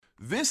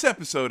This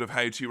episode of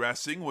How To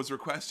Wrestling was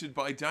requested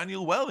by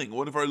Daniel Welling,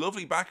 one of our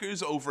lovely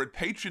backers over at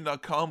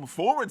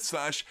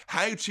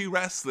patreon.com/How To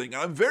Wrestling.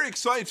 And I'm very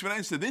excited to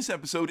announce that this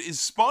episode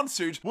is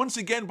sponsored once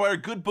again by our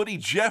good buddy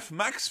Jeff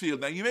Maxfield.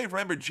 Now, you may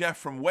remember Jeff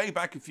from way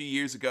back a few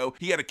years ago.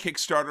 He had a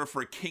Kickstarter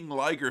for a King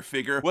Liger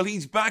figure. Well,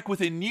 he's back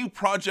with a new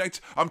project.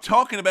 I'm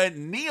talking about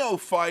Neo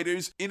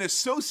Fighters in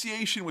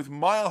association with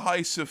Mile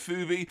High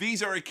Sofuvi.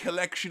 These are a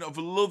collection of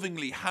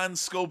lovingly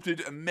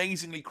hand-sculpted,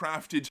 amazingly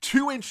crafted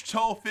 2-inch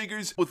tall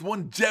figures with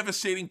one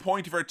devastating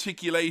point of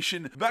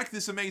articulation. Back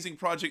this amazing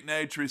project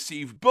now to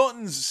receive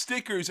buttons,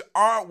 stickers,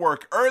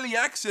 artwork, early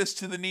access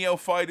to the Neo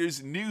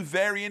Fighters, new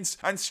variants,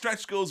 and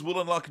stretch goals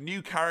will unlock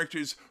new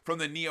characters from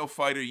the Neo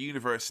Fighter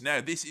universe. Now,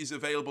 this is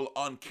available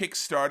on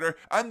Kickstarter,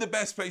 and the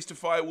best place to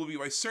find it will be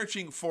by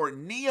searching for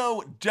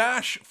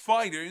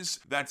Neo-Fighters.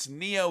 That's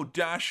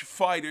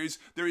Neo-Fighters.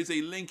 There is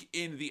a link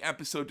in the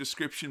episode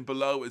description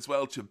below as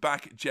well to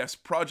back Jeff's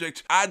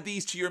project. Add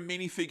these to your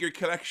minifigure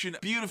collection.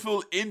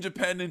 Beautiful,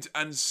 independent,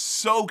 and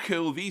so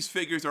cool. These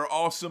figures are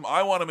awesome.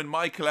 I want them in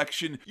my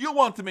collection. You'll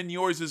want them in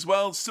yours as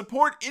well.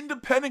 Support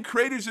independent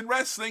creators in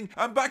wrestling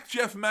and back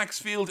Jeff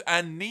Maxfield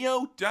and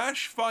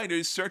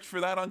Neo-Fighters. Search for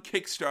that on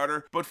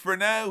Kickstarter. But for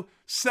now,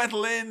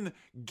 settle in,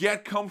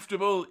 get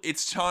comfortable.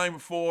 It's time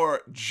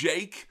for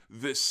Jake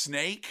the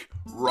Snake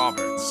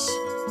Roberts.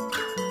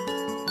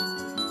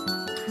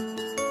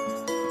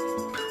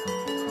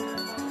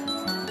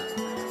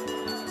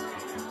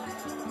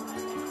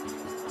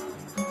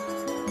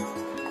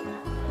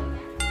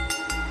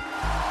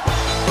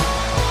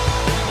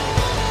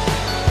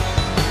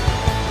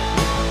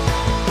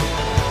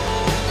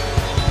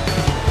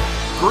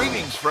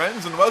 Greetings,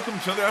 friends, and welcome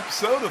to another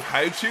episode of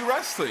How To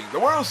Wrestling, the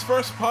world's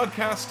first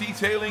podcast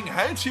detailing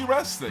how to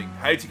wrestling,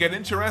 how to get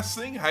into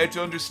wrestling, how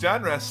to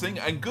understand wrestling,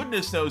 and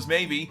goodness knows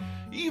maybe,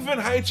 even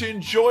how to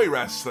enjoy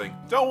wrestling.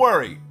 Don't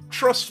worry,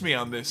 trust me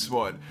on this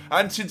one.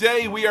 And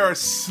today we are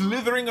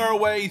slithering our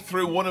way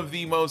through one of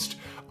the most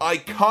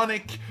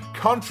iconic,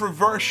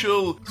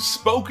 controversial,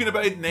 spoken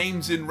about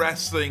names in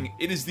wrestling.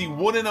 It is the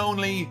one and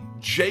only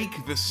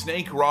Jake the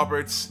Snake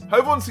Roberts. Hi,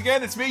 once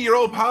again, it's me, your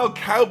old pal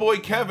Cowboy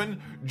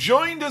Kevin,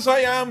 joined as I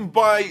am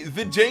by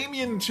the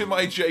Damien to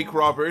my Jake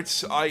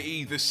Roberts,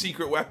 i.e. the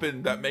secret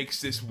weapon that makes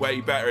this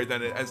way better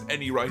than it has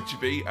any right to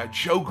be,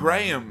 Joe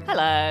Graham.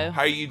 Hello.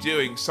 How are you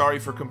doing? Sorry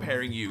for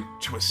comparing you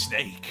to a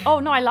snake. Oh,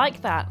 no, I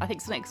like that. I think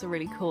snakes are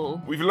really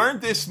cool. We've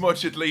learned this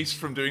much, at least,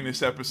 from doing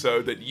this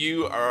episode, that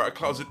you are a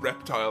closet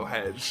reptile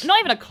head. Not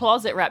even a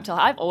closet reptile.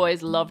 I've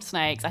always loved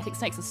snakes. I think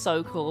snakes are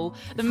so cool.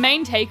 The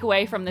main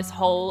takeaway from this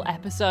whole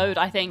episode,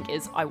 I think,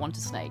 is I want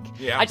a snake.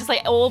 Yeah. I just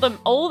like all the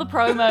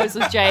promos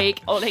with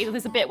Jake.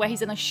 There's a bit where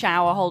he's in a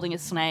shower holding a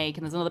snake,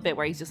 and there's another bit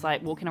where he's just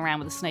like walking around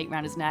with a snake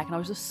around his neck, and I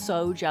was just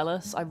so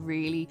jealous. I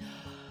wish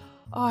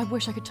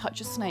I could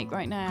touch a snake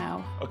right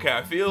now. Okay,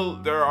 I feel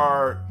there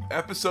are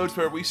episodes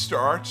where we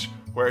start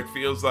where it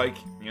feels like,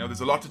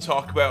 there's a lot to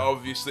talk about,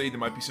 obviously. There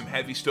might be some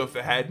heavy stuff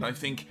ahead, and I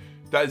think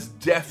that is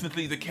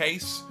definitely the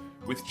case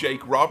with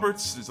Jake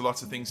Roberts. There's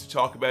lots of things to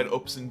talk about,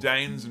 ups and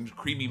downs and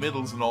creamy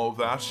middles and all of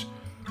that.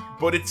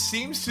 But it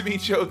seems to me,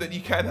 Joe, that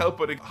you can't help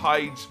but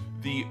hide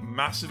the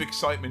massive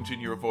excitement in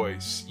your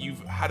voice.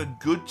 You've had a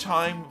good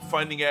time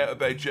finding out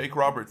about Jake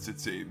Roberts, it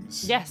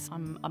seems. Yes,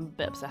 I'm a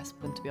bit obsessed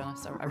with him, to be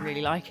honest. I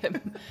really like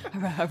him.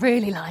 I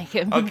really like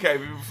him. Okay,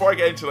 but before I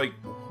get into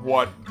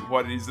what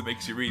it is that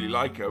makes you really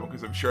like him,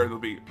 because I'm sure there'll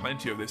be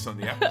plenty of this on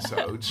the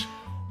episode.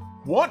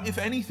 What, if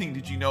anything,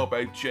 did you know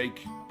about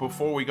Jake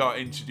before we got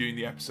into doing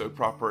the episode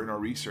proper in our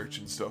research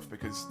and stuff?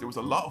 Because there was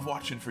a lot of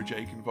watching for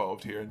Jake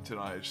involved here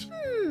tonight.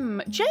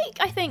 Jake,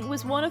 I think,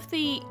 was one of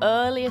the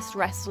earliest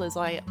wrestlers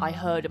I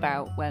heard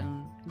about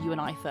when you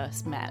and I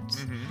first met.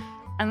 Mm-hmm.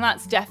 And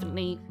that's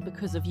definitely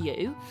because of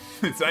you.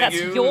 That's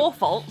your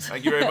fault.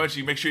 Thank you very much.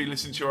 You make sure you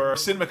listen to our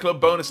Cinema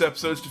Club bonus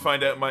episodes to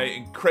find out my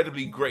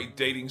incredibly great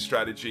dating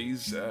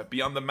strategies.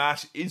 Beyond the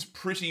Mat is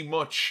pretty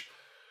much...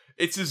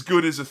 It's as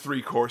good as a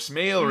 3-course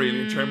meal,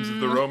 really, in terms of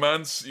the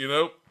romance,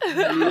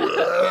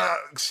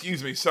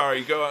 Excuse me,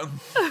 sorry, go on.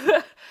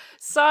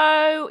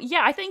 So,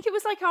 yeah, I think it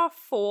was like our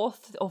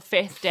 4th or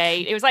 5th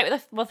date. It was like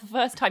the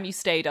first time you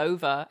stayed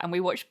over and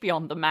we watched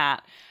Beyond the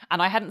Mat.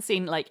 And I hadn't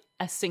seen like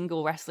a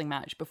single wrestling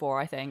match before,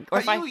 I think.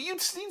 Or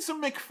you'd seen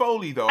some Mick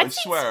Foley, though, I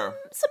swear.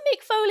 Some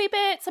Mick Foley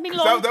bits. I mean,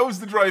 that was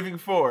the driving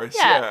force.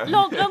 Yeah.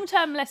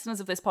 Long-term listeners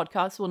of this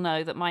podcast will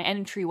know that my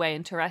entryway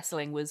into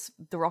wrestling was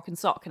the Rock and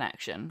Sock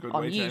Connection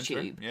on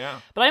YouTube. Yeah.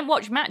 But I didn't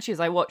watch matches.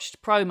 I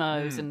watched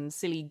promos and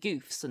silly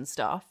goofs and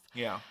stuff.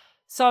 Yeah.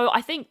 So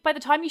I think by the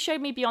time you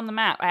showed me Beyond the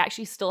Mat, I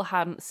actually still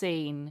hadn't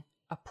seen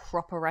a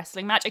proper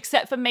wrestling match,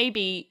 except for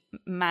maybe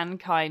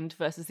Mankind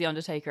versus The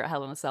Undertaker at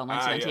Hell in a Cell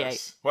 1998.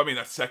 Yes. Well, I mean,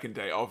 that's second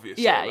day,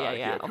 obviously.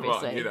 Yeah, come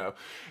obviously. on,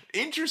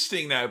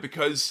 Interesting now,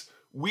 because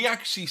we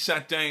actually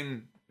sat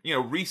down,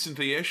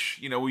 recently-ish.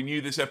 We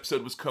knew this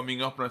episode was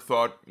coming up, and I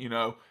thought,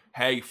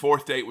 hey,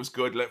 4th date was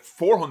good.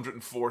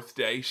 404th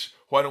date.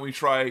 Why don't we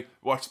try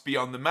what's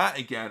Beyond the Mat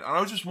again? And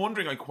I was just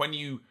wondering, when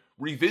you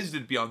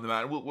revisited Beyond the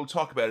Mat, we'll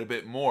talk about it a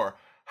bit more.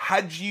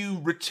 had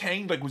you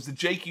retained, like, was the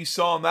Jake you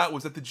saw in that,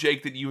 was that the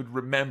Jake that you had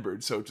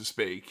remembered, so to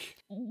speak?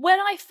 When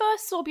I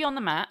first saw Beyond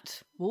the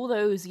Mat, all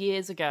those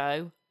years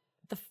ago,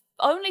 the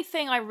only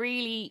thing I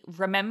really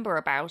remember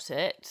about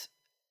it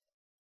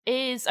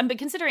is, and but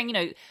considering, you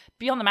know,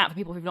 Beyond the Mat, for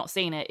people who've not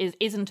seen it,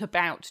 isn't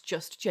about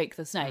just Jake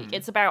the Snake.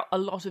 It's about a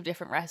lot of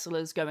different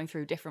wrestlers going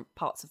through different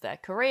parts of their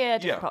career,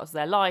 different parts of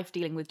their life,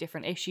 dealing with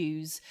different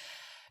issues.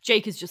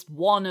 Jake is just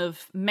one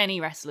of many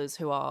wrestlers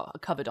who are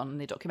covered on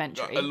the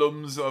documentary.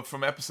 Alums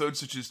from episodes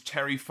such as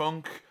Terry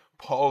Funk,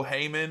 Paul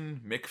Heyman,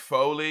 Mick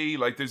Foley.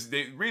 Like,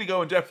 they really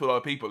go in depth with a lot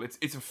of people.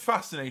 It's a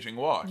fascinating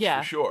watch,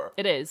 for sure.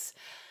 It is.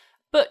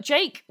 But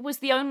Jake was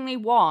the only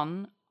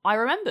one I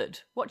remembered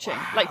watching.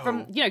 Wow. Like,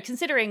 from, you know,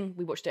 considering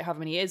we watched it however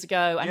many years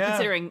ago, and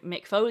considering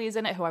Mick Foley is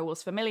in it, who I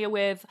was familiar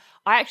with,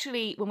 I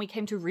actually, when we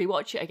came to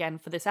rewatch it again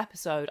for this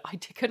episode, I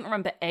couldn't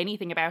remember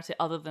anything about it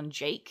other than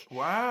Jake.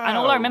 Wow. And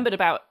all I remembered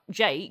about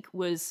Jake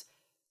was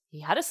he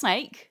had a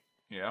snake.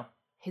 Yeah.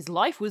 His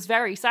life was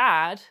very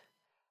sad.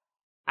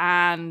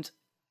 And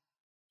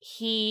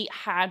he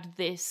had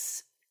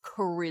this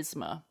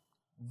charisma.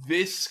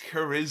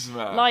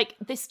 Like,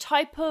 this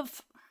type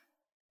of...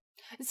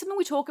 It's something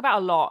we talk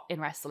about a lot in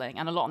wrestling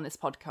and a lot on this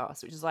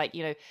podcast, which is like,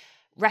 you know,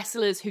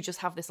 wrestlers who just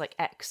have this like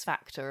X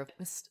factor of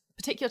this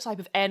particular type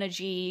of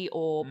energy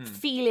or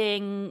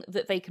feeling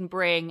that they can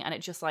bring, and it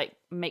just like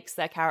makes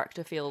their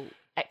character feel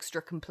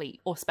extra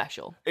complete or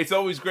special. It's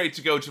always great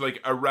to go to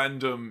like a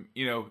random,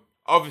 you know,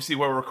 obviously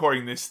while we're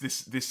recording this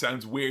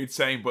sounds weird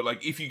saying, but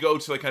like if you go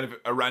to like kind of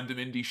a random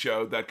indie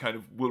show that kind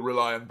of will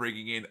rely on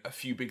bringing in a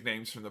few big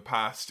names from the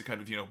past to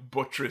kind of, you know,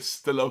 buttress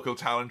the local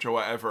talent or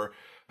whatever,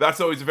 that's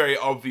always a very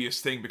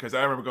obvious thing, because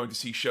I remember going to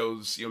see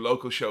shows, you know,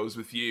 local shows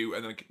with you,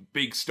 and like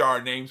big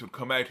star names would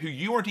come out who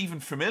you weren't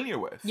even familiar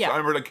with. Yeah. I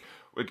remember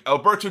like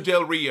Alberto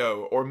Del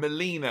Rio or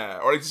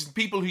Melina, or like just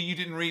people who you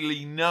didn't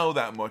really know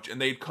that much,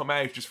 and they'd come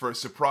out just for a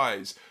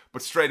surprise.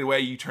 But straight away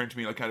you turn to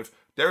me like kind of,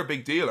 they're a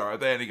big deal, are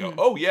they? And you go,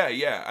 oh yeah.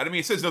 And I mean,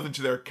 it says nothing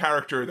to their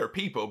character or their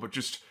people, but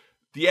just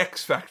the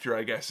X factor,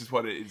 I guess, is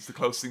what it is, the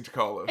closest thing to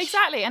call it.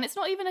 Exactly, and it's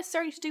not even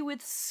necessarily to do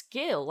with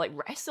skill, like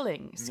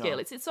wrestling skill. No.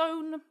 It's its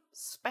own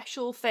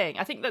special thing.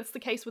 I think that's the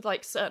case with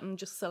like certain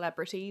just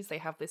celebrities. They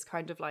have this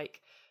kind of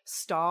like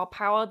star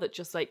power that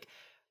just like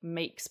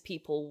makes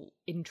people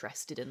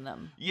interested in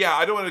them. Yeah,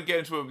 I don't want to get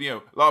into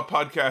a lot of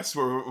podcasts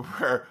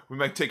where we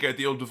might take out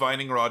the old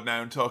divining rod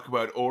now and talk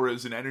about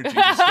auras and energies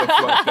and stuff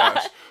like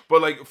that.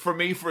 But like for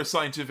me, for a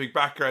scientific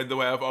background, the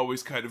way I've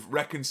always kind of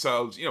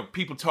reconciled, you know,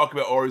 people talk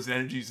about auras and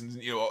energies, and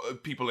you know,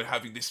 people are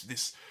having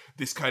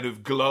this kind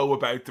of glow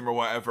about them or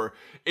whatever.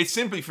 It's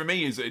simply, for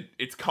me,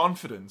 it's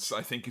confidence.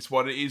 I think it's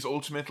what it is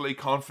ultimately,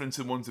 confidence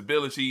in one's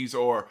abilities,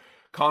 or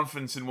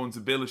confidence in one's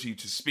ability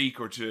to speak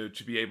or to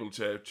be able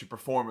to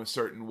perform a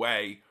certain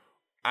way.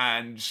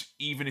 And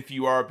even if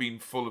you are being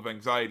full of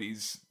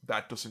anxieties,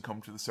 that doesn't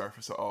come to the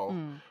surface at all.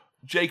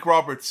 Jake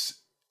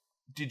Roberts,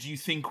 did you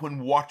think when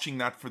watching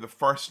that for the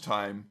first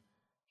time,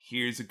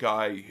 here's a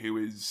guy who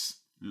is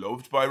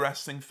loved by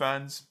wrestling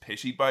fans,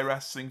 pitied by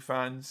wrestling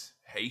fans,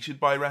 hated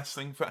by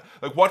wrestling fans?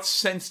 Like, what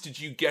sense did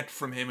you get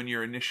from him in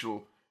your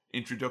initial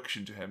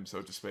introduction to him,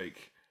 so to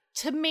speak?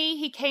 To me,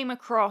 he came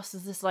across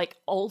as this like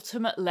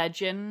ultimate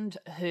legend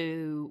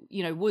who,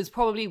 you know, was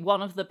probably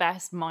one of the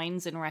best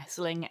minds in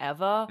wrestling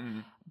ever.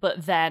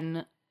 But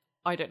then,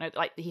 I don't know,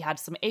 like he had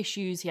some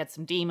issues, he had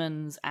some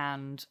demons,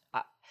 and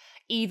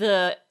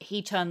either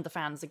he turned the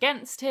fans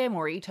against him,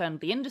 or he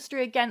turned the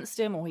industry against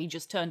him, or he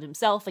just turned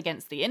himself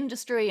against the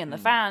industry and the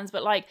fans.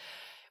 But like,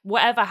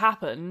 whatever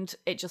happened,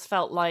 it just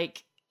felt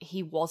like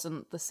he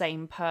wasn't the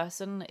same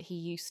person he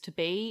used to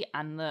be,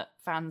 and the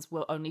fans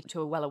were only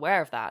too well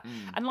aware of that.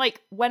 And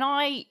like, when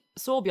I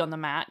saw Beyond the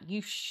Mat,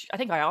 I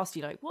think I asked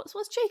you, like, what's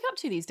Jake up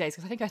to these days?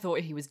 Because I think I thought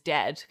he was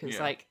dead. Because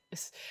like,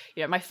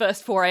 you know, my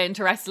first foray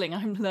into wrestling,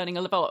 I'm learning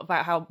a lot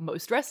about how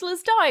most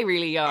wrestlers die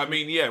really young. I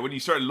mean, yeah, when you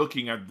start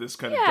looking at this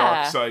kind of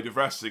dark side of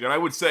wrestling, and I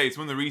would say it's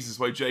one of the reasons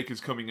why Jake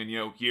is coming in, you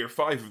know, year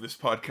 5 of this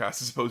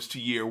podcast as opposed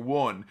to year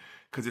 1.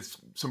 Because it's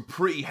some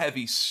pretty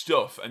heavy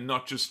stuff and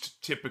not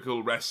just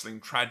typical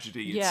wrestling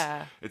tragedy.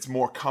 It's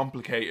more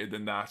complicated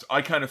than that.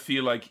 I kind of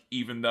feel like,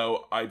 even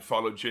though I'd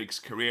followed Jake's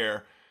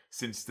career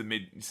since the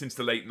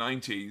late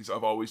 90s,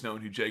 I've always known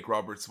who Jake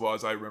Roberts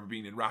was. I remember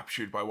being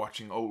enraptured by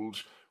watching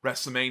old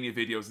WrestleMania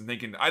videos and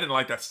thinking, I didn't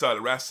like that style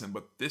of wrestling,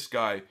 but this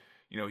guy,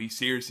 you know, he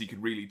seriously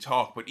could really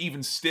talk. But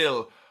even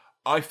still,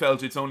 I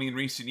felt it's only in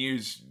recent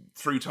years,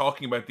 through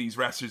talking about these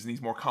wrestlers and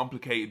these more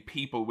complicated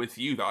people with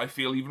you, that I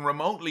feel even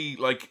remotely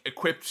like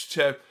equipped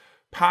to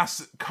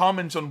pass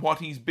comment on what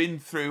he's been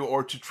through,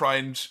 or to try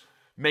and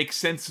make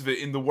sense of it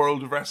in the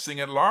world of wrestling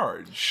at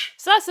large.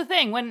 So that's the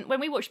thing. When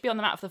we watched Beyond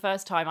the Mat for the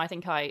first time, I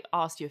think I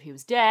asked you if he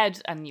was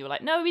dead, and you were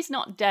like, no, he's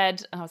not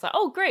dead. And I was like,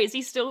 oh, great, is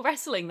he still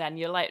wrestling then?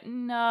 You're like,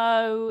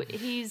 no,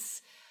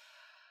 he's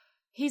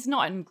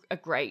not in a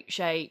great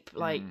shape.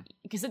 Like,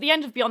 because at the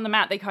end of Beyond the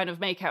Mat, they kind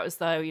of make out as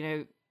though, you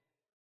know,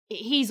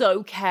 he's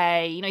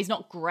okay. You know, he's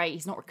not great.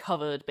 He's not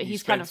recovered, but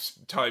he's kind of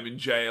time in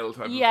jail.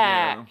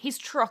 He's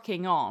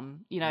trucking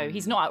on. You know,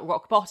 he's not at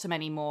rock bottom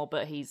anymore,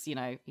 but he's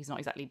not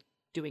exactly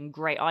doing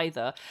great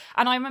either.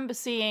 And I remember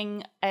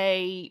seeing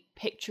a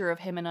picture of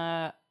him in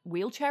a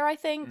wheelchair, I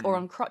think, or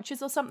on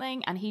crutches or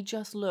something, and he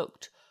just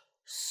looked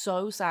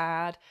so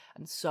sad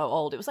and so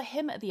old. It was like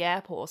him at the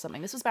airport or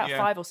something. This was about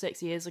 5 or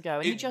 6 years ago,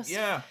 and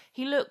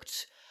he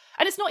looked.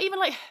 And it's not even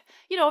like,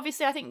 you know,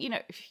 obviously I think, you know,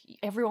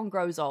 everyone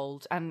grows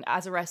old, and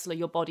as a wrestler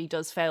your body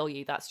does fail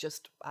you. That's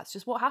just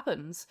what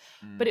happens.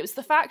 But it was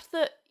the fact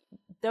that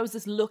there was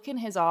this look in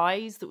his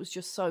eyes that was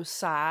just so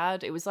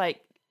sad. It was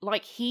like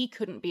he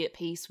couldn't be at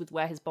peace with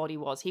where his body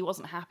was. He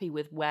wasn't happy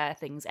with where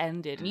things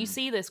ended. And you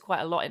see this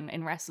quite a lot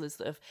in wrestlers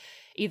that have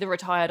either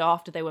retired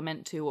after they were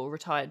meant to or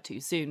retired too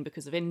soon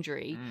because of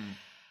injury.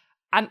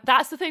 And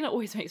that's the thing that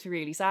always makes me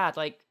really sad.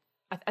 Like,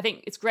 I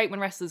think it's great when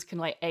wrestlers can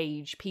like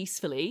age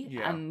peacefully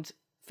and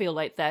feel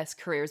like their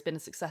career has been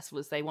as successful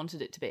as they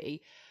wanted it to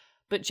be.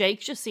 But Jake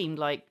just seemed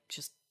like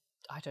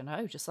I don't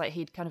know, just like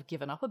he'd kind of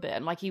given up a bit,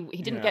 and like he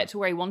didn't get to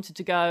where he wanted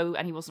to go,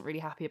 and he wasn't really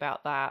happy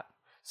about that.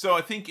 So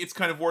I think it's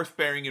kind of worth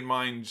bearing in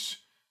mind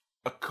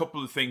a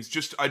couple of things.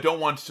 Just, I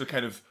don't want to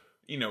kind of,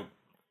 you know,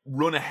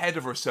 run ahead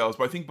of ourselves,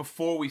 but I think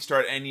before we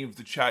start any of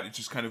the chat, it's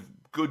just kind of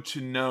good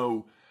to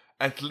know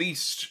at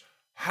least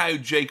how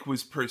Jake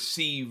was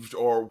perceived,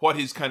 or what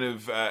his kind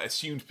of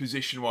assumed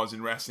position was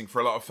in wrestling for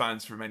a lot of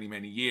fans for many,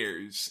 many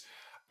years.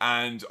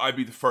 And I'd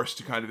be the first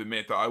to kind of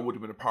admit that I would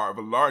have been a part of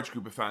a large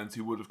group of fans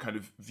who would have kind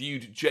of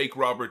viewed Jake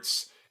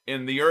Roberts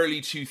in the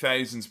early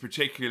 2000s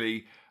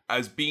particularly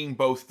as being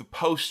both the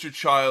poster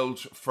child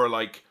for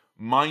like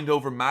mind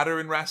over matter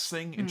in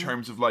wrestling, in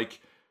terms of like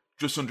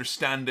just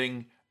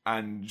understanding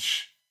and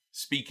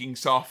speaking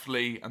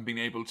softly and being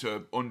able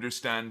to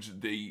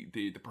understand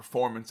the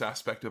performance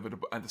aspect of it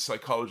and the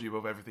psychology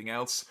above everything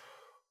else.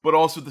 But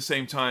also at the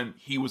same time,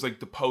 he was like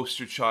the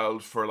poster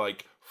child for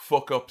like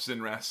fuck ups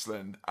in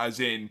wrestling, as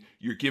in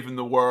you're given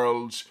the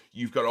world,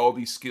 you've got all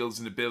these skills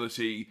and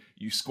ability,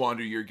 you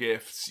squander your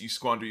gifts, you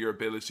squander your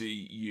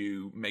ability,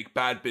 you make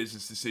bad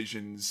business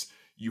decisions,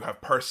 you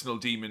have personal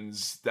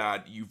demons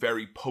that you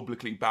very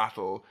publicly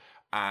battle.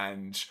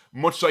 And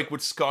much like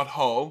with Scott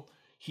Hall,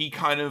 he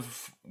kind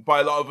of,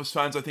 by a lot of us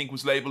fans, I think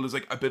was labelled as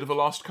like a bit of a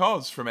lost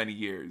cause for many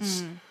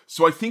years.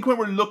 So I think when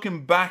we're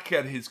looking back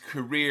at his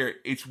career,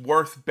 it's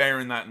worth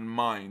bearing that in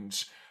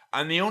mind.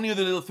 And the only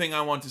other little thing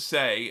I want to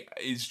say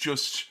is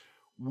just,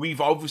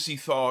 we've obviously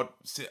thought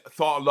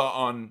a lot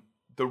on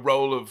the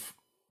role of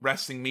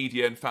wrestling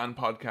media and fan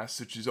podcasts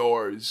such as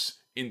ours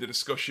in the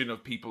discussion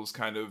of people's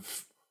kind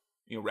of,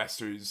 you know,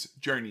 wrestlers'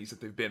 journeys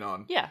that they've been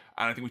on. Yeah.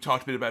 And I think we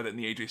talked a bit about it in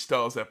the AJ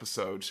Styles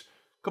episode.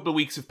 A couple of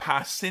weeks have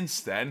passed since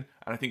then,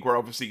 and I think we're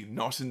obviously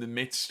not in the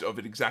midst of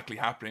it exactly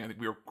happening. I think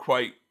we were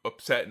quite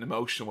upset and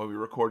emotional while we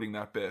were recording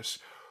that bit.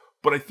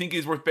 But I think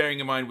it's worth bearing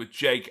in mind with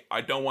Jake,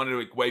 I don't want to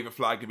like wave a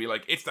flag and be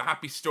like, it's the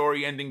happy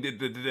story ending,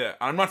 And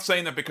I'm not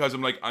saying that because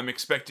I'm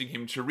expecting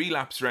him to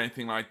relapse or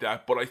anything like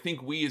that, but I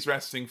think we as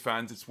wrestling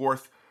fans, it's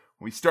worth,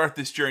 when we start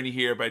this journey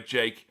here about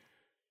Jake,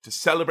 to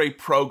celebrate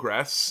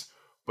progress,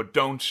 but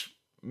don't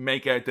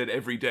make out that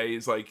every day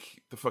is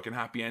like the fucking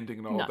happy ending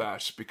and all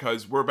that,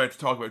 because we're about to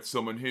talk about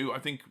someone who I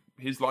think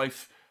his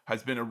life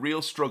has been a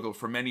real struggle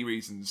for many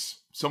reasons.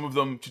 Some of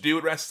them to do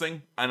with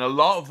wrestling, and a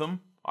lot of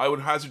them, I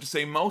would hazard to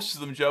say most of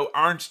them, Joe,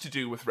 aren't to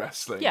do with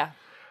wrestling. Yeah.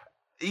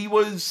 He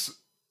was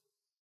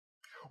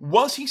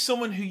he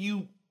someone who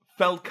you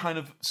felt kind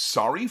of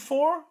sorry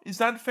for? Is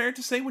that fair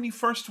to say when you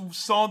first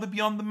saw the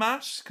Beyond the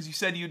Mat? Because you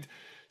said you'd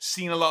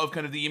seen a lot of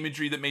kind of the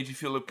imagery that made you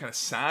feel kind of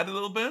sad a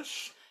little bit.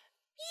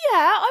 Yeah,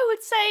 I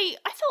would say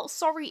I felt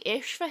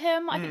sorry-ish for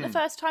him, I think, the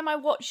first time I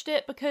watched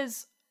it,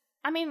 because,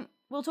 I mean,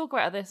 we'll talk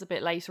about this a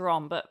bit later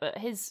on, but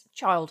his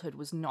childhood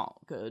was not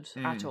good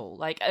at all.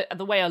 Like,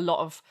 the way a lot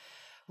of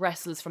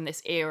wrestlers from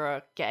this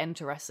era get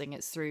into wrestling,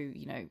 it's through,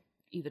 you know,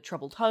 either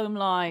troubled home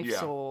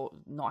lives or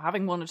not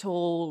having one at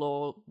all,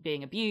 or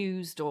being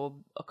abused, or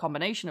a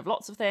combination of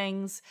lots of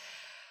things.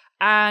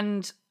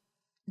 And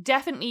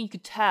definitely you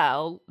could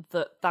tell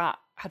that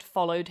had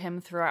followed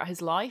him throughout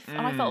his life,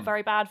 and I felt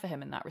very bad for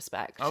him in that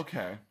respect.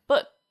 Okay.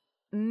 But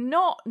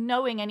not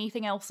knowing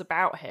anything else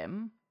about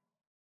him,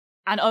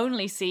 and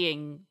only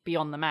seeing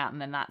Beyond the Mat,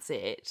 and then that's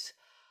it,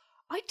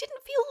 I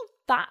didn't feel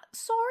that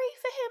sorry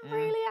for him,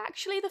 really,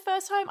 actually, the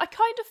first time. I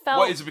kind of felt...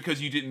 What, is it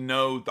because you didn't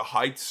know the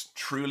heights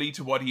truly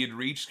to what he had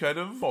reached, kind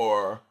of,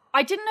 or...?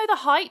 I didn't know the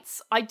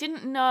heights. I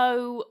didn't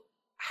know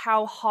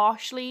how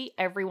harshly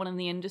everyone in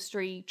the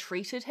industry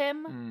treated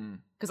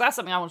him. Because that's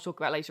something I want to talk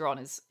about later on,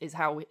 is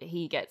how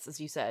he gets,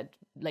 as you said,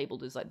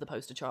 labelled as like the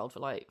poster child for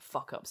like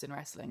fuck-ups in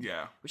wrestling.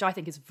 Yeah. Which I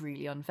think is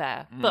really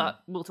unfair.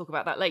 But we'll talk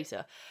about that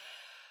later.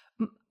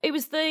 It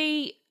was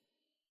the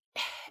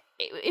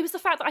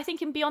fact that I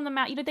think in Beyond the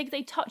Mat, you know,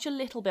 they touch a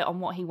little bit on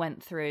what he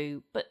went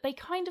through, but they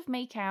kind of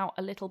make out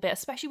a little bit,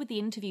 especially with the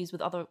interviews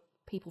with other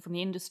people from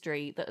the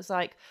industry that is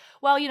like,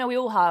 well, you know, we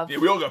all have... Yeah,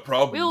 we all got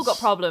problems. We all got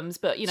problems,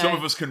 but, you know... Some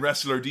of us can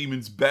wrestle our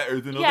demons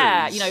better than others.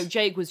 Yeah, you know,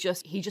 Jake was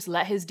he just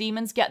let his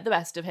demons get the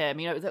best of him,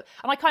 you know. And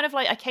I kind of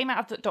like, I came out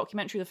of the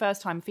documentary the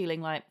first time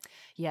feeling like,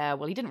 yeah,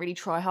 well, he didn't really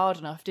try hard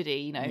enough, did he?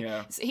 You know,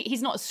 yeah.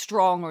 He's not as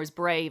strong or as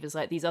brave as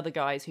like these other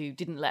guys who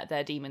didn't let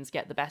their demons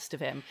get the best of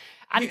him.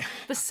 And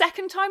the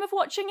second time of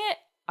watching it,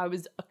 I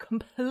was a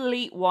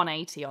complete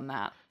 180 on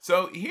that.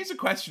 So here's a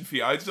question for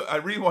you. I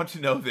really want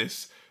to know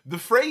this. The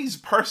phrase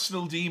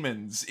personal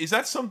demons, is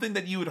that something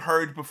that you had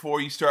heard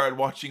before you started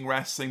watching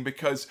wrestling?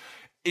 Because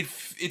it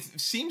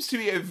seems to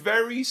be a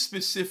very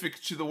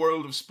specific to the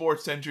world of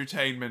sports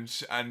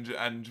entertainment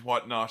and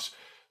whatnot,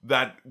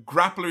 that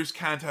grapplers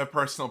can't have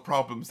personal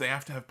problems. They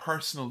have to have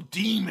personal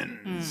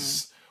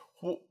demons.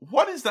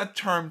 What is that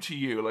term to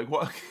you? Like,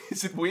 what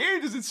is it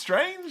weird? Is it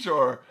strange?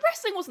 Or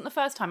wrestling wasn't the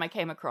first time I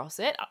came across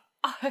it.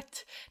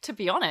 To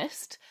be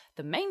honest,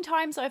 the main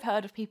times I've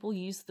heard of people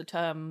use the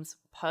terms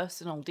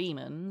personal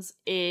demons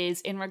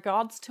is in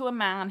regards to a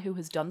man who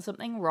has done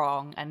something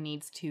wrong and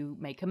needs to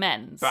make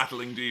amends.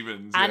 Battling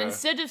demons. And yeah.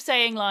 instead of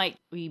saying like,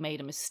 we made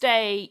a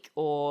mistake,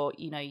 or,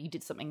 you know, you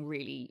did something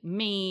really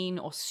mean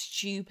or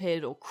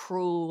stupid or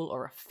cruel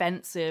or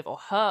offensive or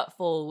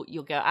hurtful,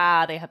 you'll go,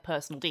 they have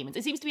personal demons.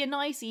 It seems to be a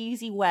nice,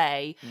 easy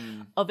way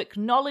of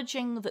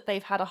acknowledging that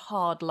they've had a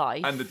hard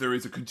life. And that there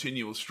is a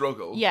continual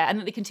struggle. Yeah, and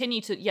that they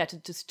continue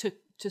to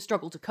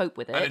struggle to cope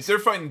with it. And they're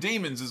fighting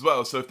demons as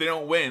well, so if they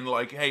don't win,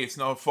 like, hey, it's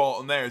not a fault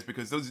on theirs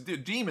because those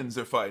demons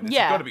are fighting. It's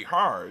got to be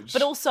hard.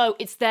 But also,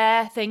 it's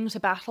their thing to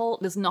battle.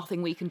 There's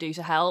nothing we can do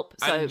to help,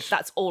 so and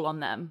that's all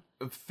on them.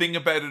 The thing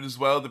about it as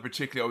well that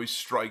particularly always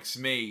strikes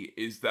me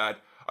is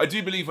that I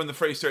do believe when the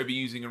phrase started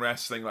being used in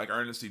wrestling, like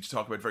earnestly to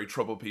talk about very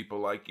troubled people,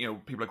 like, you know,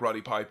 people like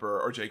Roddy Piper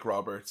or Jake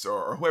Roberts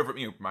or whoever,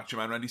 you know, Macho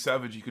Man Randy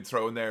Savage, you could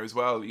throw in there as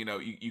well. You know,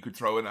 you could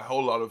throw in a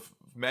whole lot of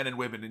men and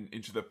women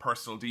into the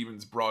personal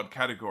demons broad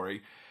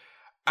category.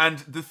 And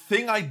the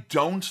thing I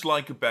don't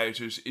like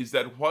about it is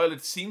that while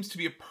it seems to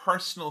be a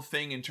personal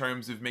thing in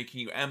terms of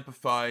making you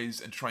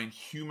empathize and try and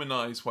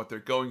humanize what they're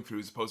going through,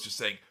 as opposed to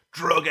saying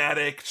drug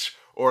addict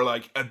or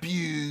like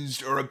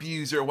abused or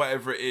abuser,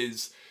 whatever it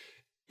is,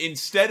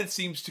 instead it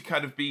seems to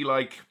kind of be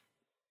like,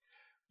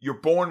 you're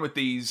born with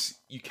these,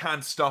 you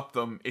can't stop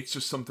them, it's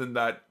just something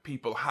that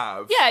people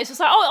have. Yeah, it's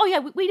just like, oh yeah,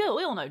 we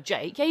all know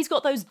Jake. Yeah, he's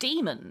got those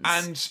demons.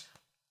 And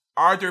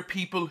are there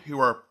people who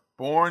are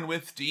born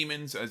with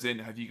demons, as in,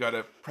 have you got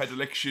a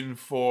predilection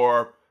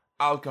for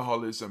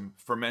alcoholism,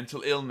 for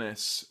mental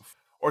illness,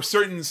 or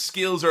certain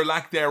skills or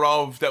lack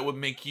thereof that would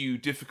make you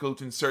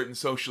difficult in certain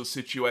social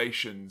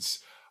situations?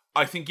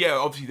 I think, yeah,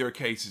 obviously there are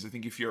cases. I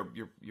think if your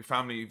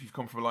family, if you've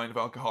come from a line of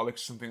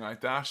alcoholics, something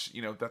like that,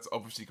 you know, that's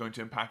obviously going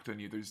to impact on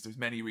you. There's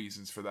many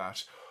reasons for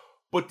that.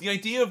 But the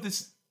idea of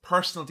this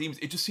personal demons,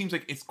 it just seems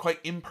like it's quite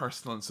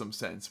impersonal in some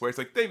sense, where it's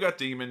like, they've got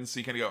demons, so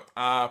you kind of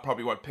go,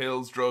 probably what,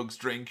 pills, drugs,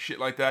 drink, shit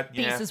like that.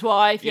 Beats his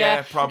wife,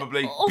 yeah.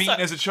 Probably. Also,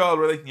 beaten as a child,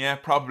 really? Yeah,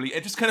 probably.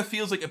 It just kind of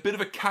feels like a bit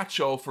of a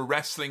catch-all for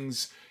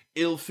wrestling's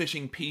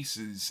ill-fitting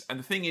pieces. And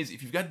the thing is,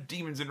 if you've got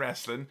demons in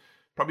wrestling,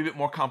 probably a bit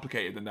more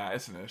complicated than that,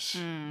 isn't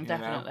it?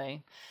 Definitely.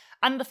 Know?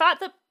 And the fact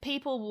that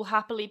people will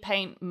happily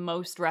paint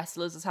most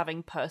wrestlers as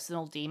having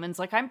personal demons,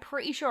 like, I'm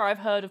pretty sure I've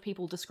heard of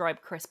people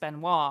describe Chris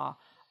Benoit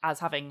as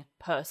having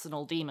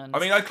personal demons. I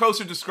mean, I'd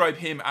closer describe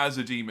him as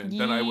a demon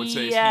than I would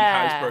say he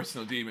has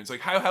personal demons. Like,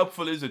 how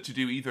helpful is it to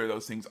do either of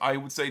those things? I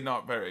would say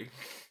not very.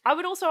 I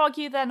would also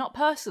argue they're not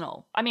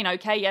personal. I mean,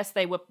 okay, yes,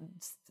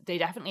 they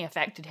definitely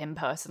affected him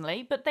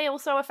personally, but they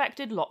also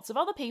affected lots of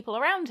other people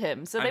around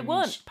him, so they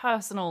weren't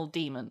personal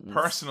demons.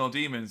 Personal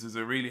demons is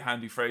a really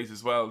handy phrase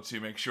as well to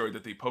make sure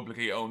that the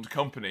publicly owned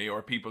company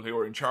or people who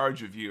are in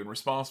charge of you and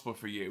responsible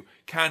for you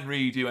can't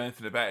really do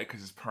anything about it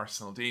because it's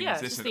personal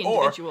demons, isn't it?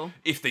 Or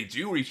if they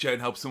do reach out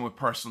and help someone with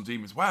personal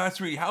demons, wow,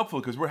 that's really helpful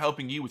because we're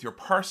helping you with your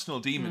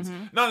personal demons.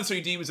 Not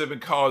necessarily demons that have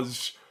been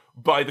caused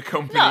by the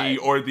company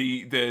or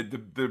the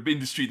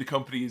industry the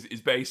company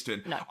is based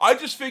in. No. I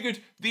just figured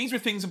these are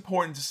things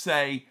important to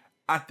say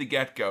at the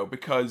get-go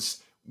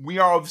because we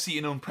are obviously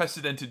in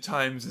unprecedented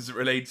times as it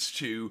relates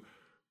to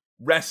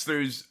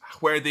wrestlers,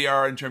 where they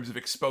are in terms of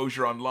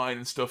exposure online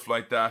and stuff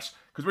like that.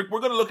 Because we're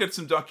going to look at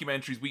some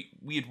documentaries.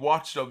 We had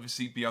watched,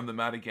 obviously, Beyond the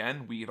Mat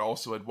again. We had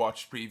also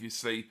watched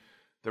previously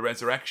The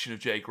Resurrection of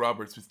Jake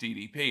Roberts with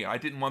DDP. I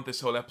didn't want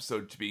this whole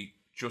episode to be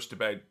just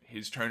about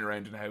his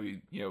turnaround and how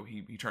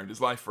he turned his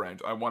life around.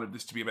 I wanted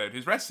this to be about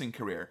his wrestling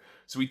career.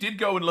 So we did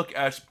go and look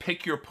at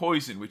Pick Your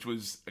Poison, which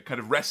was a kind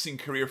of wrestling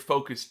career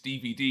focused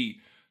DVD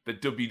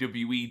that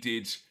WWE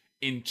did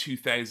in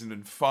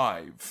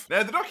 2005.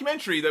 Now, the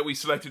documentary that we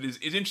selected is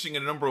interesting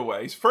in a number of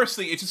ways.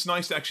 Firstly, it's just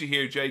nice to actually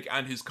hear Jake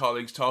and his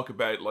colleagues talk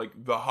about like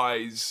the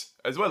highs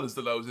as well as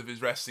the lows of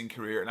his wrestling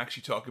career and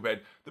actually talk about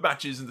the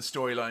matches and the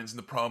storylines and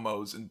the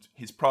promos and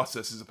his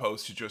process as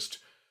opposed to just,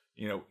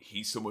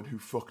 he's someone who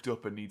fucked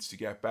up and needs to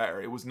get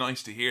better. It was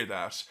nice to hear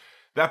that.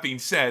 That being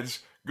said,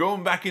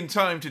 Going back in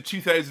time to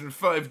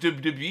 2005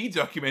 WWE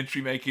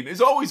documentary making is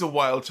always a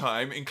wild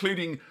time,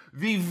 including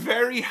the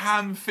very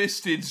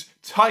ham-fisted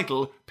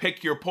title,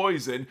 Pick Your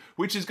Poison,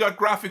 which has got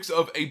graphics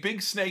of a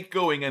big snake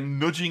going and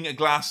nudging a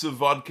glass of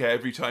vodka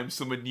every time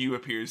someone new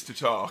appears to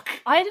talk.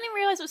 I didn't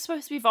realise it was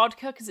supposed to be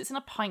vodka because it's in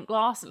a pint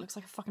glass. It looks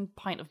like a fucking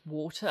pint of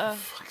water.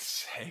 For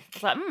fuck's sake.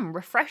 It's like,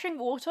 refreshing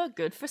water,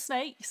 good for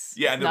snakes.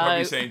 Yeah, and they're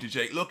probably saying to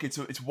Jake, look,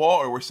 it's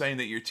water. We're saying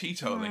that you're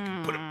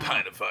teetotaling. Put a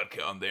pint of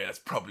vodka on there. That's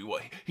probably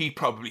what he'd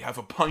probably have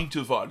a pint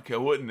of vodka,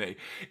 wouldn't he?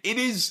 It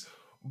is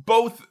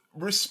both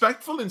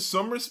respectful in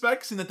some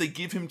respects in that they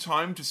give him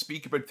time to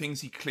speak about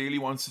things he clearly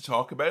wants to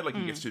talk about, like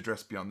he gets to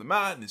address Beyond the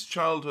Mat and his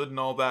childhood and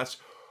all that.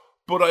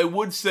 But I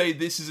would say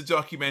this is a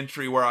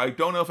documentary where I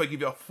don't know if I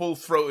give you a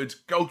full-throated,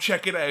 go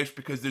check it out,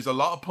 because there's a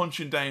lot of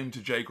punching down to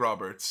Jake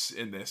Roberts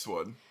in this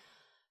one.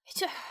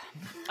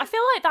 I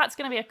feel like that's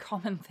going to be a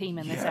common theme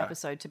in this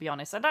episode, to be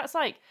honest. And that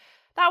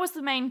was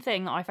the main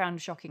thing that I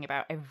found shocking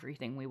about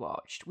everything we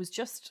watched, was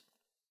just...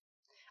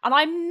 And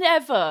I'm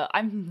never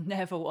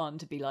one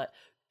to be like,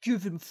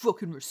 give him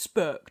fucking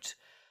respect.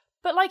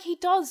 But, like, he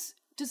does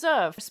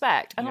deserve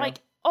respect. And, like,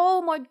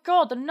 oh my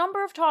God, the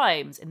number of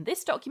times in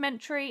this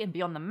documentary and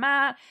Beyond the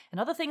Mat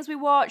and other things we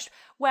watched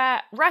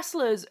where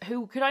wrestlers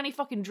who could only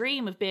fucking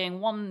dream of being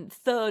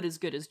 1/3 as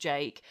good as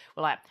Jake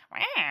were like,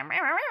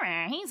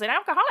 he's an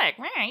alcoholic,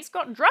 he's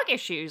got drug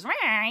issues,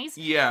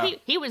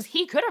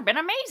 he could have been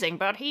amazing,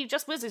 but he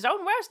just was his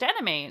own worst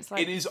enemy. It's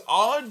like, it is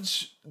odd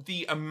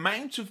the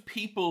amount of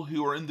people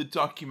who are in the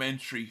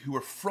documentary who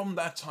are from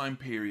that time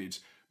period.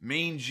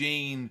 Mean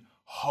Gene,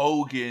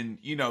 Hogan,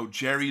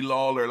 Jerry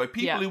Lawler, like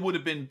people who would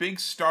have been big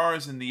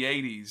stars in the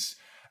 80s.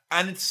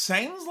 And it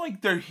sounds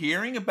like they're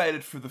hearing about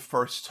it for the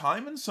first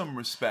time in some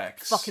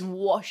respects. Fucking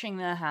washing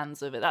their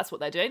hands of it. That's what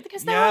they're doing,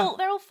 because they're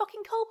all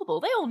fucking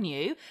culpable. They all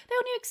knew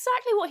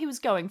exactly what he was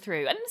going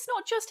through. And it's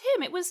not just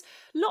him. It was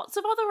lots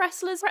of other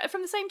wrestlers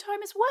from the same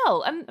time as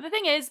well. And the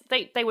thing is,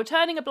 they were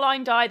turning a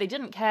blind eye. They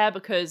didn't care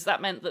because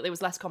that meant that there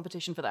was less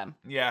competition for them.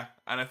 Yeah,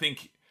 and I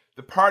think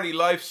the party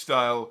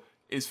lifestyle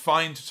is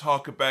fine to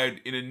talk about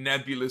in a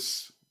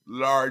nebulous,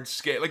 large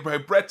scale, like how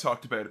Brett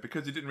talked about it,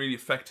 because it didn't really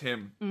affect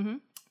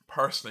him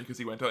personally, because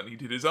he went out and he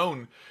did his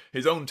own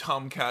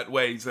tomcat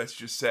ways, let's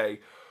just say.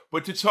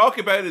 But to talk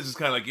about it is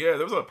kind of like, yeah,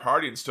 there was a lot of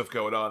party and stuff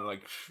going on.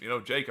 Like,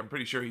 Jake, I'm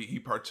pretty sure he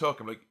partook.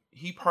 I'm like,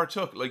 he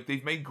partook. Like,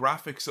 they've made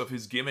graphics of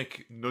his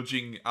gimmick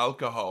nudging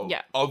alcohol.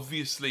 Yeah.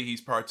 Obviously,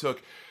 he's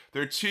partook.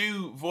 There are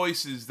two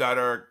voices that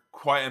are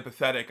quite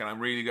empathetic, and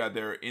I'm really glad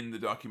they're in the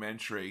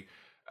documentary.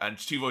 And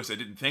two voices I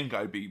didn't think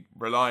I'd be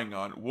relying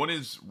on. One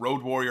is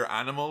Road Warrior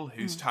Animal,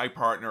 whose tag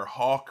partner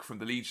Hawk from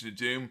the Legion of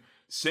Doom,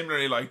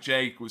 similarly like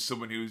Jake, was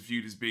someone who was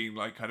viewed as being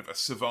like kind of a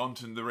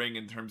savant in the ring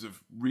in terms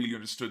of really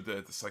understood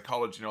the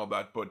psychology and all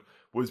that, but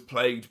was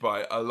plagued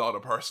by a lot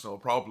of personal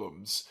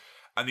problems.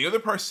 And the other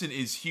person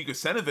is Hugo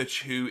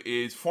Senovich, who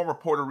is former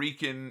Puerto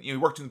Rican. He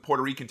worked in the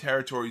Puerto Rican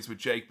territories with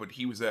Jake, but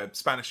he was a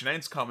Spanish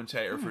announce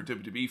commentator for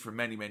WWE for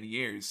many, many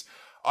years.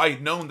 I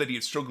had known that he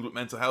had struggled with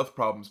mental health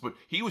problems, but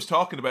he was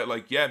talking about,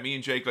 like, me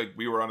and Jake, like,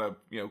 we were on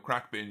a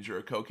crack binge or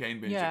a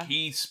cocaine binge. Like,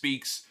 he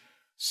speaks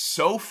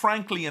so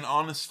frankly and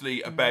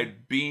honestly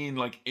about being,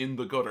 like, in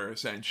the gutter,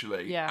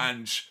 essentially. Yeah.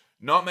 And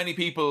not many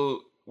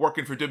people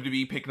working for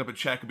WWE picking up a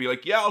check and be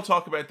like, I'll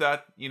talk about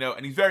that,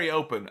 and he's very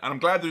open. And I'm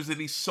glad there's at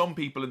least some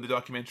people in the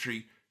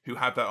documentary who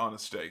have that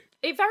honesty.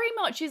 It very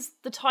much is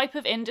the type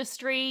of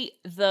industry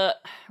that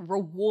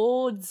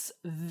rewards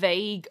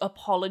vague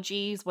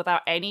apologies without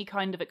any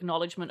kind of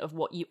acknowledgement of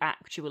what you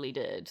actually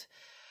did.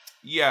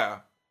 Yeah.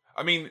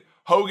 I mean,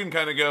 Hogan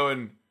kind of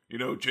going,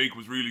 Jake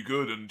was really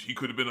good and he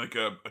could have been like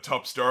a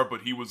top star,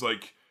 but he was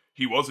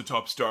a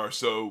top star.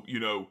 So,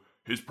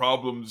 his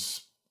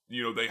problems,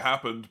 they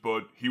happened,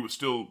 but he was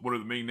still one of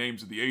the main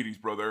names of the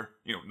 80s, brother.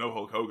 No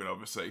Hulk Hogan,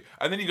 obviously.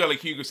 And then you got like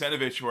Hugo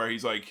Senovich, where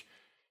he's like,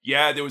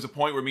 yeah, there was a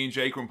point where me and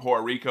Jake were in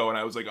Puerto Rico and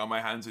I was like on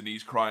my hands and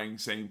knees crying,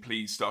 saying,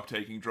 please stop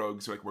taking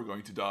drugs, like we're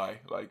going to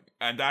die. Like,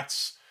 and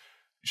that's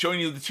showing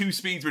you the two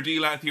speeds we're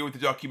dealing with here with the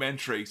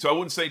documentary. So I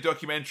wouldn't say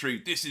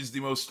documentary, this is the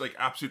most like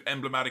absolute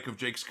emblematic of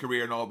Jake's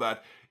career and all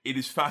that. It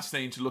is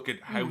fascinating to look at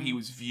how he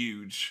was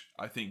viewed,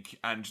 I think,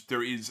 and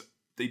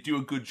they do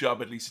a good job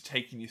at least of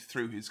taking you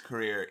through his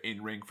career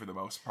in ring for the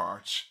most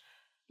part.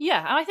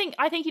 Yeah, and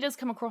I think he does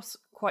come across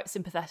quite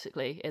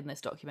sympathetically in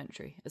this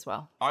documentary as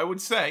well. I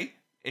would say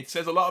it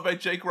says a lot about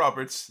Jake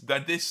Roberts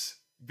that this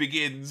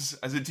begins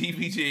as a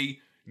DVD,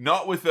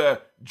 not with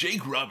a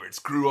Jake Roberts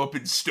grew up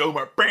in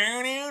Stoma,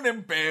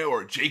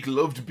 or Jake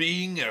loved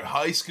being a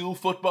high school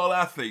football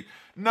athlete.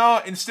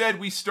 No, instead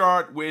we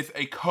start with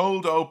a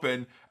cold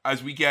open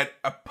as we get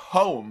a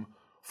poem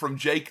from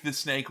Jake the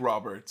Snake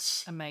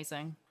Roberts.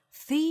 Amazing.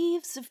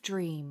 Thieves of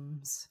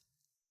dreams.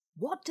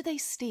 What do they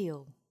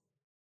steal?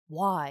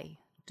 Why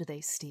do they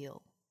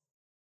steal?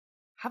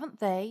 Haven't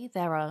they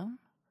their own?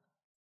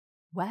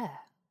 Where?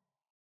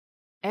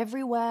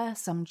 Everywhere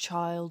some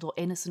child or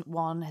innocent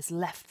one has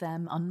left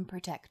them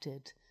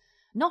unprotected,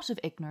 not of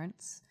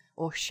ignorance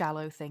or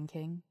shallow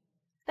thinking.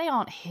 They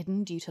aren't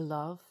hidden due to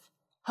love,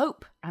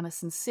 Hope and a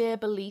sincere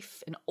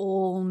belief in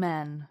all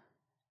men.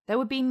 There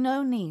would be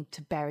no need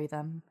to bury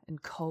them in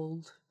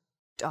cold,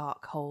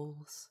 dark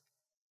holes,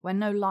 where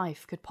no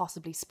life could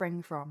possibly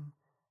spring from.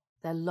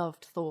 Their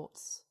loved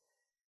thoughts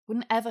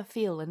wouldn't ever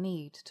feel a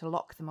need to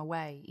lock them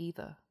away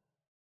either.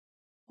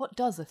 What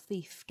does a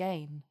thief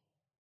gain?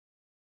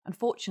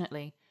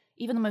 Unfortunately,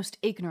 even the most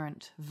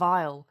ignorant,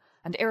 vile,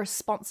 and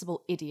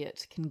irresponsible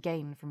idiot can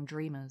gain from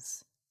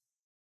dreamers.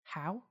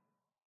 How?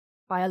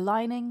 By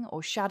aligning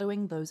or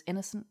shadowing those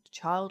innocent,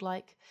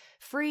 childlike,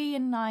 free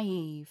and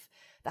naive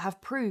that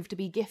have proved to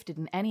be gifted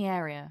in any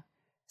area.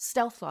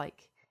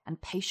 Stealth-like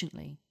and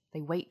patiently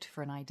they wait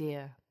for an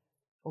idea,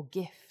 or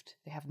gift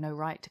they have no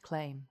right to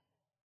claim,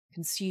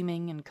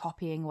 consuming and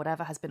copying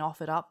whatever has been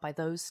offered up by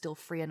those still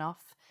free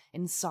enough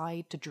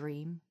inside to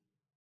dream.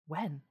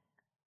 When?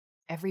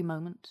 Every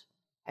moment,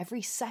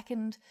 every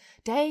second,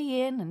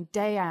 day in and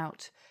day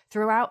out,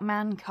 throughout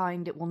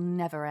mankind it will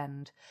never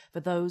end, for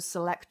those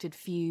selected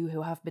few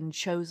who have been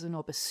chosen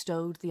or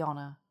bestowed the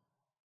honour.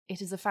 It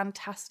is a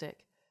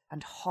fantastic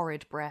and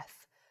horrid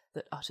breath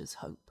that utters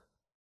hope.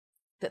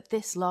 That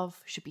this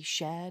love should be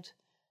shared,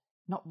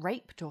 not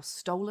raped or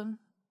stolen.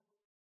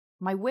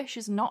 My wish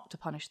is not to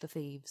punish the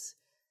thieves,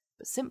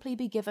 but simply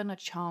be given a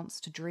chance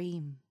to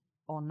dream,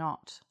 or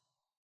not.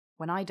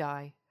 When I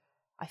die,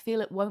 I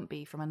feel it won't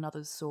be from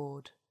another's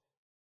sword,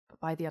 but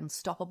by the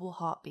unstoppable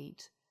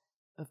heartbeat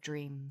of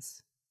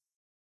dreams.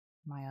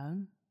 My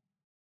own?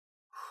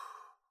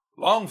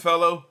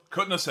 Longfellow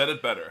couldn't have said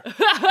it better.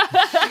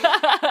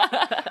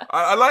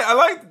 I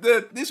like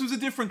that this was a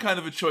different kind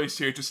of a choice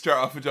here to start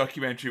off a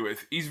documentary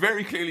with. He's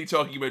very clearly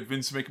talking about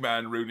Vince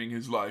McMahon ruining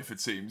his life,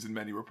 it seems, in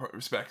many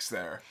respects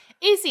there.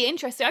 Is he?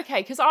 Interesting.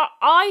 Okay, because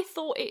I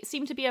thought it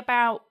seemed to be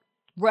about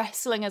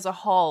wrestling as a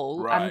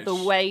whole, right, and the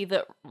way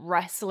that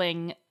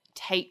wrestling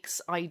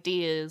takes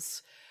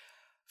ideas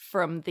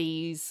from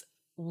these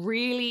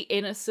really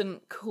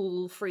innocent,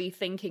 cool,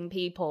 free-thinking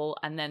people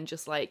and then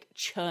just like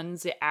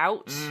churns it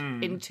out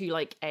into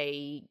like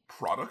a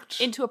product.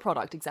 Into a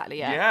product, exactly.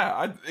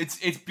 Yeah,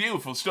 it's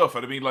beautiful stuff.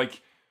 And I mean,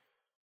 like,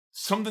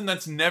 something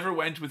that's never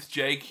went with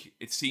Jake,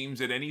 it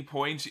seems, at any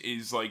point,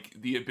 is like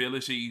the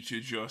ability to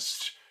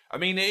just, I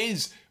mean, it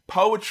is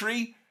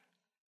poetry.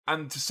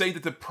 And to say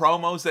that the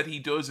promos that he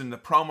does, and the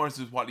promos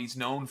is what he's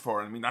known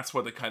for. I mean, that's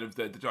what the kind of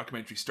the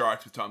documentary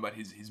starts with, talking about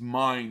his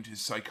mind,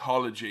 his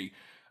psychology.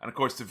 And of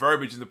course, the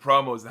verbiage in the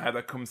promos and how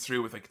that comes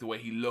through with like the way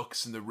he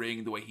looks in the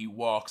ring, the way he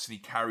walks and he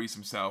carries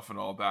himself and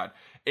all that.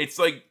 It's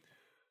like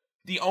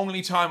the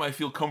only time I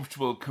feel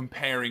comfortable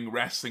comparing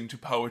wrestling to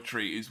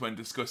poetry is when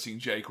discussing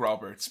Jake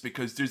Roberts,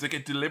 because there's like a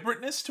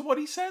deliberateness to what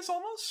he says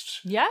almost.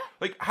 Yeah.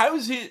 Like, how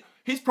is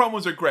his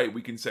promos are great,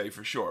 we can say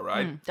for sure,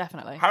 right?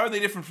 Definitely. How are they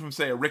different from,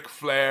 say, a Ric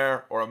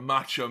Flair or a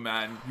Macho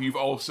Man who you've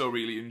also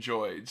really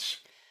enjoyed?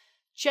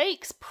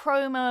 Jake's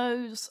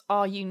promos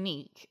are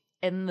unique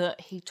in that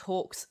he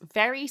talks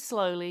very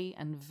slowly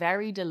and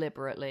very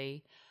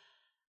deliberately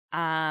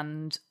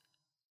and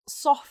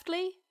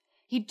softly.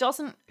 He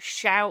doesn't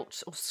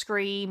shout or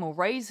scream or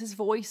raise his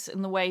voice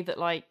in the way that,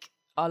 like,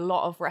 a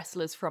lot of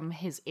wrestlers from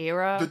his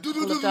era would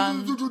have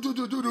done.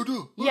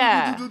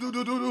 Yeah.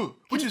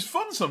 Which is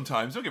fun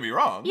sometimes, don't get me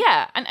wrong.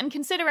 Yeah, and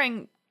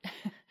considering...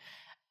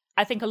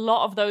 I think a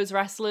lot of those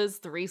wrestlers,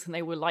 the reason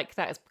they were like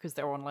that is because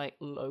they're on, like,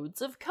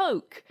 loads of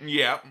coke.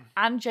 Yeah.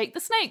 And Jake the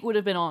Snake would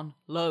have been on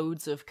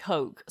loads of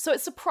coke. So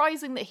it's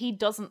surprising that he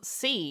doesn't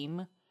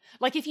seem...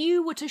 Like, if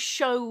you were to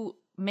show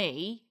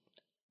me,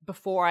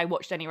 before I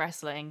watched any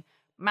wrestling,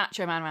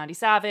 Macho Man Randy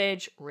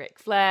Savage, Ric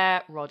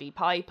Flair, Roddy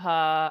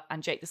Piper,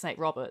 and Jake the Snake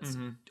Roberts,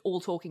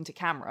 all talking to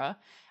camera,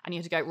 and you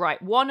had to go,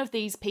 right, one of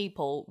these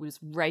people was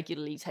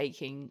regularly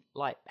taking,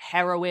 like,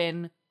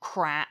 heroin,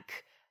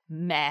 crack,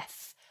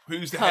 meth...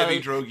 Who's the heavy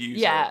drug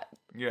user? Yeah.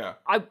 Yeah.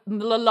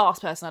 The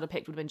last person I'd have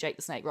picked would have been Jake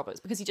the Snake Roberts,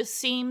 because he just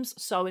seems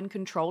so in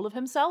control of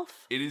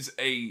himself. It is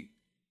a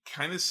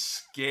kind of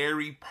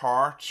scary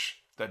part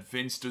that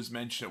Vince does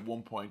mention at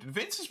one point. And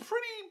Vince is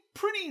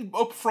pretty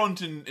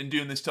upfront in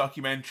doing this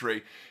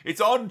documentary.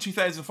 It's odd in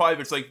 2005,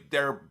 it's like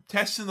they're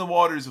testing the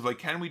waters of like,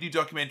 can we do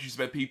documentaries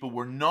about people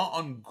we're not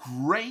on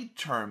great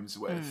terms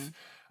with?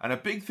 And a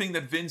big thing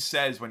that Vince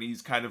says when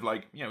he's kind of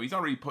like, you know, he's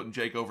not really putting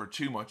Jake over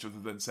too much other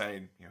than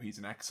saying, you know, he's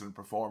an excellent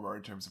performer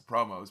in terms of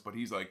promos, but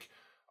he's like,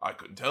 I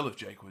couldn't tell if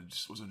Jake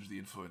was under the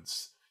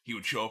influence. He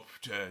would show up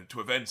to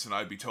events and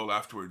I'd be told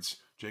afterwards,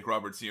 Jake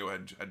Roberts, you know,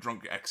 had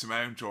drunk X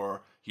amount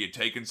or he had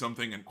taken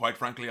something, and quite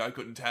frankly, I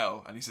couldn't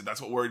tell. And he said,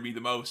 that's what worried me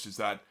the most, is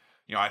that,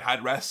 you know, I'd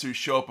had wrestlers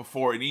show up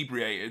before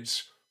inebriated,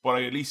 but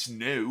I at least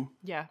knew.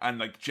 Yeah. And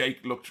like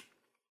Jake looked...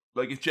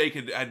 Like, if Jake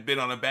had been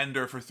on a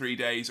bender for 3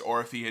 days, or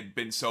if he had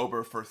been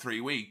sober for 3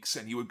 weeks,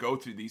 and he would go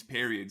through these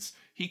periods,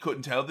 he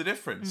couldn't tell the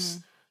difference.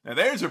 Now,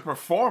 there's a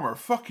performer.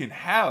 Fucking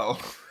hell.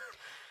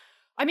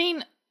 I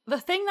mean, the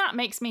thing that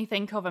makes me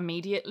think of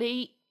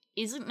immediately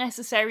isn't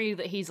necessarily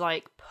that he's,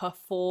 like,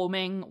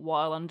 performing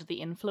while under the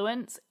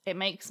influence. It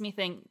makes me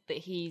think that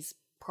he's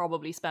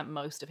probably spent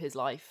most of his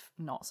life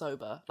not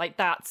sober. Like,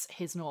 that's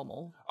his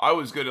normal. I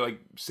was going to, like,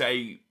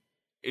 say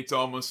it's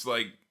almost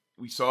like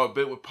we saw a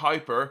bit with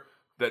Piper,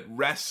 that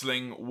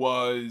wrestling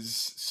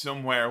was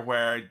somewhere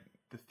where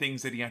the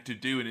things that he had to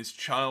do in his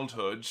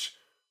childhood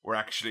were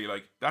actually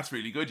like, that's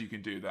really good, you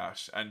can do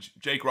that. And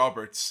Jake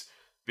Roberts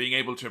being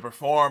able to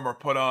perform or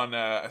put on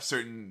a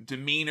certain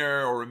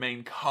demeanor or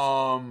remain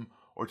calm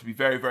or to be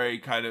very, very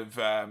kind of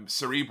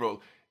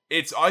cerebral.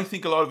 I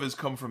think a lot of it has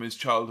come from his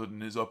childhood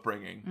and his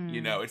upbringing.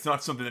 You know, it's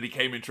not something that he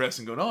came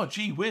interested in going, oh,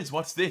 gee whiz,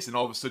 what's this? And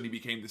all of a sudden he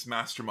became this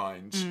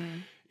mastermind.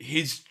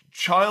 His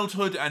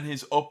childhood and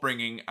his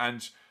upbringing,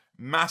 and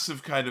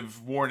massive kind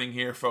of warning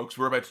here, folks,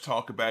 we're about to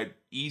talk about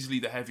easily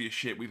the heaviest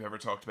shit we've ever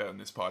talked about in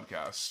this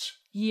podcast.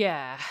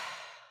 Yeah.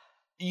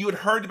 You had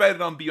heard about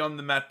it on Beyond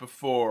the Mat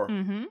before,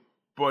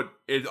 but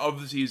it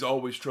obviously is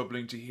always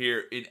troubling to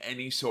hear in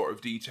any sort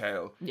of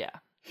detail. Yeah.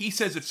 He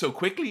says it so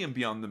quickly in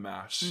Beyond the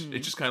Mat.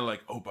 It's just kind of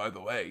like, oh, by the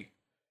way,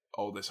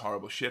 all this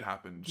horrible shit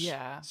happened.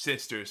 Yeah.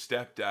 Sister,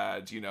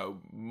 stepdad, you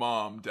know,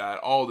 mom, dad,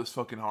 all this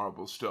fucking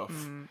horrible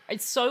stuff.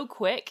 It's so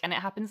quick, and it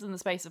happens in the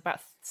space of about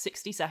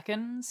 60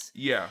 seconds.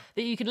 Yeah.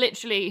 That you could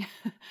literally,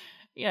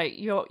 you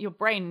know, your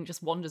brain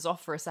just wanders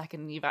off for a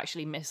second, and you've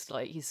actually missed,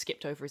 like, he's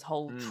skipped over his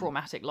whole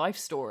traumatic life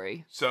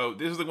story. So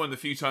this is like one of the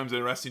few times in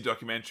a wrestling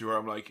documentary where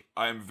I'm like,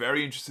 I am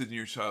very interested in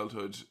your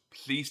childhood.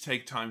 Please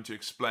take time to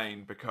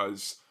explain,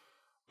 because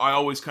I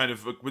always kind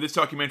of, with this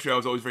documentary, I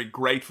was always very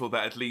grateful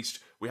that at least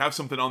we have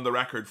something on the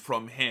record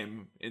from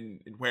him in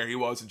where he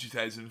was in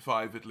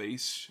 2005 at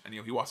least. And, you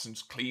know, he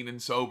wasn't clean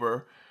and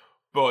sober,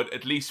 but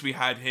at least we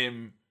had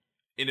him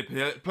in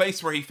a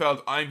place where he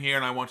felt, I'm here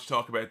and I want to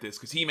talk about this,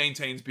 because he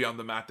maintains Beyond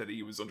the Mat that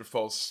he was under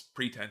false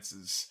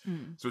pretenses.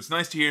 So it's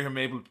nice to hear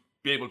him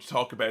be able to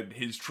talk about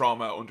his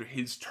trauma under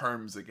his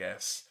terms, I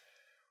guess.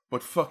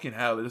 But fucking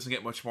hell, it doesn't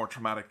get much more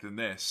traumatic than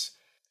this.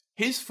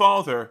 His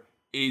father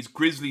is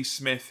Grizzly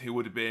Smith, who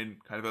would have been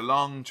kind of a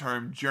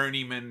long-term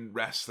journeyman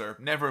wrestler,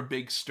 never a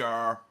big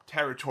star,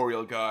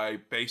 territorial guy,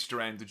 based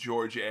around the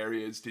Georgia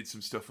areas, did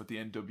some stuff with the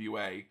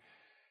NWA.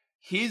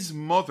 His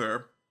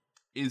mother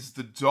is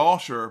the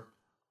daughter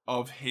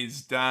of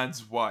his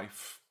dad's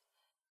wife.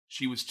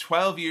 She was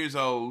 12 years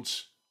old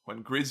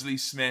when Grizzly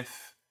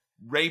Smith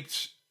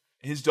raped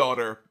his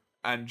daughter,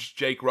 and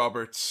Jake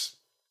Roberts,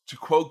 to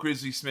quote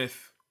Grizzly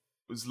Smith,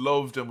 was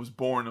loved and was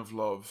born of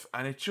love.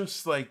 And it's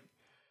just like,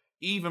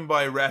 even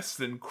by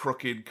wrestling,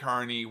 crooked,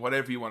 carny,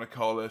 whatever you want to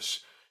call it.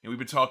 You know, we've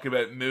been talking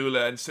about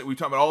Moolah, and we've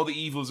talked about all the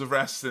evils of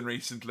wrestling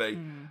recently.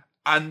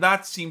 And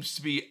that seems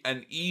to be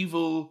an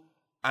evil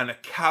and a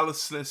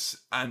callousness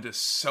and a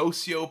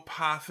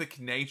sociopathic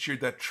nature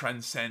that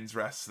transcends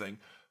wrestling.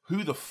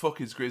 Who the fuck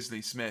is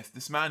Grizzly Smith?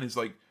 This man is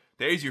like,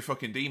 there's your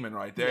fucking demon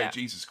right there,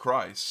 Jesus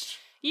Christ.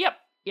 Yep.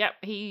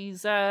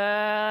 He's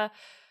pretty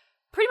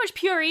much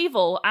pure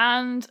evil,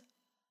 and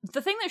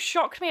the thing that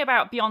shocked me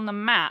about Beyond the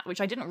Mat, which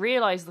I didn't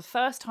realise the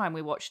first time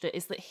we watched it,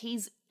 is that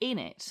he's in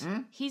it.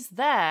 He's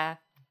there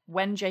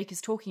when Jake is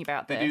talking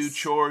about this. They do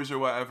chores or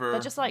whatever. They're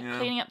just like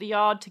cleaning up the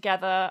yard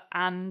together,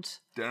 and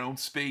they don't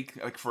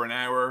speak like for an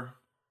hour.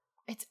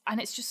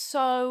 It's just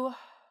so,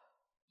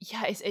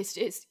 yeah.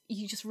 It's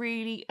you just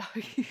really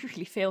you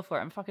really feel for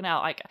him. Fucking hell,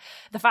 like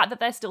the fact that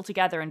they're still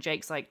together and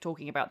Jake's like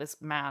talking about this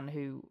man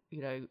who,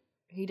 you know,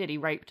 he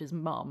raped his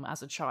mum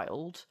as a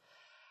child,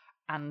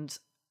 and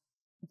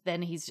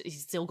then he's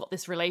still got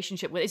this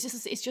relationship with.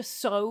 It's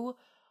just so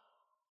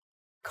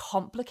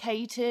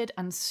complicated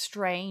and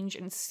strange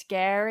and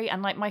scary.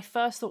 And like my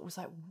first thought was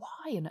like,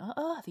 why on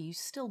earth are you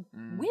still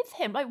with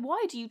him? Like,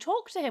 why do you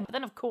talk to him? But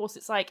then of course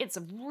it's like, it's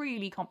a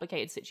really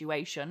complicated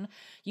situation.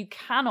 You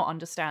cannot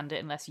understand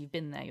it unless you've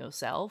been there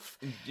yourself.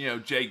 You know,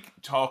 Jake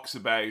talks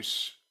about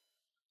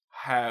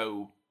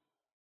how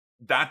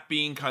that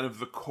being kind of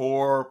the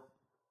core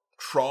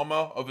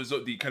trauma of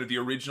the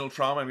original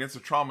trauma. I mean, that's a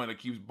trauma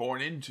like he was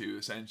born into,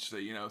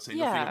 essentially, you know, say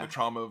nothing of the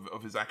trauma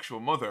of his actual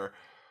mother.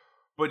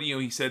 But, you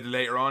know, he said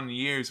later on in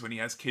years when he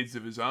has kids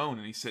of his own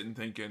and he's sitting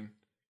thinking,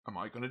 am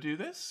I going to do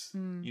this?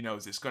 You know,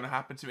 is this going to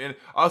happen to me? And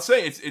I'll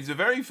say it's a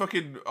very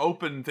fucking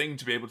open thing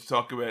to be able to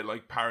talk about,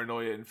 like,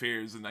 paranoia and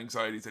fears and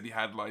anxieties that he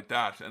had like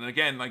that. And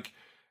again, like,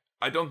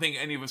 I don't think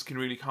any of us can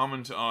really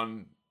comment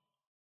on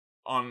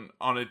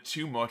it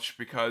too much,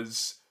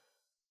 because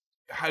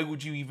how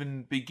would you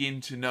even begin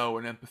to know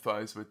and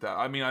empathize with that?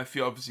 I mean, I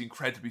feel obviously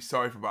incredibly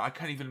sorry for him, but I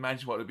can't even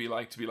imagine what it would be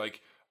like to be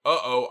like,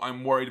 uh-oh,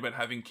 I'm worried about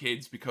having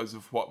kids because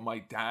of what my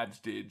dad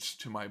did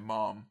to my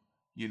mom,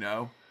 you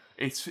know?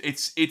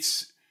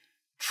 It's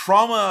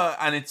trauma,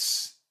 and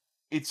it's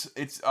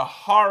a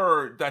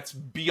horror that's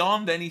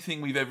beyond anything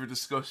we've ever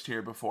discussed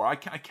here before. I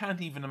can't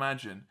even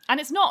imagine.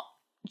 And it's not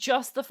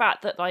just the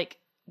fact that, like,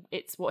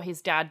 it's what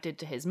his dad did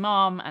to his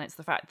mom, and it's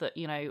the fact that,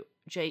 you know,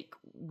 Jake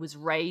was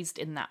raised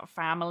in that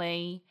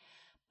family,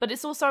 but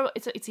it's also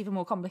it's even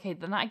more complicated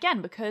than that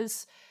again,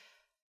 because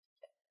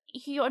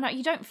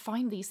you don't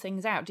find these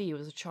things out, do you,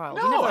 as a child?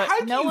 No, how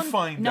do you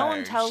find out? No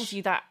one tells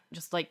you that,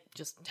 just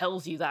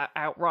tells you that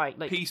outright,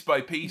 like piece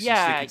by piece, you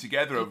stick it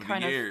together over the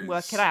kind years. Of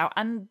work it out.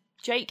 And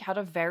Jake had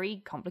a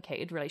very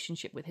complicated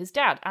relationship with his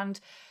dad, and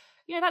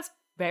you know, that's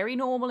very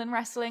normal in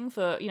wrestling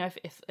for,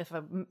 if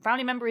a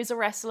family member is a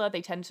wrestler,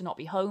 they tend to not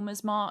be home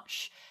as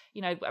much.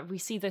 We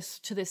see this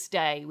to this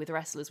day with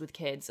wrestlers with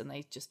kids, and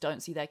they just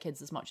don't see their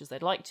kids as much as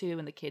they'd like to,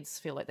 and the kids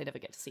feel like they never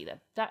get to see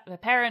their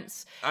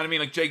parents. And I mean,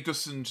 like, Jake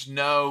doesn't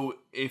know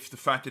if the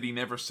fact that he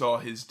never saw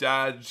his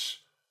dad,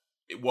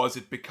 was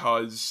it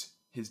because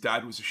his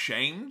dad was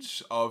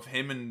ashamed of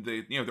him, and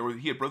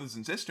he had brothers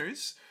and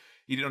sisters.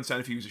 He didn't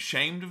understand if he was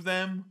ashamed of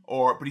them,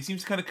 but he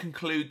seems to kind of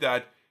conclude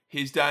that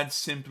his dad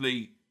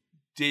simply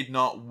did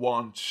not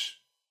want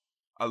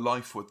a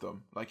life with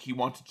them. Like, he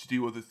wanted to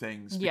do other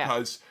things,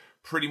 because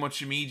pretty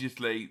much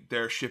immediately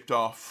they're shipped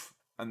off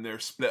and they're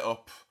split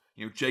up.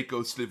 Jake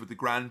goes to live with the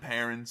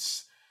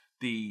grandparents.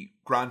 The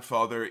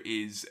grandfather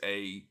is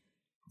a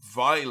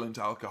violent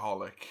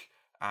alcoholic.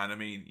 And I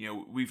mean,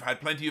 we've had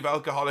plenty of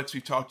alcoholics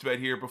we've talked about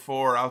here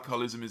before.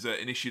 Alcoholism is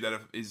an issue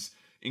that is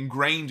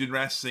ingrained in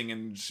wrestling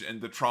and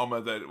the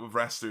trauma that of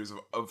wrestlers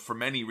of for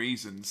many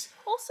reasons.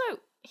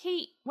 Also,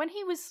 when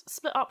he was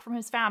split up from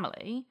his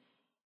family,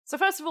 so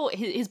first of all,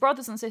 his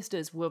brothers and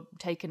sisters were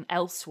taken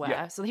elsewhere.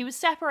 Yeah. So he was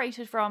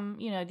separated from,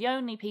 the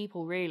only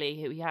people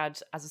really who he had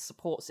as a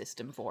support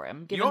system for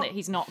him, given that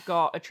he's not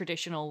got a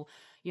traditional,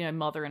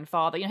 mother and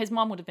father. His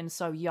mom would have been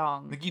so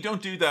young. Like, you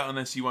don't do that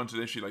unless you want to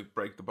literally, like,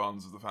 break the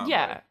bonds of the family.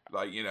 Yeah.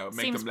 Like,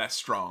 make them less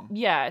strong.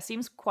 Yeah, it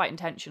seems quite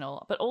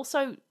intentional. But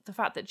also the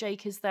fact that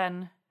Jake is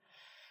then...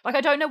 Like,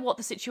 I don't know what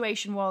the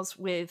situation was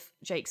with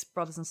Jake's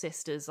brothers and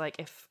sisters. Like,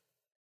 if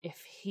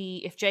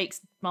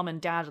Jake's mum and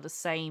dad are the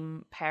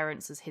same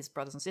parents as his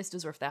brothers and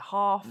sisters, or if they're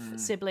half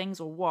siblings,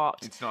 or what.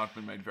 It's not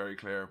been made very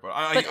clear, but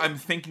I'm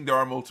thinking there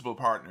are multiple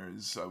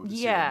partners, I would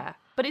assume. Yeah,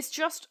 but it's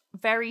just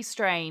very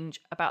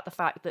strange about the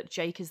fact that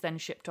Jake is then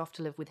shipped off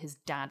to live with his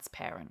dad's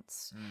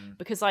parents.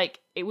 Because, like,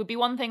 it would be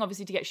one thing,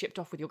 obviously, to get shipped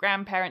off with your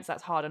grandparents,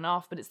 that's hard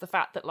enough, but it's the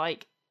fact that,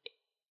 like,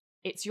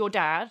 it's your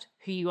dad,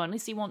 who you only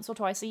see once or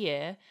twice a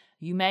year.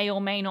 You may or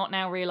may not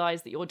now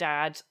realise that your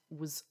dad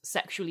was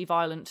sexually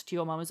violent to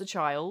your mum as a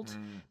child,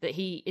 that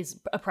he is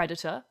a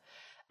predator,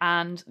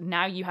 and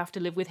now you have to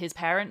live with his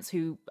parents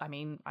who, I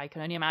mean, I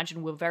can only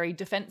imagine were very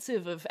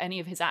defensive of any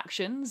of his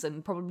actions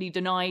and probably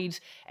denied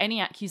any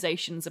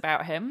accusations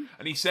about him.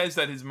 And he says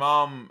that his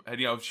mom,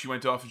 she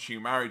went off and she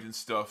married and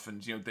stuff,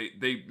 and,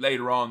 they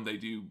later on they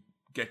do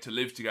get to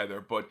live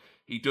together, but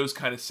he does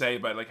kind of say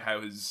about, like, how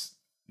his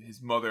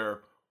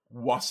mother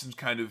wasn't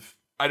kind of...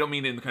 I don't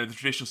mean in the kind of the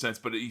traditional sense,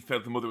 but he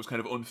felt the mother was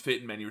kind of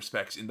unfit in many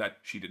respects in that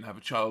she didn't have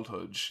a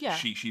childhood. Yeah.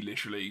 She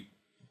literally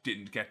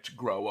didn't get to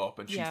grow up,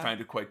 and she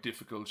found it quite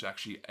difficult to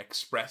actually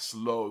express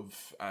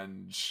love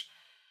and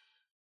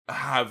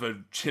have a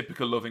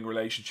typical loving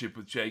relationship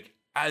with Jake,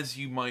 as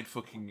you might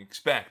fucking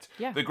expect.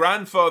 Yeah. The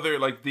grandfather,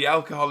 like, the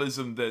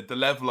alcoholism, the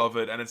level of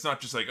it, and it's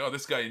not just like, oh,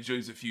 this guy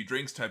enjoys a few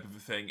drinks type of a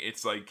thing.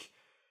 It's like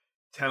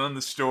telling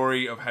the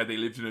story of how they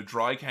lived in a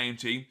dry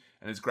county,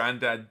 and his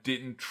granddad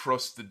didn't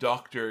trust the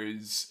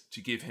doctors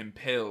to give him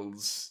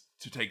pills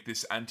to take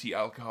this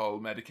anti-alcohol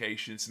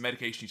medication. It's a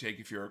medication you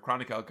take if you're a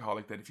chronic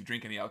alcoholic, that if you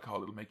drink any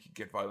alcohol, it'll make you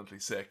get violently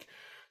sick.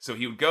 So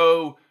he would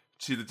go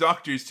to the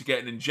doctors to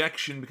get an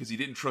injection because he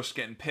didn't trust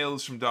getting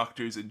pills from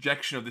doctors,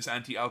 injection of this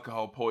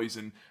anti-alcohol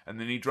poison, and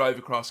then he'd drive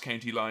across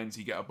county lines,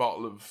 he'd get a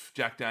bottle of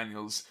Jack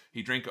Daniels,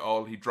 he'd drink it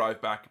all, he'd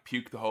drive back,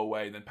 puke the whole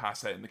way, and then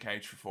pass out in the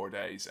couch for 4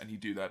 days, and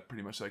he'd do that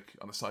pretty much like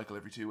on a cycle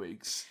every 2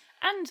 weeks.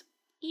 And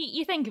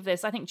you think of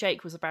this, I think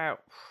Jake was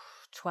about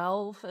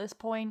 12 at this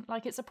point.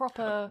 Like, it's a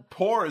proper...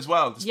 Poor as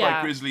well,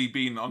 despite Grizzly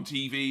being on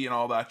TV and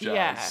all that jazz.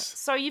 Yeah,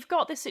 so you've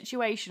got this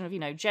situation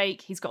of,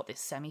 Jake, he's got this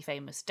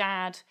semi-famous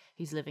dad,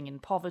 he's living in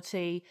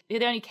poverty.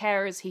 The only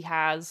carers he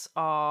has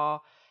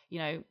are,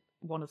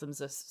 one of them's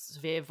a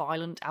severe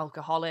violent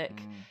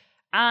alcoholic.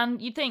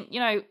 And you'd think,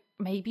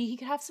 maybe he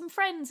could have some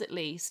friends at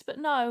least. But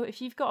no, if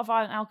you've got a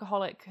violent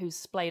alcoholic who's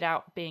splayed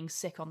out being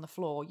sick on the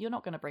floor, you're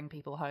not going to bring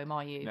people home,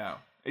 are you? No.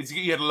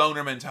 He had a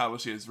loner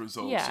mentality as a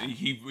result. Yeah.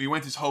 He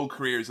went his whole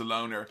career as a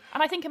loner.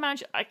 And I think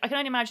I can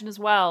only imagine as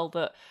well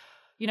that,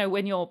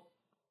 when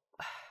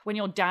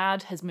your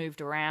dad has moved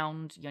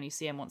around, you only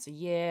see him once a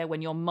year,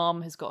 when your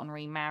mum has gotten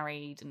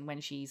remarried, and when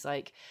she's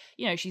like,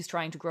 she's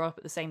trying to grow up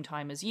at the same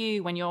time as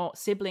you, when your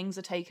siblings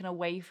are taken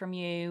away from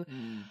you.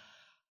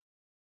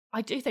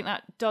 I do think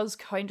that does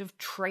kind of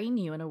train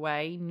you in a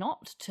way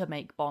not to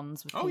make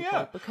bonds with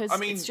people. Because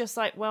it's just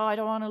like, well, I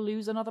don't want to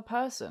lose another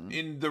person.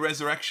 In the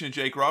resurrection of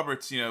Jake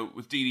Roberts,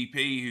 with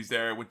DDP, who's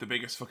there with the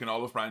biggest fucking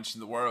olive branch in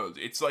the world,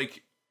 it's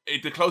like,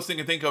 the closest thing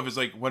I think of is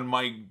like when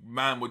my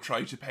mom would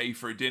try to pay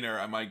for dinner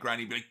and my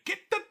granny would be like, get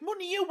that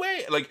money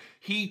away. Like,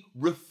 he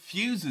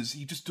refuses.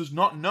 He just does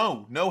not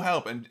know. No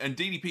help. And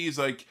DDP is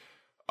like,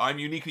 I'm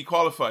uniquely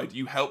qualified.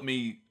 You helped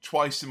me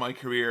twice in my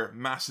career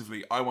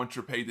massively. I want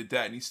to repay the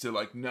debt. And he's still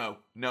like, no.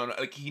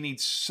 Like, he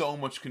needs so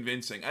much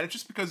convincing. And it's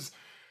just because,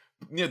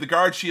 the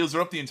guard shields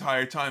are up the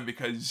entire time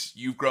because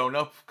you've grown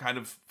up kind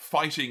of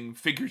fighting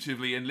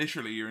figuratively and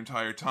literally your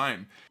entire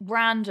time.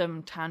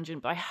 Random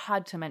tangent, but I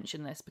had to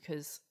mention this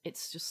because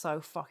it's just so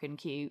fucking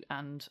cute.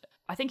 And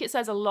I think it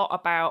says a lot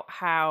about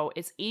how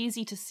it's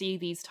easy to see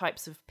these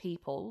types of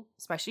people,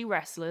 especially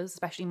wrestlers,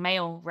 especially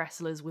male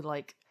wrestlers with,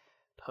 like,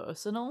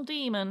 personal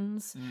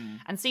demons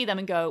and see them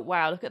and go,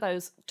 wow, look at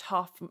those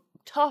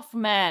tough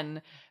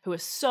men who are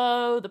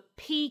so the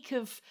peak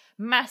of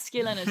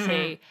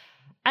masculinity.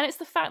 And it's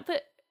the fact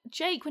that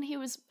Jake, when he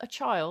was a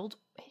child,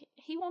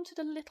 he wanted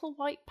a little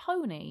white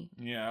pony.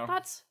 Yeah.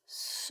 That's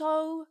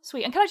so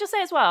sweet. And can I just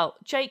say as well,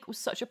 Jake was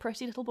such a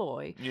pretty little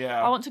boy.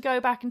 Yeah. I want to go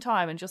back in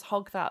time and just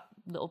hug that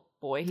little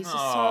boy. He's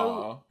just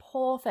so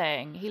poor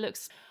thing. He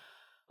looks,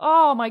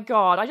 oh my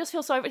God. I just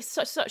feel so, it's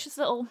such this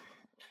little...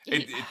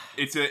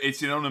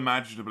 It's an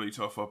unimaginably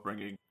tough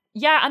upbringing.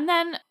 Yeah, and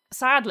then,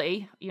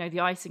 sadly, the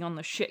icing on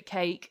the shit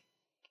cake,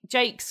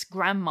 Jake's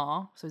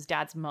grandma, so his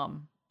dad's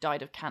mum,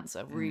 died of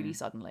cancer really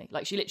suddenly.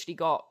 Like, she literally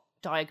got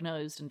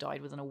diagnosed and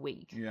died within a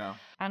week. Yeah.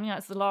 And,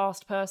 it's the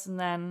last person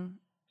then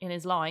in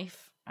his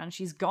life, and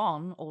she's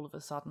gone all of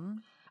a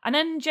sudden. And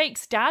then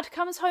Jake's dad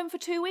comes home for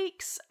 2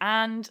 weeks,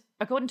 and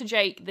according to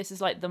Jake, this is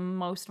like the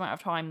most amount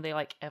of time they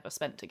like ever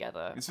spent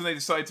together. And so they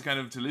decide to kind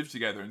of to live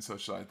together and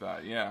such like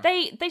that, yeah.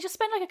 They just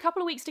spend like a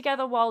couple of weeks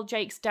together while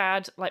Jake's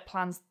dad like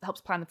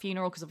helps plan the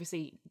funeral, because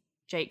obviously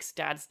Jake's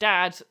dad's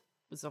dad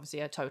was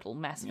obviously a total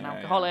mess of an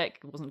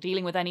alcoholic, wasn't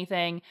dealing with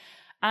anything.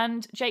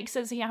 And Jake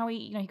says how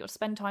he got to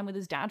spend time with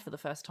his dad for the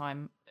first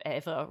time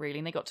ever, really,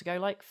 and they got to go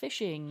like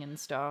fishing and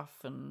stuff.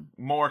 And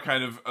more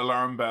kind of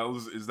alarm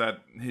bells is that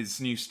his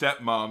new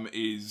stepmom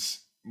is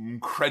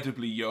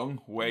incredibly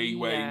young, way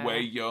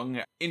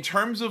young. In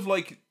terms of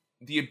like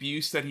the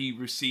abuse that he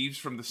receives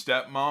from the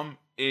stepmom,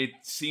 it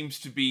seems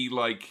to be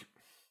like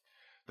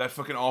that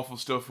fucking awful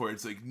stuff where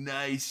it's like,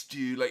 nice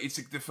dude, like it's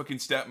like the fucking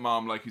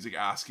stepmom, like who's like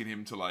asking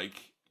him to like,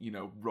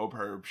 rub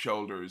her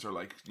shoulders or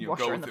like, wash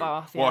her in the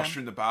bath, wash her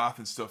in the bath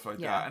and stuff like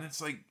that. And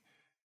it's like,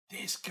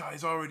 this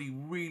guy's already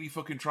really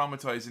fucking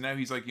traumatized, and now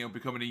he's like,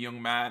 becoming a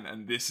young man,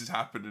 and this is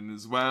happening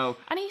as well.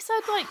 And he said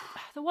like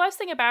the worst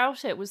thing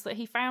about it was that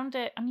he found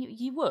it, and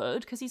you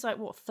would, because he's like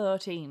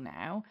 13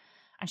 now,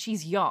 and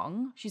she's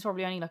young. She's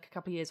probably only like a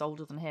couple of years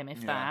older than him,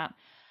 if that.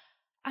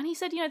 And he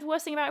said, the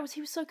worst thing about it was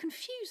he was so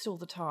confused all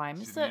the time.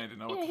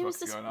 He was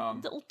this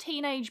little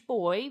teenage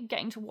boy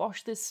getting to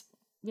wash this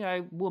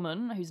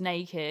woman who's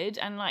naked,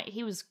 and like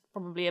he was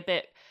probably a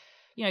bit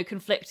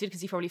conflicted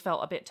because he probably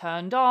felt a bit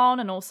turned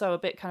on and also a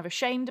bit kind of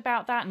ashamed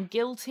about that and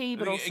guilty,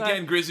 but also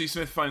again Grizzly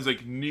Smith finds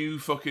like new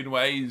fucking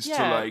ways to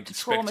like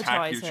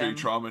spectacularly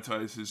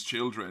traumatize his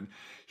children.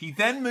 He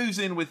then moves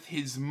in with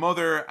his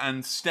mother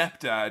and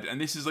stepdad,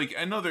 and this is like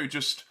another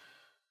just,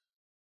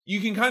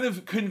 you can kind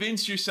of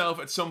convince yourself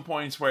at some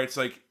points where it's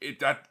like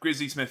that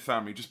Grizzly Smith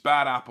family, just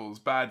bad apples,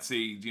 bad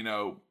seed,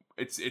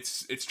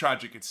 it's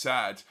tragic, it's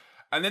sad.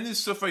 And then there's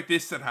stuff like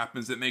this that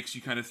happens that makes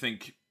you kind of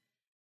think,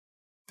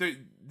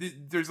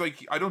 there's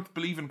like, I don't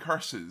believe in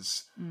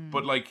curses,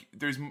 but like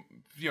there's,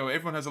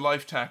 everyone has a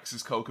life tax,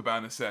 as Cole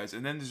Cabana says.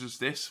 And then there's just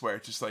this where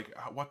it's just like,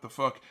 what the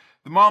fuck?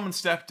 The mom and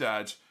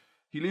stepdad,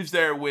 he lives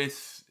there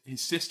with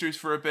his sisters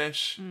for a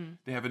bit.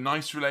 They have a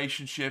nice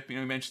relationship. He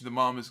mentioned the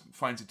mom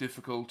finds it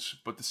difficult,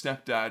 but the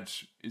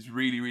stepdad is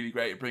really, really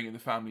great at bringing the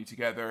family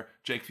together.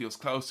 Jake feels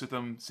close with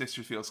them.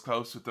 Sister feels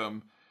close with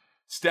them.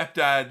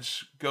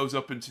 Stepdad goes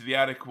up into the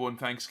attic one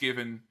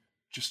Thanksgiving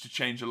just to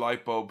change a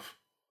light bulb.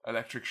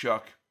 Electric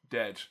shock,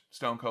 dead.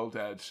 Stone cold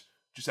dead.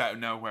 Just out of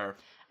nowhere.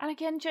 And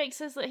again, Jake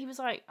says that he was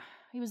like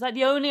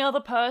the only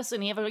other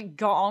person he ever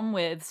got on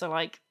with. So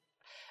like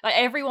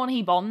everyone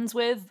he bonds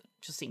with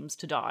just seems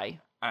to die.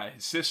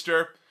 His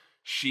sister,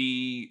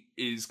 she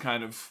is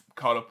kind of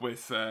caught up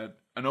with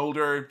an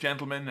older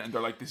gentleman, and they're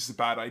like, this is a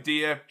bad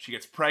idea. She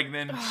gets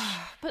pregnant.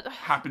 But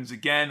happens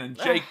again, and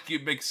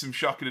Jake makes some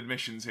shocking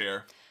admissions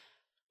here.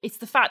 It's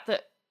the fact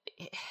that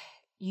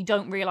you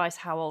don't realise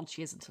how old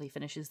she is until he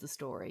finishes the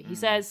story. He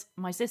says,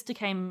 my sister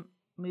came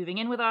moving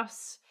in with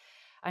us,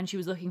 and she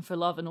was looking for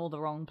love in all the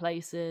wrong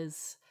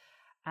places.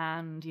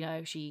 And,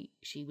 she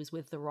was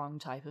with the wrong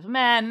type of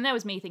man. And that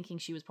was me thinking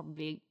she was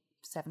probably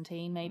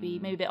 17, maybe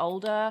a bit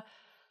older.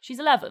 She's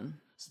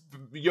 11.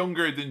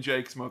 Younger than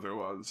Jake's mother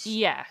was.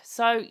 Yeah,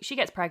 so she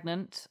gets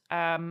pregnant.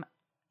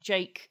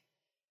 Jake,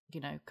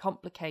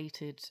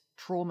 complicated,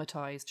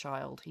 traumatized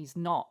child. He's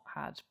not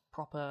had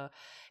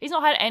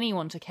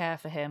anyone to care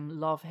for him,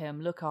 love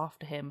him, look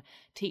after him,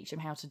 teach him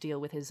how to deal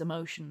with his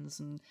emotions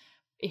and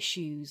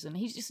issues, and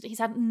he's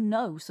had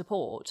no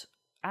support,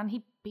 and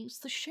he beats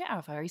the shit out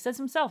of her. He says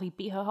himself he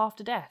beat her half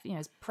to death,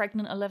 his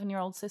pregnant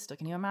 11-year-old sister.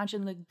 Can you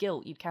imagine the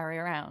guilt you'd carry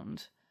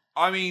around?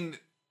 I mean,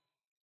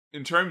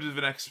 in terms of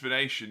an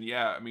explanation,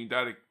 yeah, I mean,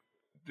 that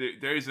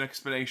there is an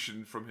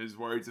explanation from his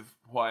words of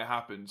why it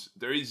happened.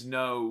 There is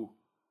no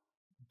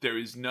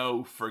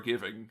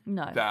forgiving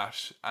that,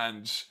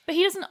 but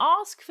he doesn't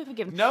ask for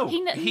forgiveness. No,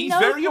 he's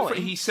very upfront.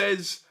 He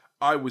says,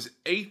 "I was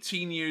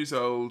 18 years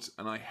old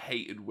and I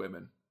hated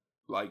women."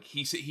 Like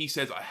he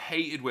says, "I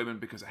hated women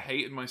because I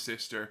hated my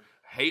sister,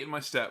 I hated my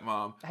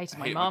stepmom, I hated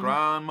my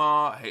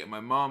grandma, I hated my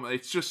mom."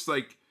 It's just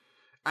like,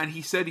 and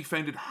he said he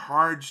found it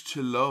hard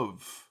to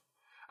love.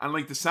 And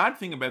like the sad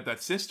thing about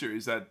that sister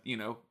is that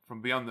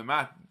from Beyond the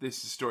Mat, this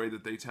is a story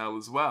that they tell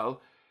as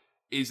well,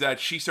 is that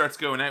she starts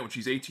going out when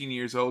she's 18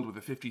 years old with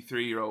a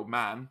 53-year-old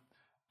man,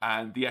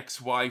 and the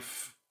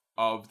ex-wife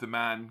of the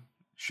man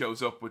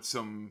shows up with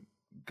some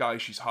guy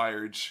she's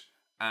hired,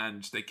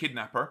 and they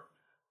kidnap her.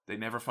 They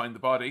never find the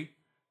body.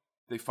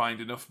 They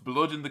find enough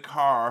blood in the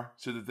car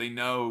so that they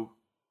know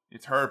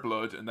it's her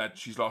blood and that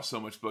she's lost so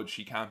much blood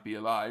she can't be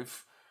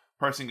alive.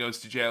 Person goes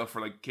to jail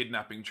for like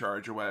kidnapping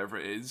charge or whatever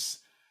it is.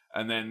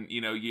 And then,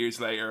 years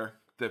later,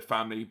 the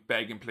family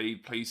beg and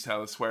plead, please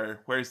tell us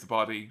where's the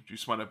body? Do you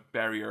just want to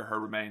bury her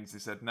remains? They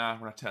said, nah,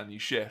 we're not telling you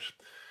shit.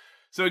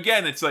 So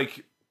again, it's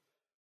like,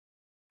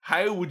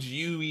 how would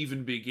you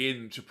even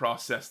begin to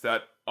process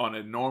that on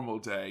a normal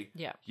day?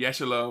 Yeah.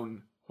 Yet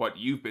alone what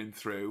you've been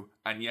through,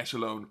 and yet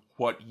alone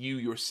what you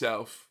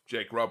yourself,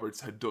 Jake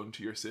Roberts, had done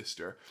to your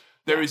sister.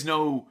 There is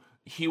no,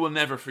 he will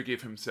never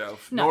forgive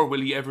himself, nor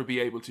will he ever be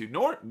able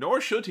to, nor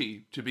should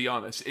he, to be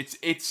honest.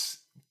 It's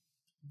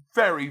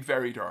very,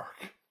 very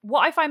dark.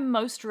 What I find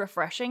most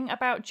refreshing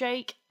about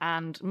Jake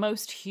and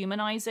most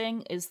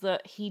humanizing is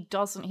that he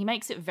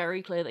makes it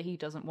very clear that he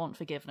doesn't want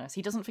forgiveness.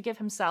 He doesn't forgive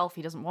himself.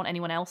 He doesn't want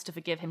anyone else to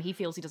forgive him. He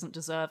feels he doesn't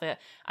deserve it.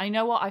 And you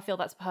know what? I feel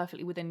that's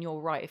perfectly within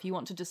your right. If you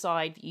want to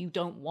decide you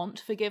don't want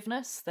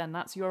forgiveness, then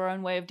that's your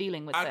own way of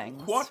dealing with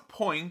things. At what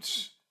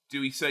point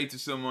do we say to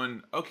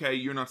someone, okay,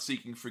 you're not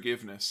seeking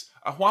forgiveness?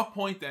 At what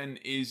point then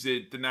is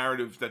it the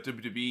narrative that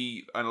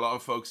WWE and a lot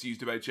of folks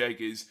used about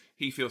Jake is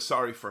he feels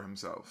sorry for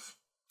himself?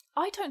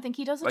 I don't think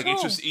he does at all. Like,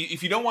 it's just,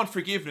 if you don't want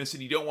forgiveness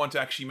and you don't want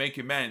to actually make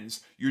amends,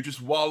 you're just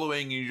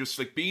wallowing and you're just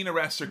like being a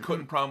wrestler,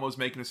 cutting promos,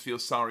 making us feel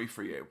sorry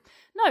for you.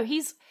 No,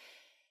 he's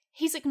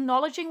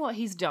acknowledging what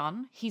he's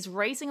done. He's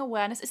raising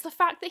awareness. It's the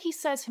fact that he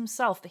says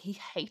himself that he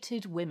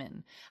hated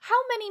women. How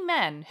many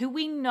men who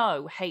we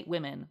know hate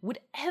women would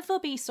ever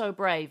be so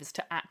brave as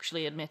to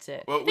actually admit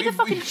it? Well, think of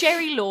fucking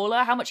Jerry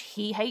Lawler, how much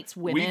he hates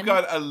women. We've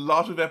got a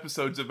lot of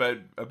episodes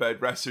about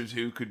wrestlers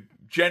who could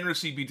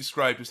generously be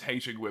described as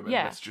hating women,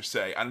 let's just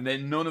say, and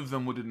then none of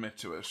them would admit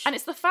to it. And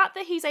it's the fact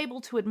that he's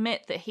able to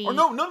admit that he... Or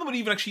no, none of them would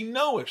even actually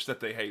know it,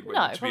 that they hate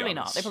women, No, probably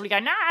not. They probably go,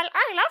 nah,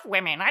 I love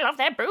women. I love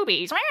their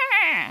boobies.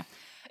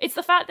 It's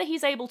the fact that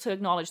he's able to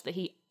acknowledge that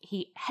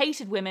he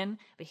hated women,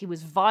 that he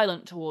was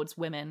violent towards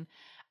women,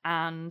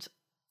 and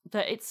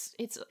that it's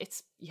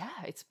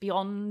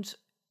beyond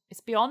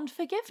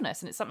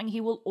forgiveness, and it's something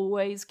he will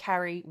always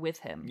carry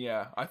with him.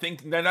 Yeah, I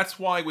think that's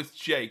why with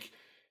Jake,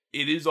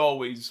 it is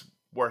always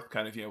worth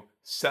kind of,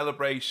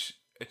 celebrate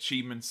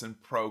achievements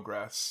and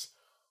progress,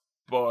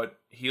 but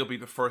he'll be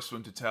the first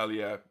one to tell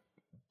you,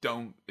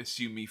 don't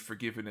assume me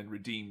forgiven and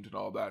redeemed and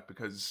all that,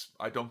 because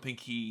I don't think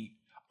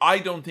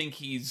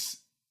he's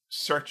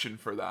searching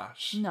for that.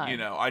 No.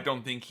 I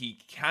don't think he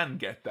can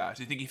get that.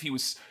 I think if he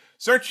was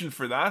searching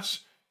for that,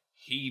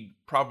 he'd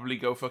probably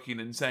go fucking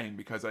insane,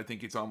 because I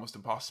think it's almost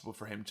impossible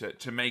for him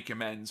to make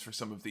amends for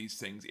some of these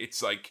things.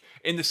 It's like,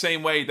 in the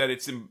same way that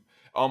it's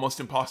almost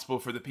impossible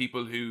for the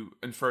people who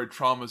inferred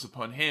traumas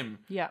upon him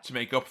to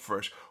make up for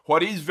it.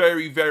 What is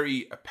very,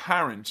 very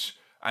apparent,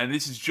 and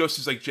this is just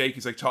as like Jake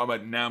is like talking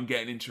about, now I'm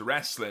getting into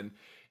wrestling,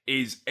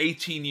 is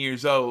 18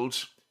 years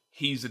old,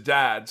 he's a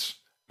dad,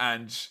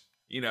 and,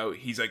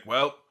 he's like,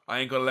 well, I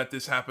ain't gonna let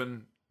this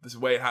happen this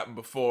way it happened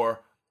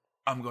before.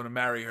 I'm going to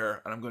marry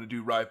her and I'm going to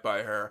do right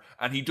by her.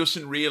 And he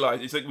doesn't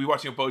realize, it's like we're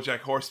watching a BoJack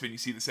Horseman, you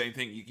see the same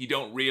thing. You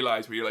don't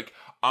realize where you're like,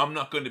 I'm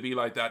not going to be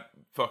like that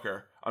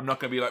fucker. I'm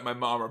not going to be like my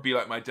mom or be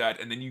like my dad.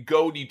 And then you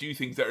go and you do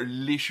things that are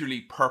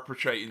literally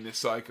perpetrating this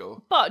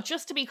cycle. But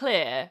just to be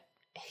clear,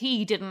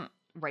 he didn't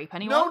rape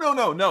anyone.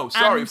 No.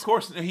 Sorry, of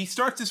course. He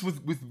starts this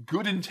with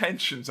good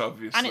intentions,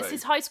 obviously. And it's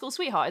his high school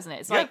sweetheart, isn't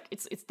it? It's like,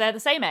 it's they're the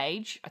same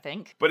age, I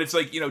think. But it's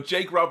like,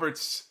 Jake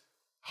Roberts,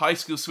 high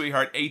school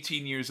sweetheart,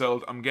 18 years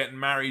old, I'm getting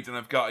married and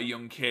I've got a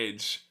young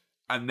kid.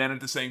 And then at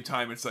the same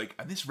time, it's like,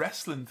 and this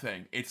wrestling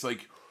thing, it's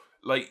like,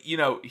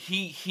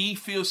 he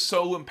feels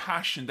so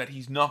impassioned that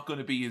he's not going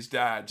to be his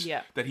dad.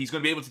 Yeah. That he's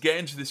going to be able to get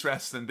into this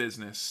wrestling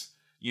business,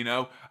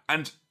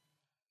 And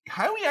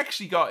how he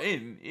actually got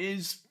in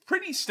is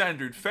pretty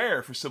standard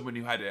fare for someone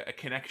who had a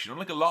connection.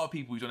 Unlike a lot of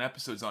people who've done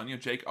episodes on,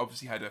 Jake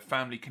obviously had a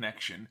family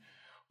connection.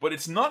 But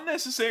it's not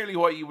necessarily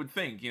what you would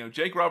think.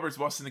 Jake Roberts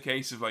wasn't the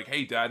case of like,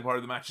 hey, Dad, what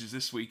are the matches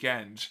this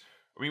weekend?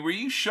 I mean, were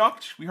you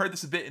shocked? We heard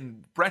this a bit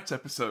in Brett's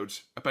episode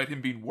about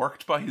him being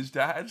worked by his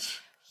dad.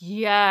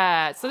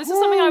 Yeah. So this is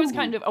something I was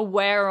kind of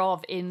aware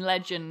of in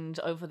legend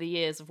over the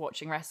years of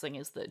watching wrestling,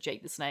 is that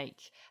Jake the Snake,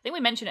 I think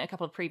we mentioned it in a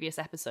couple of previous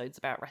episodes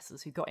about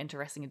wrestlers who got into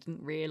wrestling and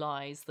didn't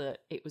realise that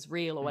it was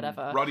real or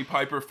whatever. Roddy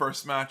Piper,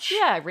 first match.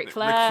 Yeah, Ric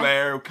Flair. Ric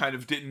Flair kind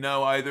of didn't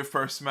know either,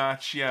 first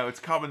match. Yeah, it's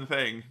a common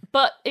thing.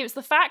 But it was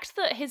the fact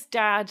that his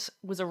dad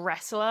was a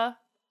wrestler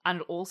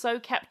and also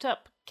kept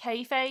up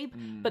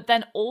kayfabe, but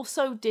then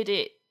also did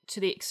it to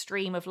the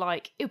extreme of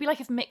like, it would be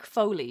like if Mick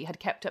Foley had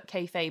kept up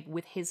kayfabe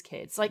with his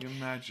kids. Like, can you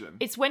imagine?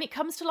 It's when it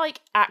comes to like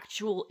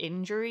actual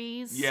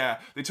injuries. Yeah,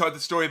 they told the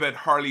story about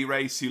Harley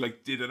Race, who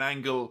like did an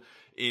angle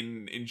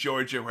in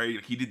Georgia where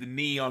he did the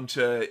knee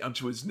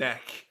onto his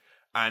neck,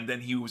 And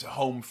then he was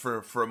home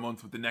for a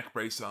month with the neck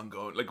brace on,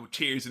 going like with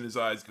tears in his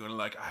eyes, going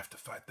like, I have to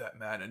fight that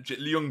man. And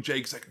young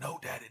Jake's like, no,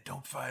 Daddy,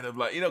 don't fight him.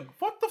 Like,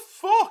 what the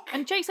fuck?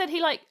 And Jake said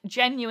he like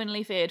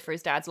genuinely feared for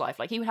his dad's life.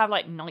 Like he would have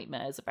like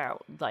nightmares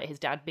about like his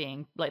dad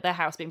being like their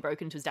house being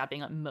broken into, his dad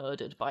being like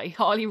murdered by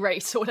Harley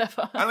Race or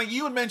whatever. And like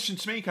you had mentioned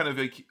to me, kind of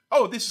like,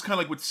 oh, this is kind of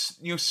like what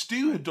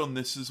Stu had done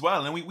this as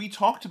well. And we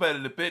talked about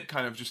it a bit,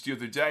 kind of just the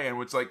other day,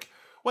 and it's like,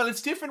 well,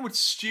 it's different with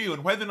Stu,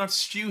 and whether or not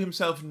Stu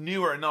himself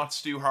knew or not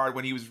Stu Hart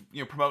when he was,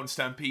 promoting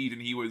Stampede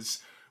and he was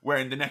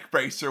wearing the neck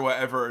brace or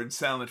whatever and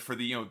selling it for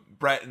the,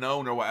 Brett and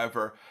Owen or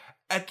whatever.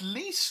 At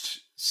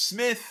least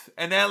Smith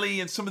and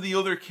Ellie and some of the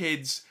other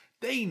kids,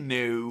 they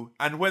knew,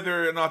 and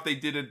whether or not they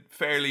did it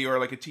fairly or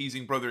like a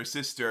teasing brother or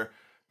sister,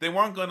 they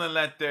weren't going to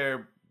let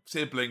their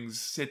siblings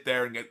sit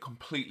there and get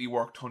completely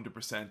worked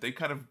 100%.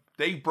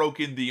 They broke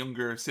in the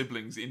younger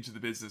siblings into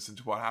the business,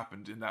 into what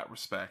happened in that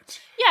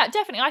respect. Yeah,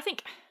 definitely. I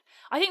think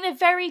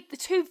they're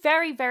two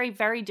very, very,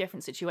 very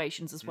different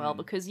situations as well.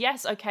 Because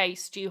yes, okay,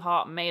 Stu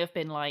Hart may have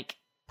been like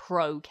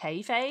pro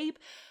kayfabe,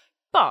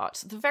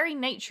 but the very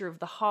nature of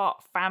the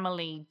Hart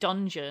family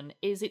dungeon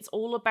is it's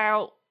all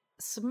about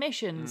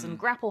submissions and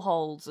grapple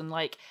holds and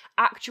like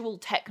actual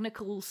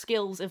technical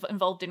skills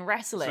involved in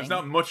wrestling. So it's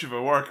not much of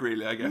a work,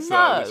 really, I guess, no,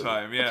 at the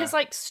time. Yeah, because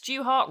like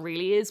Stu Hart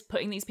really is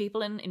putting these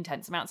people in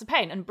intense amounts of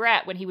pain. And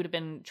Brett, when he would have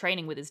been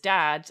training with his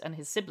dad and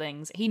his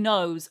siblings, he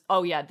knows,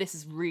 oh yeah, this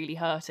is really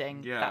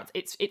hurting. Yeah,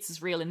 it's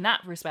as real in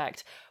that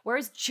respect.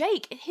 Whereas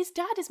Jake, his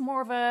dad is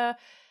more of a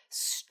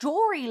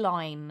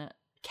storyline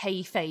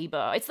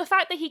kayfaber. It's the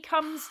fact that he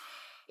continues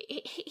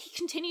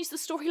the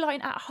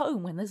storyline at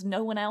home when there's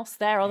no one else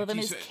there other than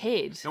his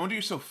kid. No wonder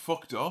you're so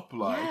fucked up.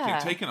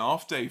 Like, take an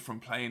off day from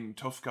playing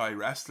tough guy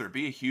wrestler.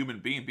 Be a human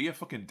being. Be a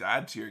fucking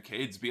dad to your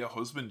kids. Be a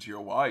husband to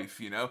your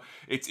wife.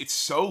 It's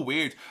so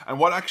weird. And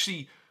what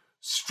actually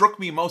struck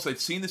me most, I'd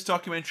seen this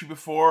documentary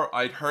before.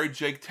 I'd heard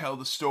Jake tell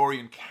the story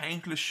in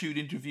countless shoot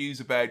interviews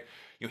about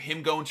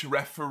him going to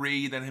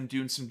referee, then him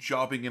doing some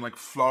jobbing in like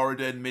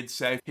Florida and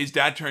Mid-South. His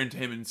dad turned to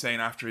him and saying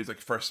after his like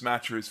first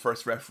match or his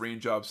first refereeing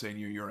job, saying,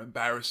 you're an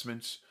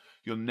embarrassment.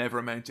 You'll never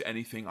amount to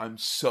anything. I'm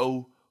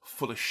so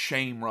full of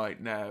shame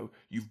right now.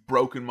 You've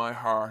broken my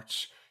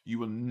heart. You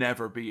will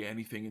never be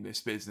anything in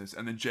this business.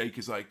 And then Jake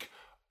is like,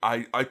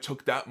 I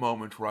took that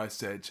moment where I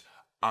said,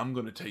 I'm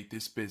going to take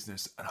this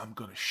business and I'm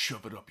going to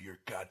shove it up your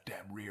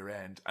goddamn rear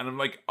end. And I'm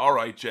like, all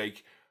right,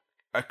 Jake,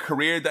 a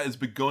career that has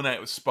begun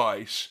out of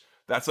spite,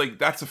 that's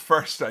a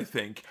first, I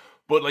think.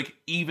 But like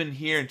even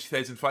here in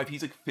 2005,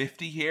 he's like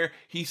 50 here.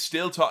 He's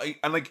still talking,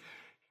 and like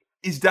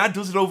his dad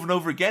does it over and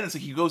over again. It's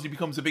like he goes, he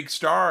becomes a big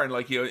star, and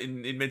like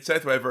in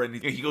Mid-South, whatever, and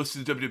he goes to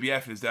the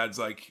WWF, and his dad's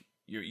like,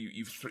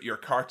 you're a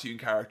cartoon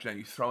character and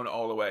you've thrown it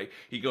all away.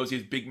 He goes, he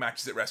has big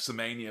matches at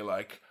WrestleMania,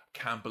 like,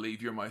 can't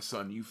believe you're my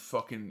son.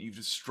 You've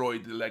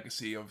destroyed the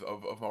legacy of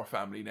our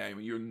family name,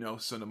 and you're no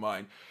son of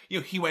mine.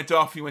 He went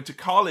to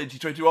college, he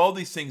tried to do all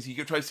these things, he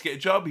tries to get a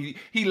job,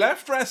 he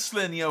left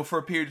wrestling, for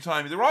a period of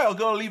time. He's like, right,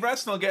 I'll leave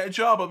wrestling, I'll get a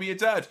job, I'll be a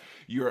dad.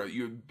 You're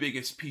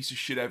biggest piece of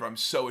shit ever, I'm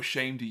so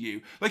ashamed of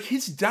you. Like,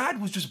 his dad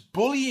was just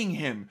bullying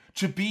him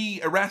to be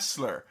a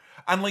wrestler.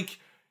 And like,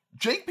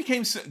 Jake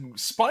became,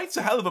 spite's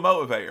a hell of a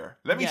motivator,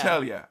 let me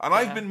tell you. And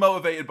I've been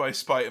motivated by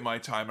spite in my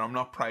time, and I'm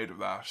not proud of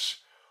that.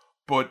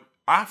 But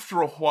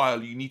after a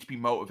while, you need to be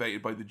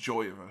motivated by the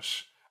joy of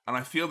it. And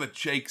I feel that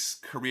Jake's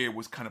career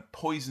was kind of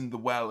poisoned the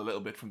well a little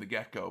bit from the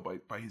get-go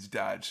by his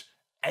dad,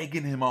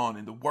 egging him on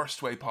in the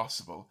worst way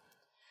possible.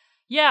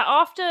 Yeah,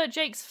 after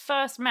Jake's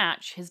first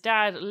match, his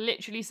dad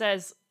literally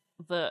says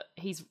that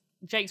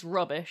Jake's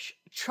rubbish,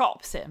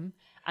 chops him,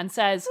 and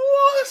says,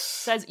 what?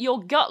 Says,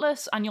 you're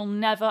gutless and you'll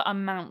never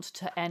amount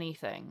to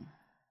anything.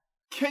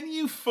 Can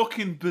you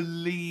fucking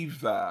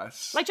believe that?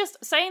 Like, just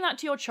saying that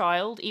to your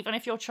child, even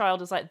if your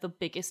child is like the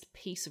biggest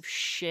piece of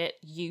shit,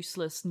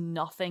 useless,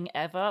 nothing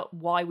ever,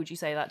 why would you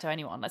say that to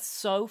anyone? That's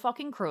so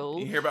fucking cruel.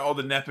 You hear about all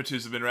the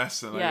nepotism in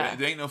wrestling. Like,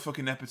 there ain't no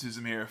fucking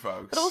nepotism here,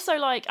 folks. But also,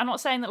 like, I'm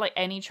not saying that, like,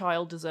 any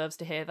child deserves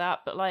to hear that,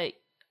 but, like,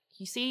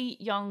 you see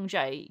young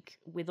Jake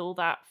with all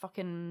that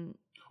fucking...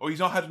 Oh, he's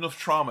not had enough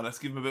trauma. Let's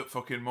give him a bit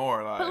fucking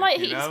more. But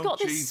like, he's got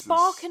this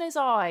spark in his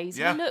eyes.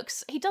 Yeah.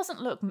 He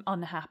doesn't look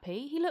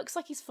unhappy. He looks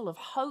like he's full of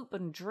hope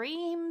and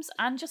dreams.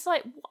 And just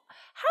like,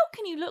 how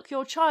can you look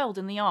your child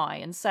in the eye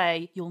and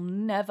say, you'll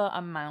never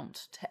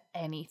amount to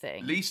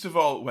anything? Least of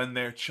all when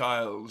their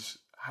child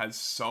has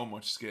so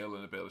much skill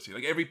and ability.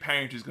 Like, every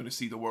parent is going to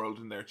see the world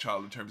in their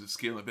child in terms of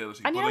skill and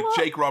ability. And but like,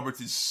 Jake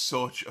Roberts is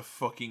such a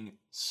fucking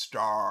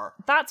star.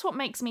 That's what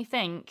makes me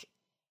think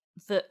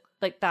that,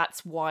 like,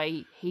 that's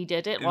why he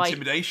did it.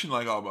 Intimidation,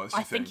 like, almost.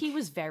 I think he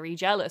was very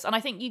jealous. And I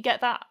think you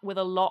get that with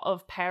a lot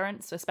of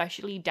parents,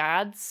 especially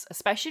dads,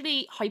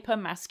 especially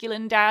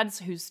hyper-masculine dads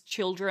whose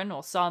children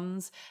or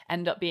sons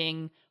end up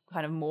being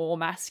kind of more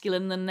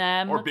masculine than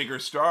them. Or bigger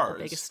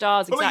stars.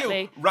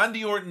 Exactly. Like,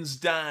 Randy Orton's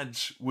dad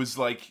was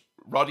like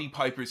Roddy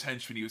Piper's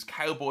henchman. He was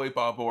Cowboy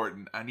Bob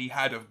Orton, and he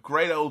had a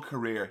great old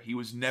career. He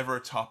was never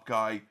a top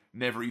guy,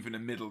 never even a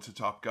middle to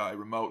top guy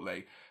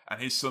remotely.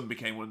 And his son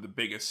became one of the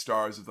biggest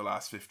stars of the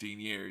last 15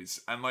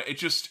 years. And like, it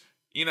just,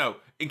 you know,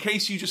 in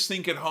case you just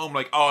think at home,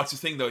 like, oh, it's a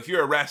thing though, if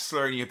you're a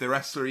wrestler and you have the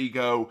wrestler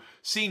ego,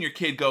 seeing your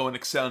kid go and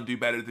excel and do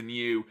better than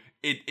you,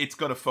 it's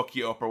gonna fuck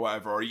you up or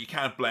whatever, or you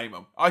can't blame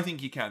them. I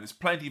think you can. There's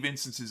plenty of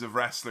instances of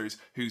wrestlers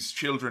whose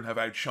children have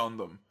outshone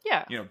them.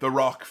 Yeah. You know, The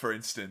Rock, for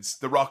instance.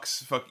 The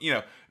Rock's you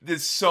know,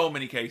 there's so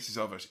many cases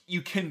of it.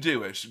 You can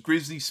do it.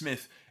 Grizzly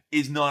Smith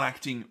is not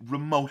acting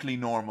remotely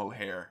normal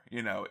here.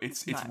 You know,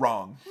 it's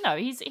wrong. No,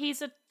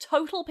 he's a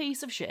total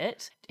piece of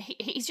shit.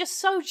 He's just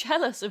so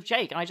jealous of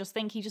Jake, and I just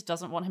think he just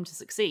doesn't want him to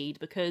succeed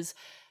because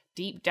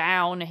deep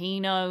down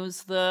he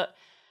knows that.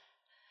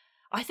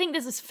 I think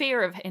there's this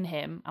fear in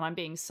him, and I'm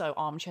being so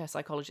armchair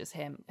psychologist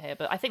here,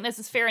 but I think there's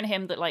this fear in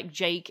him that like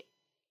Jake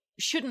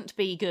shouldn't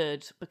be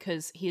good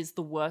because he is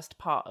the worst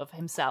part of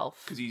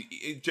himself. Because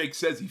Jake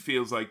says he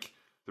feels like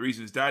the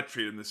reason his dad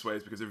treated him this way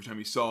is because every time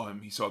he saw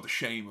him, he saw the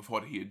shame of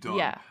what he had done.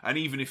 Yeah. And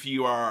even if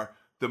you are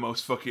the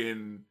most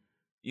fucking,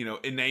 you know,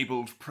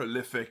 enabled,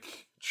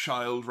 prolific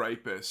child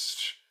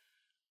rapist,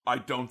 I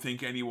don't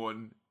think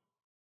anyone,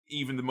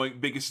 even the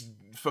biggest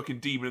fucking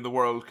demon in the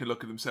world, can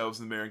look at themselves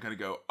in the mirror and kind of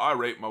go, I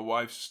raped my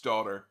wife's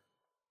daughter.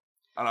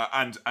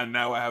 And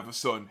now I have a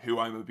son who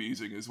I'm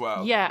abusing as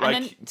well. Yeah, like,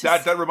 and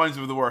then that reminds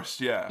me of the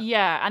worst. Yeah,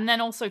 yeah, and then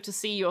also to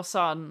see your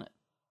son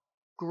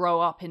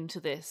grow up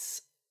into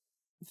this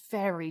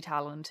very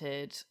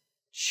talented,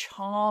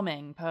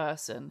 charming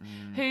person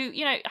who,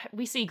 you know,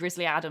 we see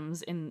Grizzly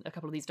Adams in a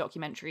couple of these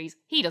documentaries.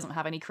 He doesn't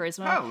have any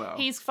charisma. Hell no.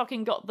 He's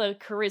fucking got the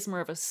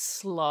charisma of a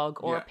slug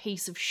or a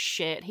piece of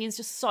shit. He's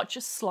just such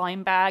a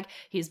slime bag.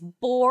 He's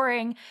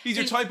boring. He's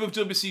your type of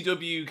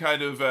WCW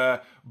kind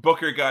of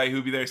booker guy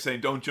who'd be there saying,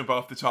 don't jump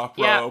off the top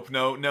rope,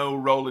 no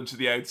rolling to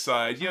the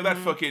outside. You know,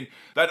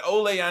 that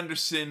Ole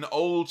Anderson,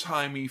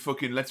 old-timey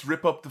fucking, let's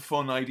rip up the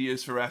fun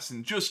ideas for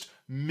wrestling. Just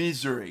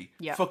misery.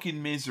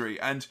 Fucking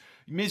misery. And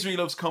misery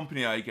loves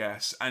company, I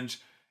guess. And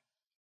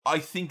I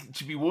think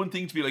to be one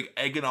thing to be like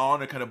egging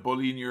on or kind of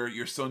bullying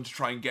your son to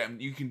try and get him,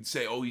 you can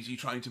say, oh, is he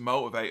trying to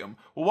motivate him?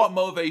 Well, what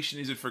motivation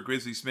is it for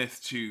Grizzly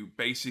Smith to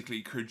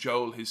basically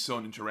cajole his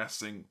son into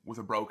wrestling with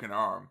a broken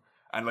arm?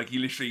 And like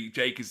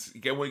Jake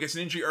when he gets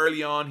an injury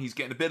early on, he's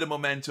getting a bit of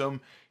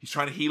momentum. He's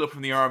trying to heal up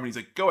from the arm, and he's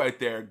like, "Go out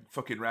there,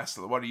 fucking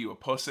wrestle. What are you, a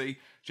pussy?"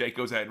 Jake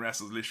goes out and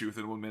wrestles literally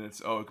within 1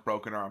 minute. Oh,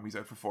 broken arm. He's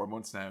out for 4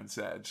 months now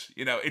instead.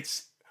 You know,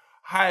 it's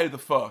how the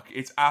fuck?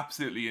 It's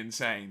absolutely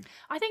insane.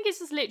 I think it's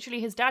just literally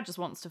his dad just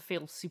wants to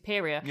feel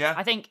superior. Yeah.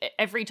 I think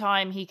every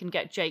time he can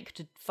get Jake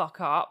to fuck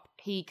up,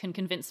 he can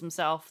convince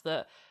himself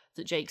that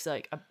Jake's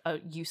like a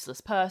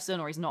useless person,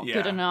 or he's not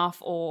good enough,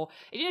 or,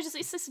 you know, just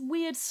it's this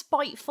weird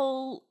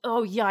spiteful,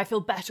 oh yeah, I feel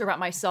better about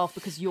myself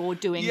because you're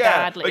doing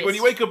badly. Like when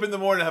you wake up in the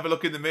morning and have a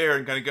look in the mirror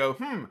and kind of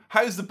go,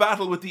 how's the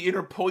battle with the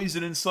inner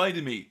poison inside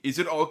of me? Is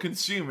it all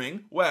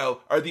consuming?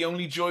 Well, are the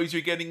only joys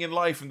you're getting in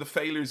life and the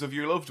failures of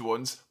your loved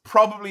ones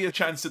probably a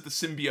chance that the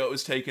symbiote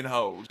has taken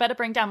hold? Better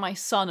bring down my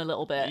son a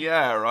little bit.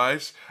 Yeah,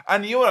 right.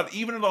 And you know what?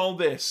 Even in all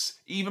this,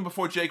 even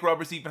before Jake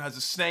Roberts even has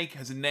a snake,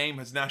 has a name,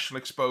 has national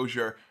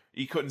exposure,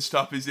 he couldn't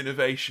stop his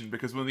innovation,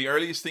 because one of the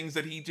earliest things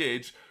that he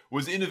did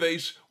was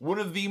innovate one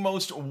of the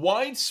most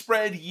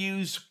widespread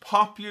used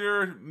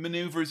popular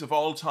maneuvers of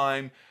all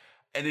time.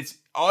 And it's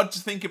odd to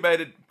think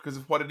about it because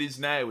of what it is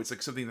now. It's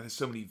like something that has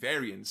so many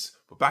variants.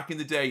 But back in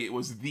the day, it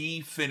was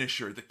the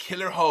finisher, the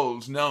killer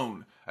hold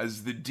known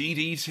as the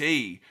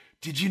DDT.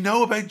 Did you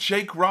know about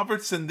Jake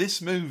Roberts and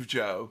this move,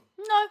 Joe?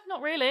 No,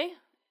 not really.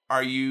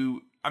 I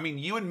mean,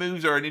 you and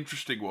moves are an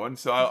interesting one,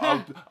 so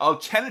I'll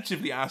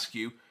tentatively ask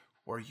you,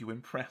 were you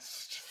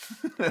impressed?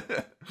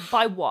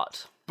 By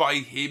what? By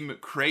him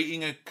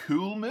creating a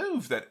cool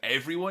move that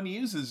everyone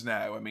uses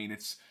now. I mean,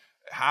 it's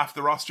half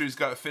the roster's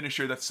got a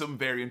finisher that's some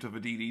variant of a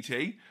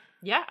DDT.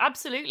 Yeah,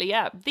 absolutely,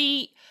 yeah.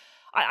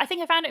 I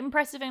think I found it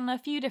impressive in a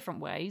few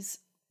different ways.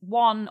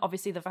 One,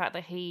 obviously, the fact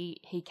that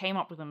he came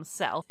up with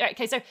himself.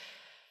 Okay, so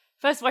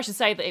first of all, I should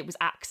say that it was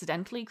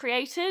accidentally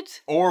created.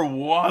 Or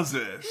was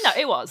it? No,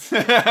 it was.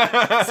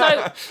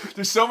 So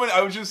there's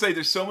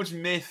so much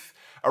myth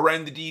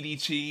around the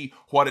DDT,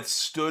 what it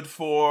stood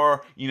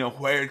for, you know,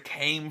 where it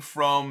came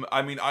from.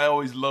 I mean, I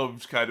always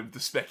loved kind of the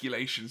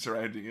speculation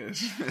surrounding it.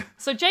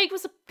 So Jake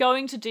was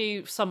going to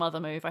do some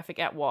other move, I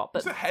forget what,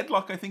 but it was a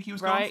headlock, I think he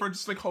was going for,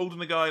 just like holding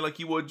the guy like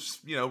you would,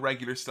 just, you know,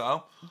 regular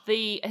style.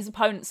 His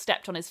opponent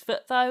stepped on his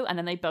foot though, and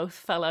then they both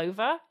fell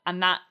over,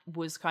 and that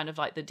was kind of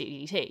like the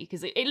DDT,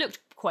 because it looked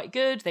quite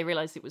good. They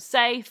realized it was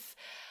safe,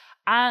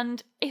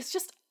 and it's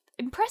just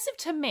impressive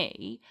to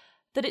me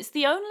that it's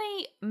the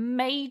only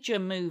major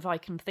move I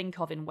can think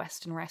of in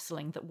Western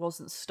wrestling that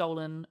wasn't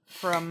stolen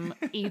from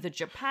either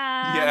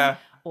Japan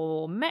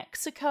or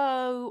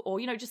Mexico, or,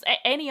 you know, just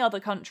any other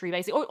country,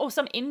 basically, or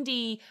some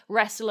indie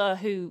wrestler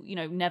who, you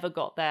know, never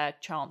got their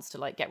chance to,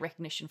 like, get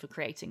recognition for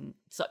creating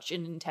such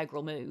an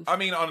integral move. I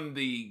mean, on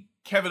the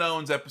Kevin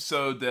Owens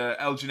episode, the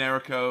El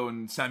Generico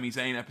and Sami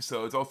Zayn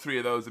episodes, all three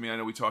of those, I mean, I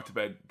know we talked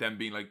about them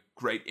being, like,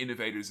 great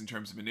innovators in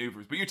terms of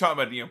maneuvers, but you're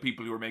talking about, you know,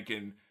 people who are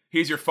making,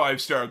 here's your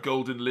 5-star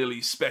Golden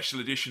Lily special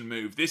edition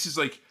move. This is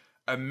like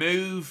a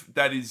move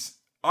that is,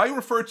 I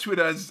refer to it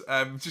as,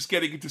 just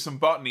getting into some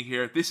botany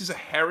here, this is a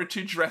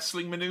heritage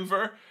wrestling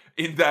maneuver.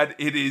 in that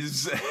it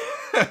is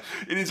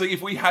it is like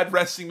if we had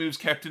wrestling moves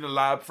kept in a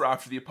lab for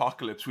after the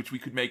apocalypse, which we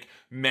could make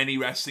many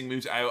wrestling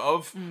moves out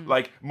of,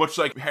 like much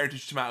like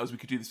Heritage Tomatoes, we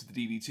could do this with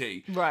the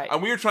DDT. Right.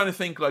 And we were trying to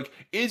think, like,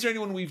 is there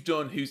anyone we've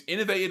done who's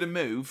innovated a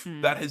move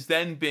that has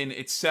then been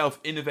itself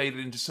innovated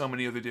into so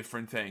many other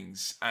different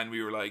things? And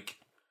we were like,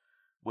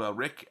 well,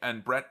 Rick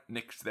and Brett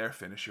nicked their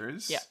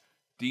finishers. Yeah.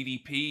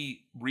 DDP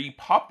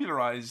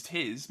repopularized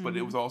his, but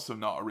it was also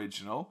not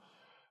original.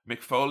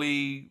 Mick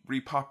Foley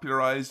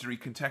repopularized,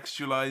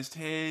 recontextualized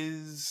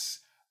his.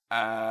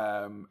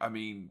 I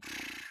mean,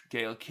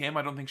 Gail Kim,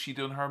 I don't think she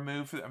done her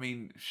move. I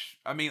mean,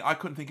 I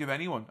couldn't think of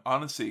anyone,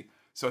 honestly.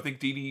 So I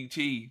think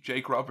DDT,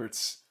 Jake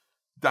Roberts,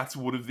 that's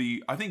one of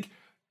the... I think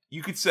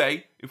you could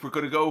say, if we're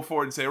going to go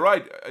forward and say,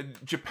 right,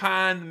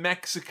 Japan,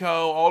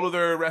 Mexico, all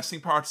other wrestling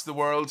parts of the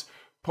world,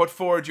 put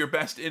forward your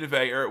best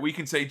innovator, we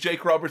can say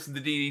Jake Roberts and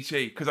the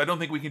DDT, because I don't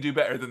think we can do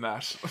better than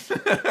that.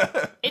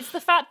 It's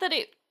the fact that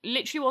it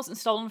literally wasn't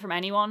stolen from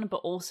anyone, but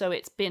also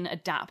it's been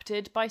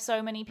adapted by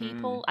so many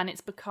people, and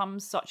it's become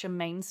such a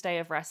mainstay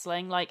of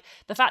wrestling. Like,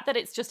 the fact that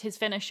it's just his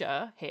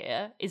finisher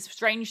here is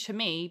strange to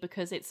me,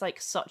 because it's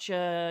like such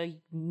a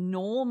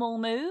normal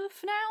move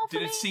now for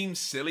Did me. it seem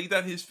silly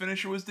that his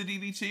finisher was the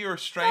DDT, or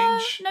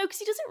strange? No, because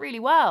he does it really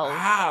well.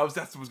 That's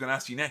what I was going to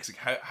ask you next.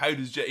 Like, how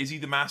does is he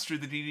the master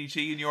of the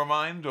DDT in your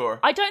mind, or?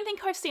 I don't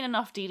think I've seen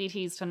enough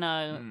DDTs to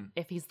know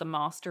if he's the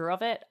master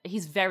of it.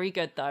 He's very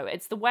good, though.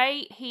 It's the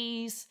way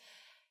he's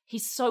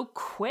so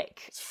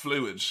quick. It's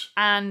fluid.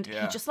 And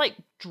he just like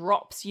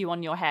drops you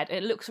on your head.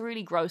 It looks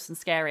really gross and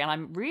scary. And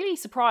I'm really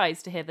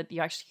surprised to hear that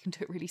you actually can do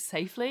it really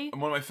safely.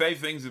 And one of my favourite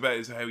things about it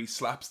is how he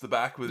slaps the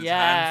back with his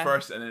hand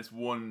first, and it's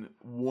one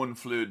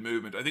fluid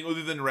movement. I think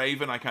other than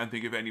Raven, I can't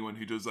think of anyone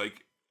who does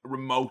like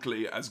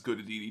remotely as good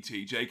a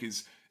DDT. Jake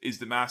is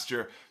the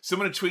master.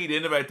 Someone had tweeted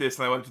in about this,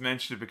 and I wanted to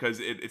mention it because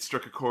it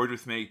struck a chord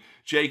with me.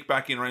 Jake,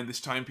 back in around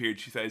this time period,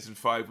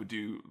 2005, would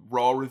do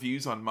Raw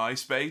reviews on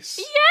MySpace.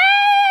 Yes!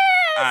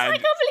 And I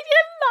can't believe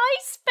you're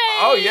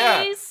MySpace! Oh,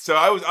 yeah. So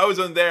I was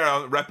on there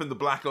repping the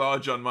Black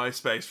Lodge on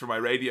MySpace for my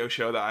radio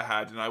show that I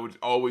had, and I would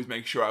always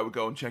make sure I would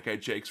go and check out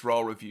Jake's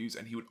Raw reviews,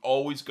 and he would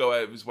always go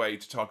out of his way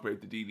to talk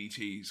about the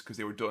DDTs because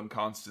they were done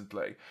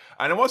constantly.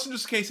 And it wasn't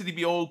just a case that he'd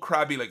be all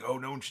crabby, like, oh,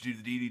 no one should do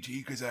the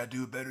DDT because I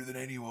do it better than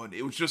anyone.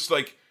 It was just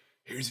like,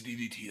 here's a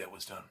DDT that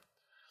was done.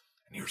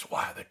 And here's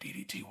why that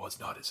DDT was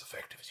not as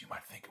effective as you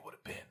might think it would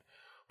have been.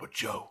 But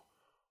Joe,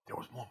 there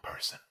was one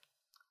person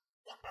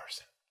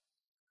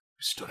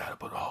who stood out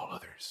above all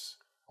others.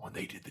 When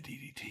they did the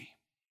DDT,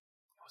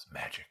 it was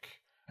magic.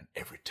 And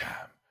every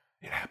time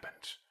it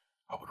happened,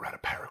 I would write a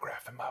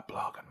paragraph in my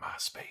blog on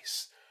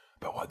MySpace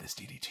about why this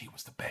DDT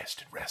was the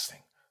best in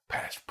wrestling,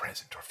 past,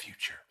 present, or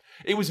future.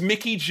 It was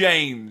Mickey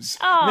James.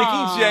 Aww.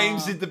 Mickey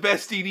James did the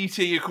best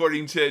DDT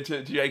according to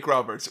Jake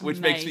Roberts, which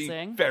makes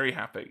me very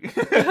happy.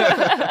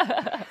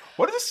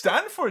 What does it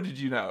stand for, did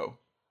you know?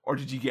 Or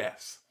did you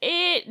guess?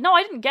 No,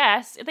 I didn't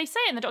guess. They say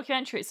it in the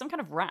documentary. It's some kind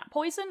of rat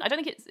poison. I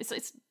don't think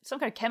it's some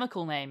kind of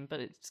chemical name, but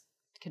it's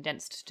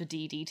condensed to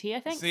DDT,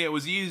 I think. See, it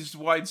was used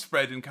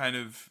widespread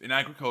in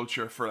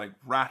agriculture for like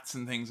rats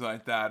and things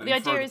like that, The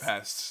and idea for is the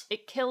pests.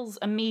 it kills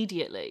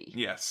immediately.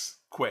 Yes,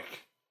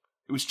 quick.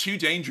 It was too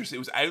dangerous. It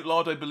was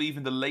outlawed, I believe,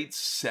 in the late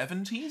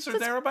 70s or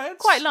thereabouts.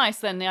 Quite nice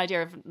then, the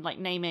idea of like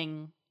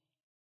naming.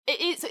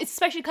 It's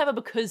especially clever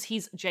because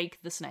he's Jake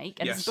the Snake,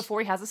 and this is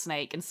before he has a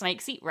snake, and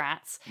snakes eat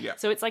rats. Yeah.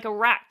 So it's like a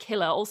rat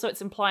killer. Also,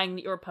 it's implying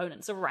that your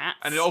opponents are rats.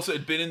 And it also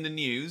had been in the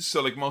news,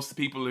 so like most of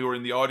the people who were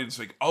in the audience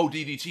were like, oh,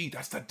 DDT,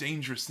 that's that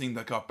dangerous thing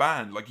that got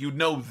banned. Like, you'd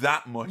know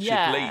that much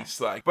at least.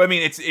 Like, but I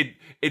mean,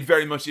 it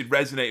very much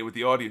resonated with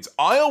the audience.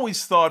 I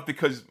always thought,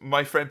 because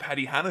my friend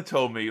Paddy Hanna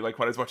told me, like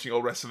when I was watching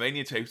old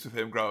WrestleMania tapes with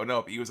him growing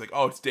up, he was like,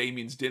 oh, it's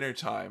Damien's dinner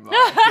time.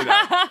 Like, you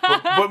know.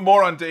 but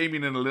more on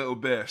Damien in a little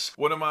bit.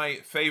 One of my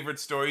favourite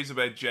stories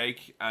about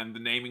Jake and the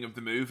naming of the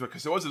move,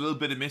 because there was a little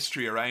bit of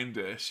mystery around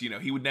it. You know,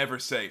 he would never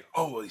say,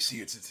 oh, well, you see,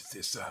 it's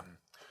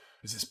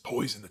this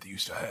poison that they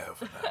used to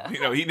have. And,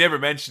 you know, he never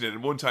mentioned it.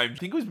 And one time, I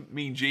think it was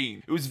Mean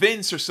Gene. It was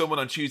Vince or someone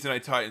on Tuesday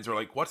Night Titans were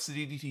like, what's the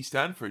DDT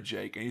stand for,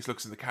 Jake? And he just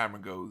looks in the camera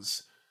and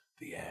goes,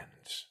 the end.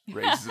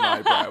 Raises an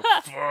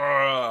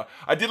eyebrow.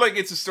 I did like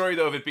it's a story,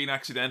 though, of it being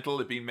accidental,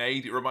 it being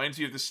made. It reminds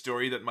me of the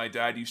story that my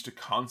dad used to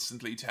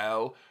constantly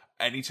tell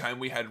anytime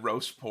we had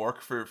roast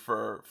pork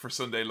for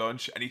Sunday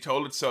lunch, and he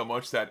told it so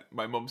much that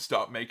my mum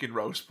stopped making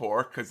roast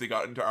pork because they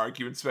got into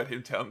arguments about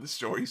him telling the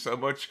story so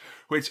much,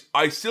 which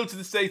I still to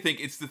this day think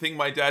it's the thing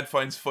my dad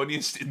finds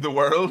funniest in the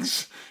world.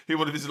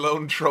 One of his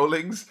lone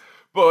trollings.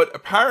 But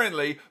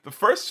apparently, the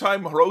first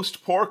time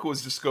roast pork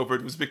was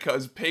discovered was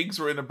because pigs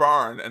were in a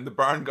barn and the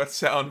barn got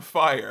set on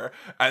fire.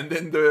 And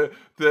then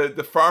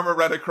the farmer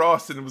ran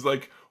across and was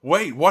like,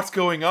 wait, what's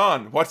going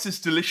on? What's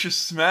this delicious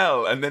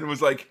smell? And then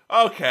was like,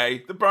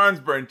 okay, the barn's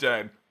burnt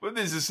down. But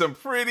this is some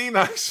pretty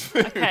nice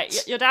food. Okay,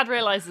 your dad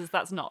realises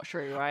that's not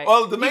true, right?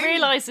 Well, he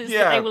realises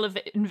that they will have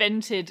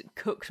invented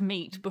cooked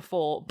meat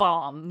before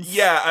barns.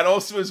 Yeah, and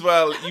also as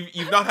well,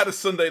 you've not had a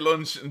Sunday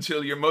lunch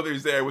until your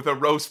mother's there with a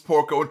roast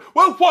pork going,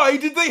 well, why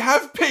did they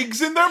have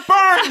pigs in their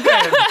barn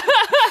then?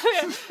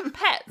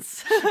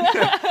 Pets.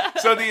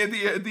 So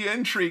the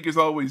intrigue is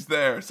always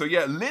there. So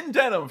yeah, Lynn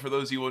Denham, for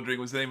those of you wondering,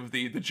 was the name of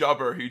the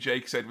jobber who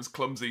Jake said was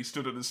clumsy,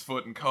 stood on his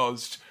foot and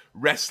caused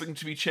wrestling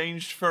to be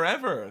changed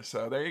forever.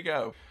 So there you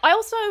go. I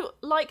also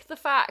like the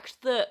fact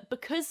that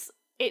because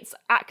it's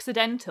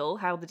accidental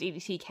how the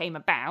DDT came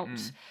about,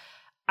 and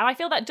I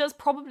feel that does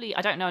probably,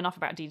 I don't know enough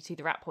about DDT,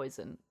 the rat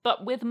poison,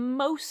 but with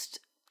most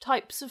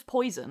types of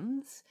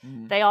poisons,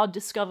 they are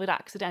discovered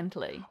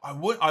accidentally. I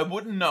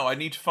wouldn't know. I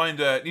need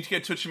to get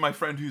in touch with my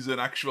friend who's an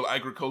actual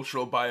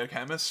agricultural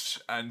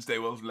biochemist, and they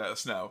will let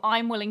us know.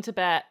 I'm willing to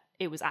bet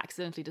it was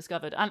accidentally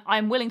discovered, and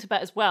I'm willing to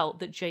bet as well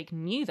that Jake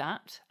knew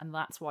that, and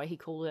that's why he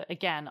called it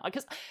again.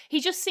 Because he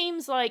just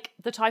seems like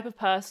the type of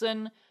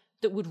person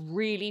that would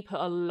really put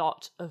a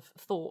lot of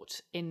thought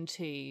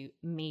into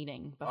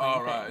meaning behind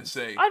All right, things. I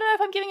see. I don't know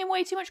if I'm giving him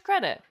way too much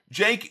credit.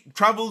 Jake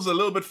travels a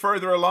little bit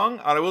further along,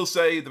 and I will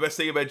say the best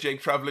thing about Jake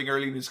traveling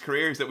early in his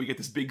career is that we get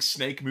this big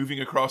snake moving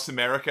across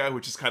America,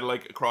 which is kind of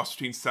like a cross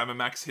between Sam and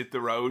Max Hit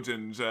the Road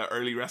and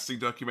early wrestling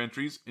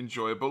documentaries.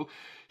 Enjoyable.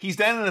 He's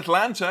down in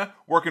Atlanta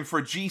working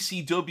for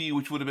GCW,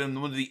 which would have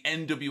been one of the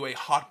NWA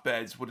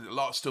hotbeds, with a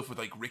lot of stuff with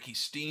like Ricky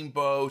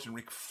Steamboat and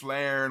Ric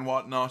Flair and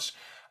whatnot.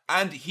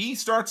 And he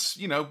starts,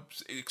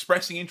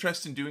 expressing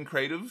interest in doing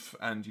creative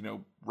and,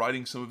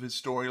 writing some of his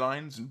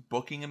storylines and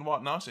booking and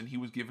whatnot. And he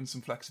was given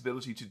some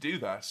flexibility to do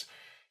that.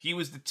 He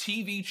was the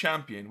TV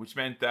champion, which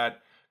meant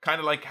that kind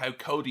of like how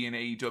Cody in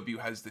AEW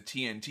has the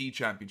TNT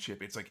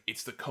championship. It's like,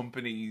 it's the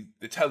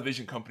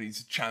television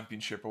company's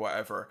championship or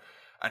whatever.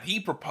 And he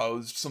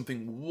proposed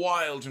something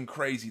wild and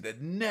crazy that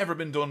had never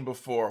been done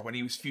before when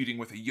he was feuding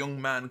with a young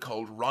man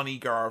called Ronnie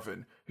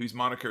Garvin, whose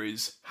moniker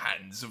is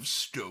Hands of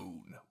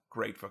Stone.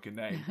 Great fucking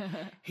name.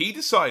 He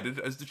decided,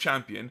 as the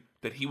champion,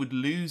 that he would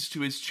lose to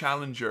his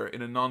challenger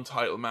in a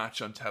non-title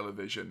match on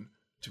television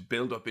to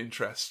build up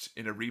interest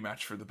in a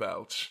rematch for the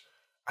belt.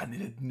 And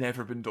it had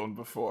never been done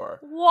before.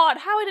 What?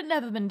 How had it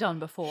never been done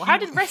before? How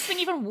did wrestling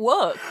even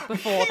work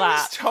before He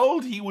was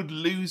told he would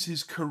lose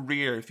his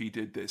career if he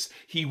did this.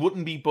 He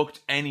wouldn't be booked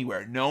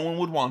anywhere. No one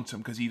would want him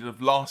because he'd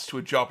have lost to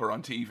a jobber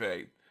on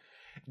TV.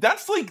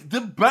 That's like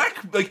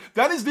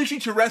that is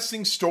literally to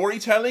wrestling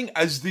storytelling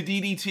as the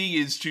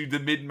DDT is to the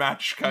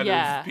mid-match kind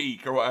of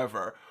peak or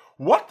whatever.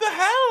 What the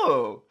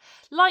hell?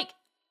 Like,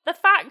 the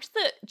fact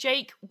that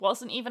Jake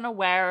wasn't even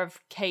aware of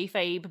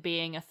kayfabe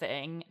being a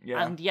thing,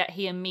 and yet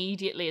he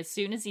immediately, as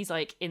soon as he's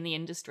like in the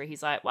industry,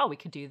 he's like, well, we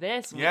could do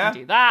this, and we can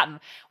do that, and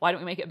why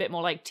don't we make it a bit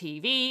more like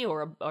TV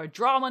or a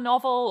drama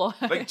novel?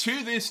 Like,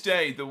 to this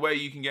day, the way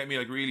you can get me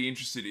like really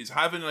interested is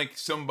having like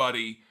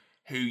somebody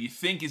who you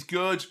think is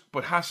good,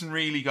 but hasn't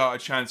really got a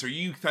chance, or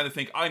you kind of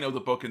think, I know the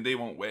book and they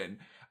won't win.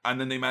 And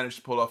then they manage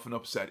to pull off an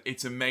upset.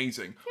 It's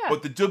amazing. Yeah.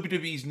 But the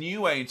WWE's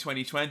new way in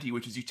 2020,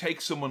 which is you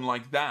take someone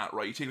like that,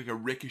 right? You take like a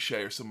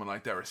Ricochet or someone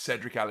like that, or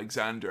Cedric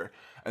Alexander,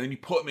 and then you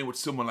put them in with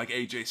someone like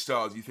AJ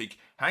Styles. You think,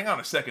 hang on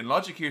a second,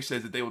 logic here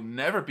says that they will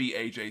never be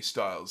AJ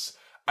Styles.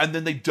 And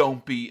then they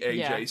don't beat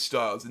AJ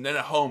Styles. And then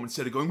at home,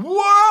 instead of going,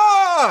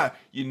 whoa,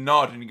 you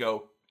nod and you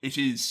go, it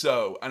is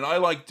so. And I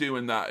like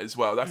doing that as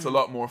well. That's a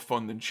lot more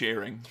fun than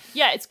cheering.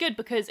 Yeah, it's good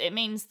because it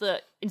means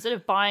that instead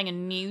of buying a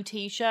new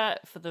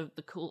t-shirt for the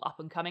cool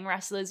up-and-coming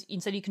wrestlers,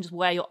 instead you can just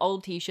wear your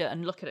old t-shirt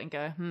and look at it and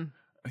go,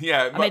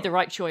 yeah, I made the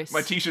right choice.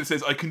 My t-shirt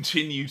says, I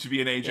continue to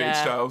be an AJ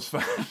Styles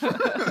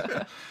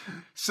fan.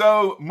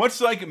 So,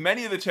 much like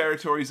many of the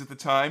territories at the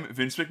time,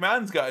 Vince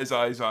McMahon's got his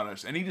eyes on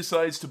it. And he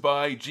decides to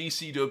buy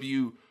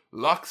GCW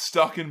lock,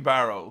 stock, and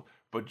barrel.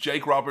 But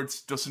Jake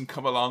Roberts doesn't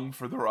come along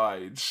for the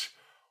ride.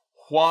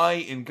 Why,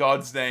 in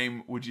God's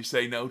name, would you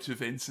say no to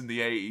Vince in the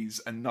 80s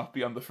and not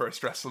be on the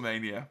first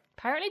WrestleMania?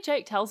 Apparently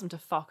Jake tells him to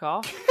fuck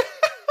off.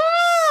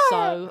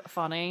 So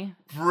funny.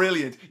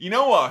 Brilliant. You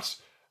know what?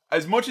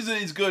 As much as it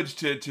is good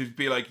to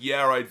be like,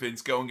 yeah, right,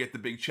 Vince, go and get the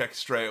big check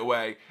straight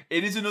away,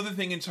 it is another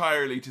thing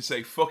entirely to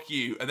say, fuck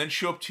you, and then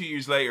show up 2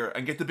 years later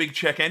and get the big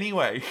check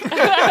anyway.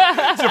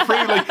 To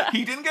prove, like,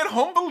 he didn't get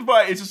humbled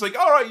by it. It's just like,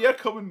 all right, yeah,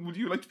 come and would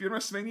you like to be in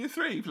WrestleMania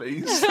 3,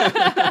 please?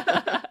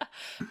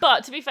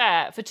 But to be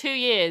fair, for 2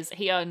 years,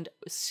 he earned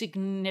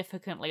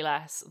significantly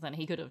less than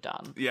he could have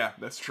done. Yeah,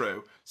 that's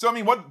true. So, I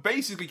mean, what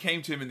basically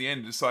came to him in the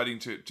end, deciding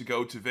to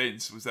go to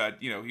Vince, was that,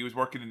 he was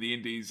working in the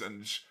indies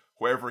and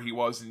wherever he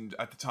was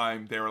at the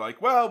time, they were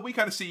like, well, we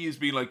kind of see you as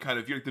being like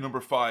you're like the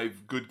number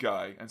 5 good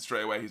guy. And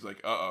straight away, he's like,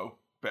 uh-oh,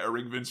 better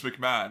ring Vince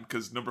McMahon,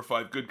 because number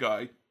 5 good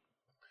guy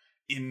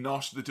in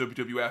not the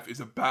WWF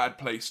is a bad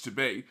place to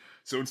be.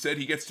 So instead,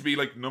 he gets to be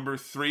like number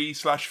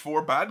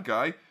 3/4 bad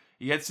guy.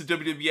 He heads to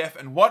WWF,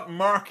 and what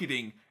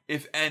marketing,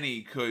 if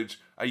any, could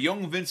a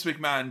young Vince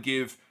McMahon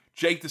give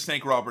Jake the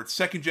Snake Roberts?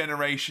 Second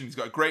generation, he's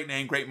got a great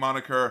name, great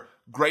moniker,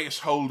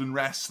 greatest hold in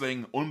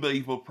wrestling,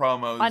 unbelievable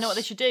promos. I know what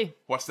they should do.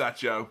 What's that,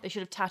 Joe? They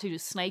should have tattooed a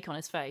snake on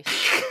his face.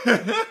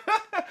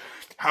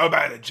 How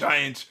about a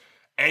giant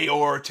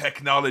AOR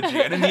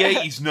technology? And in the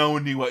 80s, no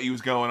one knew what he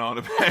was going on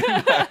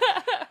about.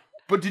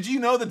 But did you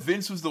know that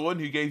Vince was the one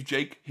who gave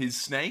Jake his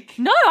snake?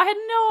 No, I had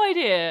no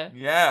idea.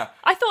 Yeah.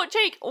 I thought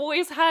Jake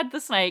always had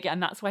the snake,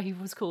 and that's why he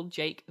was called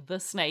Jake the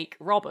Snake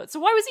Roberts. So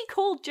why was he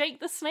called Jake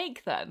the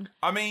Snake then?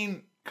 I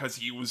mean, because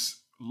he was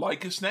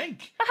like a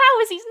snake.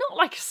 How is he not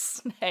like a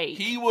snake?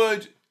 He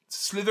would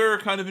slither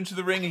kind of into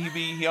the ring and he'd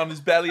be on his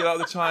belly a lot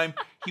of the time.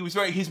 He was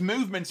his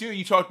movements,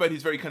 you talked about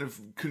his very kind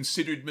of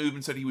considered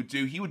movements that he would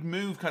do. He would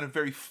move kind of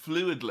very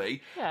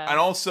fluidly. Yeah. And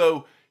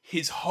also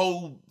his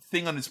whole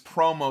thing on his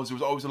promos, there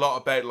was always a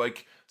lot about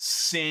like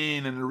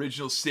sin and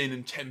original sin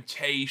and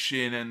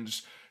temptation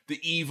and the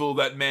evil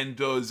that men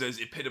does as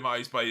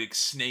epitomized by like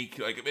snake,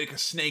 like a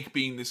snake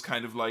being this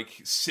kind of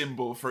like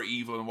symbol for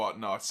evil and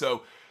whatnot.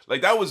 So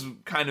like that was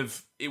kind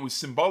of, it was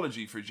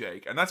symbology for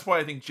Jake. And that's why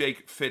I think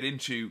Jake fit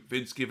into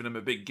Vince giving him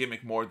a big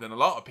gimmick more than a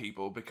lot of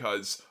people,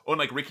 because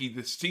unlike Ricky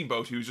the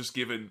Steamboat, who was just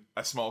given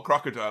a small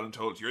crocodile and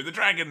told, you're the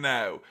dragon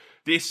now,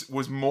 this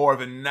was more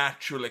of a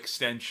natural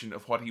extension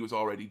of what he was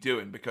already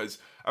doing. Because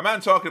a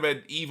man talking about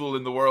evil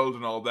in the world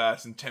and all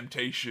that and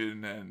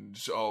temptation and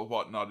all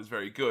whatnot is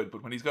very good,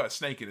 but when he's got a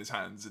snake in his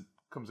hands, it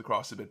comes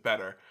across a bit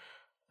better.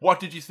 What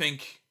did you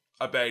think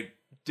about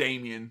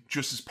Damien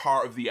just as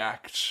part of the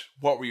act?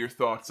 What were your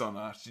thoughts on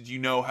that? Did you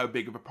know how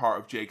big of a part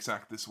of Jake's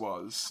act this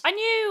was?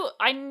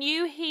 I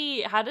knew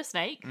he had a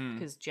snake,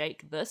 because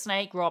Jake the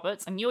Snake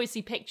Roberts, and you always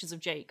see pictures of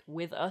Jake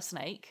with a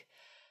snake.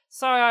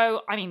 So,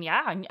 I mean,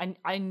 yeah,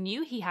 I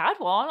knew he had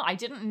one. I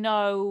didn't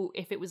know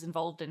if it was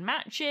involved in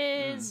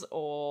matches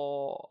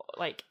or,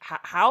 like,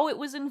 how it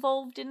was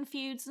involved in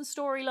feuds and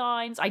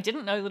storylines. I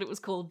didn't know that it was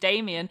called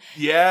Damien.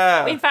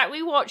 Yeah. In fact,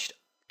 we watched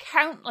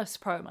countless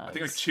promos. I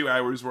think like 2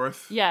 hours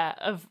worth. Yeah,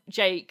 of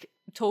Jake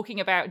talking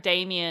about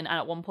Damien and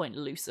at one point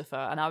Lucifer,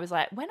 and I was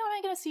like, when am I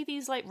going to see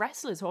these like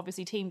wrestlers who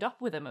obviously teamed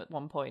up with him at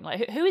one point?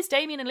 Like, who is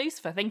Damien and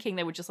Lucifer? Thinking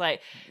they were just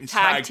like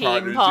tag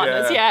team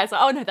partners. Yeah, it's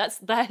like, oh no,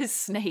 that is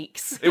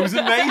snakes. It was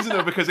amazing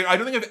though, because I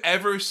don't think I've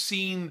ever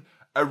seen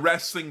a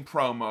wrestling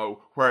promo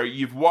where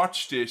you've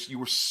watched it, you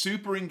were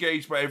super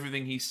engaged by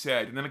everything he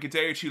said, and then like a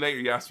day or two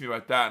later you asked me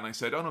about that, and I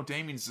said, oh no,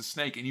 Damien's the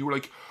snake, and you were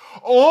like,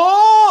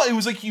 oh, it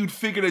was like you'd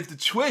figured out the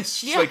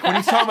twist. Yeah. Like when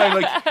he's talking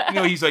about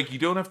like, he's like, you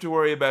don't have to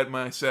worry about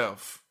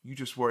myself, you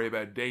just worry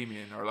about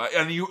Damien, or like,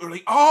 and you were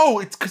like, oh,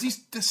 it's because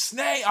he's the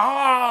snake.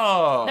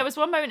 Oh, there was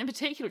one moment in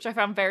particular which I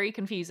found very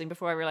confusing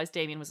before I realized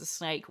Damien was a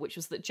snake, which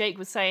was that Jake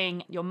was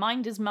saying, your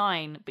mind is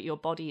mine, but your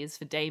body is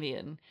for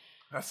Damien.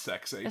 That's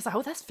sexy. It's like,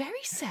 oh, that's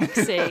very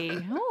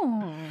sexy.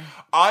 Oh.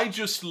 I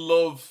just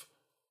love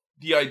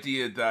the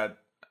idea that,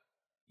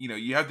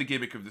 you have the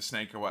gimmick of the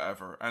snake or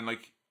whatever, and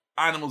like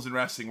animals in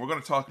wrestling, we're going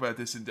to talk about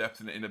this in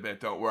depth in a bit,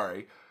 don't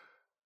worry.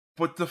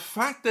 But the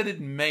fact that it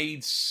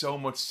made so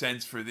much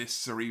sense for this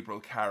cerebral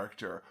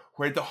character,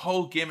 where the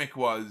whole gimmick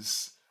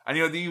was, and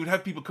you would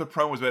have people cut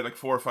promos about it like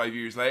 4 or 5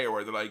 years later,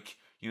 where they're like,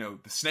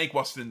 the snake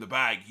wasn't in the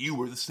bag. You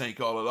were the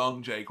snake all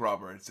along, Jake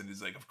Roberts. And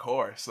it's like, of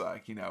course,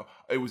 like,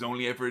 it was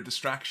only ever a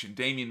distraction.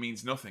 Damien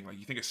means nothing. Like,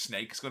 you think a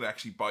snake's going to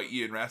actually bite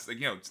you and rest? Like,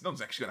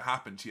 nothing's actually going to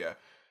happen to you.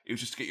 It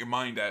was just to get your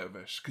mind out of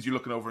it, because you're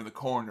looking over in the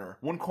corner.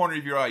 One corner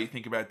of your eye, you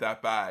think about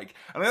that bag.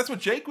 And that's what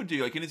Jake would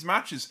do. Like, in his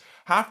matches,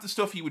 half the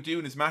stuff he would do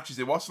in his matches,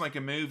 it wasn't like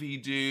a movie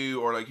he'd do,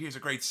 or like, here's a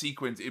great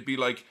sequence. It'd be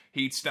like,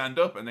 he'd stand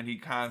up, and then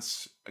he'd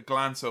cast a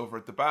glance over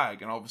at the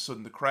bag, and all of a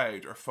sudden the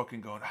crowd are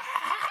fucking going,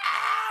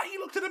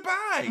 to the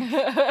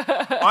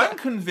bag. I'm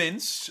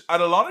convinced at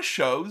a lot of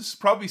shows,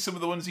 probably some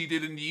of the ones he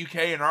did in the UK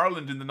and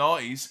Ireland in the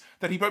 90s,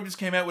 that he probably just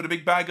came out with a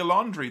big bag of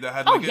laundry that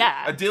had like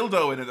a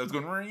dildo in it that was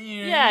going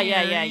yeah,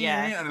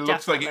 and it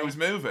looks like it was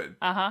moving.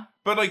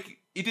 But like,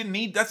 it didn't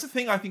need, that's the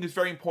thing I think is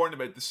very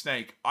important about the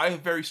snake. I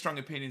have very strong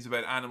opinions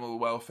about animal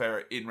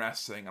welfare in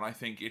wrestling, and I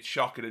think it's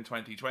shocking in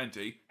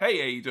 2020,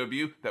 hey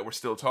AEW, that we're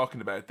still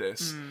talking about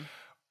this.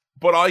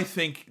 But I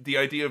think the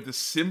idea of the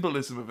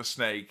symbolism of a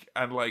snake,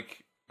 and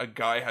like, a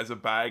guy has a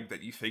bag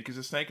that you think is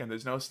a snake and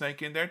there's no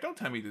snake in there, don't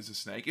tell me there's a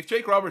snake. If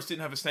Jake Roberts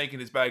didn't have a snake in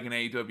his bag in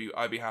AEW,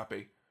 I'd be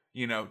happy.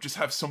 Just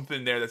have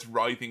something there that's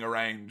writhing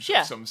around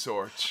of some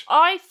sort.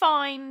 I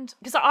find,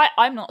 because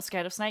I'm not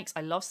scared of snakes.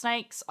 I love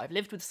snakes. I've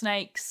lived with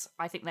snakes.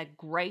 I think they're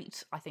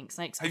great. I think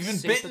snakes are super cool.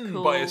 Have you been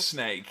bitten by a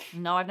snake?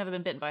 No, I've never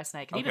been bitten by a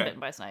snake. Have you been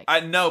bitten by a snake?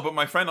 No, but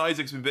my friend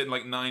Isaac's been bitten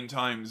like 9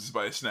 times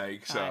by a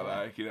snake.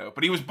 So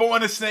but he was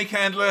born a snake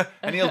handler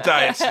and he'll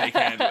die a snake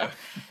handler.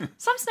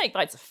 Some snake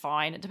bites are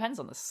fine. It depends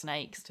on the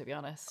snakes, to be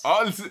honest.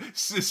 Oh,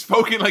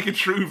 spoken like a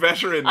true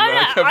veteran.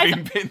 I've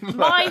been bitten.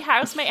 My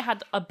housemate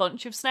had a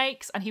bunch of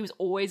snakes, and he was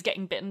always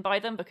getting bitten by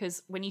them,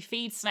 because when you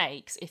feed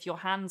snakes, if your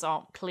hands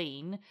aren't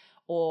clean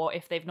or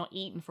if they've not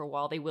eaten for a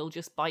while, they will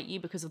just bite you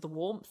because of the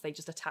warmth. They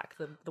just attack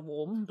the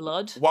warm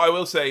blood. What I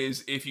will say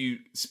is, if you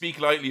speak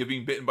lightly of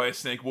being bitten by a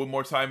snake one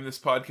more time in this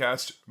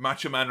podcast,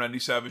 Macho Man Randy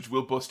Savage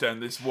will bust down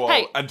this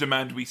wall and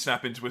demand we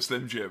snap into a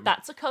Slim Jim.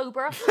 That's a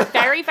cobra.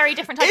 Very, very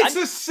different type. It's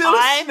a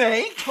silly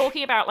snake.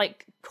 Talking about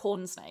like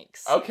corn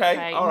snakes.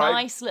 Okay, all right.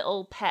 Nice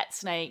little pet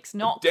snakes,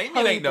 not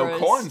Damien ain't no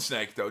cobras. corn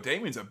snake, though.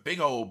 Damien's a big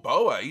old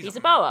boa. He's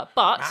a boa,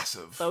 but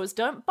massive. boas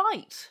don't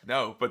bite.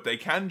 No, but they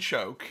can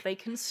choke. They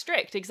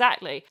constrict,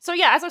 exactly. So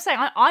yeah, as I was saying,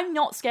 I'm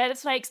not scared of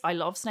snakes. I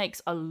love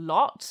snakes a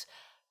lot.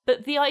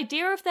 But the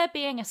idea of there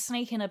being a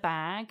snake in a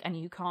bag and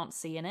you can't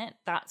see in it,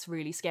 that's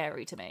really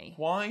scary to me.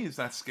 Why is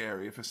that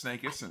scary if a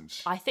snake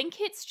isn't? I think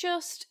it's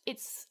just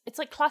it's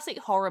like classic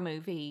horror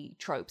movie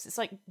tropes. It's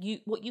like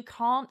what you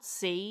can't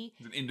see.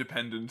 An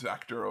independent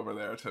actor over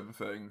there type of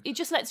thing. It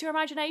just lets your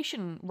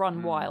imagination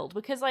run wild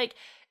because like,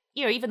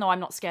 you know, even though I'm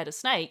not scared of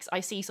snakes, I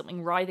see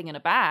something writhing in a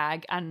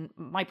bag and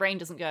my brain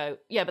doesn't go,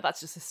 yeah, but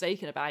that's just a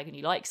snake in a bag and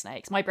you like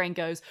snakes. My brain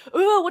goes,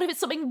 oh, what if it's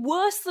something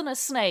worse than a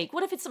snake?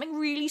 What if it's something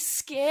really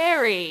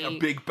scary? A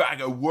big bag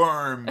of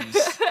worms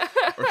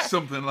or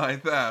something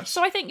like that.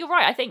 So I think you're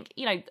right. I think,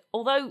 you know,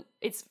 although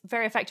it's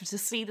very effective to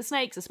see the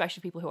snakes,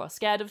 especially people who are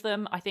scared of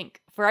them, I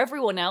think for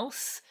everyone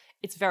else,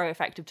 it's very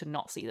effective to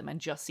not see them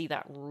and just see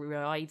that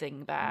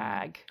writhing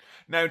bag.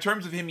 Now, in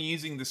terms of him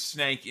using the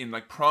snake in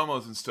like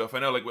promos and stuff, I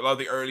know like a lot of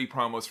the early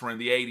promos from in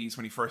the 80s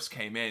when he first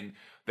came in,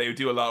 they would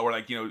do a lot where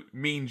like, you know,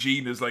 Mean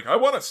Gene is like, I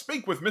want to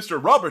speak with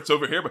Mr. Roberts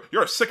over here, but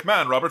you're a sick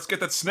man, Roberts.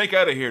 Get that snake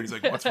out of here. And he's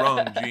like, what's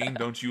wrong, Gene?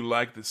 Don't you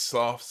like the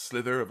soft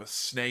slither of a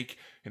snake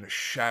in a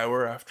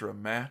shower after a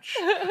match?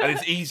 And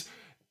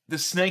the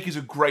snake is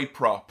a great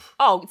prop.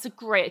 Oh, it's a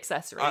great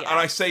accessory. And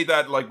I say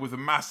that like with a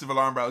massive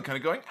alarm bell kind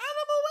of going,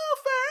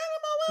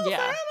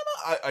 Yeah.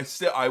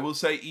 I will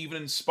say,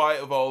 even in spite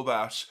of all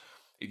that,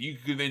 if you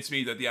could convince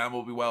me that the animal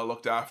will be well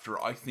looked after,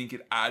 I think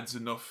it adds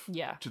enough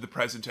to the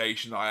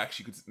presentation that I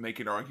actually could make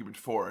an argument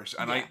for it.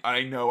 And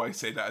I know I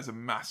say that as a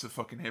massive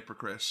fucking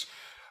hypocrite.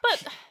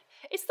 But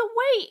it's the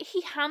way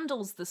he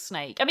handles the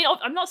snake. I mean,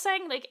 I'm not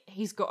saying like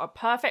he's got a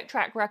perfect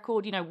track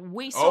record. You know,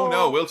 we saw. Oh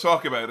no, we'll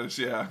talk about it.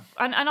 Yeah.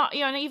 And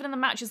you know, and even in the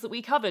matches that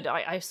we covered,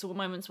 I saw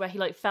moments where he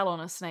like fell on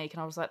a snake,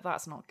 and I was like,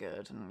 that's not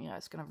good. And you know,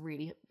 it's gonna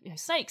really. You know,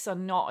 snakes are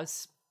not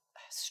as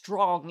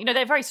strong. You know,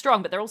 they're very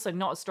strong, but they're also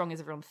not as strong as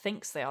everyone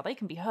thinks they are. They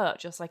can be hurt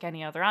just like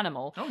any other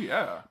animal. Oh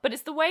yeah. But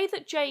it's the way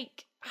that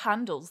Jake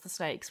handles the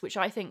snakes, which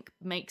I think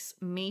makes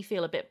me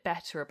feel a bit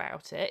better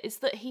about it, is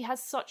that he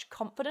has such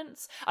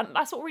confidence. And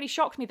that's what really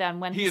shocked me then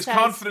when he has says,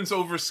 confidence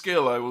over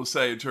skill, I will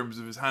say, in terms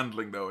of his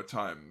handling though at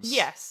times.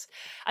 Yes.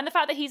 And the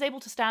fact that he's able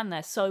to stand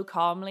there so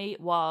calmly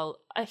while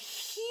a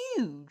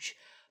huge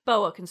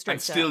boa constrictor.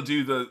 And still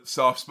do the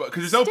soft spot.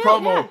 Because there's no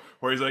promo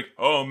where he's like,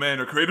 oh, men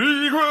are created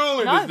equal.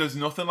 No. There's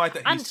nothing like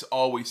that. He's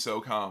always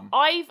so calm.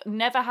 I've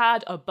never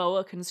had a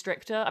boa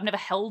constrictor. I've never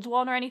held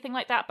one or anything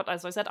like that. But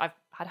as I said, I've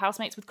had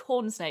housemates with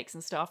corn snakes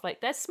and stuff.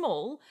 Like, they're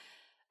small.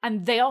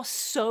 And they are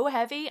so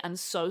heavy and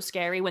so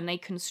scary when they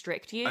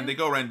constrict you. And they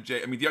go around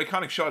Jake. I mean, the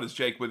iconic shot is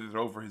Jake with it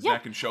over his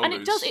neck and shoulders.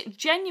 And it does it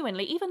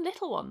genuinely, even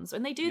little ones.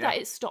 When they do that,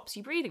 it stops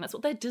you breathing. That's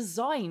what they're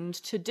designed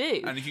to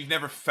do. And if you've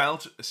never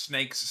felt a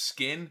snake's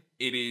skin,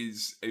 it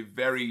is a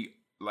very,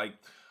 like,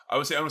 I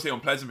would say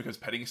unpleasant because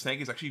petting a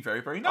snake is actually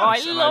very, very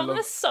nice. Oh, I love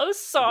this, so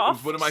soft. It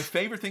was one of my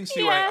favorite things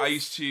too.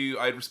 Yes.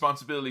 I had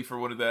responsibility for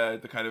one of the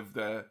kind of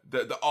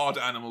the odd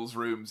animals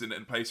rooms in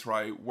a place where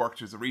I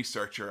worked as a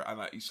researcher,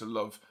 and I used to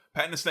love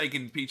petting a snake,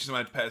 and Peaches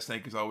and pet a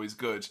snake is always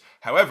good.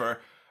 However,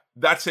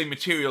 that same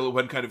material,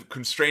 when kind of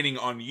constraining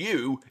on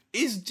you,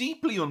 is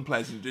deeply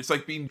unpleasant. It's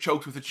like being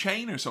choked with a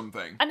chain or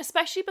something. And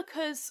especially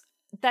because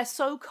they're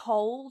so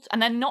cold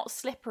and they're not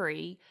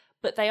slippery,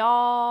 but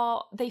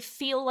they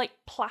feel like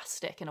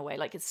plastic in a way.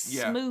 Like it's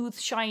smooth,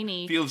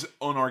 shiny. Feels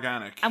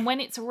unorganic. And when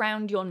it's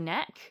around your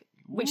neck,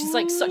 which is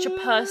like such a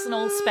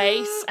personal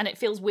space, and it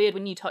feels weird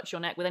when you touch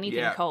your neck with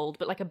anything cold,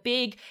 but like a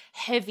big,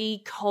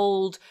 heavy,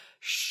 cold,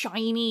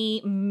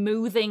 shiny,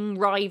 moving,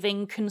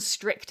 writhing,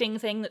 constricting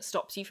thing that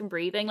stops you from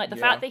breathing. Like the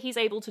fact that he's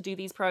able to do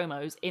these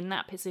promos in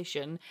that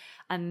position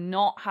and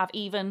not have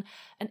even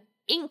an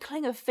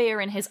inkling of fear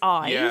in his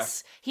eyes. Yeah.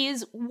 He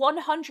is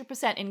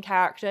 100% in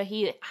character.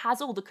 He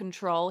has all the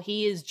control.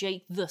 He is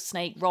Jake the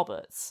Snake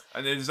Roberts.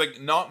 And there's like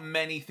not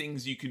many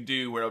things you can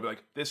do where I'll be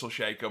like, this will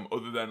shake him,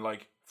 other than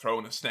like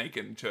throwing a snake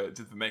into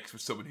the mix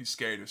with someone who's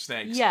scared of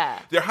snakes. Yeah.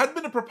 There had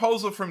been a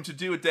proposal for him to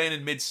do it down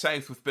in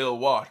Mid-South with Bill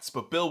Watts,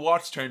 but Bill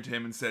Watts turned to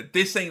him and said,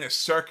 this ain't a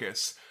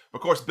circus. Of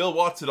course, Bill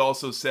Watts had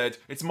also said,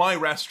 it's my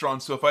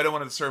restaurant, so if I don't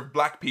want to serve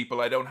black people,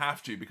 I don't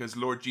have to, because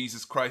Lord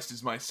Jesus Christ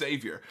is my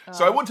savior.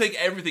 So I wouldn't take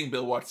everything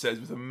Bill Watts says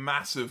with a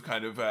massive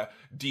kind of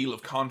deal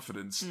of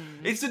confidence.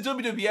 It's the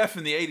WWF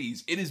in the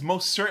 80s. It is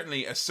most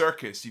certainly a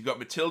circus. You've got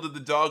Matilda the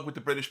dog with the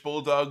British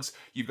Bulldogs.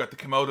 You've got the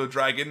Komodo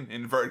dragon,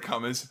 in inverted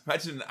commas.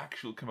 Imagine an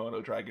actual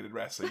Komodo dragon in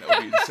wrestling. That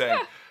would be insane.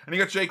 And you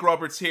got Jake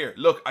Roberts here.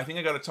 Look, I think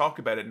I got to talk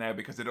about it now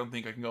because I don't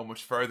think I can go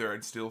much further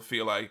and still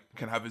feel I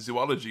can have a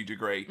zoology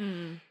degree.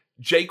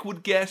 Jake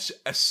would get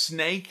a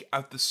snake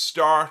at the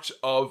start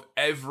of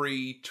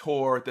every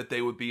tour that they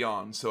would be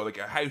on. So like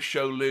a house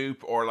show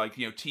loop or like,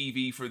 you know,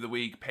 TV for the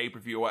week,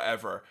 pay-per-view,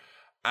 whatever.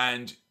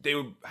 And they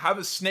would have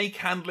a snake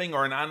handling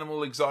or an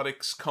animal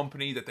exotics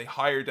company that they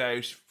hired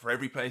out for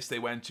every place they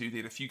went to. They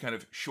had a few kind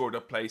of shored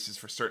up places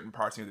for certain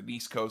parts. You know, the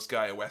East Coast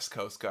guy, a West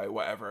Coast guy,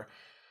 whatever.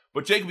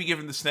 But Jake will be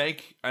given the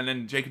snake, and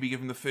then Jake will be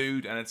given the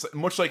food, and it's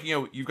much like,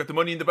 you've got the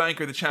Money in the Bank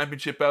or the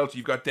championship belt,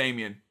 you've got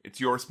Damien. It's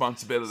your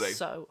responsibility.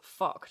 So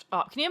fucked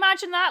up. Can you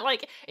imagine that?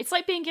 Like, it's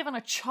like being given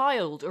a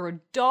child or a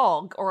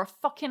dog or a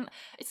fucking...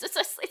 It's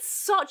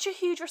such a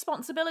huge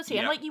responsibility.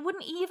 And, like, you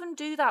wouldn't even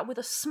do that with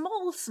a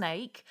small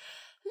snake,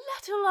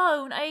 let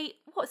alone a,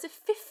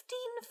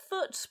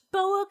 15-foot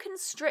boa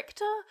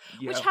constrictor,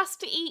 which has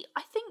to eat,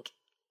 I think...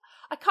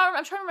 I'm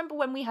trying to remember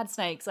when we had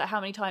snakes, like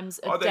how many times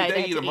a day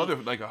they eat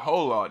a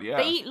whole lot, yeah.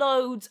 They eat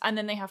loads, and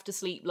then they have to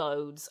sleep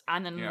loads,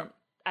 and then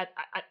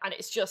and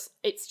it's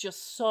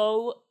just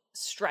so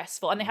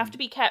stressful. And they have to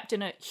be kept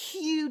in a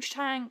huge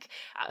tank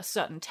at a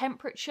certain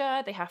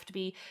temperature. They have to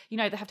be, they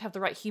have to have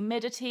the right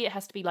humidity. It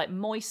has to be like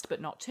moist,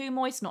 but not too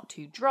moist, not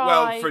too dry.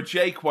 Well, for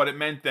Jake, what it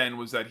meant then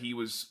was that he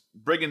was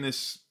bringing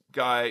this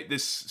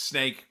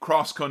snake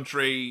cross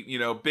country,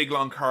 big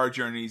long car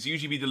journeys,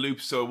 usually be the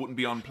loops so it wouldn't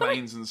be on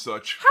planes and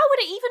such. How would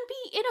it even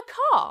be in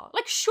a car?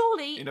 Like,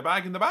 surely in a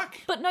bag in the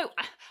back. But no,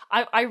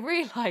 I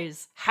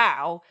realise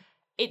how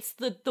it's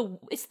the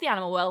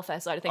animal welfare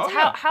side of things.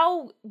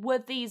 How were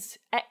these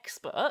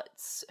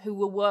experts who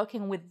were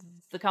working with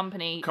the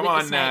company Come with on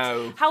the snakes,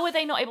 now. how were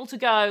they not able to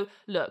go,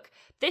 look,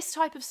 this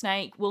type of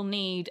snake will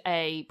need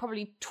a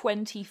probably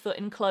 20-foot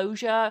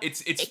enclosure.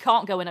 It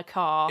can't go in a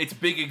car. It's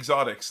big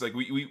exotics. Like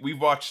we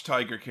watched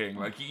Tiger King.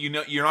 Like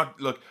you're not.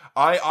 Look,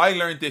 I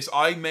learned this.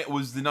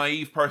 Was the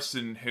naive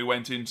person who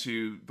went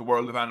into the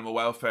world of animal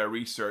welfare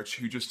research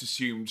who just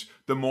assumed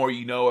the more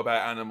you know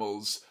about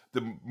animals,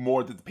 the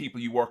more that the people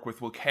you work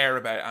with will care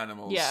about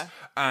animals. Yeah.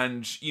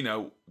 And,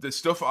 the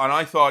stuff, and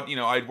I thought,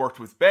 I'd worked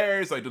with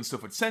bears, I'd done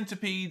stuff with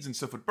centipedes and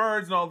stuff with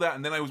birds and all that,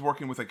 and then I was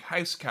working with, like,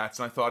 house cats,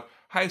 and I thought,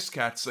 house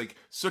cats, like,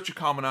 such a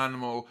common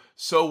animal,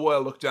 so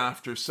well looked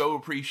after, so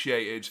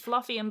appreciated.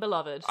 Fluffy and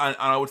beloved. And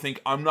I would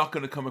think, I'm not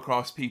going to come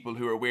across people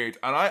who are weird.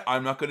 And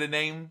I'm not going to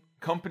name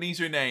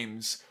companies or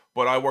names,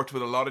 but I worked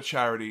with a lot of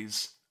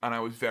charities, and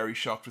I was very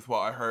shocked with what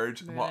I heard,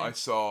 and what I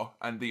saw,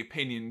 and the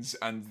opinions,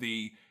 and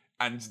the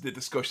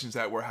discussions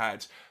that were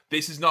had.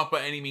 This is not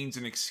by any means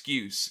an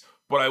excuse,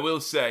 but I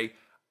will say,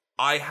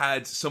 I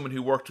had someone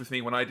who worked with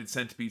me when I did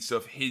centipede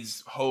stuff.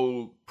 His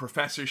whole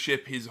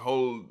professorship, his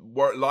whole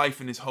life,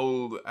 and his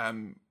whole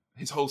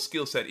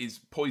skill set is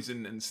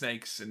poison and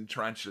snakes and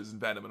tarantulas and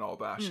venom and all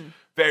that.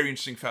 Very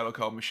interesting fellow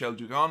called Michel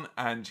Dugan,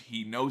 and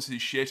he knows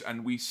his shit,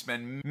 and we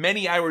spend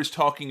many hours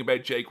talking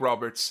about Jake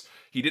Roberts.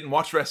 He didn't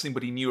watch wrestling,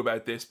 but he knew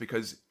about this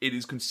because it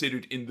is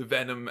considered in the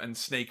venom and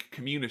snake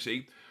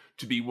community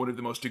to be one of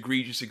the most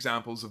egregious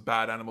examples of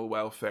bad animal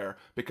welfare.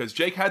 Because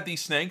Jake had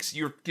these snakes,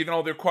 you're given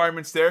all the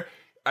requirements there.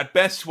 At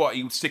best,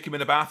 you would stick him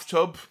in a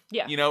bathtub,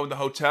 in the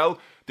hotel.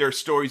 There are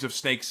stories of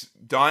snakes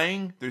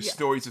dying. There's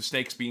stories of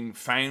snakes being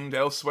found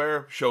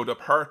elsewhere, showed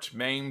up hurt,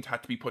 maimed,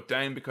 had to be put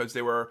down because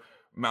they were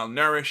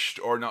malnourished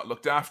or not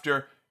looked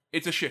after.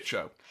 It's a shit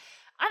show.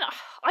 And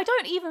I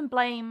don't even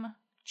blame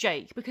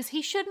Jake, because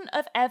he shouldn't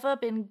have ever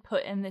been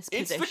put in this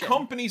position. It's the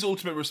company's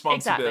ultimate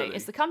responsibility. Exactly.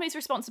 It's the company's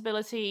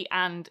responsibility,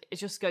 and it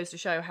just goes to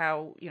show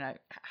how,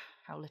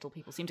 how little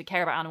people seem to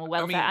care about animal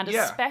welfare,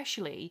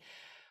 especially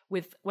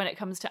when it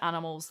comes to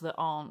animals that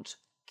aren't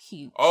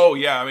cute. Oh,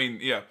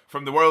 yeah,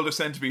 from the world of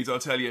centipedes, I'll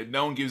tell you,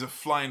 no one gives a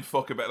flying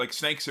fuck about, like,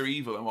 snakes are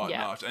evil and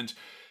whatnot, and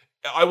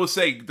I will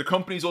say, the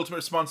company's ultimate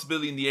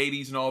responsibility in the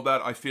 80s and all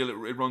that, I feel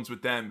it runs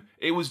with them.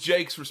 It was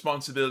Jake's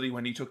responsibility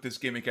when he took this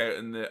gimmick out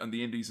on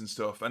the indies and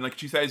stuff. And like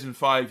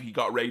 2005, he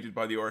got raided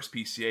by the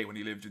RSPCA when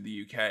he lived in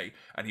the UK,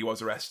 and he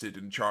was arrested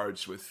and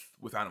charged with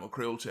animal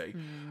cruelty.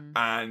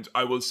 And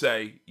I will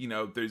say,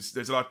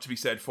 there's a lot to be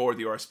said for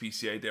the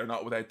RSPCA. They're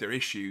not without their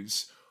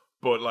issues.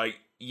 But like,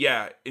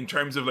 yeah, in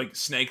terms of like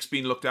snakes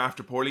being looked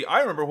after poorly, I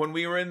remember when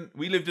we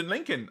lived in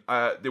Lincoln,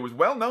 there was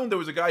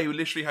a guy who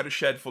literally had a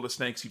shed full of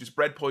snakes. He just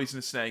bred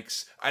poisonous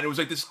snakes. And it was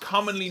like this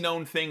commonly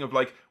known thing of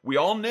like, we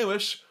all knew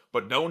it,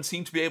 but no one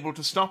seemed to be able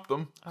to stop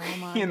them. Oh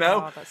my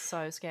God, that's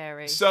so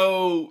scary.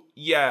 So,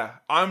 yeah,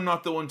 I'm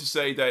not the one to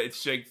say that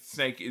Jake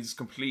Snake is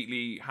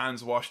completely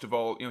hands washed of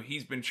all.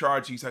 He's been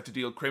charged, he's had to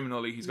deal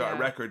criminally, he's got a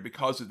record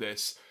because of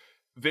this.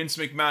 Vince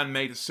McMahon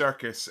made a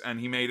circus,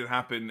 and he made it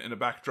happen in a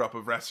backdrop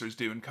of wrestlers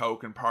doing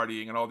coke and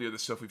partying and all the other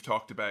stuff we've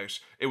talked about.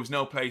 It was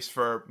no place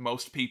for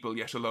most people,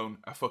 yet alone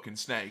a fucking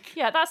snake.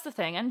 Yeah, that's the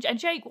thing. And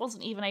Jake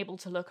wasn't even able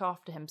to look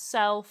after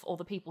himself or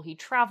the people he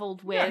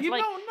travelled with.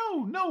 Yeah,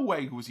 no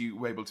way was he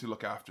able to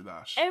look after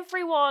that.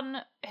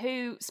 Everyone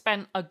who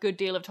spent a good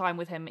deal of time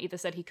with him either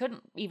said he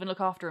couldn't even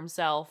look after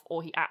himself,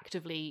 or he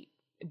actively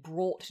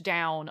brought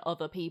down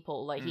other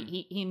people. Like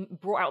he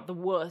brought out the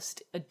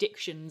worst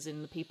addictions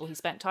in the people he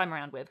spent time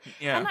around with.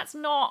 Yeah. And that's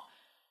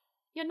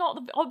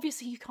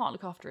obviously you can't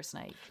look after a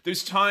snake.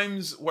 There's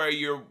times where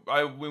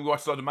we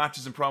watched a lot of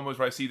matches and promos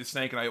where I see the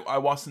snake and I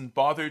wasn't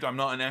bothered. I'm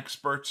not an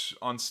expert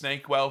on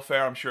snake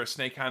welfare. I'm sure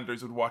snake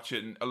handlers would watch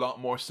it and a lot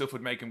more stuff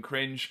would make them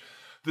cringe.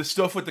 The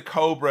stuff with the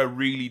cobra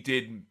really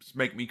did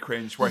make me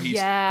cringe, where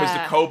because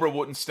the cobra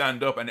wouldn't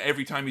stand up, and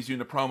every time he's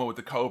doing a promo with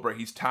the cobra,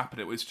 he's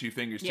tapping it with his 2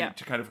 fingers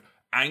to kind of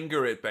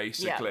anger it,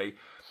 basically.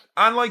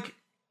 And like,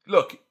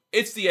 look,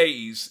 it's the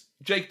 80s.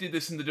 Jake did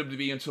this in the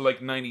WWE until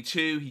like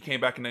 92. He came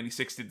back in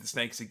 96, did the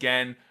snakes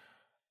again.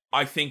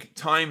 I think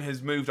time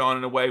has moved on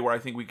in a way where I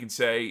think we can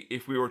say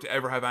if we were to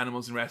ever have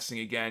animals in wrestling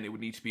again, it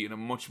would need to be in a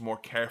much more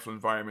careful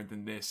environment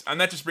than this.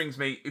 And that just brings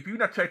me, if you've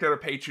not checked out our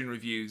Patreon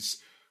reviews,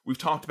 we've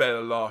talked about it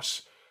a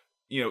lot.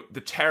 You know,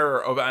 the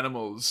terror of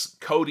animals,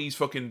 Cody's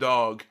fucking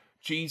dog,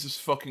 Jesus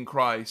fucking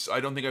Christ.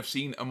 I don't think I've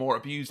seen a more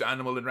abused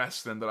animal in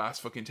wrestling the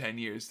last fucking 10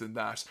 years than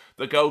that.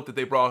 The goat that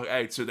they brought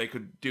out so they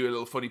could do a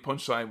little funny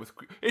punchline with,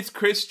 it's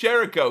Chris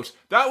Jericho.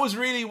 That was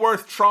really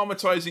worth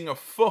traumatizing a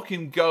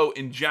fucking goat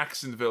in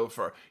Jacksonville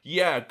for.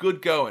 Yeah,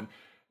 good going.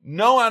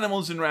 No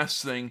animals in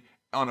wrestling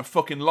on a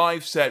fucking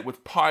live set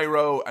with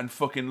pyro and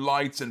fucking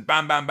lights and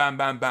bam, bam, bam,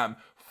 bam, bam.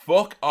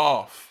 Fuck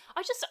off.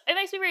 It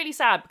makes me really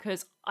sad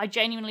because I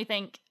genuinely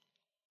think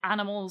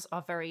animals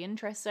are very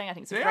interesting. I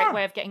think it's a great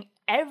way of getting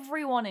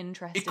everyone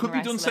interested. It could in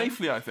be done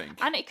safely, I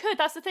think. And it could.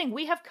 That's the thing.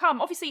 We have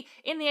come, obviously,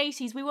 in the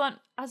 80s, we weren't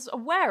as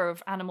aware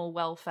of animal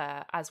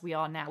welfare as we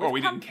are now. Or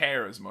we didn't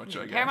care as much,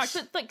 I guess.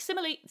 But like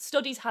similarly,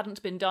 studies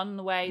hadn't been done in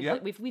the way.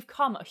 Like, we've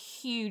come a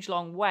huge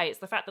long way. It's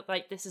the fact that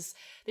like this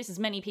is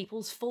many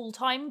people's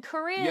full-time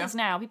careers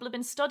now. People have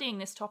been studying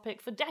this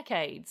topic for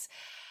decades.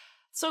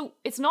 So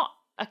it's not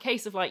a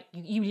case of like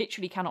you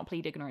literally cannot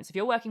plead ignorance. If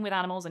you're working with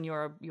animals and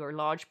you're a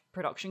large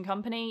production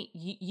company,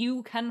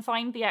 you can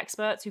find the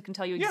experts who can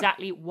tell you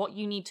exactly what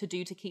you need to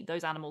do to keep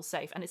those animals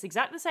safe. And it's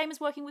exactly the same as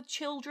working with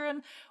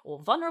children or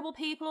vulnerable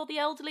people or the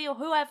elderly or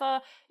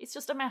whoever. It's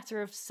just a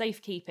matter of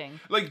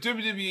safekeeping. Like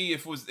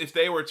WWE, if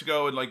they were to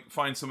go and like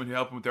find someone who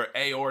helped them with their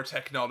AOR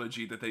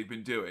technology that they've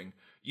been doing,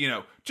 you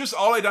know, just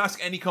all I'd ask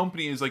any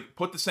company is like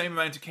put the same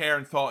amount of care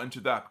and thought into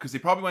that, because they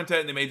probably went out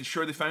and they made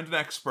sure they found an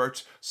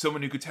expert,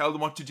 someone who could tell them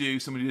what to do,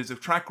 someone who has a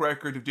track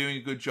record of doing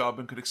a good job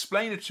and could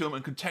explain it to them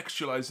and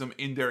contextualize them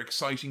in their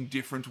exciting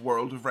different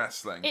world of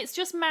wrestling. It's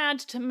just mad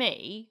to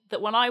me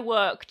that when I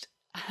worked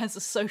as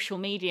a social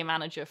media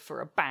manager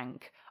for a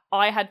bank,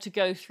 I had to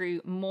go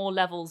through more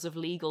levels of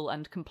legal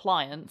and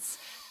compliance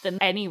than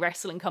any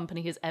wrestling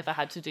company has ever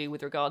had to do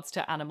with regards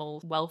to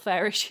animal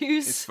welfare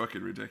issues. It's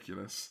fucking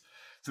ridiculous.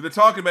 So they're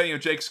talking about, you know,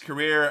 Jake's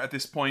career at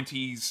this point.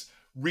 He's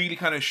really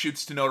kind of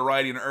shoots to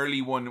notoriety. An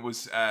early one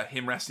was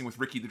him wrestling with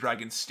Ricky the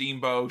Dragon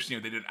Steamboat. You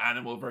know, they did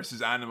animal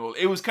versus animal.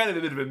 It was kind of a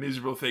bit of a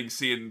miserable thing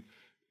seeing,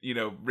 you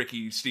know,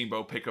 Ricky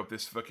Steamboat pick up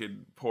this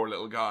fucking poor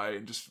little guy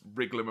and just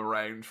wriggle him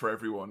around for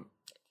everyone.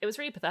 It was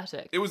really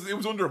pathetic. It was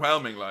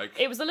underwhelming, like.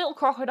 It was a little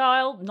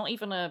crocodile, not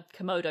even a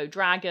Komodo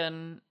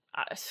dragon.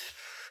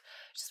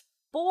 Just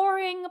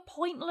boring,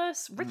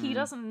 pointless. Ricky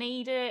doesn't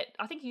need it.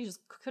 I think you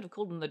just could have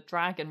called him the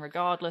dragon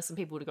regardless, and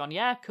people would have gone,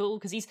 yeah, cool,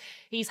 because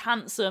he's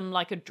handsome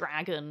like a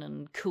dragon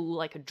and cool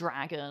like a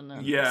dragon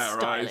and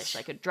stylish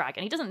like a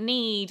dragon. He doesn't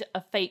need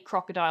a fake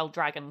crocodile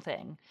dragon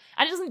thing.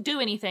 And it doesn't do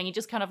anything. He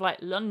just kind of like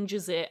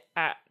lunges it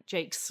at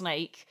Jake's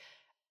snake.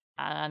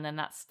 And then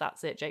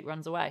that's it. Jake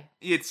runs away.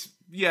 It's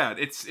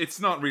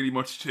not really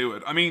much to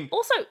it. I mean,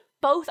 also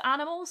both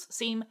animals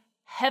seem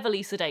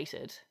heavily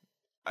sedated.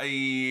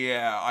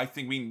 I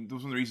think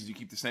those are the reasons you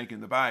keep the snake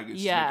in the bag.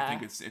 Is I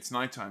think it's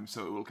nighttime,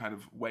 so it will kind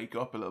of wake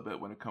up a little bit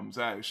when it comes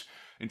out.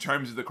 In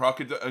terms of the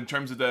crocodile, in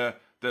terms of the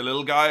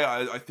little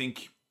guy, I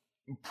think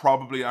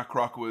probably that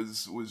croc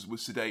was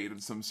sedated in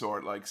some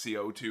sort, like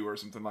CO2 or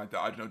something like that.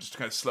 I don't know, just to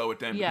kind of slow it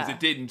down because it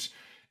didn't.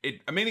 It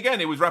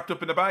was wrapped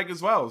up in a bag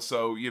as well.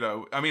 So, you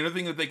know, another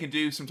thing that they can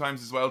do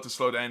sometimes as well to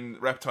slow down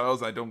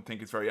reptiles, I don't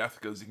think it's very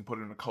ethical, is you can put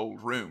it in a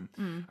cold room.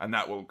 And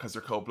that will, because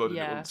they're cold-blooded,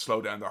 it will slow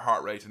down their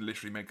heart rate and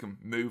literally make them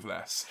move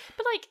less.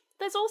 But, like,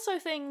 there's also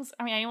things,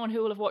 anyone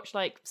who will have watched,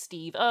 like,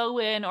 Steve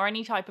Irwin or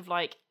any type of,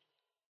 like,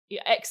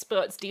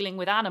 experts dealing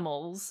with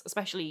animals,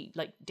 especially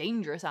like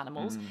dangerous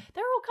animals,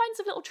 there are all kinds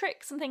of little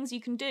tricks and things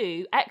you can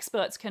do,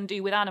 experts can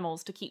do with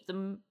animals to keep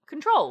them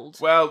controlled,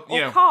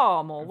 or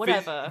calm or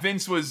whatever.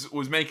 Vince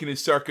was making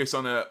his circus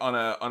on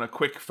a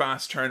quick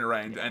fast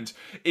turnaround, and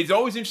it's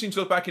always interesting to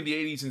look back in the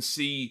 80s and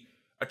see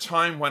a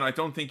time when I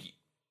don't think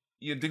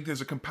you think there's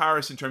a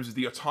comparison in terms of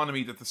the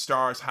autonomy that the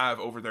stars have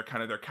over their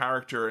kind of their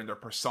character and their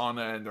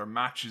persona and their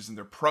matches and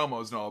their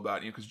promos and all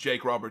that, because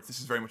Jake Roberts, this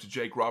is very much a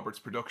Jake Roberts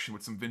production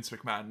with some Vince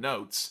McMahon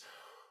notes,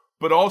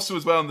 but also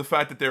as well in the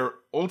fact that they're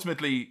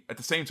ultimately at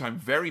the same time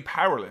very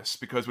powerless,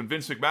 because when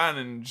Vince McMahon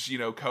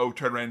and co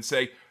turn around and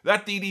say,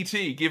 that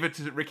DDT, give it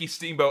to Ricky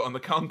Steamboat on the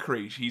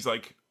concrete, he's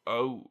like,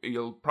 oh,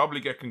 he'll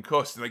probably get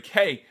concussed. And like,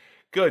 hey,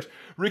 good.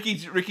 Ricky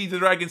the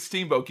Dragon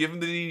Steamboat, give him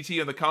the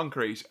DDT on the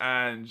concrete.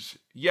 And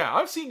yeah,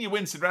 I've seen you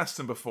wince in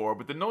wrestling before,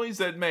 but the noise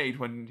that made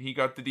when he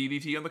got the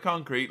DDT on the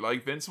concrete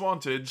like Vince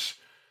wanted,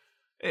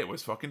 it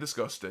was fucking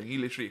disgusting. He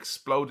literally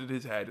exploded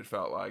his head, it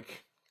felt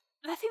like.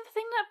 I think the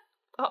thing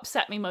that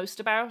upset me most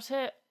about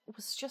it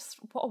was just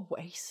what a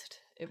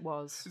waste it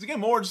was. It's again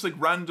more just like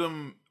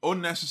random,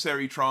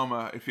 unnecessary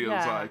trauma, it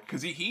feels like.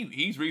 Because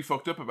he's really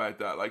fucked up about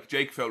that. Like,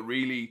 Jake felt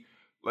really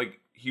like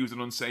he was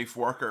an unsafe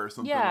worker or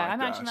something like that. Yeah, I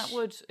imagine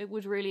it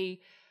would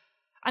really...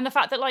 And the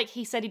fact that, like,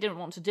 he said he didn't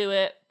want to do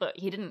it, but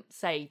he didn't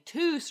say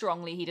too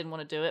strongly he didn't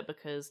want to do it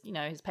because,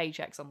 his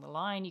paycheck's on the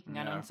line. You can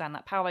kind of understand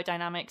that power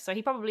dynamic. So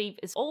he probably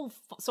is all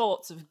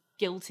sorts of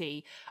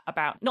guilty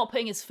about not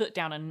putting his foot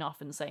down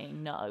enough and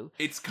saying no.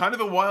 It's kind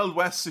of a Wild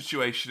West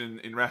situation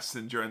in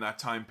wrestling during that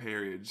time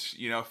period.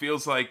 You know, it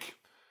feels like,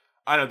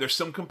 I don't know, there's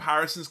some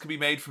comparisons can be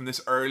made from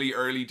this early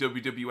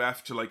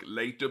WWF to like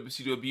late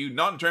WCW,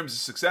 not in terms of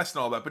success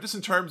and all that, but just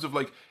in terms of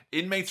like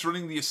inmates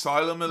running the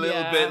asylum a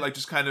little bit, like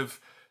just kind of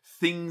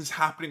things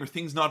happening or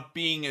things not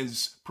being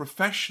as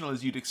professional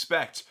as you'd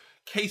expect.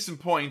 Case in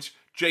point,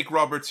 Jake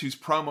Roberts, whose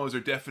promos are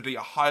definitely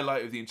a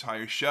highlight of the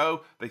entire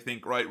show. They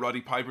think, right,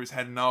 Roddy Piper's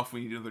heading off,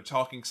 we need another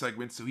talking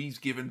segment, so he's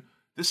given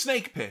the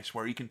Snake Pit,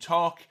 where he can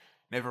talk,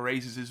 never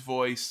raises his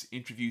voice,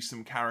 introduce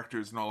some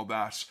characters and all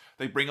that.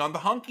 They bring on the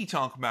Honky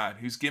Tonk Man,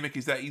 whose gimmick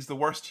is that he's the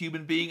worst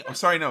human being. Oh,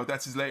 sorry, no,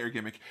 that's his later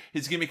gimmick.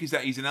 His gimmick is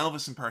that he's an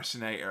Elvis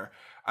impersonator.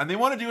 And they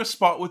want to do a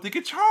spot with the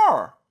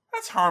guitar.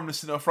 That's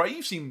harmless enough, right?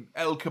 You've seen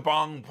El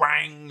Kabong,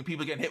 Wang,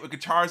 people getting hit with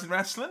guitars in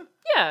wrestling.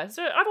 Yeah,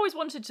 so I've always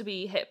wanted to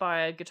be hit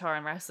by a guitar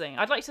in wrestling.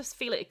 I'd like to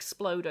feel it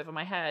explode over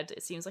my head.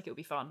 It seems like it would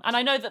be fun. And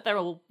I know that they're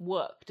all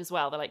worked as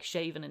well. They're like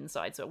shaven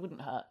inside, so it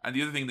wouldn't hurt. And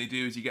the other thing they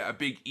do is you get a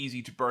big,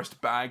 easy to burst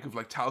bag of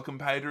like talcum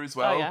powder as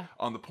well. Oh, yeah.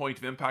 On the point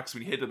of impact. So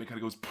when you hit them, it kind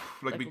of goes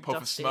like a big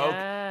puff dusty, of smoke.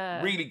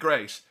 yeah. Really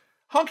great.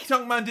 Honky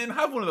Tonk Man didn't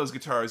have one of those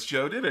guitars,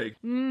 Joe, did he?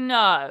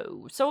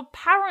 No. So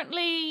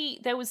apparently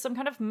there was some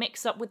kind of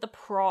mix-up with the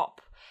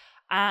prop.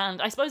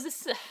 And I suppose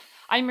this...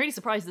 I'm really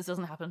surprised this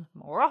doesn't happen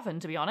more often,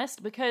 to be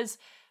honest, because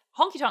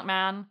Honky Tonk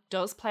Man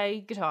does play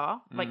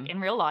guitar, like in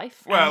real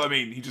life. Well, I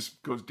mean, he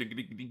just goes ding, ding,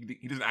 ding, ding.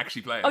 He doesn't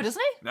actually play it. Oh,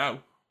 doesn't he? No.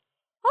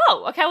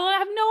 Oh, okay, well, I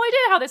have no idea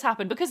how this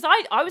happened, because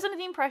I was under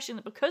the impression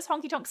that because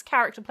Honky Tonk's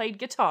character played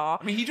guitar...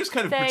 I mean, he just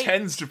kind of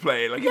pretends to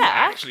play it, like he doesn't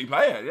actually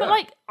play it, yeah. But,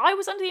 like, I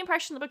was under the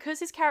impression that because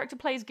his character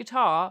plays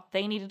guitar,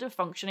 they needed a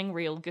functioning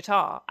real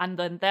guitar. And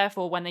then,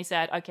 therefore, when they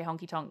said, okay,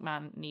 Honky Tonk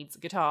Man needs a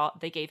guitar,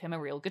 they gave him a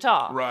real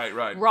guitar.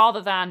 Right.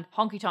 Rather than,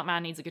 Honky Tonk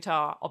Man needs a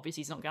guitar,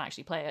 obviously he's not going to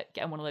actually play it,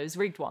 get him one of those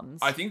rigged ones.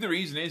 I think the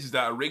reason is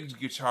that a rigged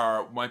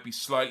guitar might be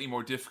slightly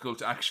more difficult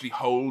to actually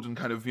hold and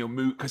kind of, you know,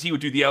 move, because he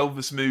would do the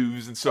Elvis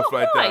moves and stuff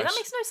like that. That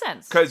makes no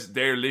sense. Because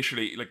they're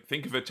literally, like,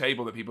 think of a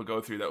table that people go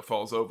through that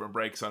falls over and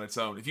breaks on its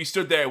own. If you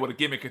stood there with a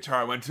gimmick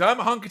guitar and went, I'm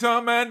a Honky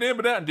Tonk Man,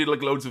 and did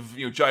like loads of,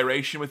 you know,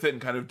 gyration with it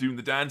and kind of doing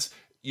the dance,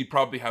 you'd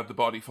probably have the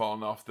body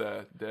falling off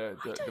the I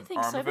don't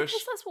think arm so, of it.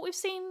 because that's what we've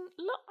seen.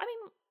 Look,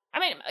 I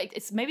mean,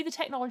 it's maybe the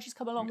technology's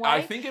come a long way.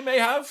 I think it may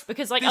have.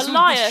 Because, like, this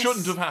Elias...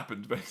 shouldn't have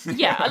happened,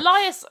 basically. Yeah,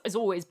 Elias is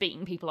always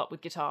beating people up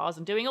with guitars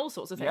and doing all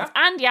sorts of things.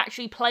 Yeah. And he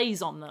actually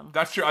plays on them.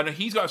 That's true. I know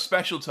he's got a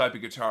special type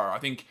of guitar. I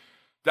think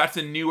that's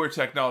a newer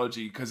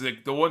technology, because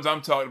like, the ones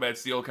I'm talking about,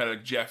 it's the old kind of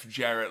like Jeff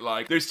Jarrett.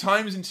 Like, there's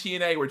times in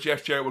TNA where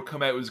Jeff Jarrett would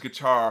come out with his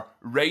guitar,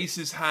 raise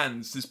his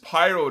hands, this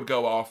pyro would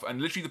go off, and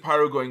literally the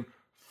pyro going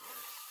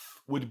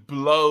would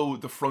blow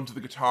the front of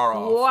the guitar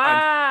off.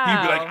 Wow. And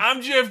he'd be like,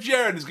 I'm Jeff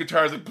Jarrett, and his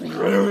guitar's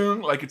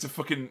like it's a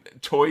fucking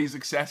toys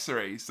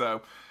accessory.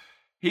 So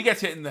he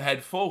gets hit in the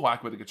head full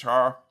whack with a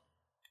guitar,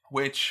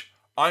 which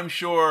I'm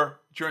sure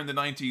during the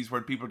 90s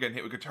when people were getting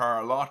hit with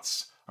guitar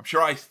lots, I'm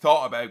sure I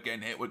thought about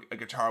getting hit with a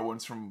guitar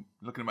once from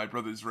looking at my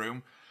brother's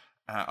room.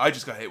 I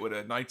just got hit with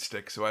a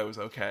nightstick, so I was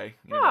okay.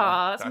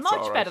 That's much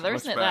all right. better,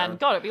 Much isn't it, better. then?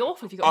 God, it'd be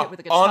awful if you got hit with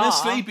a guitar.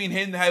 Honestly, being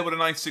hit in the head with a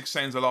nightstick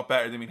sounds a lot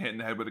better than being hit in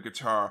the head with a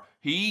guitar.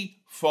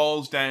 He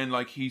falls down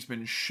like he's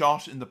been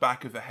shot in the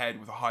back of the head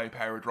with a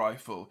high-powered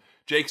rifle.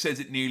 Jake says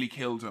it nearly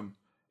killed him.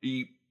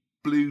 He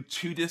blew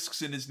 2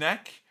 discs in his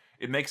neck.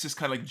 It makes this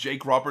kind of like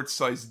Jake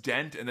Roberts-sized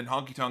dent, and then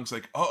Honky Tonk's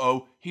like,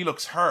 uh-oh, he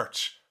looks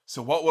hurt.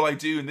 So what will I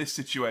do in this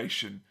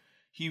situation?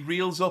 He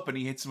reels up and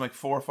he hits him like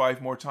 4 or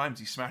 5 more times.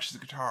 He smashes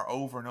the guitar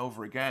over and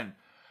over again.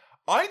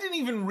 I didn't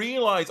even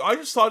realize. I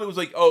just thought it was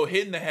like, oh,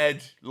 hit in the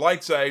head,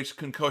 lights out,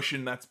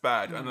 concussion, that's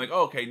bad. And like,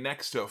 oh, okay,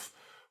 next stuff.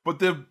 But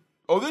the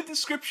other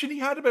description he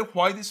had about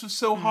why this was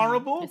so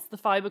horrible. It's the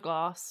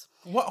fiberglass.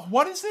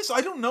 What is this?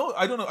 I don't know.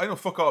 I know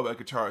fuck all about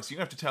guitars. So you're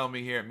gonna have to tell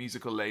me here,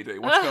 musical lady.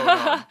 What's going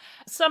on?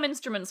 Some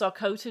instruments are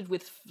coated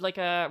with like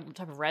a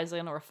type of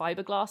resin or a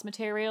fiberglass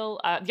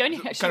material. The only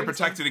Kind of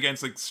protected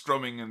against like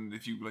strumming and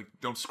if you like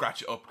don't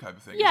scratch it up type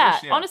of thing. Yeah,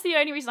 honestly, the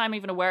only reason I'm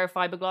even aware of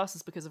fiberglass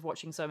is because of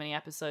watching so many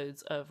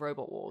episodes of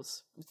Robot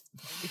Wars.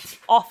 It's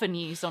often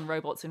used on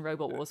robots in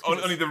Robot Wars.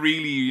 Only the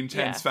really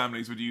intense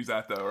families would use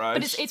that though, right?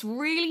 But it's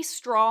really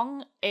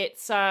strong.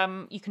 It's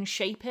you can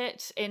shape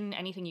it in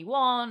anything you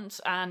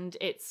want, and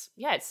it's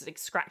like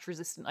scratch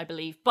resistant, I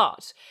believe,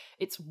 but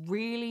it's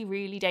really,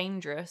 really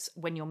dangerous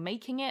when you're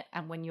making it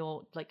and when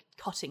you're like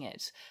cutting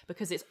it,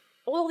 because it's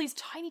all these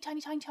tiny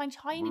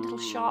little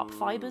sharp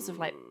fibers of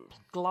like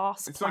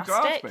glass it's plastic,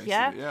 like glass,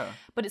 basically, yeah.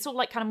 But it's all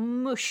like kind of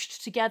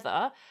mushed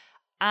together.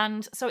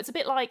 And so it's a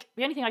bit like,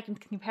 the only thing I can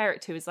compare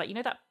it to is like, you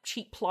know that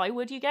cheap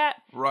plywood you get?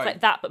 Right. It's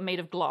like that, but made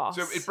of glass.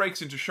 So it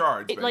breaks into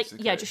shards,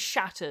 basically. Just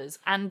shatters.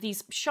 And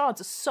these shards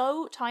are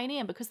so tiny,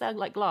 and because they're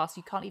like glass,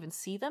 you can't even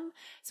see them.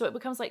 So it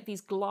becomes like these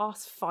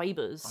glass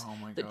fibers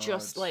that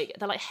just like,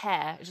 they're like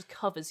hair. It just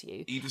covers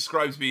you. He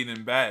describes being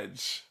in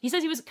bed. He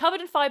says he was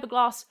covered in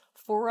fiberglass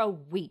for a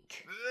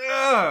week.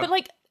 Ugh. But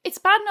like, it's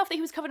bad enough that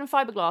he was covered in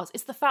fiberglass.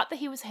 It's the fact that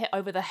he was hit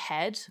over the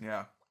head.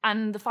 Yeah.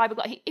 And the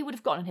fiberglass, it would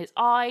have gone in his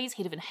eyes.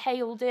 He'd have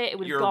inhaled it. It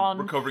would have You're gone.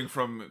 recovering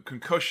from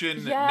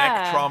concussion, Yeah.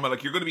 neck trauma.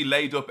 Like, you're going to be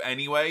laid up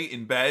anyway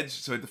in bed.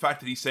 So the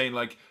fact that he's saying,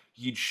 like,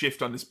 he'd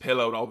shift on this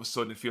pillow and all of a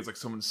sudden it feels like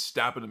someone's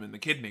stabbing him in the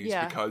kidneys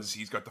because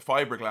he's got the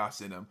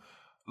fiberglass in him.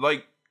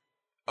 Like,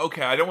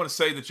 okay, I don't want to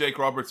say that Jake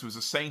Roberts was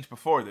a saint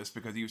before this,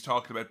 because he was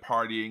talking about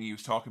partying. He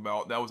was talking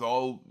about, that was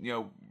all,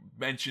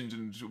 mentioned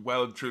and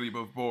well and truly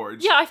above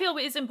board. Yeah, I feel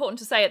it is important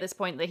to say at this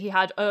point that he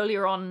had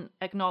earlier on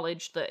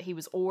acknowledged that he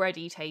was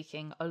already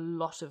taking a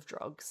lot of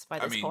drugs by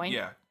this point.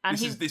 Yeah. And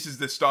this is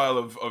the style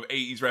of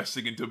 80s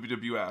wrestling in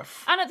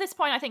WWF. And at this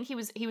point, I think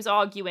he was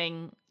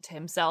arguing to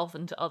himself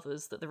and to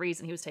others that the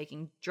reason he was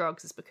taking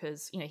drugs is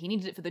because, he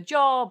needed it for the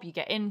job. You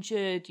get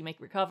injured, you make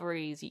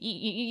recoveries,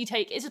 you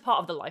take, it's a part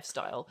of the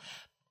lifestyle.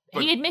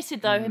 But he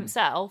admitted, though,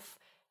 himself,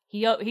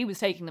 he was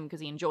taking them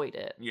because he enjoyed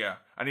it. Yeah,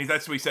 and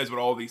that's what he says with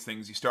all these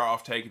things. You start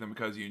off taking them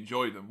because you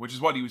enjoy them, which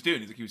is what he was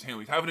doing. He was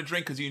having a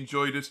drink because he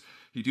enjoyed it.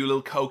 He'd do a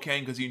little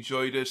cocaine because he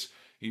enjoyed it.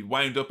 He'd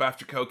wound up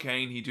after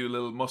cocaine. He'd do a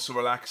little muscle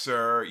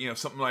relaxer,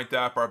 something like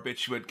that.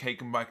 Barbiturate,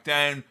 take him back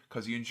down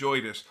because he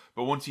enjoyed it.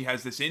 But once he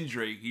has this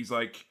injury, he's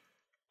like,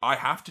 I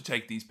have to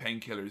take these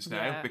painkillers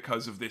now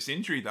because of this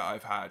injury that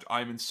I've had.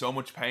 I'm in so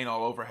much pain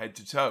all over head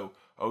to toe.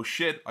 Oh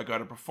shit, I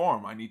gotta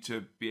perform. I need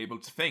to be able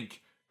to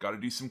think. Gotta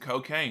do some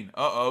cocaine.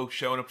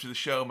 Showing up to the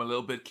show, I'm a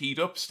little bit keyed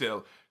up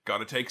still.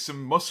 Gotta take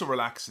some muscle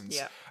relaxants.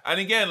 Yeah. And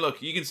again,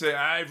 look, you can say,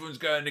 everyone's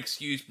got an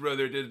excuse,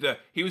 brother. Da, da, da.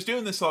 He was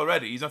doing this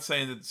already. He's not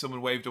saying that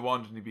someone waved a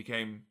wand and he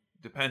became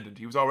dependent.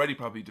 He was already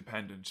probably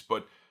dependent,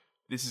 but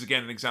this is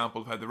again an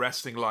example of how the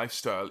wrestling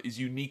lifestyle is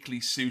uniquely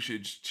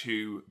suited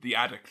to the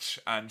addict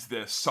and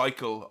the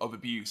cycle of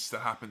abuse that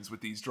happens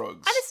with these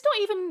drugs. And it's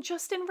not even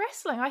just in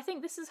wrestling. I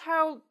think this is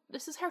how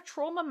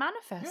trauma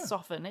manifests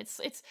often.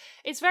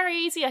 It's very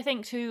easy, I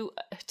think, to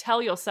tell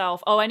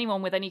yourself,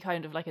 anyone with any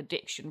kind of like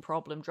addiction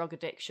problem, drug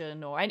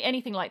addiction or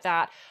anything like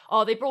that,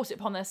 they brought it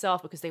upon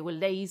themselves because they were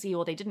lazy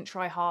or they didn't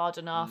try hard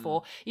enough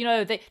or,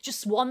 they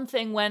just one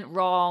thing went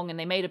wrong and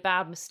they made a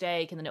bad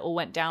mistake and then it all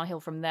went downhill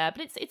from there.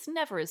 But it's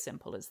never as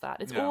simple as that.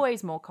 It's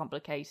always more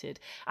complicated.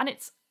 And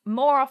it's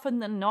more often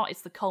than not,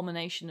 it's the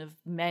culmination of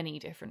many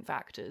different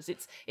factors.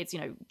 It's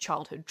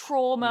childhood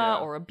trauma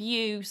or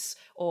abuse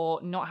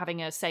or not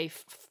having a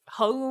safe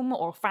home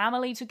or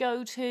family to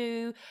go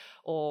to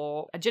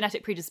or a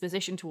genetic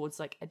predisposition towards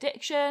like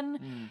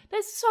addiction.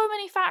 There's so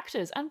many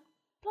factors and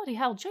bloody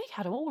hell, Jake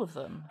had all of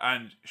them.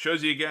 And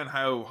shows you again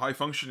how high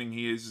functioning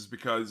he is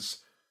because,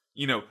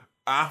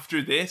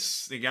 after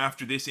this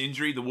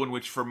injury, the one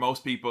which for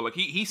most people, like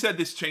he said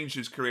this changed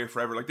his career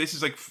forever. Like this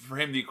is like for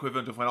him the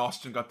equivalent of when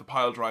Austin got the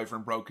pile driver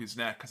and broke his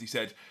neck because he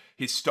said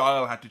his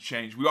style had to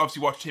change. We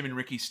obviously watched him and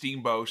Ricky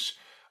Steamboat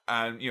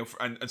and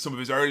and some of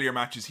his earlier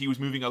matches, he was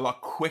moving a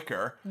lot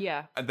quicker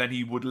and then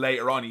he would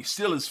later on. He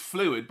still is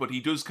fluid, but he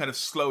does kind of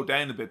slow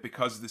down a bit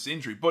because of this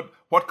injury. But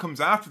what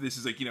comes after this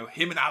is like,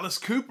 him and Alice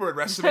Cooper at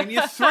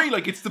WrestleMania 3,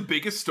 like it's the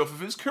biggest stuff of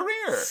his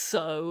career.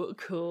 So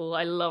cool.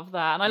 I love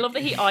that. And I love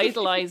that he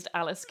idolized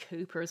Alice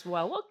Cooper as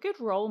well. What a good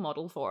role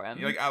model for him.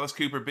 You like Alice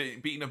Cooper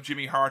beating up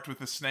Jimmy Hart with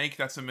a snake?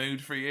 That's a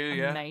mood for you,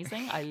 yeah?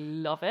 Amazing. I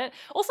love it.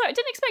 Also, I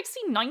didn't expect to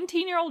see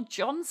 19-year-old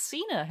John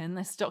Cena in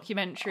this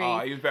documentary. Oh,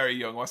 he was very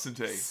young, wasn't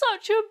he?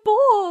 Such a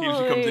boy. He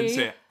usually comes in and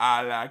say,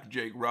 I like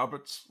Jake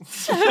Roberts.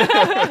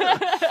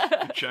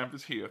 The champ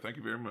is here. Thank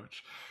you very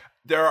much.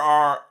 There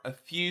are a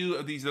few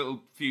of these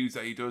little feuds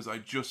that he does I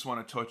just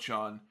want to touch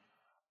on.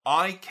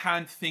 I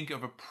can't think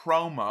of a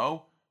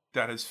promo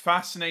that has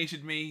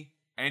fascinated me,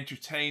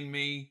 entertained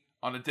me.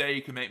 On a day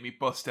you can make me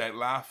bust out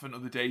laughing.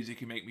 Other days you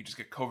can make me just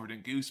get covered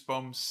in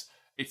goosebumps.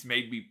 It's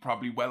made me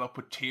probably well up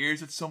with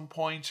tears at some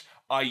point.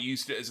 I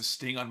used it as a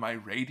sting on my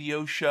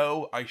radio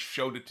show. I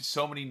showed it to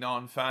so many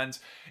non-fans.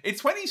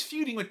 It's when he's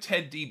feuding with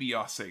Ted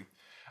DiBiase.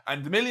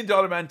 And the $1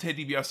 Million Man Ted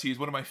DiBiase is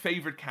one of my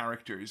favourite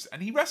characters.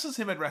 And he wrestles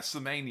him at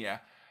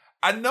WrestleMania.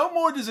 And no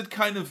more does it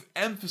kind of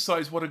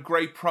emphasize what a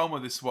great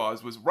promo this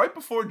was right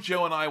before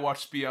Joe and I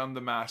watched Beyond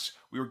the Mat.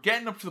 We were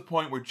getting up to the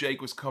point where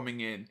Jake was coming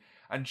in.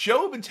 And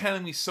Joe had been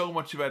telling me so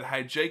much about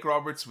how Jake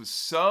Roberts was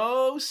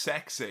so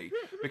sexy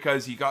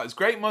because he got his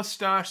great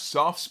mustache,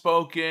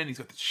 soft-spoken, he's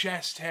got the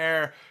chest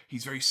hair,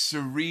 he's very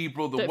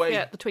cerebral, the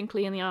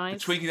twinkly in the eyes. The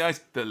twinkly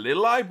eyes, the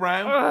little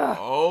eyebrow. Ugh.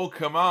 Oh,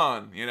 come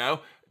on,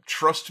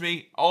 trust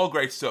me, all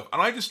great stuff.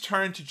 And I just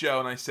turned to Joe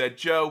and I said,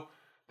 Joe,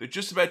 they're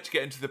just about to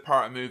get into the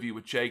part of the movie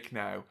with Jake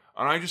now.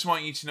 And I just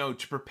want you to know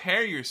to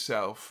prepare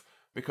yourself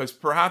because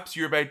perhaps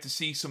you're about to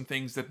see some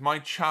things that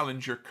might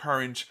challenge your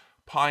current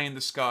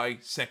pie-in-the-sky,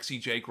 sexy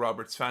Jake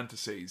Roberts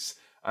fantasies.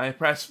 I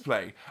press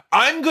play.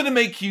 I'm gonna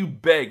make you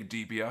beg,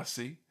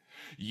 DiBiase.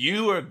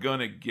 You are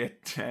gonna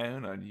get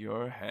down on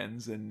your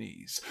hands and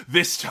knees.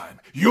 This time,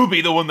 you'll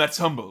be the one that's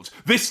humbled.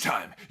 This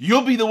time,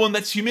 you'll be the one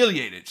that's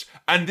humiliated.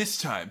 And this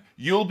time,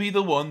 you'll be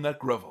the one that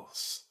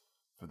grovels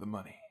for the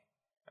money.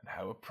 And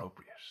how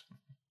appropriate.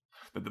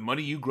 But the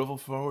money you grovel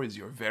for is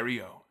your very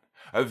own.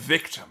 A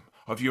victim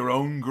of your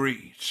own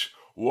greed.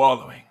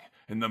 Wallowing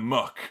in the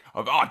muck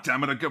of,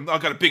 damn it, I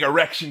got a big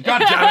erection. God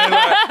damn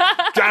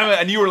it. Damn it.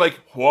 And you were like,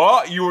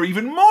 what? You were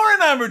even more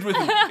enamored with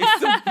him. It's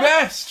the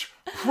best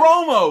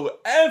promo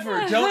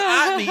ever. Don't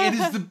at me. It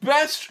is the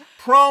best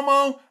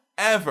promo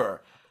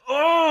ever.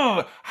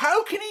 Oh,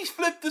 how can he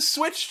flip the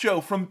switch, Joe,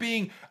 from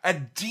being a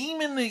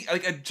demon,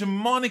 like a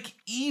demonic,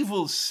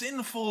 evil,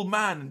 sinful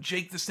man,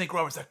 Jake the Snake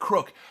Roberts, a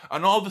crook,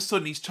 and all of a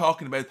sudden he's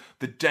talking about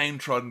the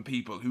downtrodden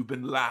people who've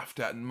been laughed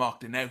at and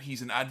mocked, and now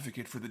he's an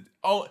advocate for the...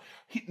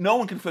 no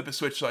one can flip a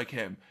switch like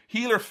him.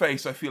 Heel or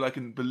face, I feel I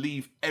can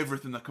believe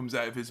everything that comes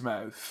out of his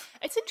mouth.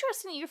 It's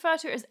interesting that you refer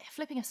to it as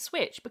flipping a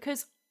switch,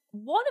 because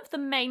one of the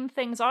main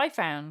things I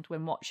found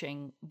when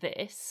watching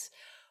this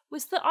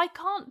was that I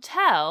can't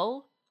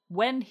tell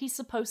when he's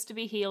supposed to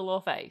be heel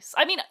or face.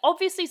 I mean,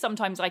 obviously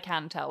sometimes I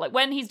can tell. Like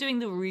when he's doing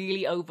the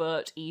really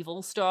overt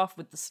evil stuff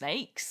with the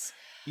snakes.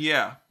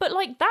 Yeah. But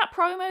like that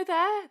promo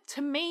there,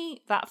 to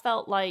me, that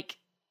felt like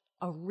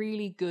a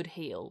really good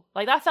heel.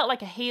 Like that felt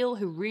like a heel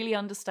who really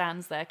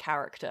understands their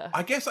character.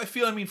 I guess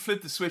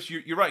flip the switch,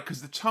 you're right,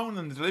 because the tone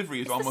and the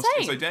delivery is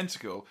it's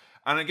identical.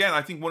 And again,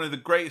 I think one of the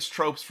greatest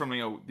tropes from,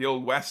 the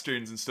old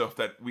westerns and stuff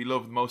that we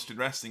love most in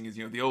wrestling is,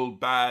 the old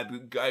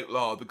bad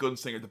outlaw, the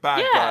gunslinger, the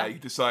bad guy who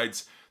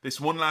decides, this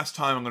one last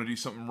time I'm going to do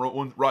something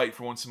right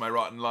for once in my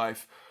rotten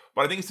life.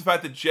 But I think it's the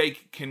fact that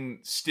Jake can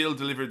still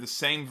deliver the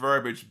same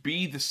verbiage,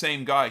 be the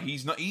same guy. He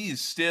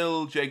is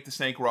still Jake the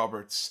Snake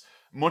Roberts.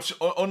 Much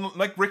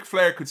like Ric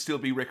Flair could still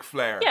be Ric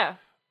Flair. Yeah.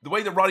 The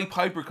way that Roddy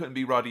Piper couldn't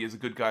be Roddy as a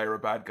good guy or a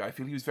bad guy, I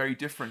feel he was very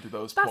different at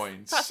those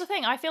points. That's the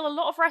thing. I feel a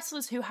lot of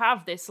wrestlers who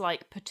have this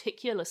like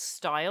particular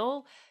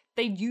style,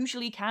 they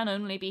usually can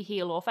only be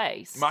heel or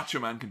face. Macho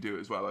Man can do it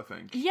as well, I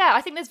think. Yeah,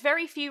 I think there's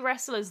very few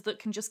wrestlers that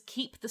can just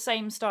keep the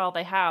same style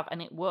they have and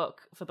it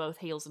work for both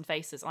heels and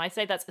faces. And I'd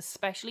say that's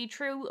especially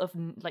true of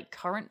like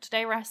current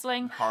day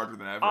wrestling. Harder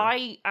than ever.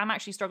 I am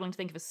actually struggling to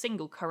think of a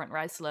single current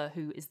wrestler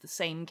who is the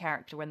same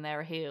character when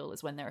they're a heel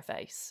as when they're a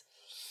face.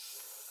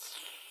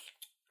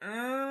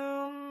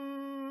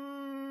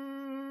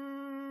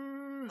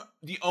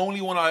 The only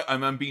one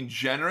I'm being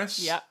generous.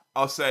 Yeah.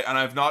 I'll say, and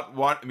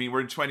we're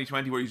in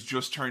 2020 where he's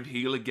just turned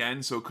heel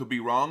again, so it could be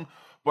wrong.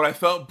 But I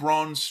felt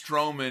Braun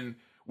Strowman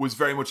was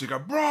very much like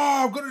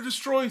I'm going to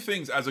destroy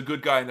things as a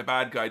good guy and a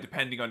bad guy,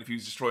 depending on if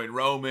he's destroying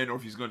Roman or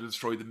if he's going to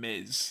destroy The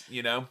Miz,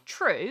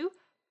 True,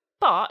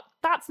 but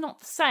that's not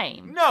the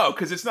same. No,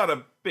 because it's not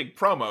a big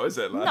promo, is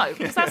it? No,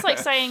 because that's like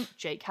saying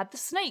Jake had the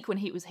snake when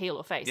he was heel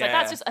or face. Like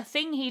that's just a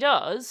thing he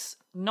does,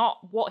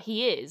 not what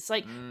he is.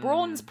 Like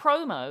Braun's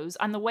promos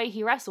and the way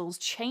he wrestles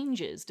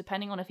changes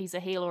depending on if he's a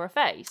heel or a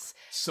face.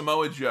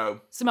 Samoa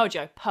Joe,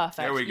 perfect.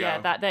 There we go.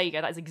 Yeah, there you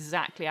go. That's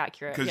exactly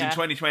accurate. Because in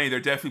 2020 they're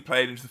definitely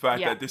playing into the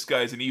fact that this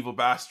guy is an evil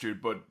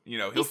bastard, but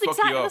he'll he's fuck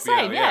exactly you up. The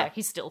same. Yeah,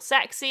 he's still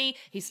sexy.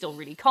 He's still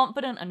really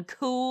confident and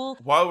cool.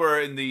 While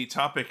we're in the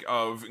topic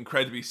of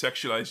incredibly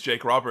sexualized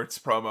Jake Roberts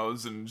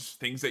promos and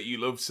things that you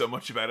loved so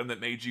much about him that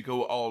made you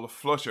go all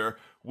aflutter,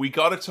 we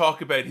got to talk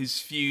about his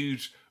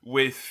feud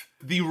with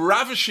the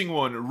ravishing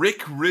one,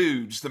 Rick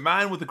Rude, the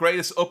man with the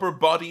greatest upper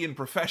body in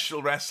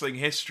professional wrestling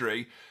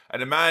history,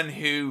 and a man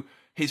who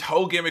his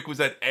whole gimmick was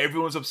that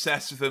everyone's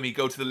obsessed with him. He'd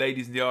go to the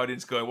ladies in the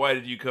audience going, "Why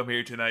did you come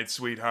here tonight,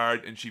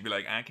 sweetheart?" And she'd be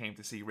like, "I came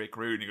to see Rick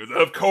Rude." And he goes,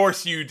 "Of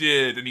course you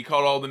did." And he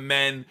called all the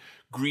men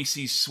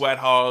greasy sweat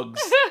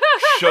hogs.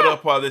 Shut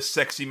up while this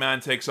sexy man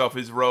takes off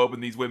his robe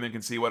and these women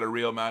can see what a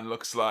real man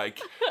looks like.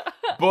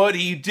 But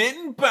he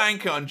didn't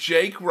bank on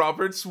Jake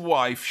Roberts'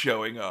 wife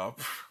showing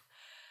up.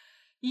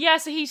 Yeah,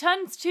 so he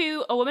turns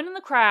to a woman in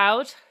the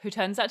crowd who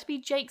turns out to be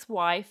Jake's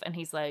wife, and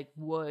he's like,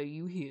 "Why are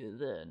you here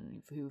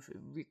then? For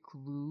Rick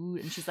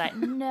Rude?" And she's like,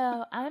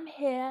 "No, I'm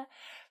here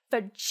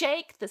for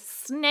Jake the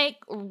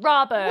Snake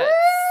Roberts."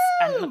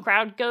 Woo! And the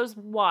crowd goes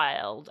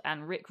wild,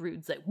 and Rick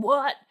Rude's like,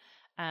 "What?"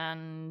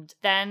 And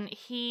then does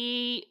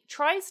he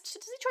try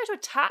to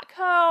attack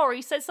her, or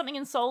he says something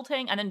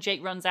insulting, and then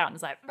Jake runs out and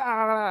is like,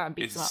 "Arr," and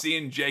beats him up.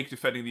 Seeing Jake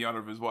defending the honor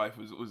of his wife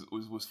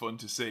was fun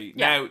to see.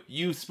 Yeah. Now,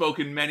 you've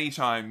spoken many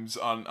times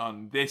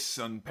on this,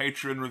 on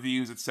Patreon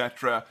reviews,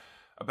 etc.,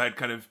 about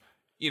kind of,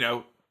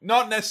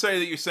 not necessarily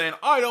that you're saying,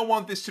 I don't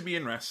want this to be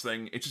in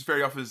wrestling. It's just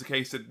very often is the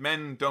case that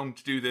men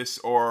don't do this,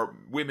 or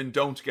women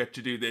don't get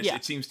to do this. Yeah.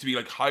 It seems to be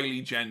like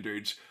highly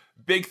gendered.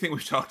 Big thing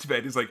we've talked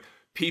about is like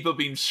people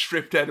being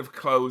stripped out of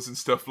clothes and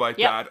stuff like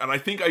that. And I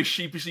think I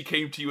sheepishly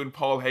came to you in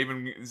Paul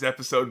Heyman's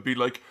episode and be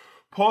like,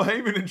 Paul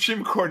Heyman and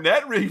Jim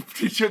Cornette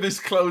ripped each other's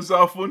clothes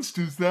off once.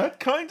 Does that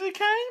kind of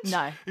count?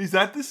 No. Is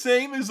that the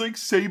same as like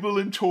Sable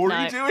and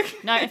Tori doing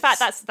it? No, in fact,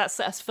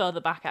 that's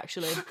further back,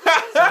 actually.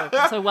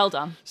 So well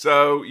done.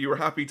 So you were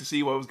happy to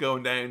see what was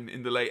going down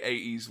in the late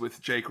 80s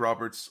with Jake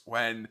Roberts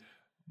when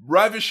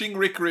ravishing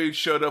Rick Rude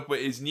showed up with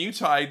his new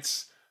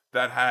tights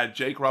that had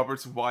Jake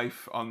Roberts'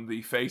 wife on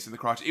the face and the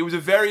crotch. It was a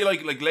very,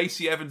 like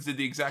Lacey Evans did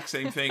the exact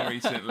same thing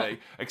recently,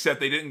 except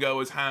they didn't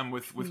go as ham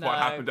with what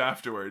happened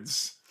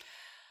afterwards.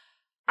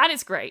 And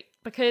it's great,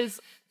 because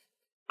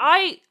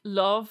I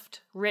loved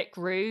Rick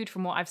Rude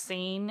from what I've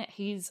seen.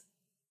 He's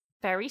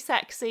very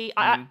sexy.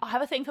 I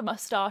have a thing for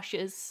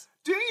mustaches.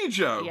 Do you,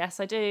 Joe? Yes,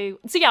 I do.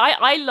 So yeah,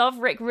 I love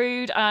Rick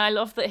Rude, and I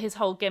love that his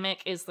whole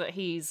gimmick is that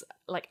he's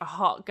like a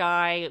hot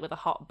guy with a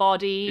hot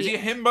body. Is he a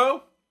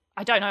himbo?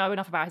 I don't know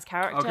enough about his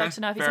character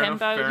to know if he's a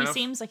himbo. He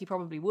seems like he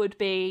probably would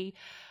be.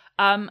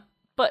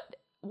 But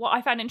what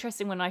I found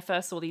interesting when I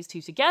first saw these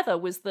two together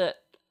was that,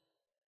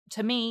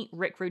 to me,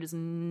 Rick Rude is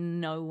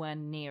nowhere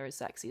near as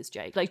sexy as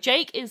Jake. Like,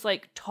 Jake is,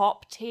 like,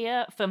 top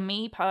tier, for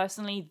me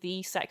personally,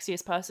 the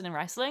sexiest person in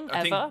wrestling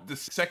ever. I think the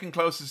second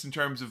closest in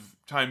terms of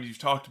times you've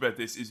talked about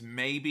this is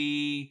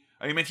maybe...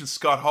 You mentioned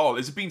Scott Hall.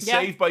 Is it being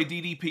saved by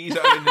DDP? Is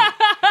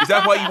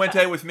that why you went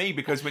out with me?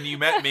 Because when you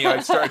met me,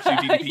 I started to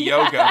do DDP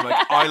yoga. I'm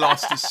like, I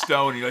lost a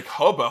stone. You're like,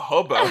 hubba.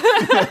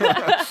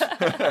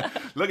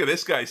 Look at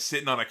this guy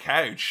sitting on a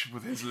couch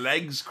with his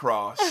legs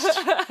crossed.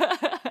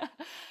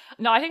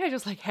 No, I think I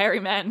just like hairy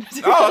men.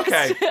 Oh,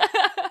 okay.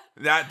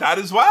 That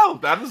as well.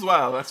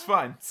 That's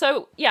fine.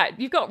 So, yeah,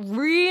 you've got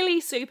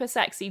really super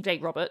sexy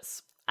Jake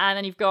Roberts, and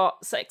then you've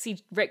got sexy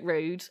Rick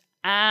Rude,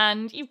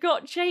 and you've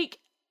got Jake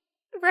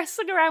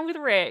wrestling around with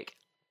Rick,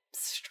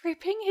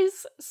 stripping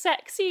his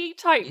sexy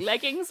tight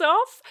leggings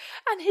off,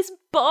 and his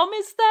bum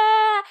is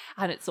there,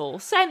 and it's all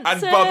censored.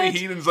 And Bobby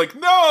Heenan's like,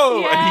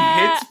 no! Yeah. And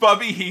he hits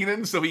Bobby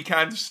Heenan so he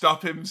can't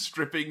stop him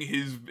stripping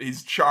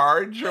his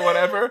charge or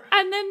whatever.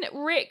 And then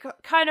Rick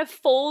kind of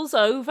falls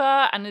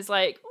over and is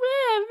like,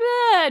 bleh,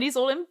 bleh, and he's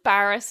all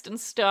embarrassed and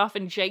stuff,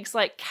 and Jake's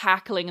like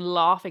cackling and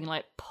laughing,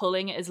 like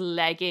pulling at his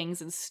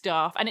leggings and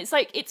stuff. And it's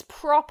like, it's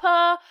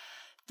proper...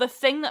 The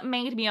thing that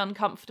made me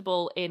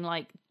uncomfortable in,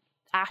 like,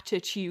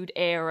 Attitude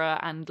Era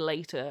and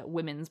later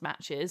women's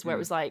matches, where it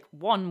was like,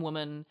 one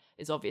woman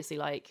is obviously,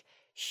 like,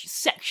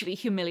 sexually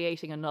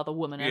humiliating another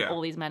woman, and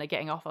all these men are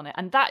getting off on it.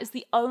 And that is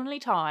the only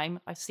time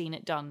I've seen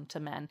it done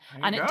to men.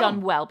 And it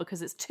done well,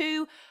 because it's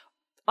too...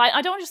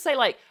 I don't just say,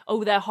 like,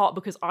 oh, they're hot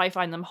because I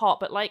find them hot,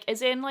 but, like,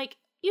 as in, like,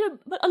 you know,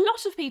 but a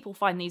lot of people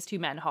find these two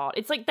men hot.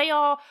 It's like they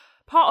are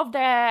part of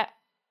their...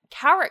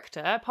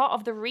 character, part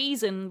of the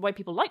reason why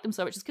people like them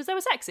so much is because they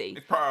were sexy.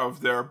 It's part of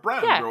their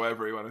brand, or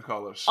whatever you want to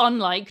call it.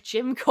 Unlike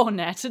Jim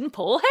Cornette and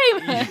Paul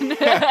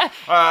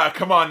Heyman.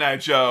 Come on now,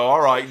 Joe. All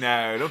right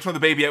now. Don't throw the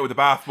baby out with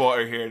the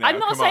bathwater here now. I'm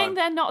not saying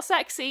they're not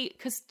sexy,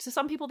 because to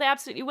some people they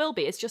absolutely will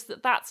be. It's just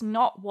that that's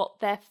not what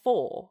they're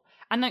for.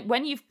 And like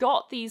when you've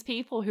got these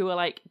people who are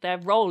like, their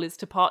role is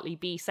to partly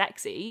be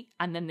sexy,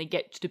 and then they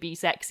get to be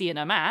sexy in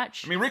a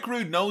match. I mean, Rick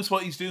Rude knows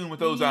what he's doing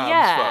with those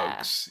abs,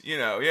 folks. You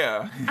know,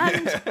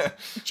 And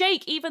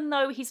Jake, even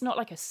though he's not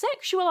like a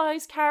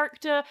sexualized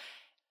character,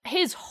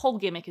 his whole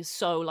gimmick is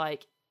so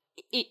like,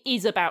 it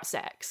is about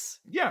sex.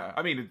 Yeah,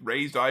 I mean,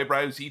 raised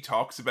eyebrows, he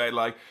talks about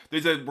like,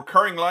 there's a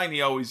recurring line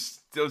he always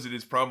does in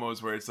his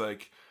promos where it's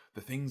like, the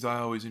things I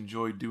always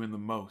enjoyed doing the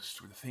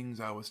most were the things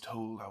I was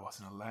told I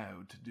wasn't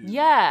allowed to do.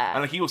 Yeah.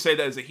 And like he will say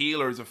that as a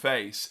heel or as a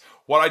face.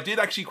 What I did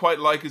actually quite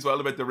like as well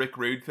about the Rick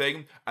Rude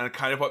thing, and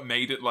kind of what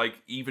made it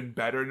like even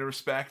better in a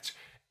respect,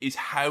 is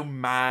how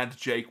mad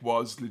Jake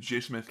was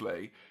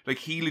legitimately. Like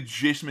he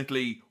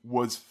legitimately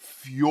was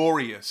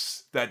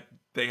furious that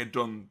they had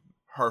done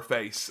her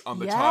face on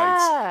the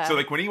tights. So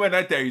like when he went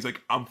out there, he's like,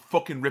 I'm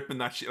fucking ripping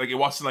that shit. Like it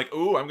wasn't like,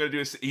 oh, I'm gonna do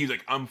this. He's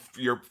like,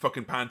 your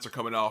fucking pants are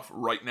coming off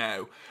right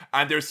now.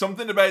 And there's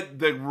something about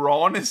the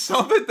rawness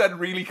of it that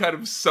really kind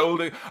of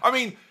sold it. I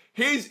mean,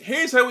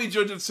 here's how we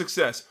judge its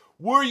success.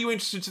 Were you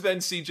interested to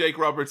then see Jake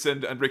Roberts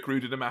and Rick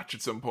Rude in a match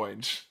at some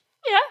point?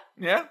 Yeah.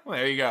 Yeah? Well,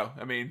 there you go.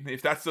 I mean,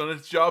 if that's done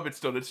its job, it's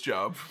done its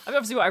job. I mean,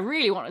 obviously what I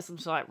really want is some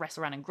sort of like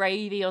wrestle around in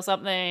gravy or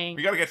something.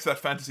 We gotta get to that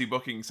fantasy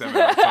booking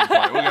seminar at some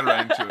point. We'll get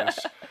around to it.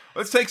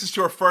 Let's take us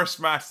to our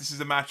first match. This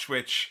is a match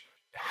which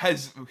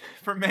has,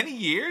 for many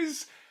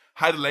years,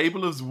 had a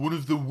label as one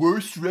of the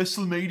worst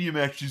WrestleMania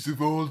matches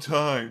of all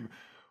time.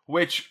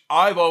 Which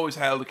I've always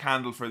held a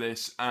candle for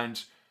this,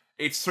 and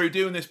it's through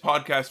doing this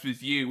podcast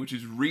with you, which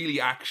has really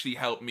actually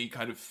helped me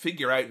kind of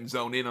figure out and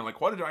zone in on like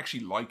what did I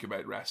actually like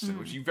about wrestling,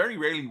 which you very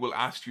rarely will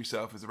ask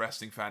yourself as a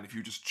wrestling fan if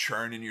you're just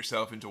churning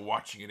yourself into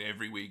watching it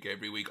every week,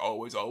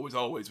 always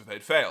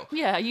without fail.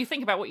 Yeah, you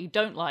think about what you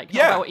don't like,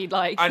 not about what you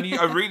like. And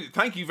I really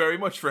thank you very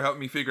much for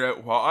helping me figure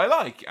out what I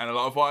like. And a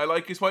lot of what I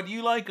like is what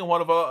you like, and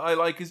what I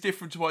like is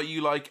different to what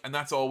you like, and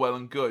that's all well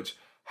and good.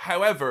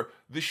 However,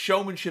 the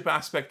showmanship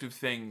aspect of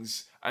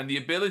things and the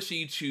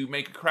ability to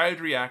make a crowd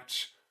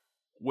react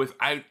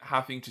without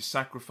having to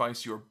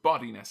sacrifice your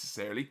body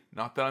necessarily.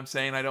 Not that I'm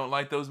saying I don't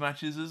like those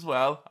matches as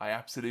well. I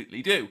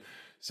absolutely do.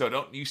 So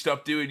don't you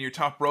stop doing your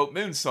top rope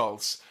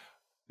moonsaults.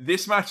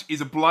 This match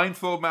is a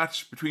blindfold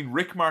match between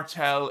Rick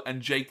Martel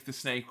and Jake the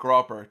Snake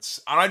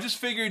Roberts. And I just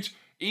figured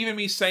even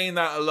me saying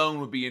that alone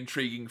would be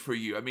intriguing for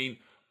you. I mean,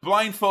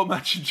 blindfold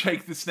match and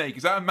Jake the Snake.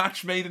 Is that a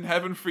match made in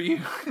heaven for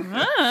you?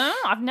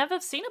 I've never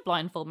seen a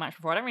blindfold match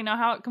before. I don't really know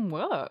how it can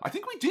work. I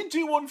think we did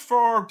do one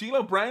for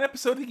D'Lo Brown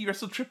episode. I think he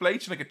wrestled Triple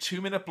H in like a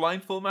 2-minute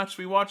blindfold match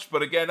we watched.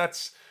 But again,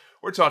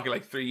 we're talking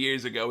like 3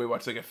 years ago. We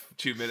watched like a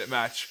 2-minute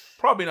match.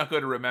 Probably not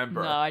going to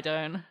remember. No, I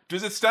don't.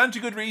 Does it stand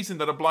to good reason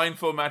that a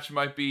blindfold match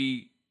might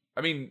be...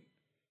 I mean,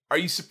 are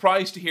you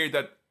surprised to hear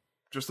that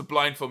just the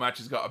blindfold match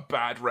has got a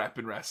bad rep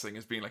in wrestling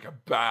as being like a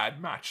bad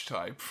match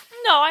type?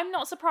 No, I'm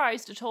not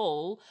surprised at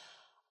all.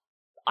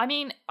 I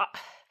mean,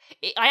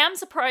 I am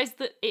surprised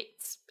that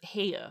it's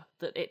here,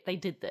 that they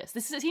did this.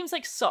 It seems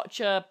like such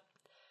a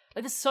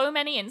Like, there's so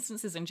many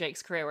instances in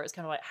Jake's career where it's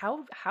kind of like,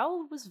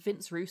 how was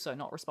Vince Russo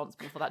not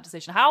responsible for that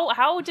decision?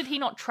 How did he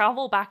not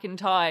travel back in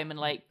time and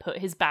like put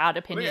his bad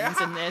opinions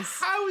in this?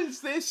 How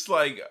is this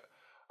like?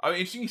 I mean,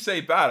 interesting you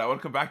say bad. I want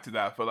to come back to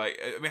that, but like,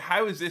 I mean,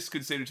 how is this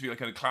considered to be like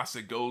kind of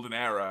classic golden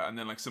era, and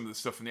then like some of the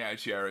stuff from the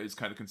Attitude Era is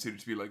kind of considered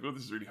to be like, oh,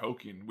 this is really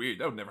hokey and weird.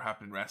 That would never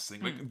happen in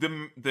wrestling. Like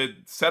the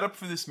setup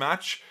for this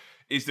match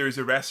is there's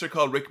a wrestler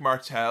called Rick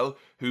Martel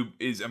who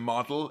is a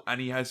model, and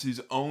he has his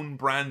own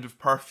brand of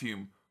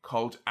perfume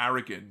called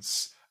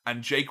Arrogance.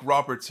 And Jake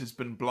Roberts has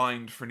been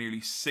blind for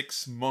nearly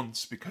 6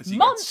 months because he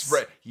got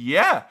sprayed.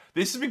 Yeah,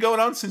 this has been going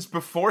on since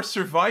before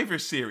Survivor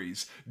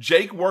Series.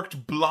 Jake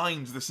worked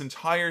blind this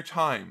entire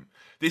time.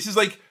 This is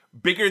like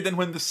bigger than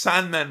when the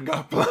Sandman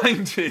got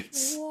blinded.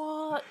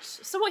 What?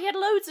 So what? He had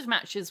loads of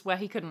matches where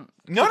he couldn't.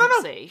 No.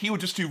 See. He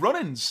would just do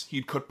run-ins.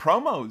 He'd cut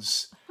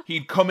promos.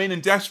 He'd come in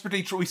and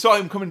desperately... We saw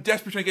him come in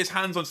desperately trying to get his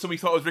hands on somebody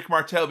he thought was Rick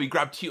Martel, but he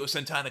grabbed Tito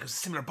Santana because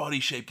similar body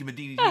shape, give him a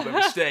DDT by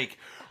mistake.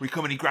 Or he'd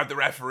come in and he grabbed the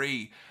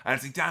referee. And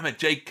it's like, damn it,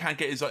 Jake can't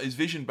get his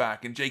vision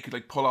back. And Jake could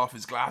like pull off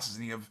his glasses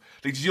and he have...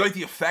 Like, did you like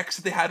the effects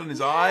that they had on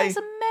his eye? It's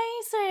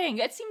amazing.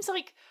 It seems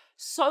like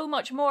so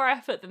much more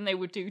effort than they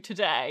would do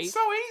today. So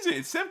easy,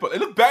 it's simple.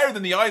 It looked better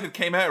than the eye that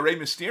came out of Rey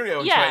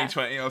Mysterio in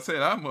 2020, I'll say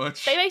that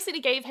much. They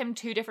basically gave him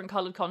 2 different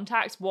coloured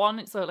contacts. One,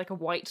 it's like a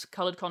white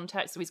coloured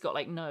contact, so he's got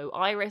like no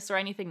iris or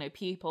anything, no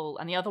pupil.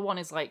 And the other one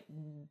is like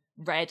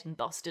red and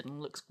busted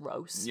and looks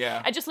gross.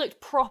 Yeah. It just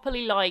looked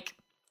properly like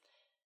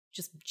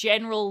just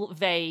general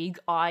vague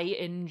eye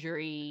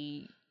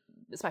injury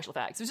special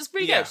effects. It was just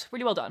really good,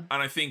 really well done.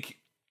 And I think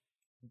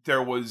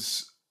there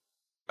was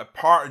a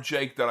part of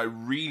Jake that I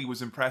really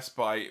was impressed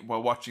by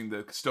while watching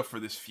the stuff for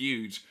this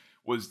feud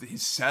was that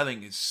his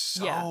selling is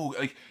so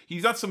like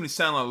he's not somebody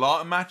selling a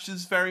lot of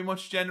matches very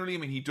much generally. I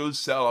mean, he does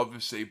sell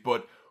obviously,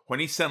 but when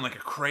he's selling like a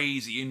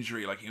crazy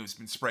injury, like he was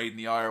been sprayed in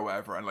the eye or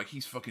whatever, and like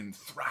he's fucking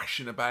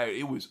thrashing about,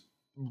 it was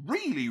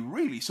really,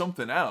 really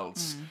something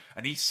else.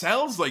 And he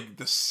sells like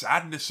the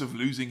sadness of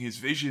losing his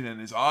vision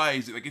and his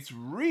eyes. Like it's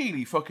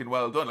really fucking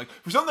well done. Like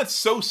for something that's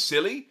so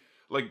silly.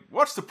 Like,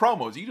 watch the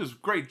promos. He does a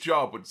great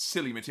job with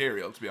silly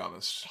material, to be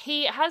honest.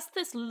 He has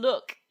this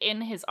look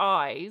in his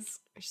eyes,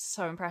 which is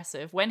so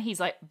impressive, when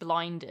he's, like,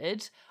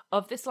 blinded,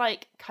 of this,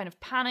 like, kind of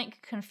panic,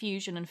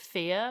 confusion, and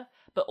fear,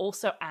 but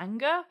also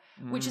anger,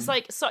 which is,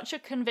 like, such a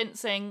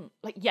convincing...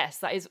 Like, yes,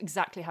 that is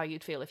exactly how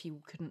you'd feel if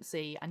you couldn't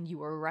see and you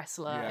were a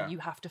wrestler and you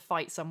have to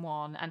fight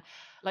someone. And,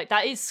 like,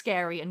 that is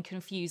scary and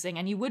confusing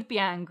and you would be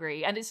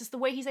angry. And it's just the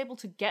way he's able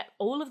to get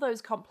all of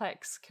those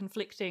complex,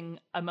 conflicting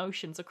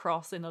emotions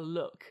across in a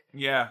look.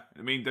 Yeah,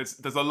 I mean, there's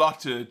a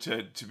lot to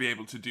be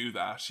able to do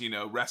that. You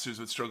know, wrestlers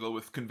would struggle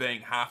with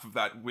conveying half of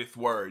that with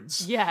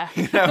words. Yeah.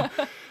 You know,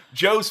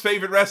 Joe's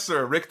favorite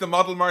wrestler, Rick the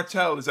Model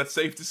Martel. Is that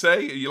safe to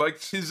say? You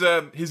liked his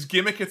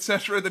gimmick,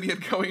 etc., that he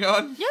had going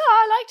on? Yeah,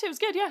 I liked it. It was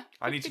good, yeah.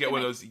 I need to get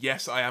one of those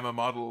 "Yes, I am a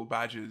model"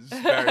 badges.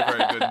 Very,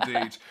 very good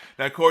indeed.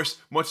 Now, of course,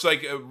 much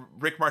like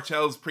Rick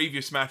Martel's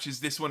previous matches,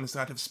 this one has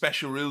had to have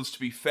special rules to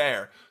be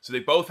fair. So they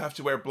both have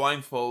to wear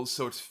blindfolds,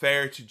 so it's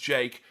fair to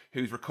Jake,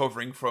 who's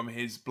recovering from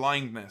his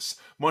blindness.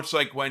 Much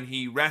like when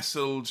he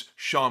wrestled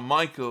Shawn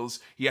Michaels,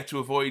 he had to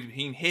avoid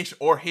being hit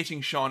or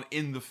hitting Shawn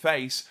in the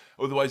face.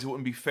 Otherwise, it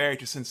wouldn't be fair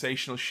to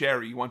Sensational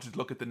Sherry. You wanted to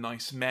look at the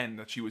nice men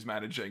that she was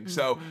managing.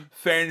 So,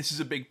 fairness is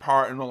a big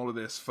part in all of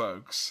this,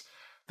 folks.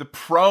 The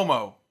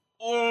promo.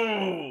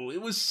 Oh,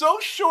 it was so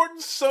short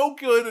and so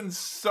good and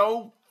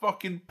so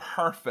fucking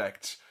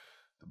perfect.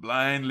 The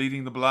blind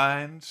leading the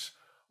blind.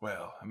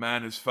 Well, a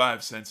man has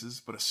 5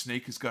 senses, but a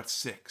snake has got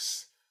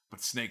 6.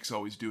 But snakes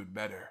always do it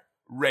better.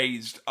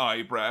 Raised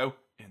eyebrow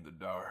in the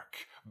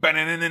dark. That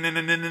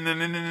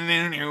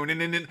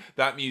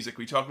music.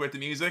 We talk about the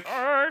music.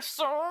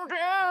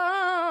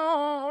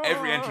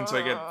 Every entrance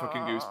I get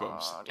fucking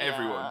goosebumps.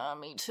 Everyone. Yeah,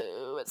 me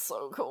too. It's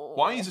so cool.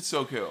 Why is it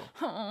so cool?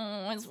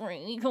 Oh, it's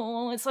really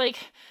cool. It's like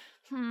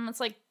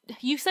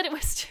you said it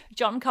was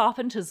John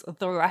Carpenter's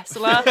The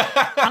Wrestler,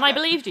 and I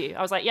believed you.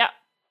 I was like, yeah,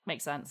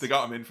 makes sense. They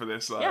got him in for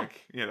this,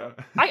 like, you know.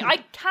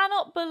 I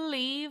cannot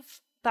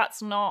believe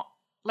that's not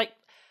like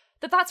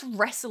that's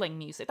wrestling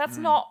music. That's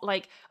not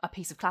like a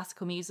piece of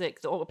classical music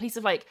or a piece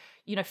of like,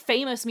 you know,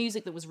 famous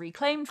music that was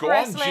reclaimed for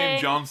wrestling. Go on, Jim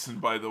Johnson,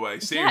 by the way.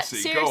 Seriously,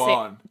 yeah, seriously, go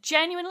on.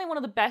 Genuinely one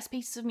of the best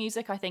pieces of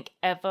music I think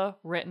ever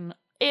written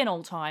in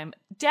all time.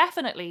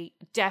 Definitely,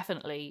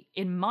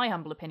 in my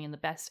humble opinion, the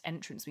best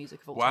entrance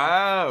music of all time.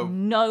 Wow.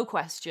 No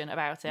question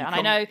about it. And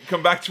I know...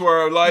 Come back to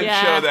our live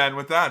show then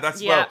with that.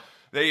 That's, well,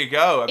 there you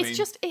go. I mean,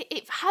 just,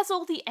 it has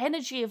all the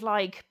energy of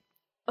like,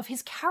 of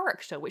his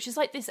character, which is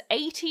like this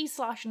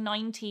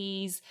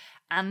 80s/90s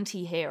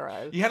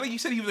anti-hero. Yeah, like you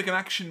said, he was like an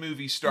action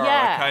movie star,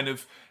 like kind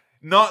of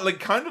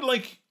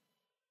like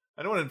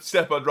I don't want to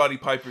step on Roddy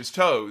Piper's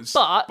toes,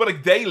 but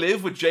like They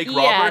Live with Jake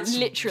Roberts,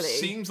 literally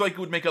seems like it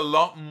would make a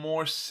lot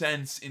more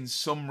sense in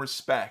some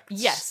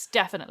respects. Yes,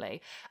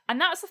 definitely. And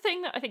that's the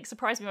thing that I think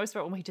surprised me most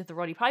about when we did the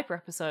Roddy Piper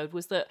episode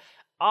was that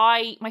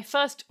my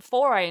first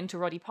foray into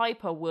Roddy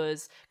Piper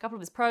was a couple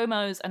of his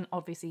promos and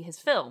obviously his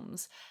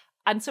films.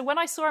 And so when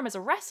I saw him as a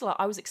wrestler,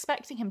 I was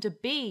expecting him to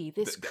be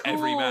this The cool,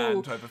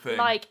 everyman type of thing.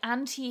 like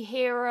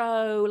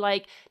anti-hero,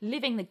 like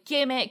living the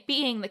gimmick,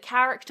 being the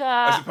character.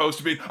 As opposed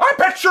to being, I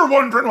bet you're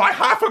wondering why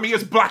half of me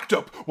is blacked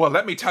up. Well,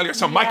 let me tell you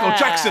some Michael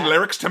Jackson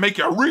lyrics to make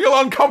you real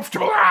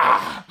uncomfortable.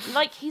 Ah!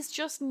 Like, he's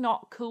just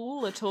not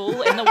cool at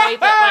all in the way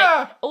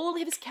that, like, all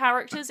of his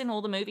characters in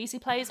all the movies he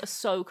plays are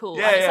so cool.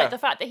 Yeah, and it's yeah. like the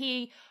fact that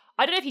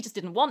I don't know if he just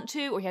didn't want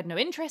to or he had no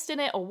interest in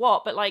it or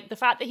what, but like the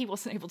fact that he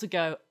wasn't able to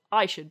go,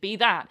 I should be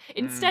that.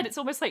 Instead, it's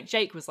almost like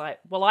Jake was like,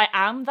 well, I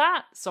am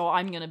that, so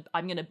I'm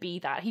gonna be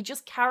that. He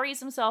just carries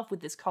himself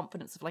with this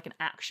confidence of like an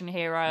action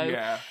hero.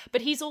 Yeah.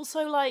 But he's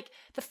also like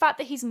the fact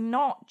that he's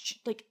not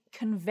like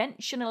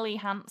conventionally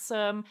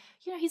handsome.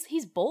 You know,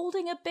 he's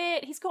balding a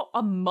bit. He's got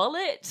a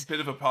mullet.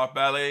 Bit of a pot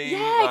belly.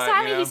 Yeah,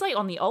 exactly. You know. He's like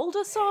on the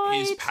older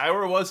side. His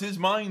power was his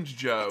mind,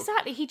 Joe.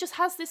 Exactly. He just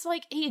has this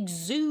like he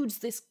exudes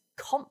this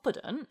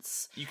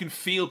confidence. You can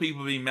feel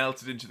people being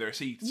melted into their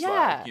seats.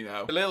 Yeah. Like, you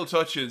know, the little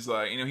touches,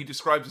 like, you know, he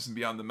describes this in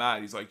Beyond the Mat.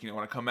 He's like, you know,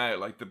 when I come out,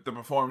 like the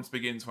performance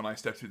begins when I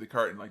step through the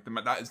curtain. Like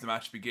that is the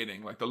match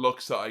beginning. Like the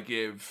looks that I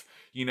give,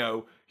 you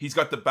know, he's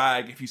got the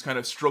bag. If he's kind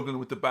of struggling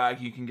with the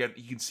bag, you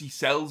can see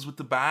sells with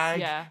the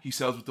bag. Yeah. He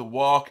sells with the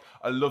walk.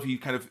 I love he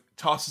kind of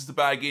tosses the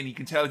bag in. He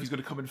can tell if he's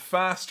going to come in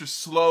fast or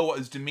slow, what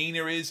his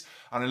demeanor is.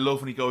 And I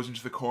love when he goes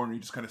into the corner, he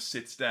just kind of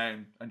sits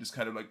down and just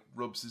kind of like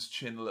rubs his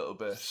chin a little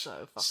bit.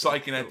 So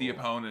fucking psyching out the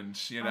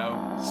opponent, you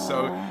know.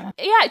 So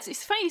Yeah,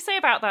 it's funny you say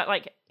about that,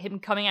 like him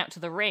coming out to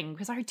the ring,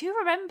 because I do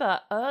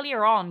remember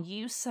earlier on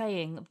you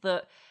saying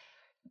that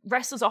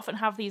wrestlers often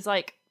have these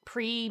like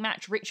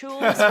pre-match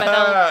rituals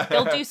where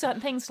they'll do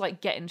certain things to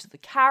like get into the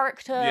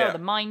character or the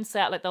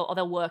mindset, like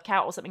they'll work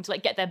out or something to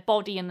like get their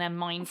body and their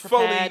mind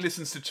prepared. Foley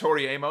listens to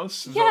Tori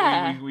Amos, is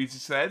Yeah. what we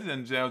said,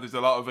 and you know, there's a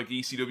lot of like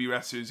ECW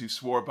wrestlers who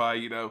swore by,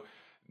 you know,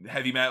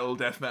 heavy metal,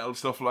 death metal,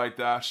 stuff like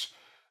that.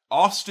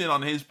 Austin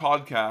on his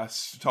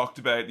podcast talked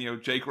about, you know,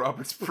 Jake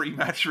Roberts'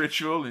 pre-match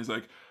ritual, and he's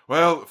like,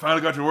 well,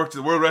 finally got to work to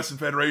the World Wrestling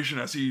Federation.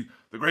 I see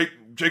the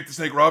great Jake the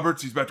Snake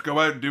Roberts. He's about to go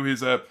out and do his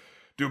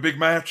do a big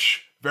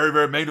match, very,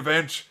 very main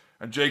event.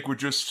 And Jake would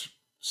just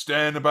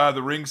stand by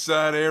the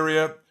ringside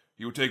area.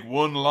 He would take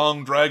one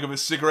long drag of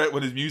his cigarette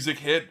when his music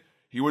hit.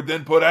 He would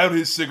then put out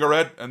his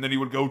cigarette, and then he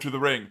would go to the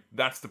ring.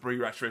 That's the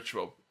pre-match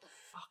ritual.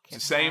 It's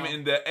the same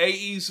in the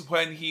 80s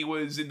when he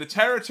was in the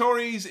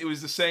territories. It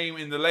was the same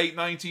in the late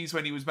 90s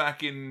when he was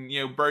back in,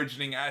 you know,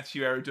 burgeoning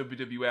Attitude Era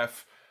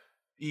WWF.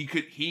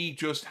 He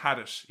just had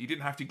it. He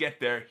didn't have to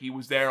get there. He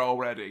was there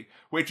already.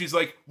 Which is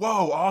like,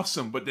 whoa,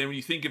 awesome. But then when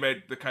you think about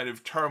the kind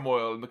of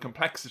turmoil and the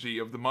complexity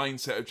of the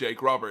mindset of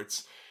Jake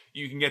Roberts,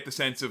 you can get the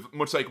sense of,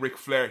 much like Ric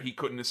Flair, he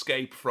couldn't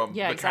escape from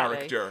the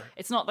character.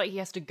 It's not like he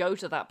has to go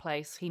to that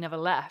place. He never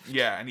left.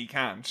 Yeah, and he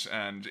can't,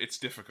 and it's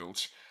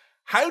difficult.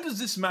 How does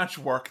this match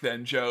work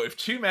then, Joe? If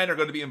two men are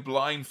going to be in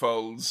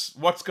blindfolds,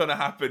 what's going to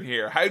happen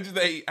here? How do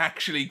they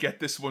actually get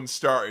this one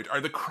started?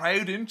 Are the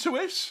crowd into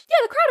it? Yeah,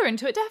 the crowd are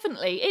into it,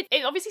 definitely.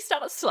 It obviously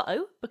starts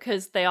slow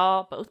because they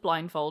are both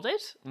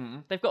blindfolded.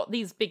 They've got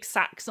these big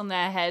sacks on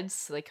their heads,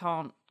 so they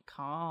can't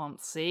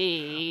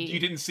see. You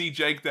didn't see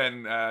Jake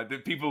then.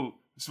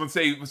 Some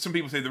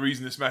people say the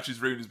reason this match is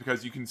ruined is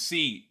because you can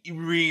see,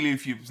 really,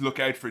 if you look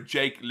out for it,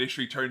 Jake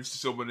literally turns to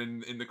someone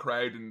in the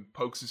crowd and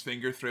pokes his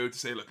finger through it to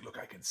say, look,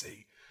 I can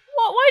see.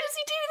 What? Why does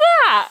he do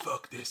that?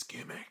 Fuck this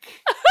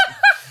gimmick.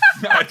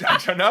 I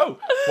don't know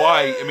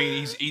why. I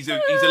mean, he's a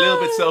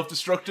little bit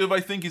self-destructive, I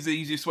think, is the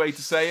easiest way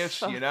to say it.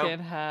 Fucking you know,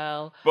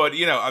 hell. But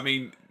you know, I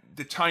mean,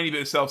 the tiny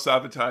bit of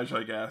self-sabotage,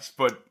 I guess.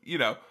 But you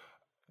know,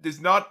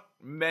 there's not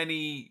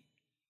many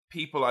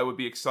people I would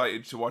be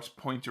excited to watch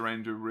point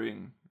around a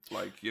ring,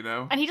 like, you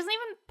know. And he doesn't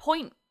even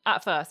point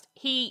at first.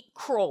 He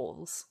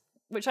crawls,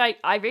 which I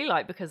really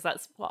like because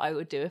that's what I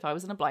would do if I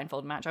was in a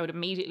blindfold match. I would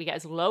immediately get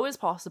as low as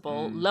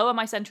possible, lower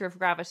my center of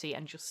gravity,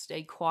 and just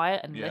stay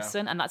quiet and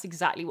listen. And that's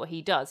exactly what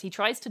he does. He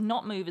tries to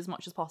not move as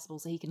much as possible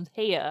so he can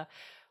hear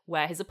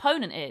where his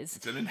opponent is.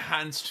 It's an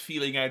enhanced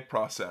feeling out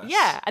process.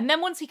 Yeah, and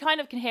then once he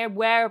kind of can hear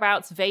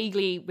whereabouts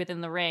vaguely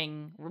within the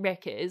ring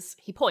Rick is,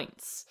 he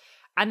points.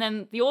 And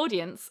then the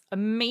audience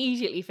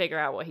immediately figure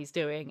out what he's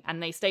doing,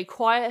 and they stay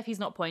quiet if he's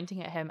not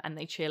pointing at him, and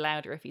they cheer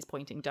louder if he's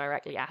pointing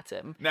directly at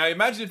him. Now,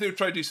 imagine if they would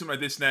try to do something like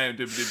this now in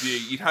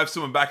WWE. You'd have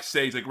someone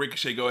backstage like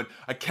Ricochet going,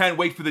 I can't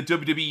wait for the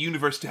WWE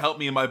Universe to help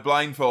me in my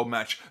blindfold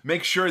match.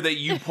 Make sure that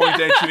you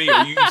point out to me,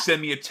 or you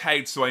send me a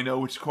tout so I know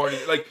which corner.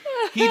 Like,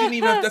 he didn't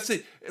even have, that's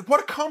it. What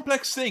a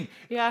complex thing.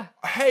 Yeah.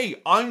 Hey,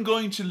 I'm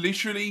going to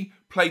literally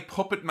play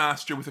puppet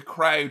master with a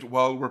crowd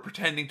while we're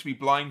pretending to be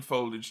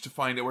blindfolded to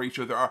find out where each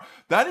other are.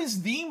 That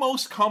is the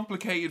most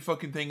complicated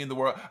fucking thing in the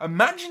world.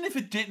 Imagine if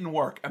it didn't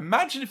work.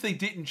 Imagine if they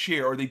didn't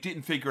cheer or they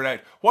didn't figure it out.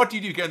 What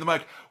do? Get on the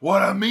mic.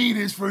 What I mean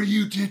is for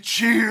you to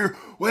cheer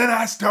when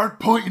I start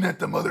pointing at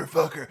the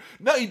motherfucker.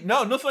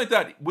 No, nothing like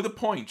that. With a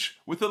point,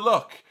 with a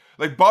look.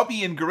 Like,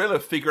 Bobby and Gorilla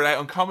figured out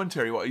on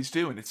commentary what he's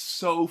doing. It's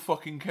so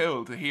fucking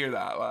cool to hear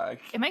that.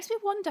 Like, it makes me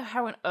wonder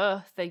how on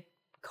earth they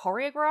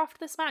choreographed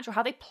this match or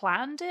how they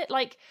planned it.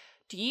 Like,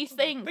 Do you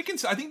think They can.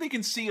 I think they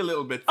can see a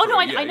little bit. Oh no,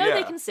 through. I know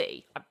they can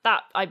see.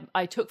 That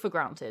I took for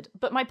granted.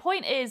 But my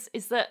point is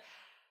that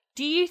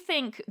do you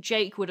think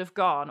Jake would have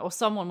gone, or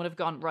someone would have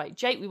gone, right,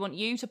 Jake, we want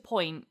you to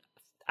point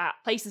at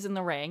places in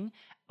the ring,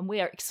 and we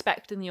are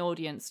expecting the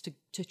audience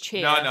to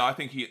cheer. No, I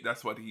think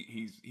that's what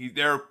he's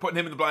they're putting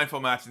him in the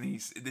blindfold match, and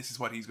this is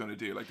what he's going to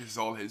do. Like, this is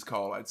all his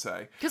call, I'd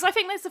say. Because I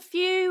think there's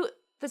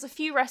a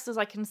few wrestlers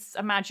I can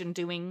imagine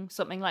doing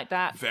something like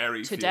that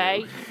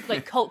today.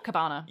 Like Colt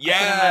Cabana.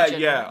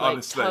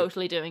 Honestly.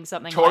 Totally doing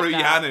something Toru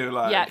like that. Yano,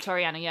 like. Yeah,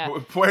 Toru Yano, yeah.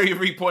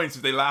 Wherever he points,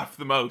 if they laugh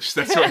the most,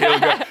 that's where he'll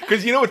go.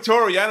 Because you know what,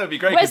 Toru Yano would be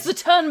great. Where's the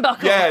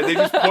turnbuckle? Yeah, they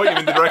just point him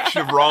in the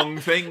direction of wrong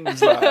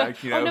things.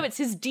 Like, you know. Oh no, it's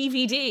his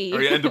DVD.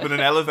 Or you end up in an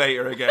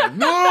elevator again.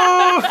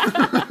 No!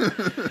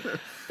 But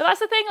that's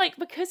the thing, like,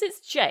 because it's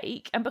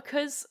Jake, and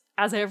because,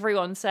 as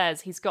everyone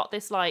says, he's got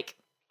this, like,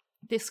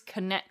 this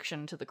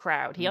connection to the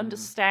crowd. He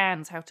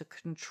understands how to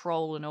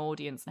control an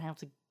audience and how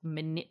to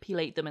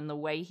manipulate them in the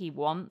way he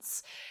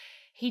wants.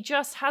 He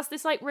just has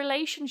this like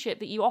relationship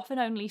that you often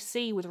only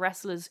see with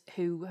wrestlers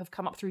who have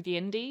come up through the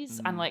indies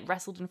and like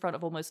wrestled in front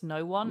of almost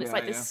no one. It's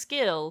like this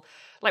skill,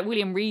 like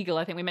William Regal,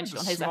 I think we mentioned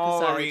on his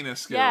small episode. Arena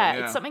skill, yeah,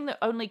 it's something that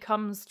only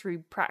comes through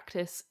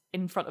practice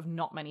in front of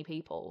not many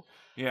people.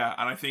 Yeah,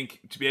 and I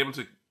think to be able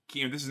to,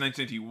 you know, this is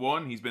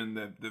 1991. He's been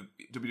in the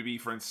WWE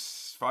for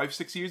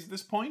 5-6 years at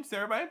this point,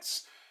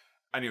 thereabouts.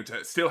 And, you know,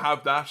 to still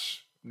have that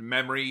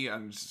memory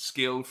and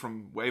skill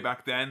from way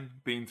back then,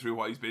 being through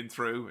what he's been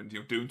through and, you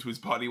know, doing to his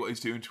body what he's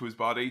doing to his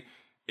body,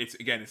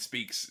 it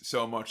speaks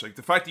so much. Like,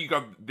 the fact that you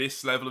got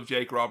this level of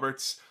Jake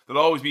Roberts,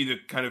 there'll always be the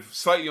kind of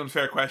slightly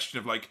unfair question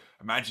of, like,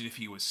 imagine if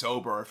he was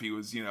sober, or if he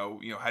was, you know,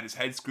 had his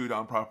head screwed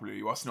on properly,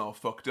 he wasn't all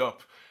fucked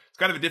up. It's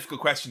kind of a difficult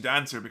question to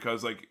answer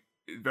because, like,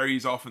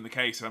 very often the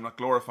case, and I'm not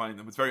glorifying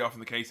them, it's very often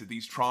the case that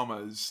these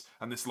traumas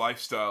and this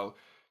lifestyle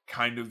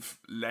kind of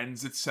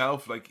lends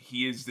itself. Like,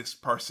 he is this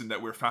person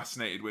that we're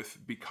fascinated with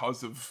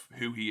because of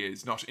who he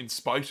is, not in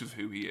spite of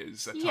who he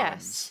is at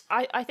times.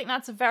 I think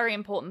that's a very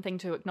important thing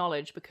to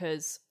acknowledge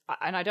because,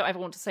 and I don't ever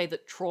want to say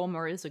that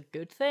trauma is a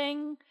good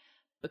thing,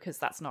 because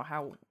that's not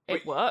how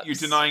it works. You're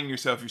denying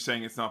yourself, you're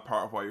saying it's not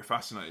part of why you're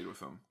fascinated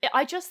with them.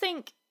 I just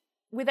think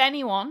with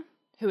anyone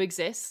who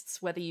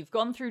exists, whether you've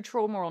gone through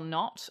trauma or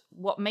not,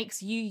 what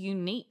makes you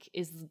unique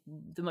is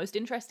the most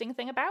interesting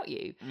thing about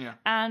you. Yeah.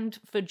 And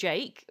for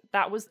Jake,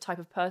 that was the type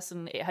of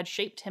person it had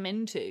shaped him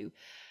into.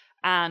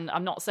 And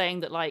I'm not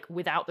saying that, like,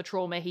 without the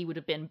trauma he would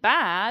have been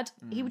bad.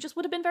 He just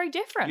would have been very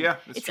different. Yeah,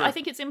 it's true. I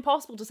think it's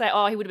impossible to say,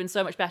 oh, he would have been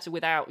so much better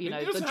without, you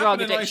know, the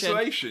drug addiction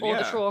or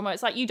the trauma.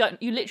 It's like you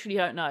literally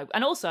don't know.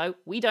 And also,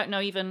 we don't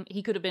know even,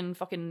 he could have been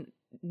fucking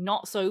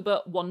not sober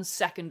 1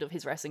 second of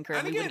his wrestling career.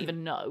 And we wouldn't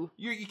even know.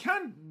 You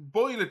can't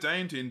boil it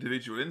down to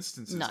individual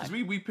instances. No. Because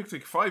we picked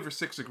like 5 or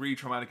 6 agreed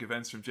traumatic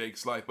events from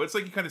Jake's life. But it's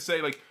like you kind of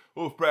say, like,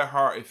 oh, if Bret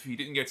Hart, if he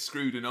didn't get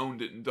screwed and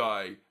owned it and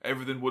die,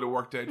 everything would have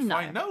worked out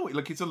fine. No,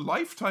 like, it's a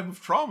lifetime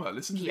of trauma.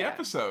 Listen to the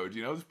episode,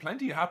 you know, there's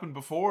plenty happened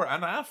before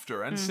and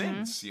after and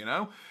since, you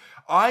know.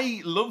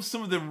 I love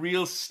some of the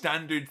real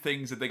standard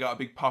things that they got a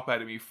big pop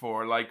out of me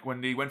for, like when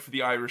they went for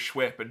the Irish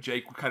whip and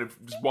Jake kind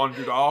of just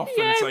wandered off.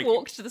 Yeah, and it's like,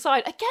 walked to the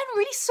side. Again,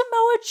 really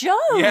Samoa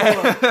Joe.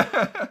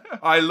 Yeah.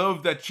 I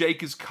love that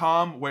Jake is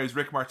calm, whereas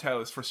Rick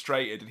Martel is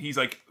frustrated. And he's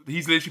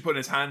literally putting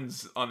his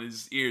hands on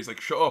his ears,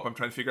 like, shut up, I'm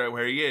trying to figure out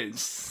where he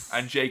is.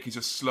 And Jake is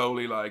just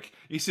slowly, like,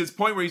 he says,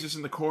 point where he's just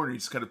in the corner, he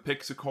just kind of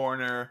picks a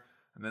corner,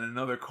 and then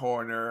another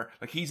corner.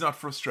 Like, he's not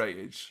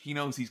frustrated. He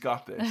knows he's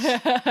got this.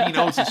 He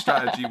knows his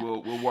strategy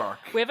will work.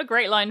 We have a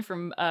great line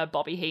from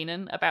Bobby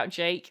Heenan about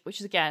Jake, which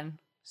is, again,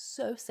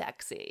 so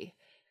sexy.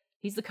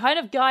 He's the kind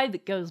of guy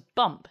that goes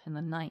bump in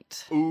the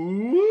night.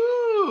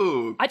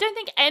 Ooh. I don't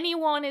think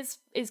anyone is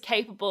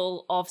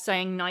capable of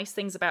saying nice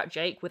things about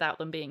Jake without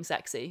them being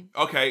sexy.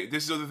 Okay,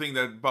 this is the other thing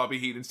that Bobby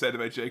Heenan said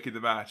about Jake in the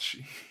match.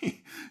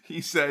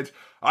 He said,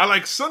 I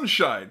like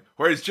sunshine,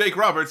 whereas Jake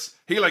Roberts,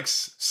 he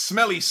likes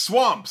smelly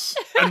swamps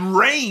and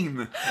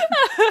rain.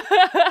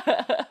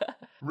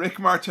 Rick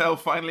Martel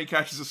finally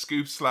catches a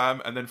scoop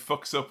slam and then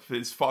fucks up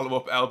his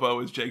follow-up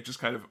elbow as Jake just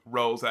kind of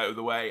rolls out of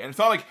the way. And it's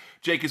not like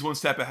Jake is one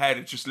step ahead,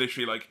 it's just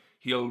literally like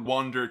he'll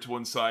wander to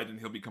one side and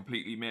he'll be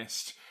completely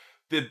missed.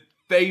 The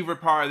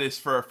favorite part of this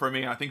for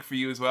me, I think for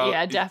you as well.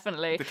 Yeah,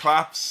 definitely. The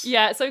claps.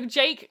 Yeah, so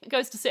Jake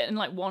goes to sit in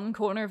like one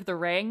corner of the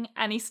ring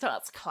and he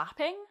starts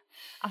clapping.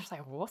 I was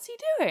like, what's he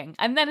doing?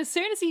 And then as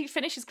soon as he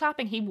finishes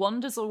clapping, he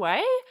wanders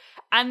away.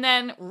 And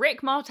then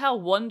Rick Martel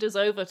wanders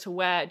over to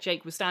where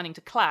Jake was standing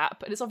to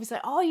clap. And it's obviously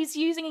like, oh, he's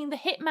using the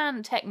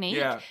Hitman technique.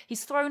 Yeah.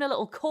 He's thrown a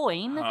little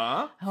coin.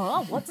 Huh?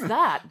 Oh, what's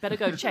that? Better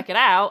go check it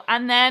out.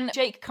 And then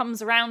Jake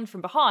comes around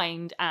from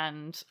behind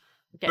and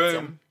gets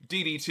him.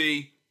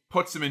 DDT,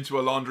 puts him into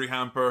a laundry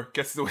hamper,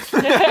 gets the win.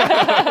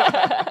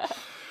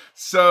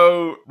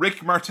 So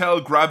Rick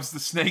Martel grabs the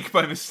snake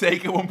by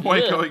mistake at one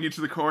point going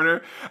into the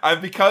corner. And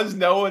because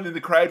no one in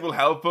the crowd will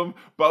help him,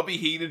 Bobby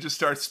Heenan just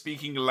starts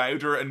speaking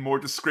louder and more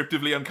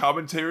descriptively on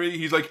commentary.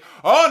 He's like,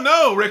 "Oh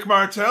no, Rick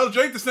Martel,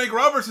 Jake the Snake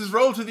Roberts has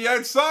rolled to the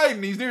outside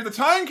and he's near the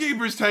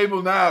timekeeper's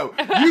table now.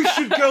 You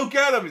should go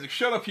get him." He's like,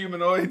 "Shut up,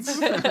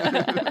 humanoids."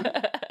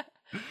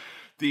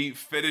 The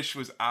finish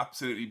was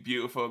absolutely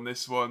beautiful in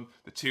this one.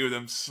 The two of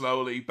them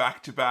slowly,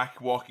 back to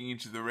back, walking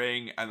into the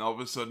ring, and all of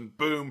a sudden,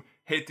 boom,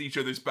 hit each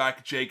other's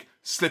back. Jake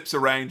slips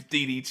around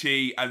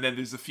DDT, and then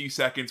there's a few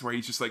seconds where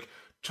he's just like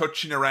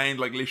touching around,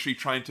 like literally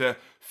trying to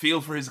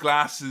feel for his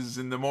glasses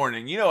in the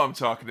morning. You know what I'm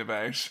talking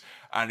about.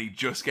 And he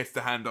just gets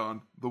the hand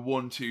on the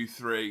 1, 2,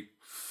 3.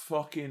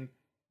 Fucking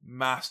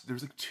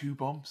There's like 2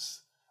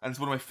 bumps. And it's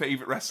one of my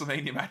favourite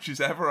WrestleMania matches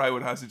ever, I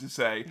would hazard to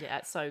say. Yeah,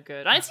 it's so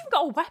good. And it's even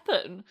got a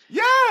weapon.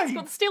 Yeah! It's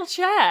got the steel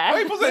chair.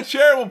 He pulls that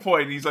chair at one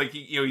point. He's like,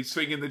 he's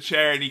swinging the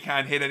chair and he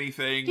can't hit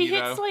anything. He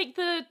hits like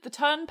the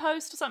turn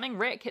post or something.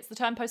 Rick hits the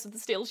turn post of the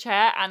steel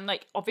chair. And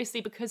like,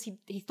 obviously because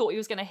he thought he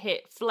was going to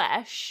hit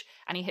flesh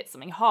and he hits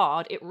something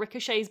hard, it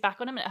ricochets back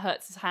on him and it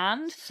hurts his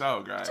hand.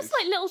 So great. Just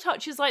like little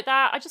touches like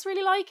that. I just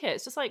really like it.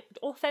 It's just like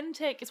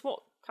authentic. It's what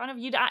kind of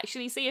you'd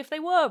actually see if they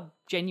were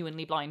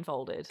genuinely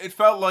blindfolded. It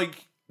felt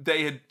like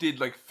they did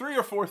like 3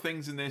 or 4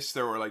 things in this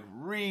that were like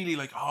really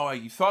like, oh,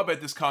 you thought about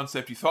this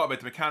concept, you thought about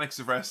the mechanics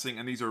of wrestling,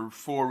 and these are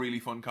 4 really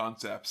fun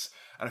concepts.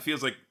 And it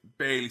feels like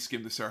barely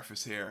skimmed the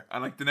surface here.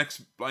 And like the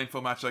next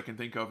blindfold match I can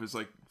think of is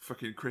like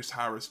fucking Chris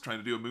Harris trying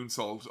to do a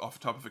moonsault off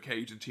the top of a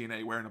cage in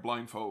TNA wearing a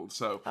blindfold.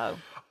 So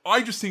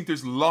I just think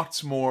there's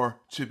lots more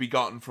to be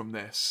gotten from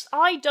this.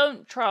 I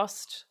don't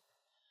trust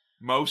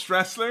most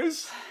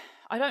wrestlers.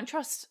 I don't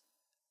trust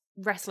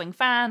wrestling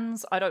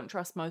fans. I don't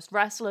trust most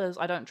wrestlers.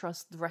 I don't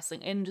trust the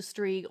wrestling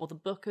industry or the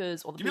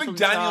bookers or the people Give me in like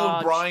Daniel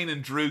charge. Bryan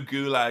and Drew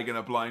Gulak in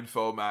a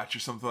blindfold match or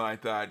something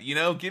like that. You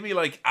know, give me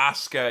like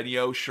Asuka and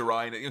Io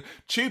Shirai. You know,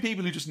 2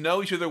 people who just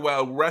know each other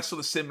well, wrestle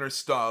a similar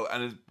style,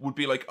 and it would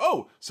be like,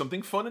 oh,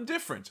 something fun and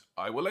different.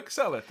 I will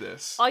excel at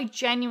this. I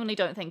genuinely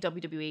don't think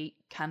WWE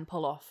can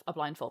pull off a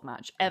blindfold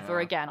match ever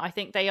again. I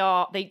think they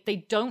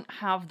don't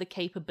have the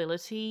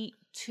capability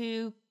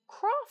to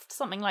craft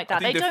something like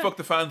that. I think they fuck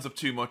the fans up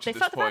too much at this point.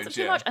 They fuck the fans up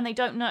too much, and they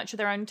don't nurture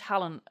their own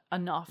talent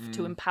enough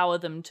to empower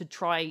them to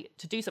try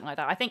to do something like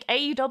that. I think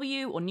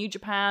AEW or New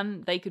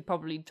Japan, they could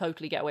probably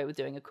totally get away with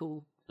doing a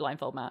cool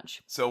blindfold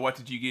match. So what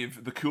did you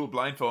give the cool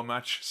blindfold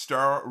match?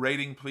 Star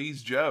rating,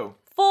 please, Joe.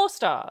 4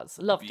 stars.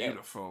 Loved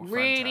Beautiful. it.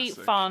 Really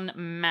fantastic. Fun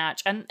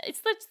match. And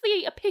it's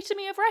the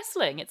epitome of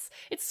wrestling. It's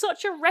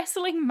such a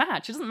wrestling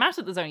match. It doesn't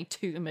matter that there's only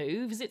 2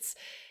 moves.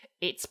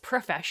 It's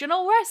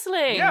professional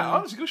wrestling. Yeah,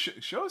 honestly, go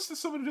show us to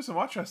someone who doesn't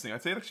watch wrestling.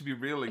 I'd say it'd actually be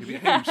real. Like,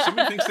 hey,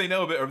 someone thinks they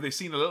know a bit or they've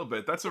seen a little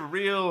bit. That's a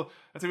real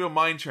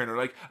mind turner.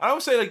 Like, I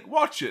would say, like,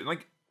 watch it.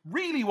 Like,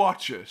 really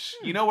watch it.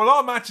 You know, a lot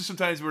of matches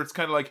sometimes where it's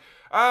kind of like,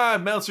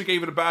 Meltzer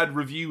gave it a bad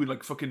review in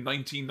like fucking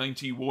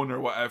 1991 or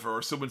whatever,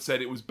 or someone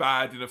said it was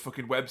bad in a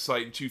fucking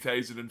website in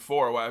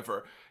 2004 or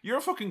whatever. You're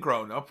a fucking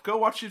grown up. Go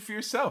watch it for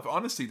yourself.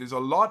 Honestly, there's a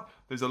lot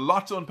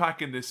to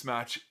unpack in this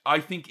match. I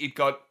think it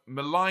got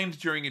maligned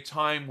during a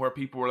time where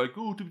people were like,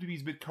 "Oh,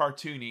 WWE's a bit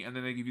cartoony," and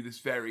then they give you this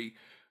very,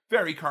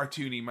 very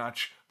cartoony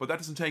match. But that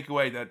doesn't take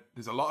away that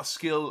there's a lot of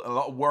skill, a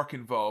lot of work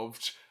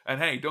involved. And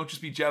hey, don't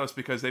just be jealous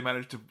because they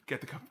managed to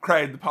get the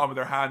crowd in the palm of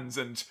their hands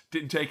and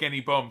didn't take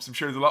any bumps. I'm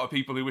sure there's a lot of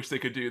people who wish they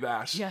could do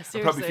that. Yeah,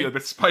 seriously. I probably feel a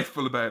bit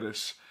spiteful about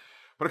it.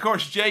 But of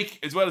course, Jake,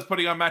 as well as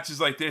putting on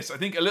matches like this, I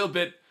think a little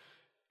bit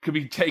could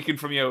be taken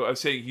from, you know, of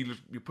saying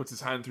he puts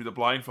his hand through the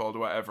blindfold or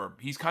whatever.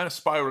 He's kind of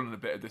spiraling a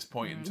bit at this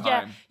point in time.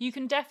 Yeah, you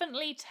can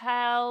definitely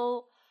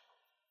tell,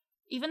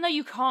 even though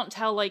you can't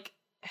tell, like,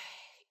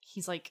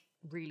 he's, like,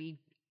 really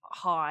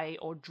high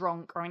or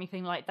drunk or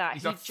anything like that.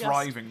 He's not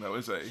thriving though,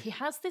 is he? He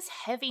has this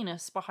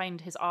heaviness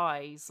behind his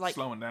eyes, like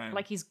slowing down,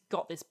 like he's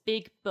got this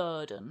big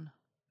burden.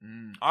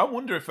 I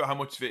wonder how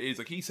much of it is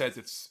like he says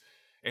it's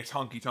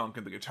honky tonk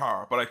in the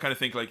guitar, but I kind of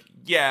think like,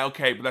 yeah,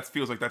 okay, but that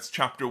feels like that's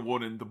chapter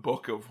 1 in the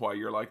book of why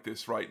you're like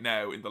this right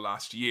now in the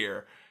last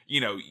year.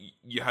 You know,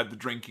 you had the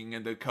drinking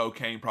and the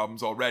cocaine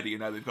problems already,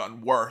 and now they've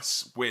gotten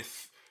worse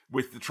with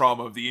the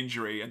trauma of the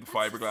injury and the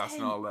fiberglass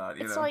and all that.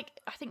 It's like,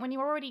 I think when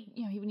you're already,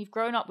 you know, when you've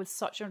grown up with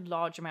such a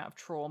large amount of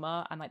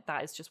trauma and like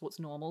that is just what's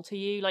normal to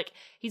you. Like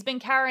he's been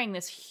carrying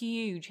this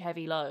huge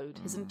heavy load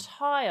his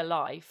entire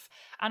life.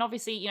 And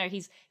obviously, you know,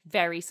 he's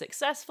very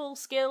successful,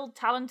 skilled,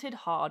 talented,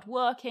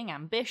 hardworking,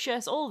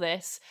 ambitious, all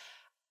this.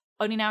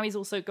 Only now he's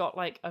also got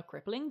like a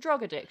crippling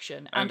drug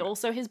addiction and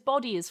also his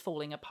body is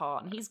falling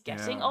apart and he's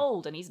getting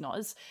old and he's not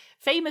as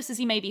famous as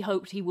he maybe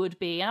hoped he would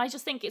be. And I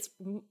just think it's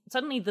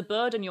suddenly the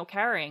burden you're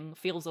carrying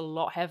feels a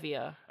lot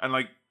heavier. And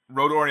like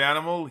Road Ori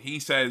Animal, he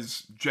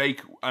says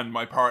Jake and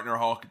my partner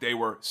Hawk, the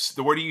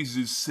word he uses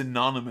is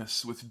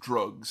synonymous with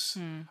drugs.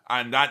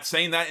 And that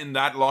saying that in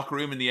that locker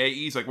room in the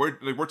 80s, like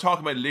we're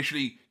talking about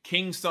literally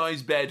king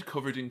size bed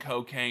covered in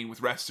cocaine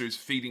with wrestlers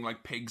feeding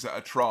like pigs at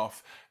a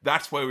trough.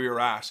 That's where we were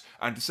at.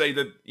 And to say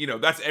that, you know,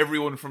 that's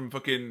everyone from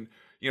fucking,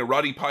 you know,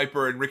 Roddy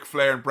Piper and Ric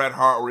Flair and Bret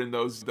Hart were in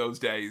those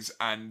days,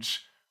 and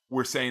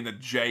we're saying that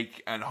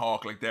Jake and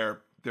Hawk, like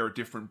they're a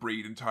different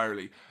breed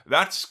entirely.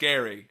 That's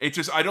scary. It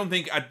just, I don't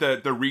think at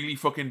the really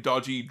fucking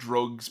dodgy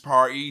drugs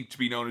party, to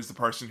be known as the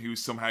person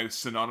who's somehow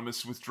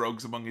synonymous with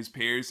drugs among his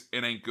peers,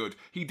 it ain't good.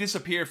 He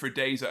disappeared for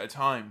days at a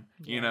time,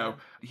 you know.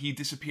 He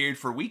disappeared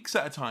for weeks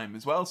at a time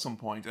as well at some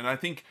point. And I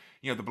think,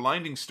 you know, the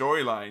blinding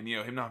storyline, you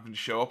know, him not having to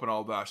show up and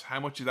all that, how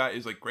much of that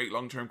is like great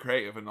long-term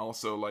creative, and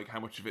also like how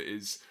much of it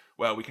is,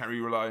 well, we can't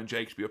really rely on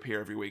Jake to be up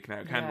here every week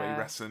now, can we?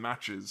 Wrestling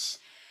matches.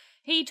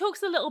 He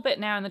talks a little bit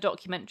now in the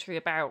documentary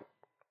about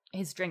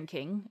his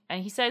drinking,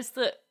 and he says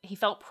that he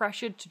felt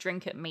pressured to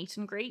drink at meet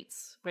and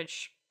greets,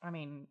 which, I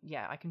mean,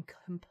 yeah, I can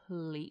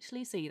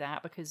completely see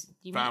that, because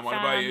you want to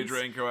buy you a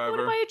drink or whatever.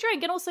 Want to buy you a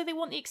drink, and also they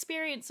want the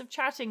experience of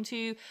chatting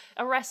to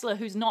a wrestler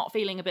who's not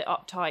feeling a bit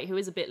uptight, who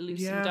is a bit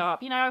loosened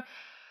up, you know.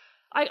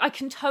 I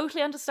can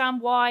totally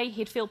understand why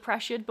he'd feel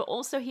pressured, but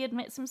also he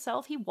admits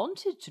himself he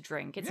wanted to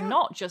drink. It's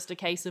not just a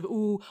case of,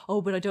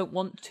 but I don't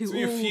want to. It's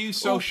a few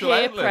social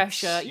peer outlets,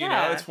 pressure. You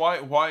know, it's why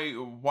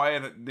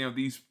you know,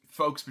 these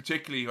folks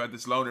particularly who had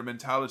this loner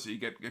mentality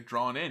get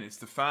drawn in. It's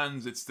the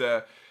fans, it's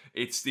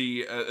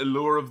the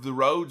allure of the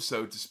road,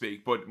 so to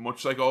speak. But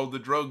much like all the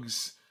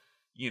drugs,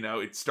 you know,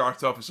 it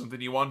starts off as something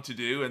you want to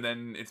do, and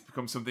then it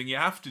becomes something you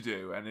have to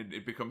do, and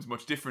it becomes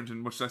much different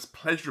and much less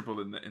pleasurable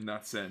in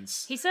that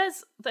sense. He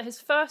says that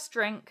his first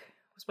drink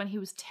was when he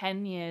was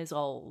 10 years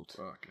old.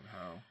 Fucking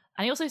hell.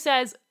 And he also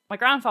says, my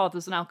grandfather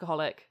was an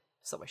alcoholic,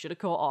 so I should have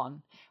caught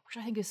on.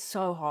 Which I think is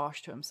so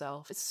harsh to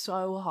himself. It's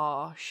so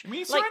harsh. I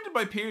mean, surrounded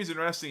by peers in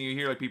wrestling, you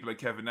hear like people like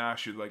Kevin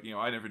Nash who like, you know,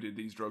 I never did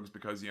these drugs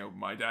because, you know,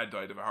 my dad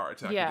died of a heart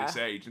attack at this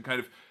age. And kind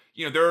of,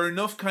 you know, there are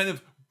enough kind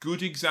of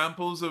good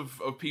examples of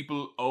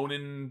people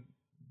owning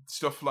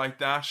stuff like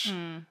that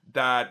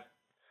that,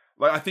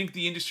 like, I think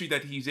the industry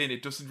that he's in,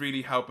 it doesn't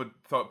really help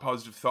a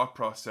positive thought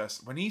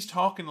process. When he's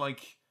talking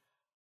like,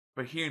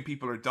 by hearing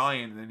people are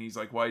dying, and then he's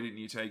like, why didn't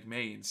you take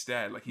me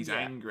instead? Like, he's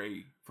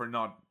angry for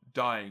not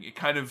dying. It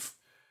kind of,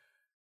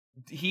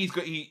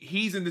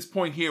 he's in this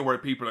point here where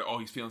people are like, oh,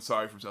 he's feeling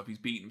sorry for himself, he's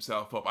beating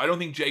himself up. I don't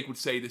think Jake would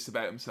say this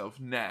about himself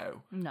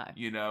now. No.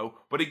 You know?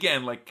 But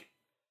again, like,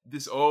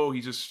 this,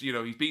 he's just, you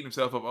know, he's beating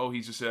himself up,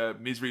 he's just a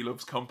misery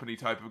loves company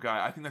type of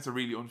guy. I think that's a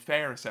really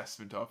unfair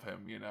assessment of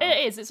him, you know?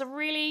 It is. It's a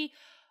really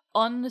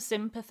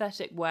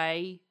unsympathetic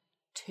way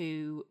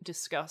to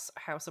discuss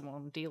how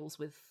someone deals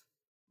with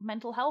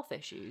mental health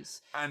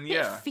issues. And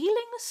they're feeling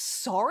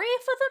sorry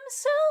for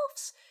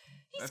themselves.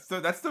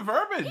 That's the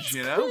verbiage, he's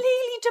you know? Clearly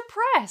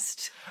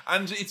depressed.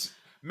 And it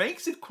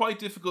makes it quite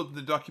difficult in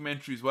the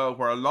documentary as well,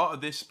 where a lot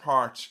of this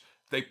part,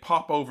 they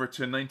pop over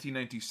to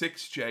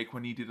 1996 Jake,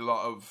 when he did a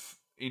lot of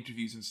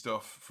interviews and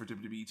stuff for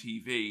WWE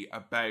TV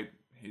about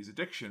his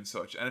addiction and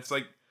such. And it's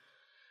like,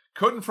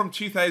 cutting from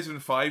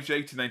 2005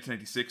 Jake to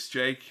 1996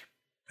 Jake.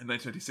 And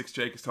 1996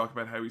 Jake is talking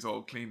about how he's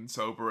all clean and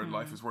sober and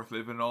life is worth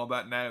living and all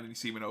that now. And then you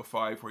see him in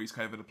 05 where he's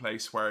kind of in a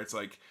place where it's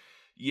like,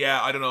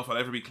 yeah, I don't know if I'll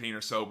ever be clean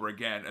or sober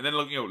again. And then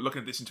looking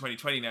at this in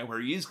 2020 now,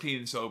 where he is clean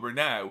and sober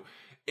now,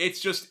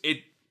 it's just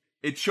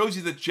it shows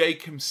you that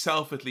Jake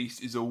himself at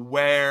least is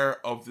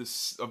aware of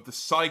this, of the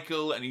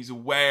cycle, and he's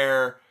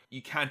aware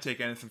you can't take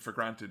anything for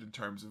granted in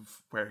terms of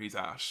where he's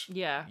at.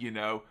 Yeah. You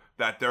know,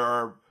 that there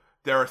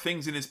are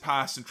things in his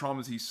past and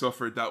traumas he's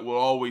suffered that will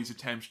always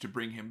attempt to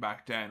bring him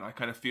back down. I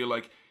kind of feel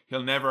like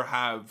he'll never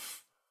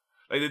have,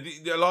 like,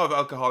 a lot of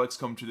alcoholics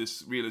come to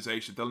this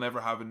realization they'll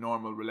never have a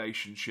normal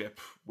relationship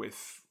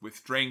with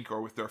drink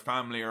or with their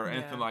family or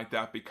anything like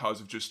that, because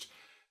of just,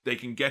 they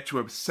can get to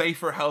a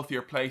safer,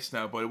 healthier place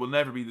now, but it will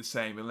never be the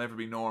same. It'll never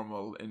be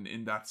normal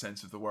in that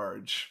sense of the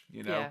word,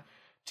 you know?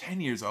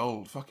 10 years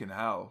old, fucking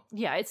hell.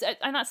 Yeah,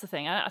 and that's the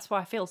thing. That's why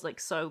I feel like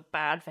so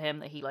bad for him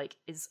that he like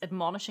is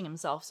admonishing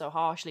himself so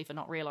harshly for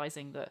not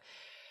realizing that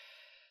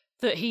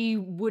he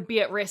would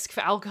be at risk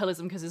for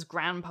alcoholism because his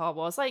grandpa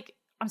was. Like,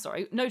 I'm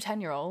sorry, no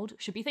 10-year-old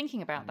should be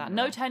thinking about that.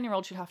 No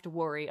 10-year-old should have to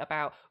worry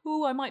about,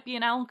 I might be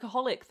an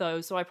alcoholic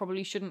though, so I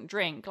probably shouldn't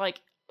drink.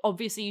 Like,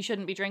 obviously you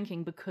shouldn't be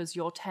drinking because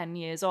you're 10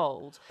 years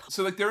old.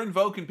 So like, they're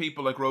invoking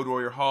people like Road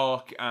Warrior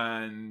Hawk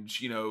and,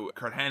 you know,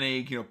 Kurt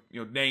Hennig, you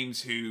know,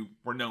 names who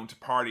were known to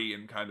party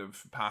and kind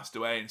of passed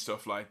away and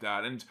stuff like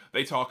that. And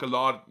they talk a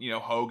lot, you know,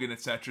 Hogan,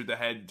 etc.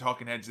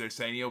 Talking heads, they're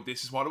saying, you know,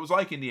 this is what it was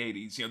like in the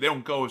 80s. You know, they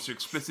don't go into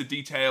explicit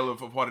detail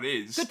of what it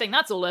is. Good thing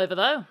that's all over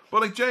though.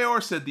 But like JR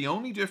said, the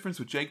only difference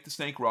with Jake the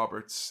Snake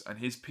Roberts and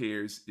his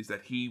peers is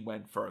that he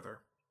went further.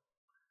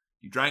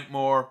 He drank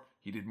more.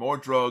 He did more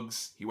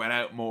drugs, he went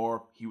out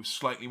more, he was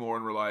slightly more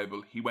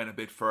unreliable, he went a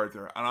bit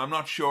further. And I'm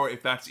not sure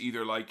if that's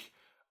either like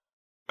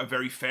a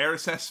very fair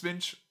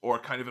assessment or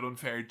kind of an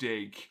unfair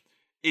dig.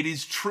 It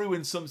is true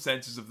in some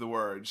senses of the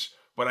words,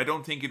 but I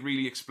don't think it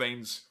really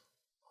explains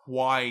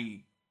why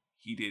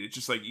he did it.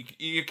 Just like,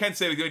 you can't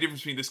say like the only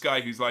difference between this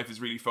guy whose life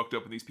is really fucked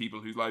up and these people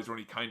whose lives are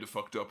only kind of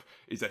fucked up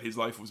is that his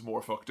life was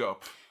more fucked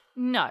up.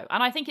 No,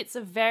 and I think it's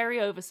a very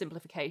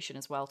oversimplification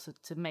as well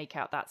to make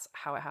out that's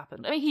how it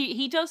happened. I mean,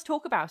 he does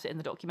talk about it in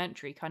the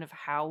documentary, kind of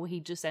how he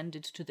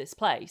descended to this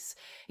place.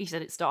 He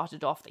said it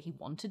started off that he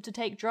wanted to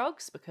take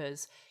drugs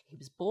because he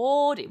was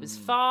bored, it was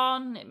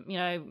fun,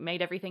 it,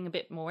 made everything a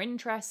bit more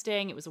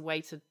interesting. It was a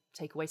way to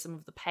take away some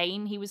of the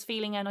pain he was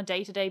feeling on a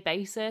day-to-day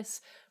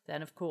basis.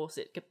 Then, of course,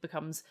 it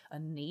becomes a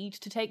need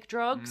to take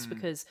drugs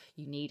because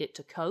you need it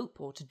to cope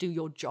or to do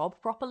your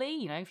job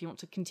properly. If you want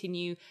to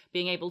continue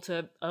being able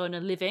to earn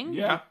a living,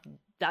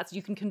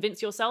 you can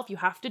convince yourself you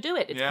have to do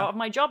it. It's part of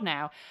my job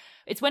now.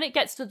 It's when it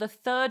gets to the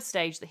third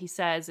stage that he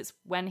says it's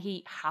when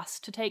he has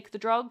to take the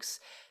drugs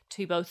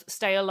to both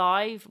stay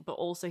alive, but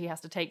also he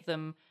has to take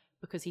them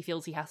because he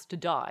feels he has to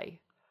die.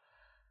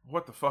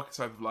 What the fuck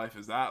type of life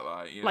is that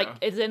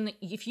like? As in,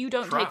 if you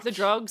don't Trapped. take the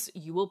drugs,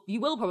 you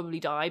will probably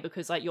die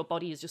because your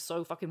body is just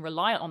so fucking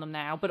reliant on them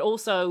now. But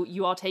also,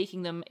 you are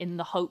taking them in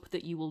the hope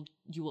that you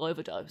will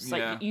overdose.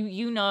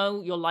 You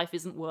know your life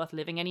isn't worth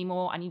living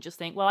anymore, and you just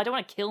think, well, I don't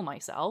want to kill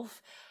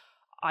myself.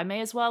 I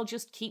may as well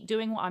just keep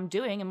doing what I'm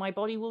doing and my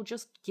body will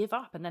just give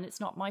up and then it's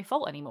not my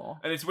fault anymore.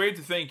 And it's weird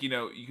to think, you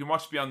can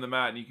watch Beyond the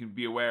Mat and you can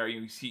be aware,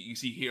 you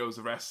see heroes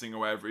of wrestling or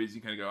whatever it is,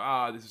 you kind of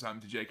go, this was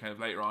happening to Jake kind of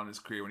later on in his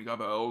career when he got a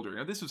bit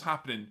older. This was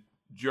happening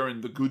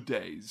during the good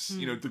days,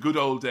 the good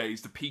old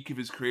days, the peak of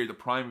his career, the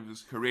prime of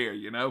his career,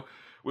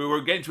 We were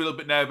getting to a little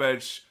bit now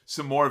about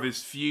some more of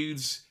his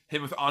feuds,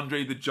 him with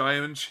Andre the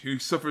Giant, who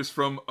suffers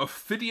from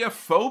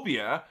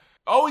ophidiophobia.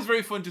 Always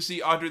very fun to see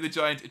Andre the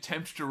Giant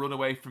attempt to run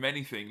away from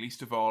anything,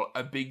 least of all,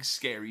 a big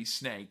scary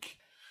snake.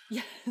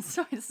 Yeah,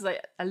 sorry, this is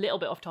a little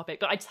bit off topic,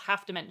 but I just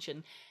have to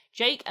mention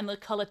Jake and the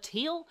colour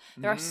teal.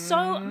 There are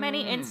so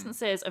many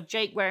instances of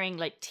Jake wearing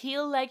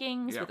teal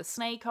leggings with a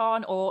snake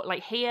on, or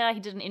here he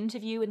did an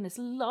interview in this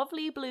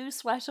lovely blue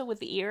sweater with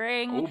the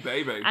earring. Oh,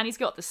 baby. And he's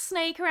got the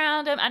snake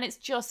around him, and it's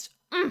just...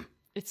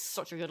 It's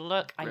such a good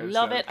look. I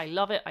love it. I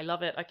love it. I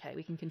love it. Okay,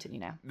 we can continue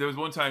now. There was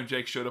one time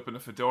Jake showed up in a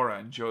fedora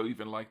and Joe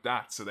even liked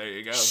that, so there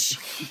you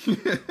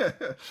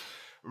go.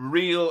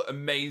 Real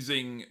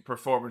amazing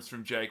performance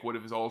from Jake, one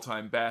of his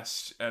all-time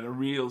best, and a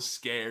real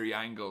scary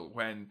angle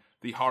when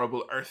the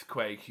horrible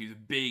Earthquake, who's a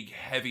big,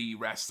 heavy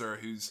wrestler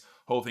whose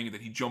whole thing is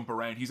that he jump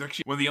around. He's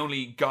actually one of the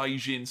only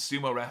Gaijin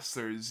sumo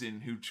wrestlers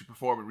who to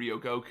perform in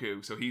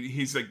Ryogoku, so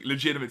he's a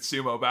legitimate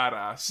sumo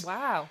badass.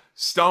 Wow.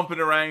 Stomping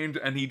around,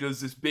 and he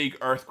does this big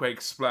earthquake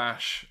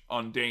splash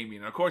on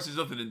Damien. Of course, there's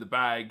nothing in the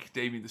bag.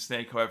 Damien the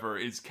Snake, however,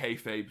 is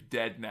kayfabe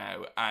dead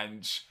now,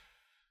 and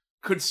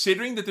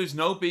considering that there's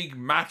no big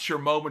match or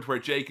moment where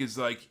Jake is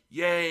like,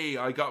 yay,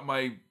 I got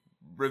my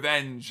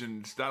revenge,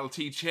 and that'll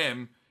teach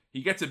him,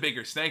 he gets a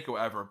bigger snake or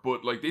whatever,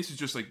 but this is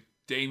just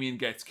Damien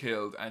gets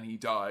killed and he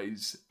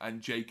dies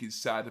and Jake is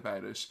sad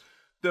about it.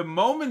 The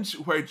moment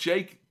where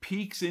Jake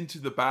peeks into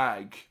the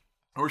bag,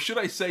 or should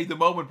I say the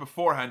moment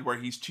beforehand where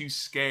he's too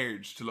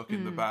scared to look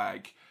in the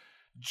bag,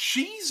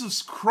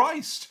 Jesus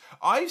Christ,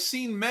 I've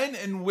seen men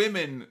and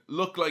women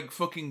look like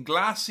fucking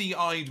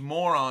glassy-eyed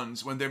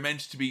morons when they're meant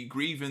to be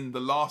grieving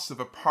the loss of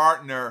a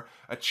partner,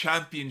 a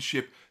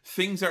championship,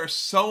 things that are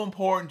so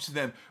important to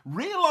them.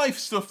 Real life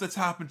stuff that's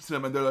happened to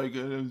them, and they're like,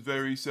 I'm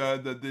very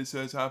sad that this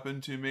has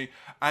happened to me.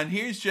 And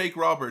here's Jake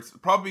Roberts,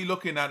 probably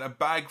looking at a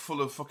bag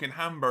full of fucking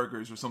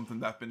hamburgers or something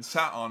that's been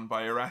sat on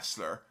by a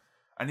wrestler.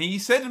 And he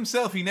said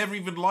himself he never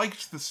even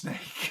liked the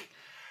snake.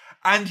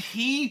 And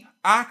he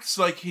acts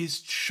like his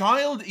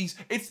child.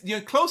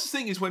 The closest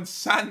thing is when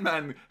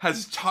Sandman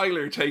has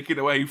Tyler taken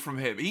away from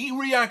him. He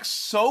reacts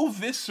so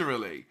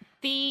viscerally.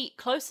 The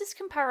closest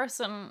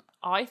comparison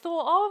I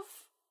thought of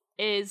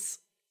is,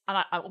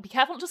 and I will be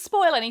careful not to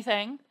spoil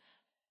anything,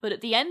 but at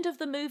the end of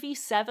the movie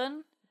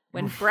Seven,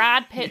 when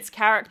Brad Pitt's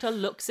character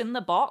looks in the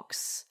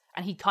box,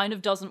 and he kind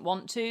of doesn't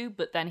want to,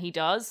 but then he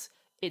does,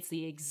 it's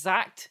the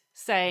exact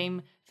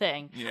same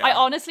thing. Yeah. I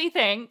honestly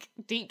think,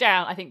 deep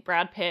down, I think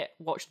Brad Pitt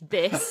watched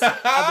this and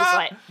was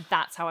like,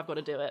 that's how I've got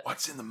to do it.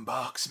 What's in the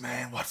box,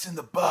 man? What's in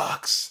the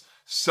box?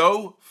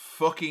 So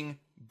fucking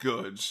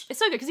good. It's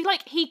so good, because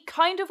he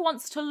kind of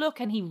wants to look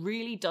and he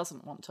really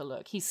doesn't want to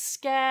look. He's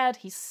scared,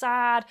 he's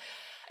sad.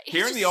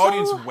 Hearing the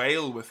audience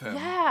wail with him.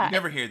 Yeah. You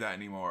never hear that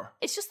anymore.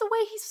 It's just the way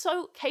he's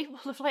so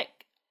capable of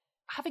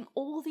having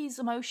all these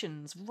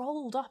emotions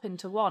rolled up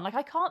into one.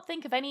 I can't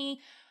think of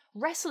any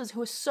wrestlers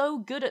who are so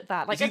good at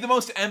that. Is he the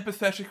most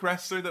empathetic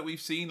wrestler that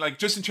we've seen?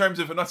 Just in terms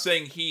of, I'm not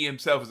saying he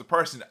himself as a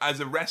person, as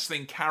a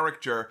wrestling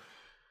character,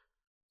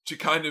 to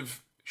kind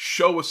of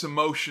show us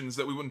emotions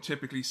that we wouldn't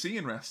typically see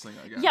in wrestling,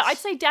 I guess. Yeah, I'd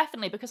say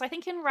definitely, because I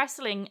think in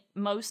wrestling,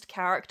 most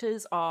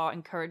characters are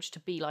encouraged to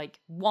be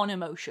one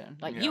emotion.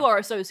 You are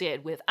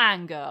associated with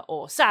anger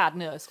or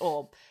sadness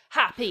or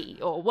happy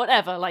or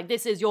whatever.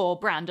 This is your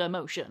brand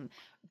emotion.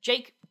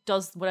 Jake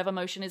does whatever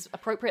emotion is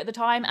appropriate at the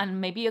time, and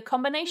maybe a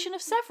combination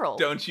of several.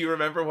 Don't you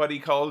remember what he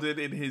called it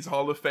in his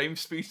Hall of Fame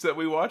speech that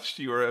we watched?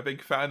 You were a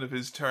big fan of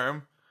his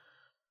term.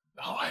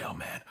 Oh, hell,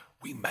 man.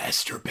 We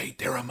masturbate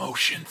their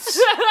emotions.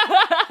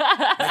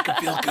 Make them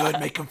feel good,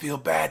 make them feel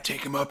bad,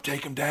 take them up,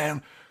 take them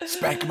down,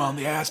 spank them on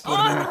the ass, put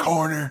them in the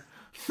corner.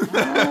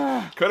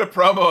 Cut a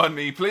promo on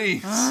me,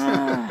 please.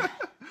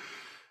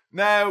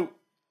 Now,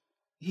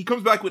 he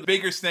comes back with a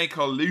bigger snake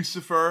called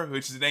Lucifer,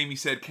 which is a name he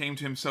said came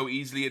to him so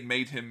easily it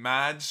made him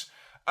mad.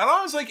 And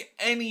I was like,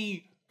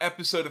 any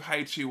episode of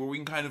How To where we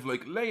can kind of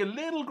like lay a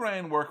little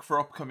groundwork for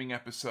upcoming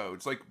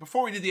episodes. Like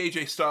before we did the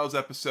AJ Styles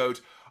episode,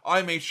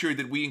 I made sure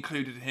that we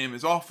included him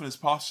as often as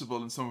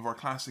possible in some of our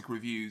classic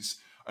reviews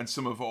and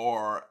some of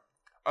our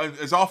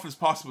as often as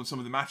possible in some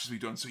of the matches we've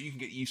done, so you can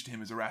get used to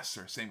him as a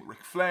wrestler. Same with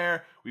Ric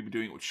Flair. We've been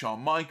doing it with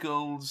Shawn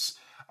Michaels.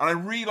 And I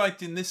really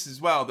liked in this as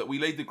well that we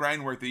laid the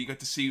groundwork that you got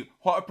to see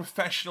what a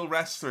professional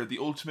wrestler the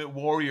Ultimate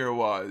Warrior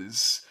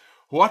was.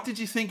 What did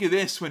you think of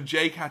this when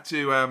Jake had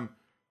to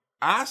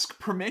ask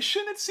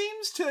permission, it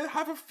seems, to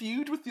have a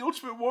feud with the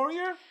Ultimate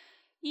Warrior?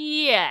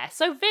 Yeah,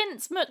 so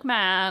Vince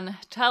McMahon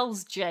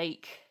tells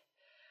Jake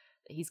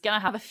that he's going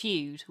to have a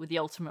feud with the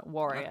Ultimate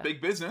Warrior. That's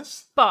big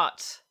business.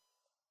 But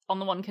on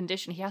the one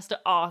condition, he has to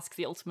ask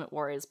the Ultimate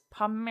Warrior's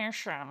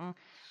permission.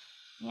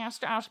 He has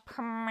to ask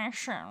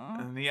permission.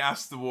 And he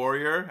asks the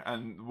Warrior,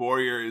 and the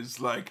Warrior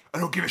is like, I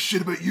don't give a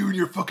shit about you and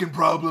your fucking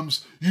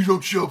problems. You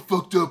don't show up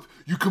fucked up.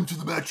 You come to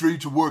the match ready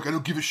to work. I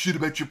don't give a shit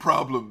about your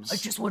problems. I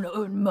just want to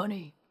earn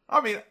money. I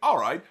mean,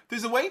 alright,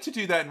 there's a way to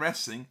do that in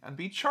wrestling and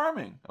be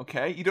charming,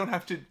 okay? You don't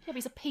have to... Yeah, but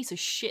he's a piece of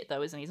shit,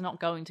 though, isn't he? He's not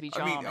going to be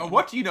charming. I mean,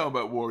 what do you know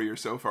about Warrior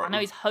so far? I know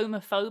he's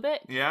homophobic.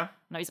 Yeah?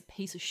 No, he's a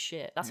piece of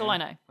shit. That's all I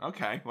know.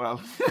 Okay, well,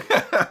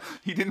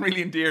 he didn't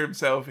really endear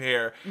himself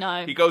here.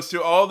 No. He goes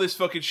through all this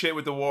fucking shit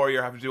with the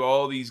Warrior, having to do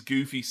all these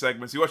goofy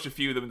segments. We watched a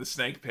few of them in the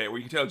Snake Pit, where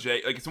you can tell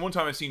Jake, like, it's the one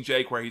time I've seen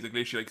Jake where he's like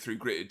literally like through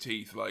gritted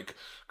teeth, like,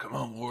 come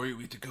on, Warrior,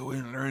 we have to go in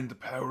and learn the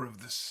power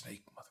of the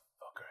snake,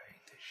 motherfucker. I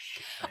hate this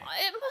shit, man.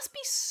 It must be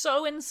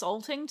so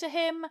insulting to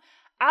him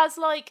as,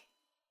 like,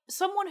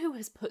 someone who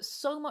has put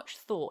so much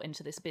thought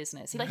into this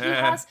business.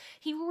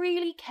 He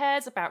really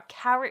cares about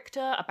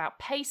character, about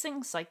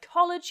pacing,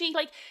 psychology,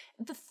 like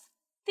the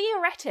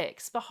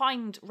theoretics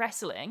behind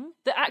wrestling,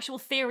 the actual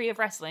theory of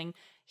wrestling.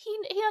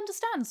 He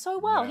understands so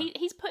well. Yeah.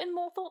 He's put in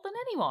more thought than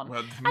anyone.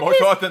 Well, more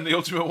thought than the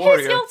Ultimate Warrior.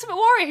 He's the Ultimate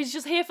Warrior. He's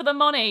just here for the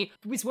money.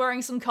 He's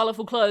wearing some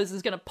colourful clothes.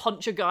 He's going to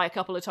punch a guy a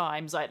couple of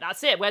times. Like,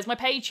 that's it. Where's my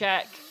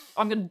paycheck?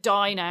 I'm going to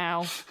die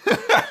now.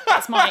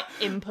 That's my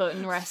input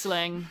in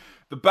wrestling.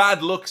 The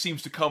bad luck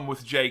seems to come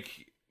with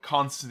Jake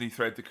constantly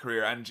throughout the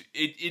career, and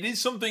it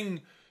is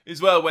something as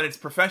well when it's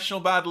professional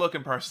bad luck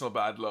and personal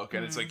bad luck,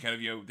 and it's like kind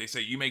of, you know, they say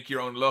you make your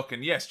own luck,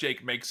 and yes,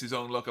 Jake makes his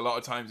own luck a lot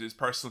of times, his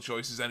personal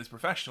choices and his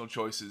professional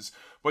choices,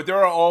 but there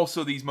are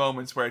also these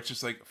moments where it's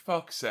just like,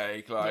 fuck's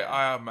sake, like,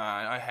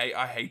 man,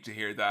 I hate to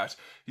hear that.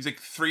 He's like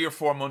 3 or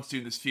 4 months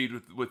doing this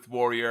feud with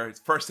Warrior. It's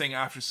first thing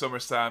after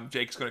SummerSlam,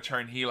 Jake's going to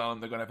turn heel on him,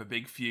 they're going to have a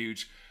big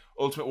feud.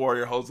 Ultimate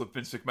Warrior holds up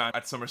Vince McMahon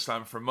at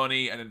SummerSlam for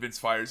money, and then Vince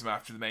fires him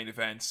after the main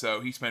event. So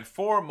he spent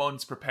 4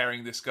 months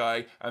preparing this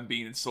guy and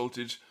being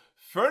insulted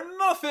for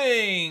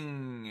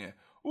nothing.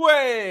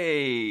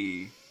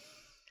 Way.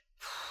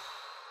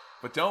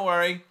 But don't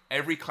worry,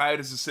 every cloud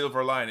has a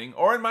silver lining.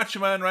 Or in Macho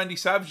Man Randy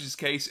Savage's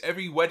case,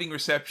 every wedding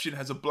reception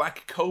has a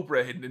black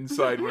cobra hidden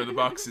inside one of the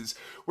boxes.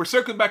 We're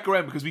circling back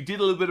around because we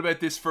did a little bit about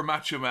this for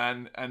Macho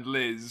Man and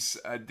Liz.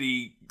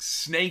 The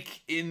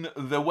snake in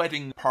the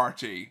wedding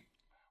party.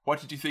 What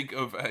did you think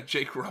of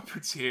Jake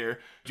Roberts here?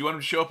 Do you want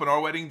him to show up on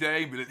our wedding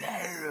day and be like,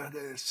 hey,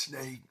 there's a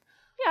snake?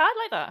 Yeah, I'd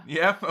like that.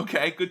 Yeah,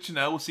 okay, good to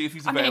know. We'll see if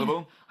he's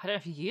available. I don't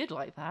know if you'd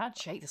like that.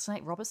 Jake the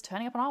Snake Roberts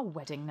turning up on our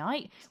wedding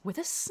night with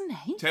a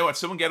snake. Tell you what,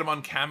 someone get him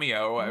on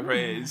Cameo or whatever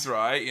it is,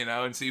 right? You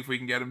know, and see if we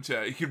can get him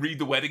to... He can read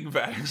the wedding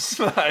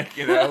vows, like,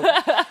 you know.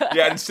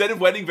 Yeah, instead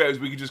of wedding vows,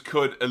 we could just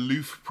cut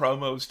aloof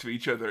promos to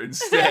each other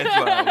instead,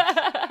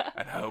 like.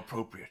 And how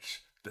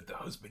appropriate that the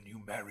husband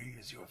you marry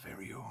is your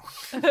very own,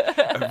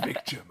 a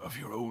victim of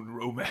your own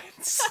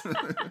romance.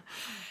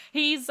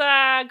 He's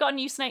got a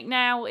new snake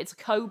now. It's a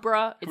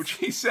cobra. Which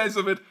he says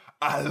of it,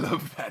 I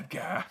love that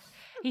guy.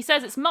 He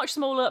says it's much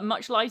smaller,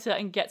 much lighter,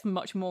 and gets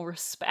much more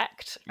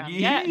respect. And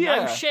Yeah.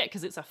 no shit,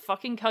 because it's a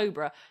fucking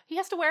cobra. He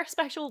has to wear a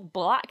special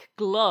black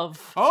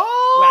glove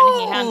Oh!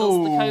 when he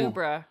handles the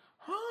cobra.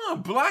 Ah,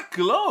 black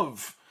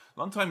glove.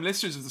 Long-time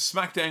listeners of the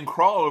SmackDown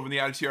Crawl over in the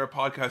Attitude Era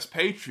Podcast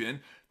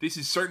Patreon, this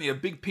is certainly a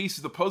big piece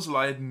of the puzzle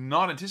I had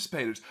not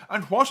anticipated.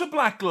 And what a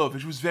black glove.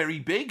 It was very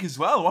big as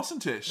well,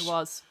 wasn't it? It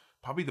was.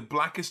 Probably the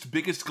blackest,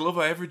 biggest glove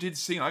I ever did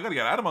see. I got to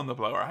get Adam on the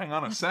blower. Hang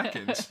on a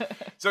second.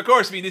 So, of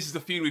course, I mean, this is the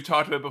feud we've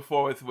talked about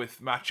before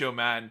with Macho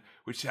Man,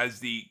 which has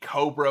the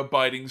cobra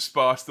biting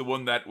spot, the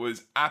one that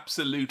was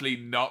absolutely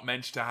not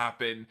meant to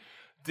happen.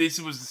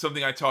 This was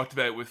something I talked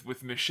about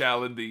with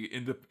Michelle in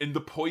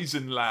the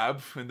poison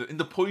lab, in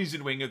the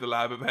poison wing of the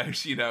lab,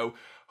 about, you know,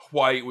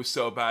 why it was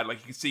so bad. Like,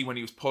 you could see when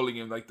he was pulling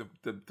him, like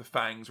the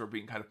fangs were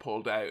being kind of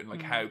pulled out, and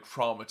like how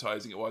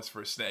traumatizing it was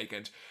for a snake.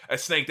 And a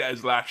snake that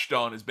has latched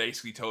on has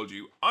basically told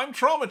you, I'm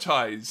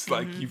traumatized.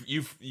 Like,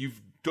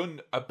 you've done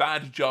a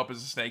bad job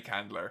as a snake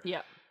handler.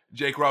 Yeah.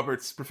 Jake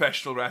Roberts,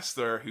 professional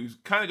wrestler, who's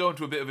kind of going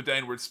to a bit of a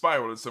downward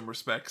spiral in some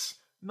respects.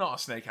 Not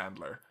a snake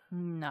handler.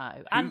 No.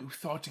 Who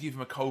thought to give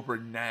him a cobra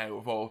now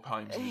of all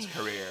times in his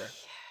career?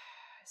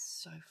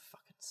 So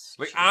fucking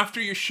stupid. Like, after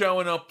you're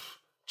showing up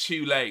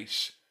too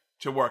late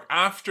to work.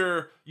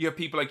 After you have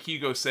people like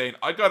Hugo saying,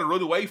 I gotta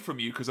run away from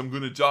you because I'm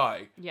gonna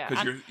die. Yeah,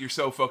 Because and- you're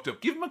so fucked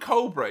up. Give him a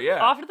cobra,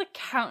 yeah. After the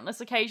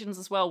countless occasions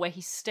as well where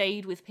he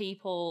stayed with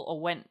people or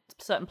went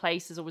certain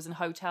places or was in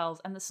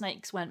hotels and the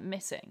snakes went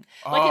missing.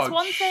 Like, it's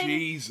one thing.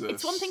 Jesus.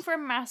 It's one thing for a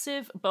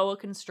massive boa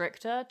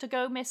constrictor to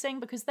go missing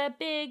because they're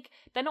big.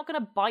 They're not going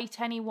to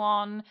bite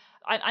anyone.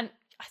 And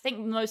I think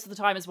most of the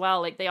time as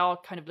well, like, they are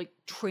kind of like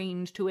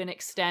trained to an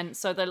extent,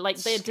 so they're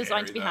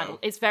designed to be handled.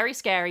 It's very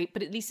scary,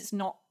 but at least it's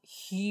not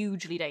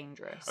hugely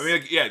dangerous. I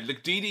mean,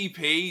 like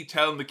DDP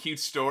telling the cute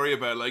story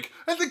about like,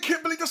 I think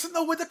Kimberly doesn't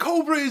know where the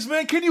cobra is,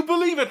 man. Can you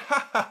believe it?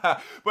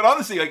 But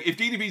honestly, like, if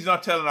DDP's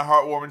not telling a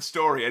heartwarming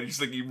story and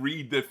just like you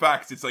read the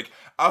facts, it's like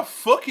a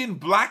fucking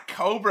black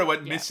cobra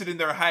went missing in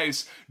their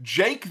house.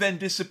 Jake then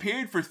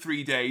disappeared for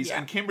 3 days,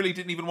 and Kimberly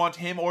didn't even want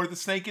him or the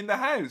snake in the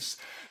house.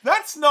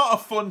 That's not a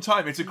fun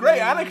time. It's a great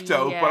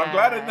anecdote, but I'm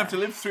glad I didn't have to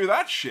live through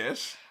that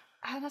shit.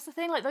 And that's the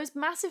thing, like, those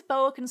massive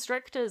boa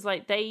constrictors,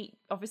 like, they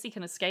obviously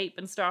can escape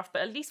and stuff,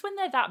 but at least when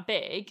they're that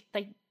big,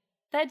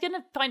 they're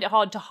gonna find it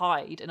hard to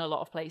hide in a lot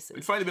of places.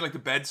 It'd probably be like the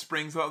bed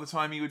springs a lot of the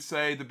time, you would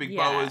say. The big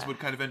boas would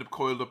kind of end up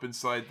coiled up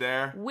inside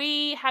there.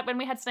 When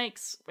we had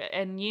snakes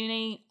in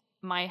uni,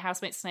 my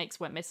housemate's snakes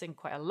went missing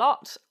quite a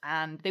lot,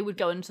 and they would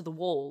go into the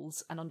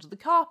walls and under the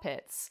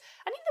carpets.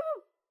 I think they were,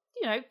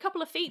 a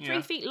couple of feet,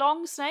 3 feet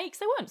long snakes.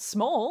 They weren't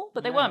small,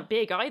 but they weren't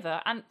big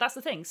either. And that's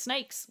the thing.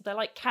 Snakes, they're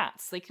like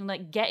cats. They can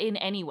like get in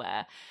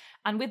anywhere.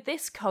 And with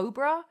this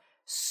cobra,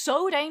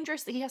 so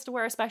dangerous that he has to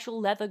wear a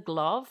special leather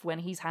glove when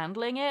he's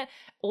handling it.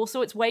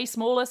 Also, it's way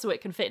smaller, so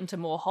it can fit into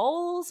more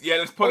holes. Yeah,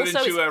 let's put it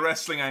into a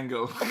wrestling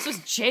angle. Also,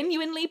 it's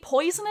genuinely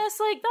poisonous.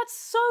 Like, that's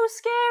so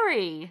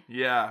scary.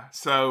 Yeah,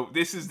 so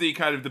this is the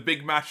kind of the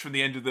big match from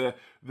the end of the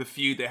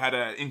feud. They had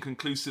an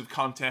inconclusive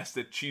contest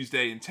at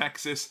Tuesday in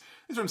Texas.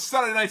 This is from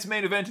Saturday night's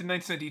main event in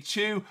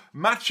 1992.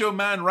 Macho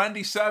Man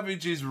Randy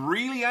Savage is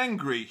really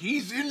angry.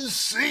 He's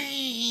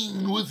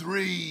insane with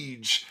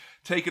rage.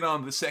 Taking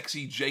on the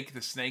sexy Jake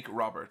the Snake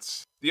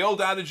Roberts. The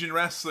old adage in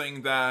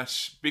wrestling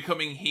that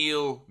becoming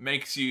heel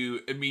makes you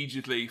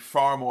immediately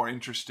far more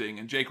interesting,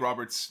 and Jake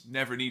Roberts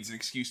never needs an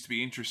excuse to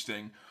be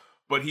interesting.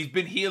 But he's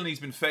been heel and he's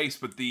been face,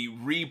 but the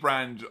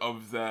rebrand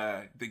of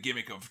the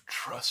gimmick of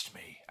trust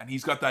me, and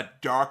he's got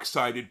that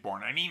dark-sided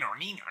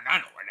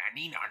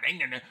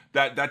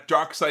that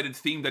dark-sided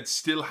theme that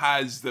still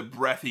has the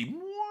breathy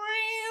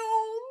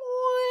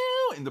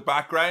in the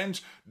background.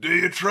 Do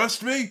you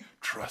trust me?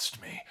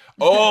 Trust me.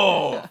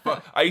 Oh,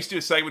 I used to do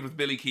a segment with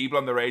Billy Keeble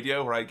on the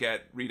radio where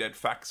I'd read out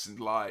facts and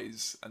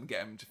lies and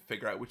get him to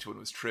figure out which one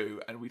was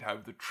true, and we'd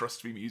have the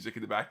trust me music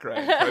in the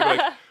background. So I'd be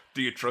like,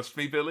 do you trust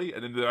me, Billy?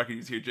 And then in the back you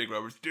just hear Jake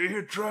Roberts, do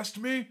you trust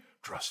me?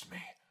 Trust me.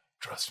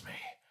 Trust me.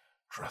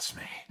 Trust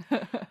me.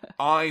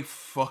 I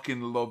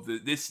fucking love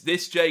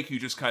this Jake who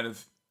just kind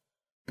of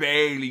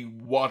barely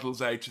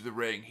waddles out to the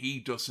ring. He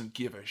doesn't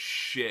give a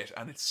shit,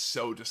 and it's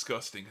so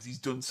disgusting because he's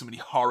done so many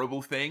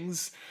horrible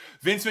things.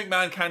 Vince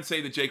McMahon can't say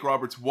that Jake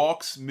Roberts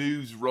walks,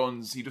 moves,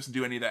 runs. He doesn't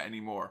do any of that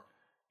anymore.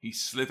 He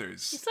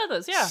slithers. He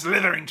slithers, yeah.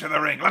 Slithering to the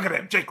ring. Look at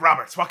him, Jake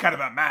Roberts. What kind of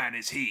a man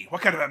is he?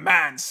 What kind of a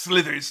man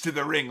slithers to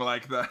the ring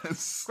like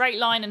this? Great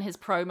line in his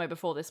promo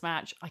before this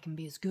match. I can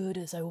be as good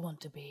as I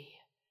want to be,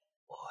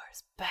 or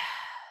as bad.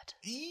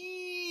 Everything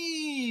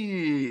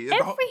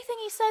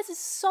he says is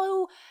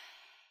so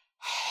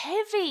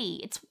heavy.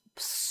 It's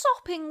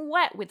sopping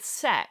wet with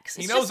sex.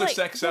 He knows that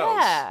sex sells.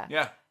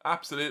 Yeah,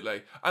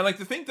 absolutely. And like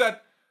to think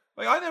that,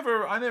 like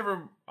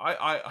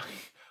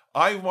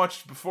I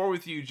watched before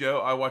with you, Joe.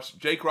 I watched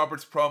Jake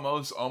Roberts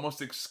promos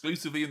almost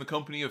exclusively in the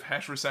company of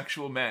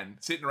heterosexual men,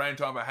 sitting around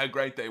talking about how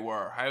great they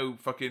were, how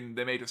fucking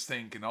they made us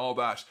think, and all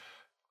that.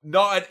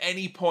 Not at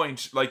any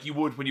point like you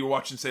would when you were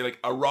watching, say, like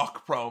a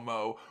Rock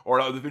promo or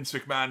a lot of the Vince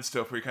McMahon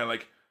stuff, where you're kind of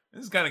like,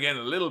 this is kind of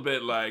getting a little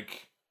bit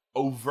like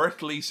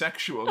overtly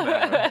sexual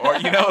now, or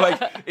like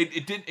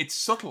it's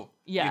subtle.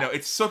 Yeah,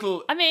 it's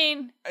subtle. I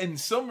mean,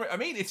 it's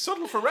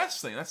subtle for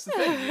wrestling. That's the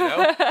thing, and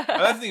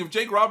that's the thing. Of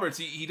Jake Roberts,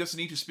 he doesn't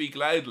need to speak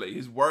loudly.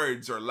 His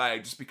words are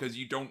loud, just because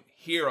you don't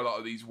hear a lot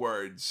of these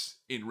words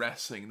in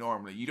wrestling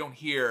normally. You don't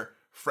hear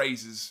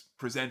phrases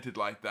presented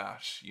like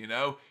that.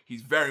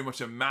 He's very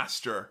much a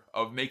master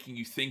of making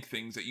you think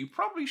things that you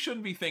probably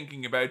shouldn't be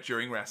thinking about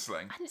during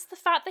wrestling. And it's the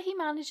fact that he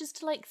manages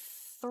to like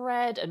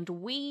thread and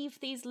weave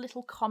these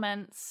little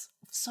comments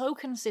so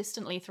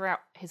consistently throughout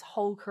his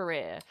whole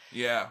career.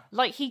 Yeah.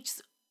 Like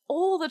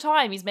all the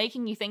time he's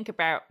making you think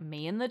about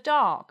me in the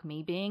dark,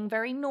 me being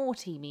very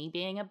naughty, me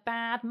being a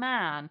bad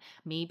man,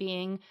 me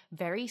being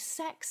very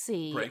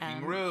sexy.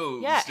 Breaking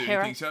rules,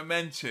 doing things I'm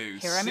meant to.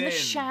 Here I'm in the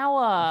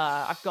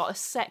shower, I've got a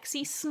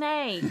sexy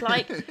snake.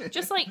 Like,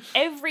 just like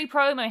every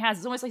promo he has,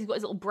 it's almost like he's got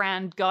his little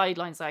brand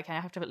guidelines. Like, okay, I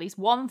have to have at least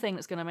one thing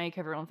that's going to make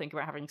everyone think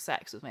about having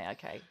sex with me,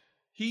 okay.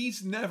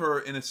 He's never,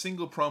 in a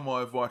single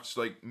promo I've watched,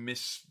 like,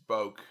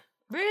 misspoke.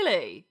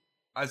 Really?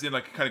 As in,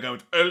 like, kind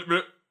of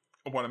going,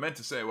 what I meant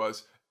to say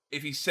was,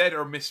 if he said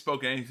or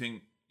misspoke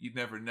anything, you'd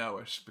never know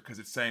it, because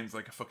it sounds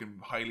like a fucking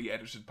highly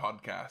edited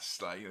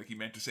podcast. Like he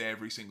meant to say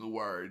every single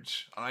word.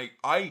 And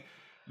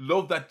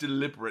love that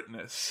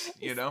deliberateness,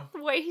 you know?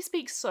 The way he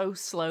speaks so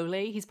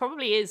slowly, he's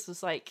probably is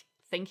just like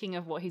thinking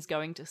of what he's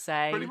going to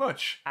say Pretty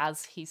much.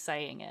 as he's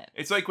saying it.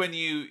 It's like when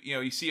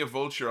you see a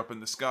vulture up in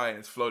the sky and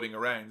it's floating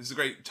around. This is a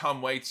great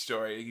Tom Waits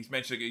story. He's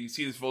mentioned you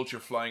see this vulture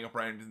flying up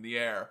around in the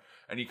air,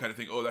 and you kind of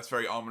think, oh, that's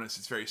very ominous,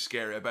 it's very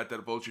scary. I bet that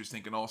a vulture's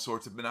thinking all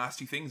sorts of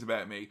nasty things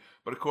about me.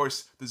 But of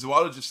course, the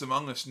zoologists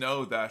among us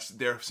know that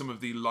they're some of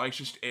the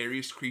lightest,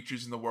 airiest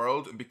creatures in the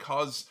world, and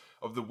because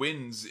of the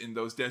winds in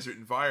those desert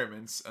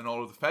environments and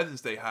all of the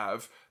feathers they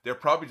have, they're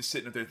probably just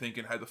sitting up there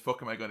thinking, how the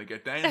fuck am I going to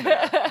get down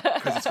there?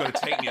 Because it's going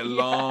to take me a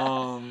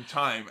long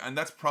time. And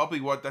that's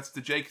probably that's the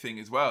Jake thing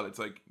as well. It's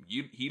like,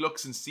 he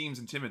looks and seems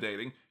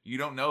intimidating. You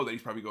don't know that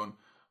he's probably going,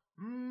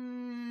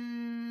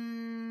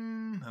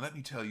 now let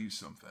me tell you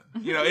something.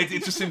 You know, it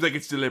just seems like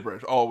it's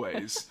deliberate,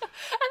 always. And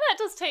that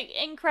does take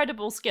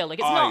incredible skill. Like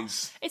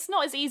it's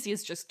not as easy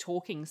as just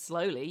talking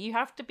slowly. You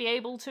have to be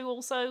able to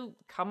also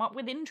come up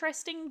with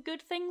interesting,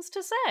 good things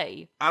to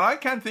say. And I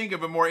can't think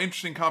of a more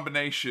interesting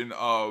combination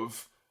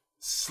of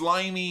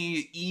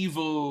slimy,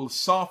 evil,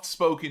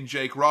 soft-spoken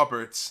Jake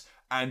Roberts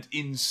and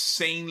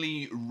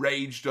insanely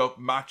raged up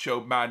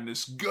macho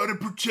madness, gotta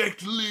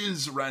protect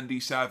Liz, Randy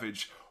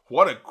Savage.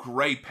 What a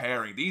great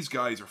pairing. These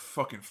guys are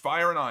fucking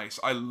fire and ice.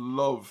 I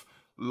love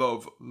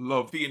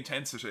the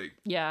intensity.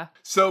 Yeah.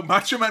 So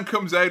Macho Man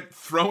comes out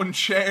throwing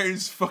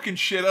chairs, fucking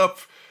shit up.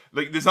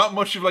 Like, there's not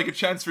much of like a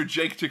chance for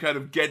Jake to kind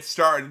of get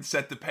started and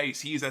set the pace.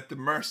 He's at the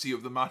mercy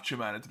of the Macho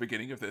Man at the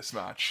beginning of this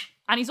match.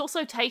 And he's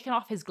also taken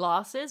off his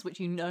glasses, which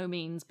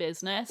means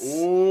business.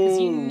 Because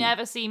you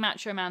never see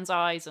Macho Man's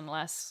eyes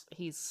unless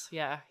he's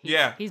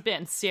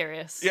being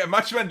serious. Yeah,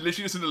 Macho Man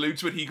literally doesn't allude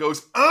to it. He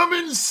goes, I'm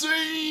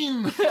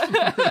insane!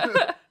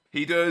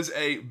 He does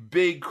a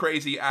big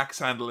crazy axe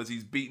handle as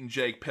he's beating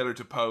Jake pillar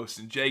to post,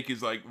 and Jake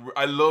is like,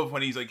 I love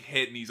when he's like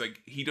hit and he's like,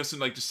 he doesn't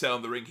like to sell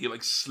in the ring, he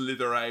like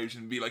slither out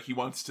and be like, he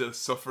wants to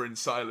suffer in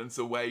silence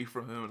away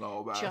from him and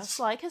all that. Just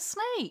like a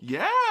snake.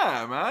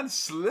 Yeah, man,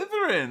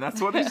 slithering,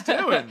 that's what he's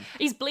doing.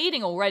 He's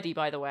bleeding already,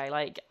 by the way,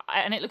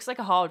 and it looks like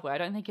a hardware. I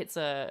don't think it's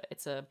a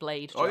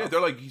blade job. Oh yeah,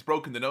 they're like, he's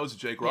broken the nose of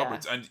Jake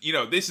Roberts, and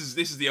this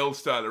is the old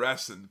style of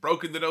wrestling.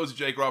 Broken the nose of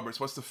Jake Roberts,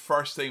 what's the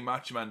first thing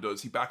Macho Man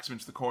does? He backs him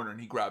into the corner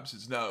and he grabs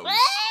his nose.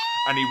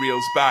 And he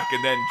reels back,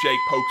 and then Jake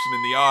pokes him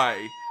in the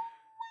eye.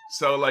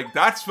 So, like,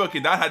 that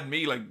had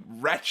me, like,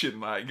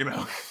 retching, like, you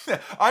know.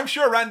 I'm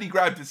sure Randy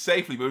grabbed it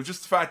safely, but it was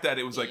just the fact that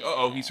it was like,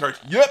 uh-oh, he's hurt.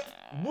 Yep!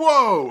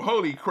 Whoa!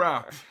 Holy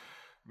crap.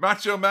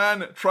 Macho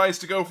Man tries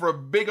to go for a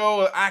big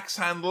old axe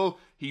handle.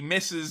 He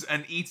misses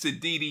and eats a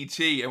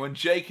DDT. And when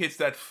Jake hits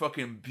that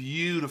fucking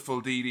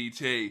beautiful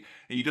DDT,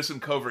 he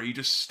doesn't cover, he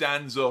just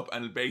stands up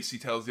and basically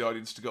tells the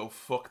audience to go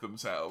fuck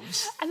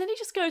themselves. And then he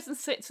just goes and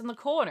sits in the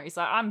corner. He's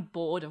like, I'm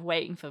bored of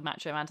waiting for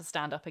Macho Man to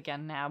stand up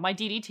again now. My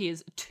DDT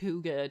is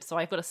too good, so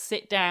I've got to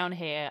sit down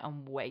here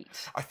and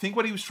wait. I think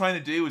what he was trying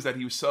to do is that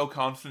he was so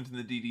confident in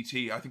the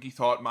DDT, I think he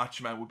thought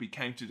Macho Man would be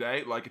counted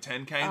out, like a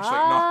 10 count, like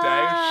knocked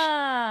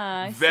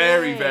out.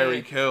 Very,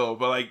 very cool.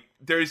 But like,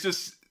 there's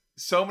just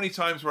so many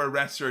times where a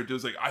wrestler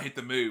does like, I hit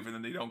the move, and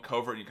then they don't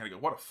cover, and you kind of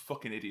go, what a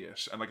fucking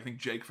idiot. And like, I think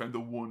Jake found the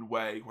one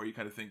way where you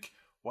kind of think,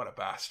 what a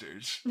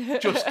bastard.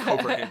 Just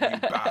cover him,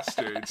 you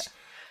bastards.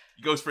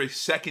 He goes for a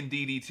second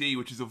DDT,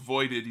 which is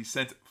avoided. He's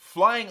sent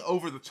flying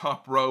over the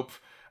top rope,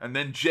 and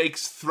then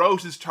Jake's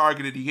throat is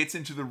targeted. He hits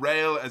into the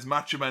rail as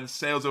Macho Man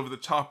sails over the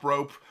top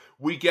rope.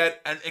 We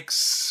get an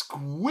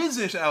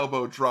exquisite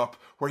elbow drop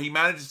where he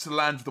manages to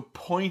land the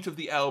point of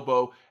the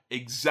elbow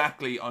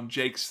exactly on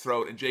Jake's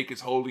throat, and Jake is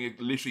holding it,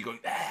 literally going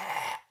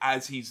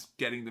as he's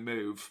getting the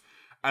move.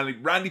 And like,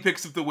 Randy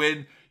picks up the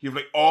win. You have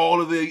like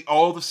all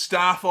the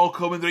staff all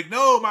come and they're like,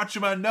 no, Macho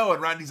Man, no.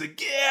 And Randy's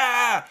like,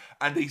 yeah.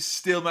 And they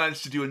still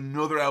manage to do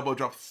another elbow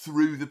drop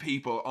through the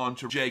people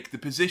onto Jake. The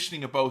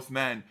positioning of both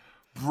men,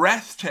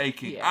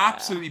 breathtaking,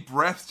 absolutely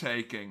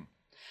breathtaking.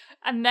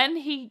 And then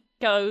he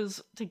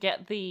goes to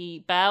get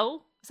the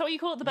bell. Is that what you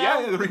call it, the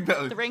bell? Yeah, the ring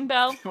bell. The ring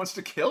bell. He wants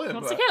to kill him.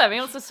 He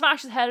wants to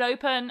smash his head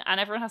open, and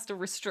everyone has to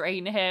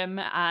restrain him,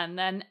 and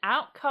then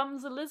out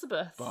comes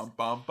Elizabeth. Bum,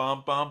 bum,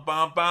 bum, bum,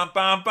 bum, bum,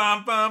 bum,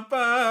 bum, bum,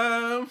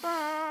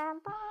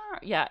 bum.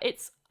 Yeah,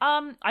 it's,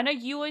 I know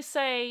you always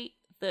say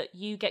that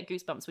you get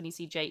goosebumps when you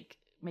see Jake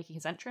making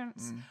his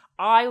entrance.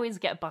 I always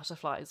get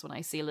butterflies when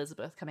I see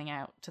Elizabeth coming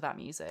out to that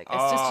music.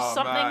 It's just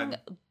something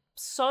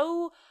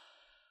so,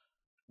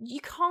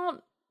 you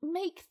can't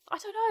make, I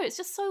don't know, it's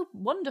just so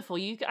wonderful.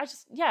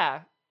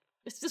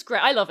 It's just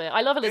great. I love it.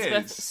 I love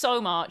Elizabeth so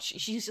much.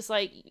 She's just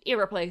like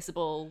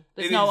irreplaceable.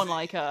 There's no one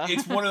like her.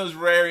 It's one of those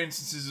rare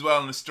instances as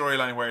well in the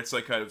storyline where it's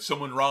like kind of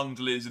someone wronged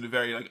Liz in a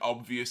very like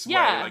obvious way.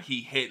 Like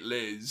he hit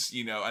Liz,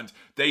 you know, and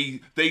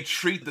they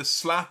treat the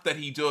slap that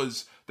he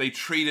does, they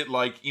treat it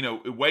like, you know,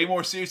 way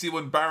more seriously.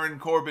 When Baron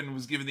Corbin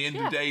was given the end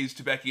of days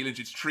to Becky Lynch,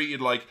 it's treated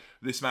like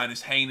this man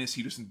is heinous,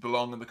 he doesn't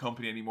belong in the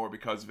company anymore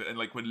because of it. And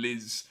like when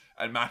Liz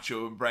and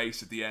Macho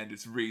embrace at the end,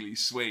 it's really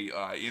sweet,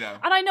 you know.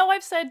 And I know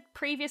I've said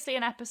previously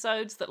in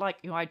episodes that, like,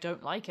 you know, I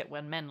don't like it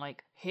when men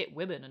like hit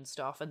women and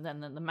stuff, and then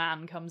the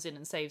man comes in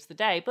and saves the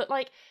day. But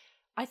like,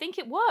 I think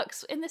it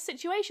works in this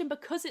situation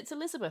because it's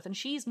Elizabeth and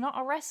she's not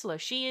a wrestler.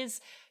 She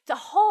is, the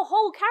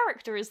whole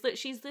character is that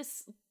she's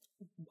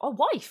a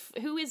wife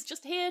who is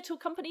just here to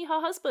accompany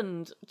her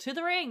husband to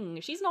the ring.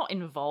 She's not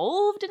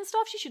involved in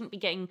stuff. She shouldn't be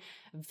getting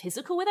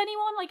physical with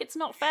anyone. Like, it's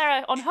not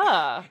fair on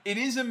her. It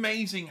is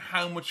amazing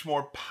how much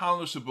more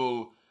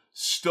palatable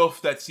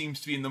stuff that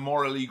seems to be in the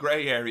morally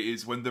grey area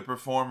is when the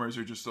performers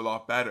are just a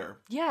lot better.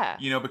 Yeah.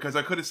 You know, because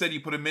I could have said you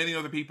put a million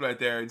other people out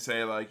there and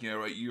say, like, you know,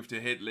 right, you have to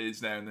hit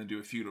Liz now and then do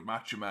a feud with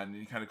Macho Man, and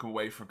you kind of come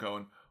away from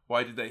going,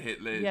 why did they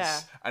hit Liz?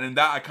 Yeah. And in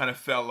that, I kind of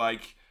felt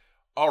like,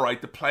 all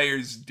right, the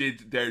players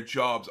did their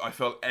jobs. I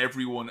felt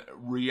everyone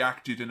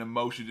reacted and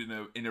emoted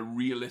in a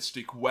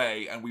realistic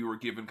way, and we were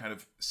given kind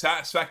of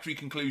satisfactory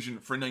conclusion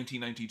for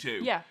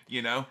 1992. Yeah.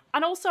 You know?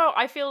 And also,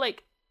 I feel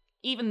like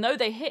even though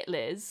they hit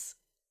Liz,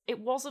 it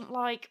wasn't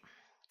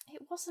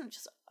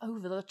just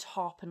over the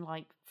top and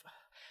like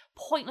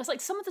pointless.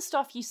 Like some of the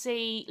stuff you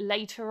see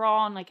later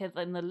on, like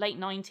in the late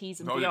 90s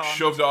and beyond. Like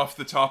shoved off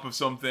the top of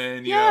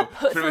something, you Yeah, know,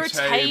 put through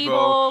through a a table.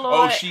 or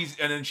like-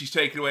 And then she's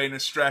taken away in a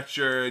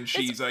stretcher, and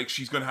she's going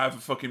to have a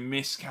fucking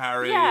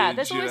miscarriage. Yeah,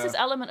 there's always you know? this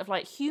element of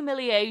like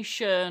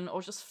humiliation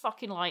or just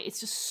fucking like,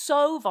 it's just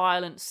so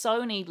violent,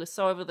 so needless,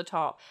 so over the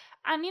top.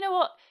 And you know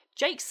what?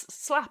 Jake's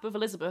slap of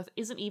Elizabeth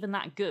isn't even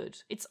that good.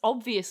 It's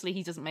obviously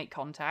he doesn't make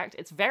contact.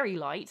 It's very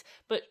light,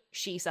 but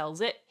she sells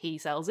it, he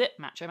sells it,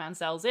 Macho Man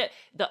sells it.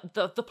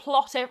 The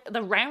plot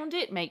around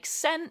it makes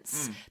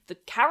sense. The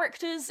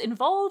characters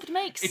involved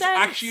make sense. It's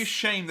actually a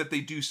shame that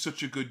they do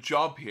such a good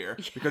job here,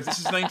 because this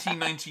is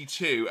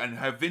 1992, and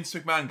have Vince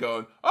McMahon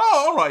going,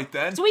 oh, all right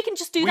then. So we can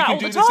just do we that can all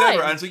do the this time.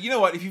 ever. And so, you know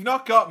what? If you've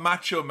not got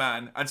Macho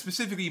Man, and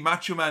specifically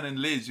Macho Man and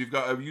Liz, you've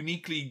got a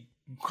uniquely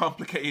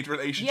complicated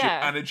relationship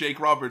and a Jake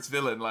Roberts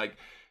villain, like,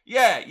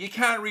 yeah, you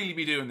can't really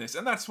be doing this.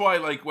 And that's why,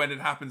 like, when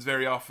it happens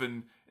very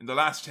often in the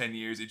last 10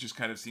 years, it just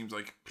kind of seems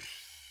like,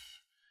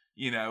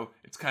 you know,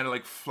 it's kind of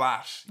like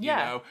flat, you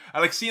know?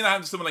 And like seeing that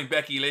happen to someone like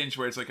Becky Lynch,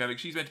 where it's like, kind of,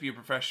 she's meant to be a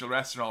professional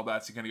wrestler and all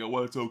that, so you kind of go,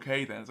 well, it's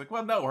okay then. It's like,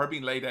 well, no, her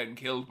being laid out and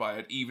killed by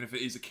it, even if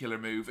it is a killer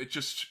move, it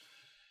just,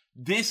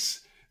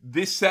 this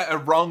set a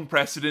wrong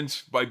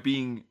precedent by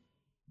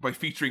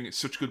featuring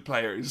such good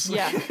players.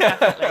 Yeah,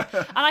 definitely.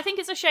 And I think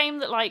it's a shame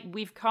that like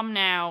we've come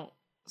now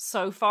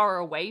so far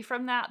away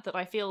from that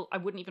I feel I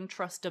wouldn't even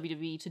trust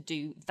WWE to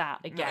do that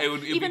again. It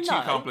would be too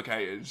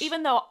complicated.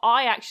 Even though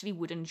I actually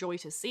would enjoy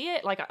to see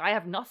it. Like, I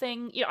have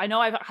nothing, you know, I know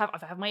I've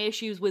had my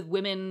issues with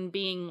women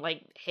being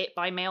like hit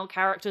by male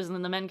characters and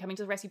then the men coming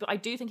to the rescue, but I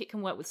do think it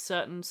can work with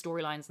certain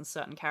storylines and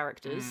certain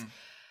characters.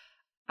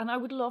 And I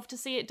would love to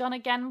see it done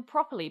again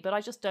properly, but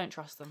I just don't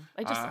trust them.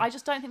 I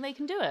just don't think they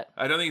can do it.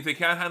 I don't think if they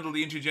can't handle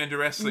the intergender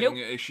wrestling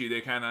issue,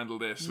 they can't handle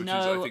this, which is,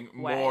 I think,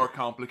 more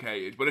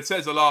complicated. But it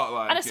says a lot,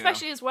 like, and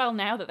especially as well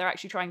now that they're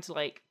actually trying to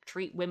like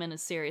treat women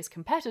as serious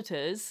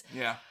competitors.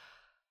 Yeah.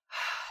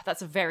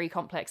 That's a very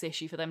complex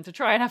issue for them to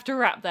try and have to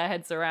wrap their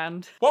heads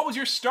around. What was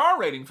your star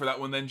rating for that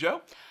one then,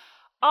 Joe?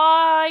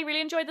 I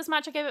really enjoyed this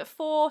match. I gave it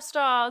 4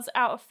 stars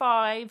out of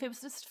 5. It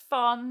was just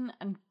fun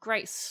and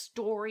great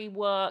story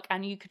work,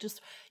 and you could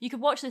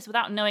watch this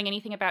without knowing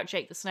anything about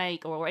Jake the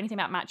Snake or anything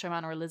about Macho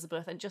Man or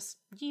Elizabeth, and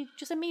you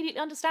just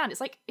immediately understand. It's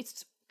like,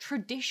 it's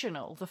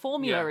traditional. The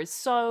formula is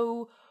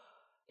so,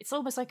 it's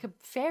almost like a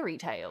fairy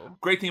tale.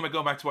 Great thing about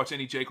going back to watch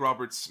any Jake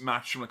Roberts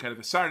match from a kind of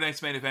a Saturday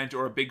Night's Main Event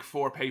or a Big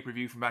 4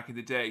 pay-per-view from back in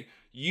the day,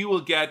 you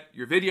will get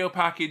your video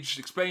package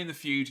explaining the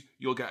feud,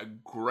 you'll get a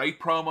great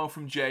promo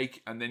from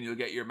Jake, and then you'll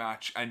get your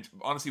match. And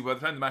honestly, by the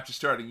time the match is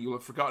starting, you'll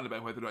have forgotten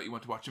about whether or not you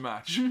want to watch a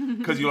match,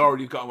 because you'll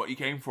already have gotten what you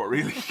came for,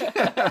 really.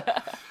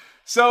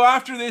 So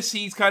after this,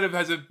 he kind of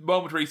has a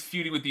moment where he's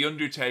feuding with The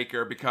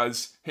Undertaker,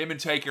 because him and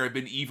Taker have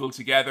been evil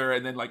together,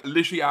 and then like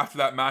literally after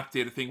that match, they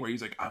had a thing where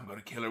he's like, I'm going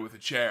to kill her with a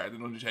chair, and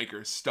then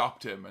Undertaker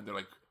stopped him, and they're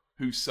like,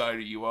 whose side are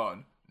you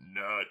on?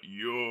 Not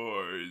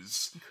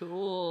yours.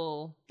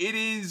 Cool. It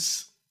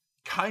is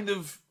kind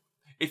of,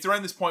 it's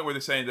around this point where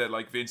they're saying that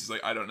like Vince is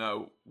like, I don't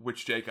know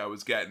which Jake I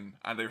was getting,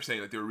 and they were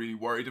saying like they were really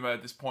worried about it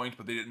at this point,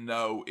 but they didn't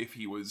know if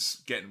he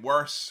was getting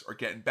worse or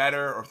getting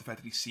better, or if the fact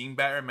that he seemed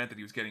better meant that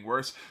he was getting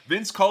worse.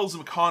 Vince calls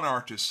him a con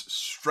artist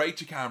straight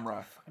to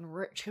camera. Fucking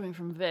rich coming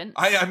from Vince.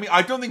 I mean,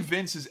 I don't think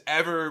Vince has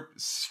ever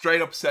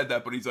straight up said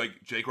that, but he's like,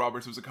 Jake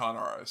Roberts was a con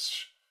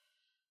artist.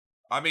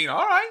 I mean,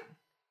 all right.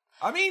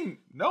 I mean,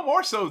 no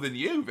more so than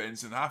you,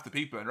 Vince, and half the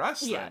people in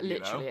wrestling. Yeah,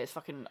 literally, you know? it's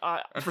fucking.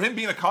 And for him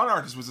being a con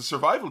artist was a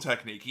survival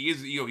technique. He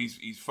is, you know,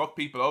 he's fucked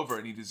people over,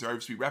 and he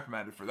deserves to be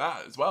reprimanded for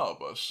that as well.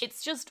 But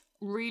it's just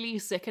really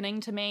sickening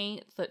to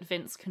me that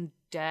Vince can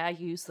dare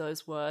use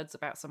those words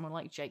about someone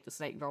like Jake the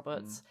Snake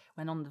Roberts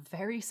when on the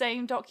very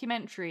same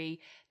documentary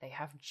they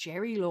have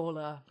Jerry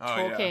Lawler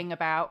talking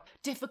about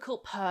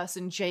difficult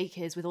person Jake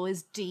is with all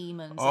his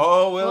demons.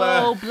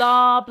 Oh,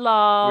 blah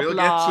blah. We'll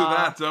blah. get to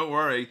that. Don't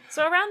worry.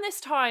 So around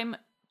this time,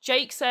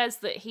 Jake says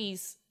that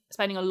he's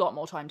spending a lot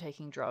more time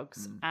taking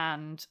drugs,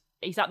 and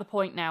he's at the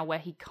point now where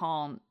he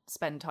can't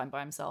spend time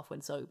by himself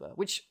when sober,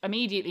 which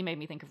immediately made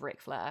me think of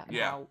Ric Flair and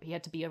how he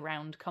had to be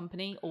around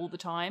company all the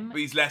time. But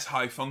he's less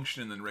high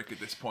functioning than Rick at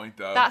this point,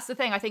 though. That's the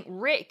thing. I think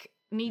Rick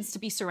needs to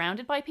be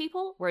surrounded by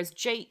people, whereas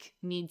Jake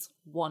needs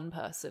one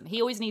person.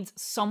 He always needs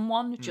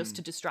someone just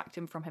to distract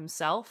him from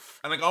himself.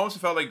 And like, I almost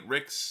felt like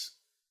Rick's,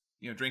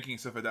 drinking and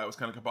stuff like that was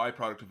kind of like a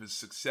byproduct of his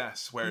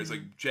success. Whereas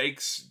like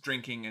Jake's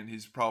drinking and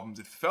his problems,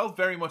 it felt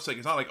very much like,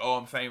 it's not like, oh,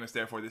 I'm famous,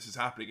 therefore this is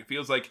happening. It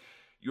feels like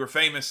you're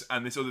famous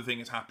and this other thing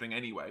is happening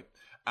anyway.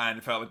 And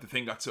it felt like the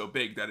thing got so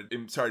big that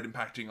it started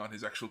impacting on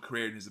his actual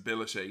career and his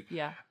ability.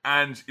 Yeah.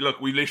 And look,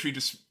 we literally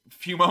just a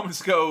few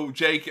moments ago,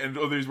 Jake and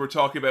others were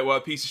talking about what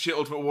a piece of shit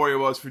Ultimate Warrior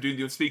was for doing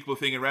the unspeakable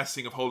thing in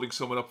wrestling of holding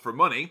someone up for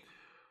money.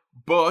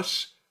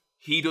 But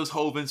he does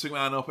hold Vince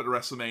McMahon up at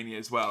WrestleMania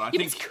as well. I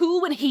think it's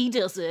cool when he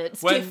does it.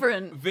 It's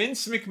different.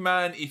 Vince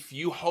McMahon, if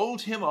you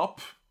hold him up,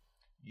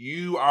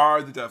 you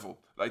are the devil.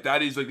 Like,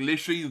 that is like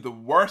literally the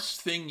worst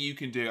thing you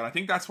can do. And I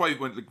think that's why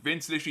when like,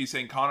 Vince literally is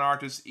saying con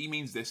artist, he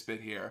means this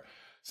bit here.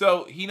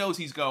 So he knows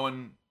he's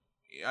going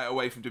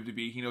away from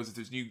WWE. He knows that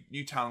there's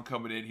new talent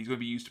coming in. He's going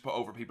to be used to put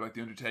over people like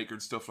The Undertaker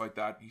and stuff like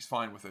that. He's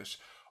fine with it.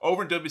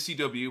 Over in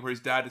WCW, where his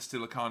dad is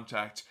still a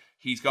contact,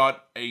 he's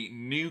got a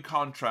new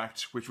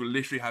contract which will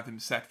literally have him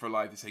set for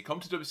life. They say, come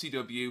to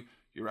WCW,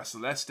 you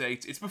wrestle less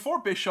dates. It's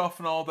before Bischoff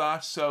and all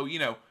that, so,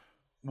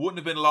 wouldn't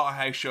have been a lot of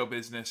house show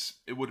business.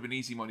 It would have been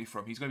easy money for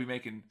him. He's going to be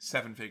making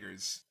 7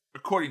 figures,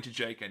 according to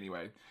Jake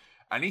anyway.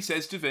 And he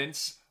says to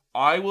Vince,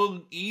 I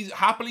will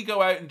happily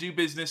go out and do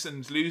business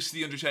and lose to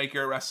The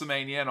Undertaker at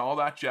WrestleMania and all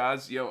that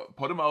jazz.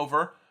 Put him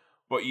over,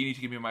 but you need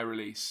to give me my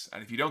release.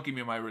 And if you don't give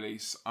me my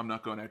release, I'm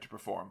not going out to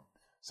perform.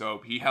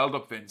 So he held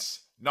up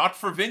Vince. Not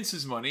for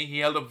Vince's money. He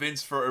held up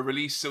Vince for a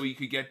release so he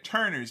could get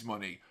Turner's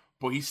money.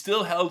 But he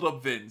still held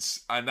up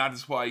Vince. And that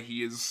is why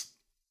he is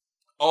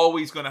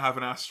always going to have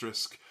an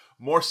asterisk.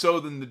 More so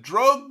than the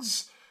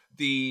drugs,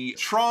 the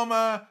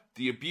trauma,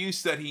 the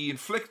abuse that he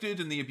inflicted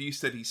and the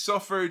abuse that he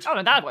suffered. Oh,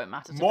 no, that won't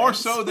matter to More Vince.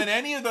 so than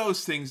any of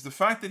those things, the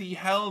fact that he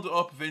held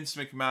up Vince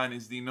McMahon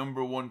is the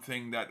number one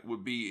thing that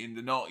would be in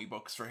the naughty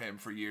books for him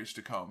for years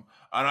to come.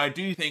 And I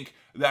do think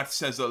that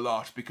says a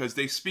lot, because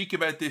they speak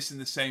about this in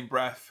the same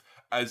breath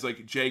as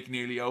like Jake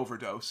nearly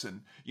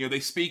overdosing. They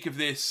speak of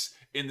this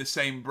in the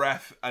same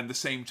breath and the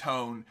same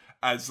tone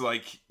as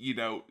like,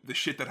 the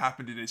shit that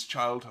happened in his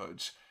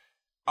childhood.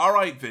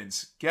 Alright,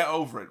 Vince, get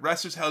over it.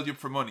 Wrestlers held you up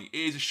for money. It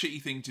is a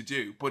shitty thing to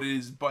do, but it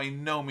is by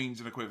no means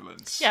an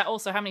equivalence. Yeah,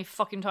 also, how many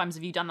fucking times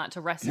have you done that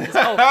to wrestlers?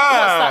 Oh, what's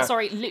that?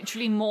 Sorry,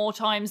 literally more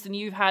times than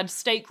you've had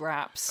steak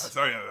wraps.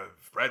 Sorry,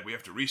 Fred, we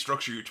have to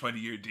restructure your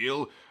 20-year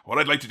deal. What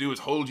I'd like to do is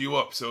hold you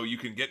up so you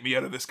can get me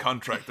out of this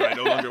contract that I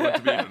no longer want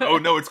to be in. Oh,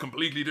 no, it's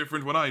completely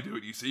different when I do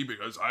it, you see,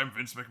 because I'm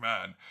Vince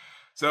McMahon.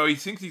 So he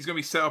thinks he's going to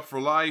be set up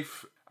for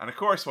life. And of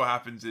course what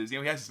happens is, he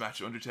has his match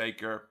with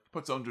Undertaker,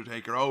 puts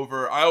Undertaker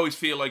over. I always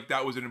feel like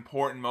that was an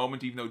important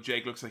moment, even though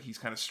Jake looks like he's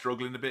kind of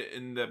struggling a bit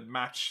in the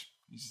match.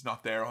 He's just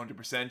not there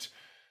 100%. It's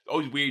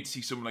always weird to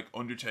see someone like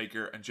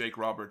Undertaker and Jake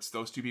Roberts.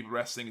 Those two people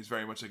wrestling is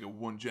very much like a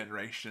one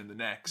generation in the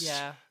next.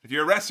 Yeah. If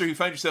you're a wrestler who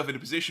find yourself in a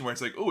position where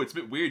it's like, oh, it's a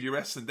bit weird you're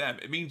wrestling them,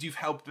 it means you've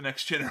helped the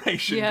next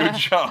generation. Yeah. Good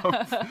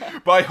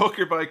job. By hook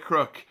or by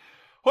crook.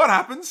 What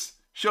happens?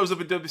 Shows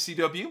up in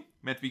WCW,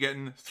 meant to be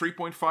getting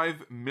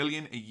 $3.5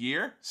 million a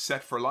year,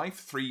 set for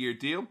life, 3-year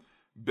deal.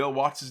 Bill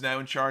Watts is now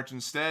in charge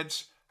instead.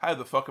 How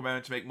the fuck am I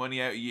meant to make money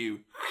out of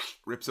you?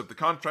 Rips up the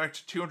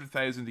contract,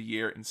 $200,000 a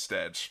year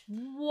instead.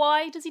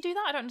 Why does he do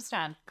that? I don't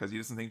understand. Because he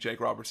doesn't think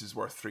Jake Roberts is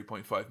worth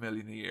 $3.5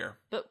 million a year.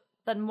 But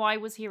then why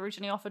was he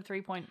originally offered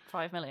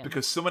 $3.5 million?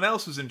 Because someone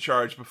else was in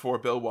charge before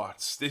Bill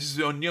Watts. This is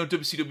on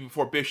WCW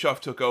before Bischoff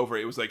took over.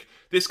 It was like,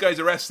 this guy's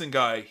a wrestling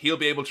guy. He'll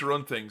be able to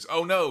run things.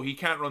 Oh no, he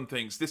can't run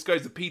things. This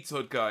guy's a Pizza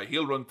Hut guy.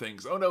 He'll run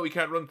things. Oh no, he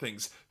can't run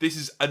things. This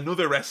is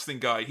another wrestling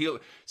guy.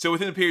 So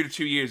within a period of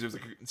 2 years, there was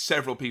like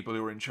several people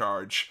who were in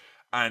charge.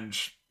 And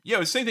yeah, it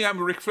was the same thing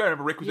happened with Ric Flair. I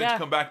remember Rick was meant to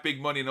come back,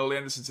 big money, and Ole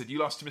Anderson said, you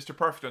lost to Mr.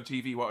 Perfect on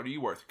TV. What are you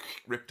worth?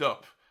 Ripped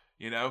up,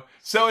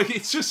 So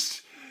it's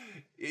just...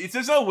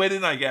 there's no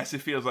winning, I guess,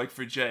 it feels like,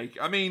 for Jake.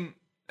 I mean,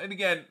 and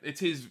again, it's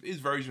his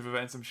version of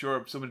events. I'm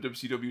sure someone in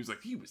WCW was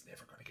like, he was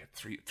never going to get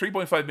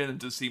 3.5 million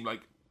does seem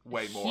like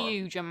way more.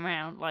 Huge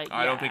amount.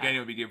 I don't think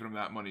anyone would be giving him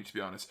that money, to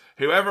be honest.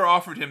 Whoever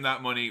offered him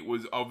that money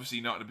was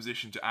obviously not in a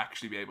position to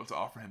actually be able to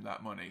offer him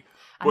that money.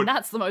 And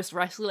that's the most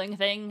wrestling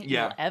thing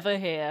you'll ever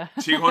hear.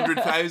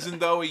 200,000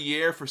 though a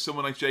year for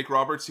someone like Jake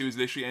Roberts, who is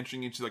literally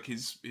entering into like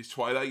his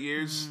twilight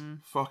years.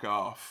 Fuck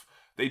off.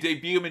 They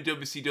debut him in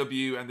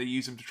WCW and they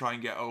use him to try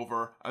and get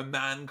over a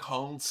man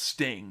called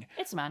Sting.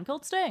 It's a man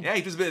called Sting. Yeah,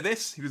 he does a bit of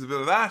this, he does a bit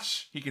of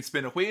that. He can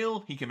spin a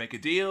wheel, he can make a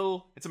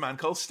deal. It's a man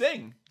called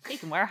Sting. He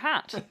can wear a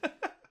hat.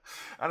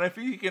 And I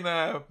think he can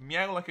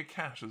meow like a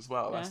cat as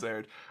well. That's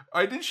there.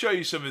 I did show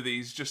you some of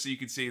these just so you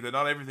could see that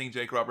not everything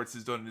Jake Roberts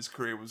has done in his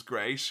career was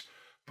great.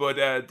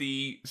 But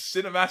the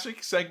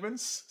cinematic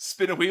segments,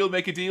 spin a wheel,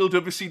 make a deal,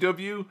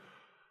 WCW...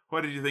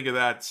 What did you think of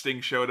that?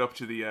 Sting showed up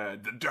to the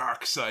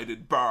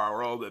dark-sided bar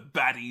where all the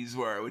baddies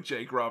were with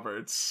Jake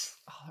Roberts.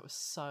 Oh, that was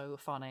so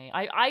funny.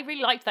 I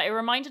really liked that. It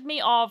reminded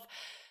me of...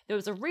 There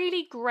was a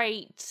really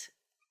great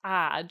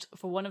ad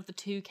for one of the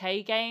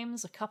 2K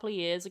games a couple of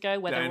years ago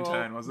where they're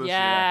Downtown, all, was it?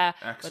 yeah,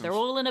 where Excellent. they're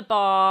all in a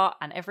bar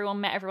and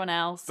everyone met everyone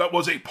else. That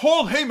was a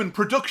Paul Heyman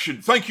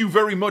production. Thank you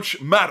very much,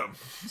 madam.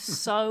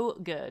 So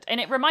good. And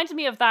it reminded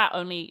me of that,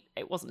 only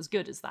it wasn't as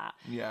good as that.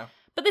 Yeah.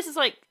 But this is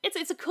like,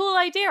 it's a cool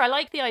idea. I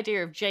like the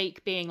idea of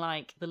Jake being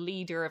like the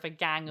leader of a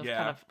gang of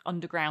kind of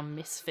underground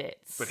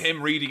misfits. But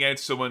him reading out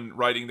someone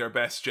writing their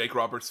best Jake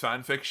Roberts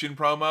fan fiction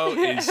promo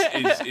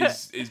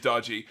is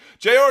dodgy.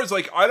 JR is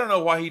like, I don't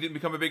know why he didn't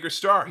become a bigger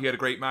star. He had a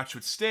great match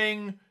with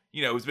Sting.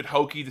 You know, it was a bit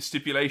hokey, the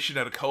stipulation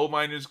had a coal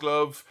miner's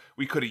glove.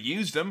 We could have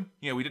used him.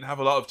 You know, we didn't have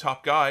a lot of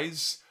top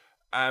guys.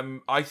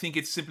 I think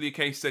it's simply a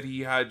case that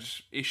he had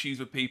issues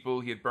with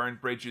people. He had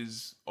burned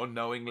bridges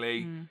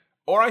unknowingly.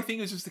 Or I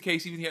think it's just the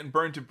case, even if he hadn't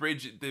burned a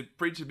bridge, the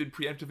bridge had been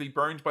preemptively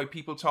burned by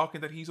people talking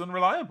that he's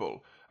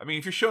unreliable. I mean,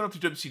 if you're showing up to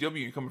WCW and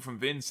you're coming from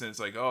Vince and it's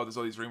like, oh, there's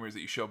all these rumors that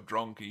you show up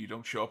drunk and you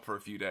don't show up for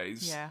a few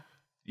days.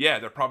 Yeah,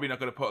 they're probably not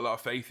going to put a lot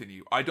of faith in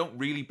you. I don't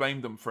really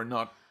blame them for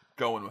not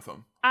going with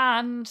him.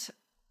 And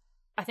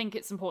I think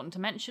it's important to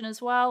mention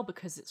as well,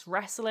 because it's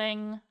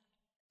wrestling,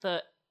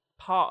 that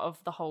part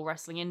of the whole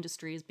wrestling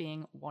industry is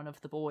being one of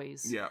the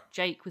boys. Yeah.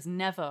 Jake was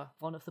never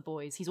one of the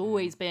boys. He's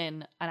always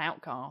been an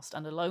outcast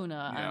and a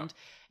loner. Yeah. And,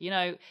 you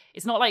know,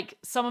 it's not like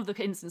some of the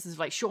instances of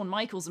like Shawn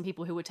Michaels and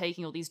people who were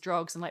taking all these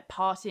drugs and like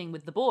partying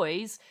with the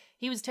boys.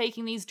 He was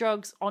taking these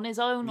drugs on his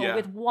own or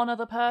with one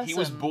other person. He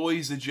was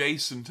boys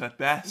adjacent at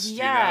best, you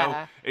know?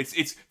 Yeah.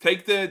 It's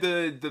take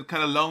the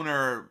kind of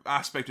loner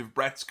aspect of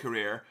Brett's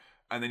career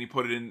and then you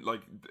put it in, like,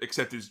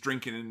 except there's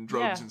drinking and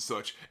drugs and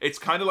such. It's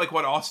kind of like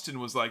what Austin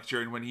was like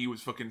during when he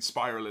was fucking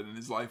spiraling and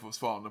his life was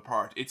falling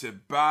apart. It's a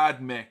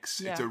bad mix.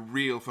 Yeah. It's a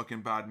real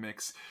fucking bad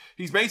mix.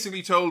 He's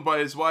basically told by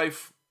his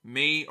wife,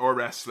 me or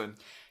wrestling.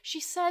 She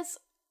says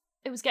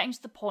it was getting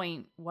to the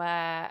point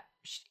where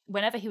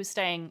whenever he was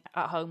staying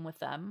at home with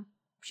them,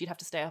 she'd have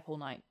to stay up all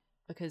night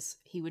because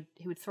he would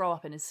throw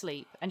up in his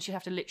sleep and she'd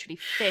have to literally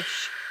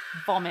fish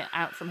vomit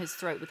out from his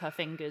throat with her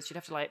fingers. She'd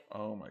have to like,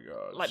 oh my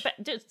god, like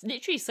just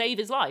literally save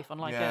his life on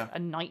like a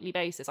nightly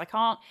basis. I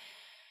can't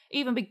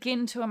even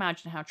begin to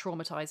imagine how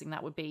traumatizing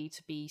that would be,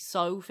 to be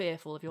so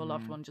fearful of your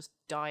loved one just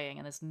dying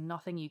and there's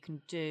nothing you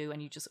can do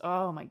and you just,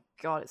 oh my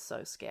god, it's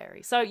so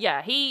scary. So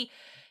yeah,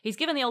 he's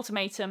given the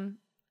ultimatum.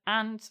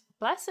 And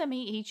bless him,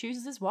 he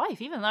chooses his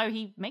wife, even though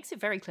he makes it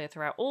very clear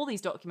throughout all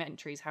these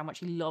documentaries how much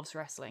he loves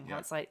wrestling. How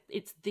it's like,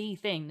 it's the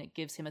thing that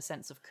gives him a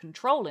sense of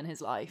control in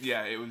his life.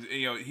 Yeah, it was,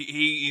 you know,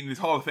 he in his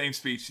Hall of Fame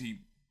speech, he,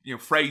 you know,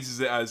 phrases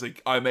it as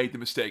like, I made the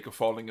mistake of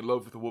falling in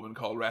love with a woman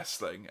called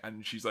wrestling.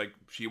 And she's like,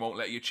 she won't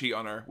let you cheat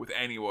on her with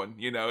anyone,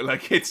 you know,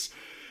 like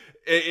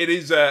it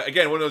is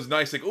again one of those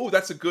nice like, oh,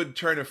 that's a good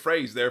turn of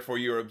phrase, therefore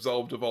you're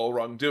absolved of all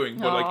wrongdoing.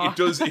 But like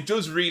it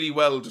does really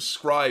well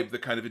describe the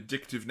kind of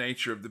addictive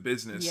nature of the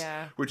business,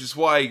 which is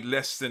why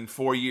less than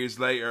 4 years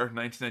later,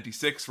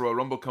 1996, Royal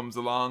Rumble comes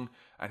along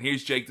and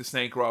here's Jake the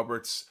Snake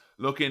Roberts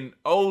looking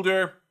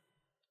older,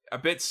 a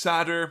bit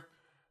sadder,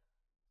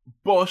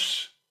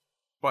 but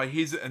by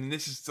his, and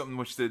this is something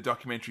which the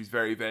documentary is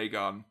very vague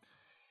on,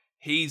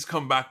 he's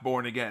come back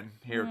born again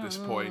here at this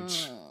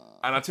point.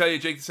 And I'll tell you,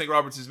 Jake the Snake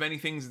Roberts is many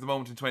things at the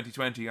moment in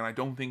 2020, and I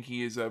don't think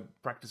he is a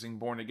practicing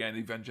born-again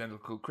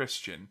evangelical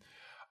Christian.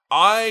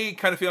 I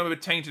kind of feel I'm a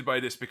bit tainted by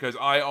this because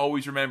I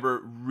always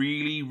remember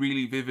really,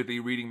 really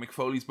vividly reading Mick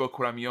Foley's book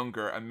when I'm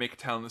younger and Mick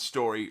telling the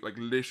story, like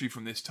literally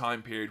from this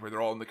time period where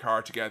they're all in the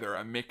car together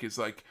and Mick is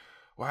like,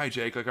 wow,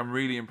 Jake, like I'm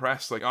really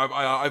impressed. Like I've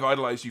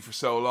idolized you for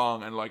so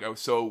long, and like I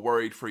was so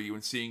worried for you,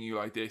 and seeing you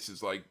like this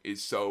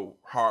is so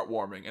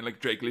heartwarming. And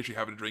like Jake literally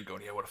having a drink,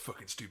 going, yeah, what a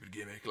fucking stupid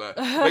gimmick. Like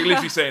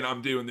literally saying,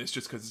 I'm doing this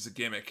just because it's a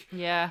gimmick.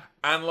 Yeah.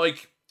 And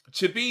like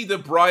to be the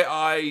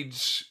bright-eyed,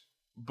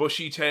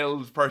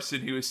 bushy-tailed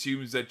person who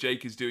assumes that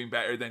Jake is doing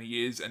better than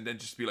he is, and then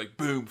just be like,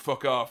 boom,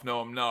 fuck off. No,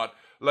 I'm not.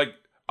 Like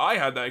I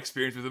had that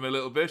experience with him a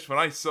little bit when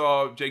I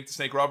saw Jake the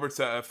Snake Roberts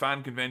at a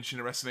fan convention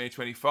at WrestleMania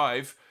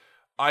 25.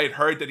 I had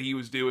heard that he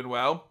was doing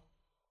well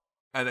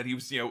and that he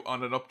was, you know,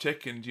 on an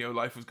uptick and, you know,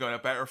 life was going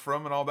out better for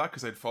him and all that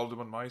because I'd followed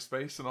him on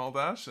MySpace and all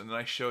that. And then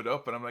I showed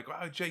up and I'm like,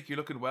 wow, Jake, you're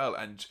looking well.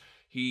 And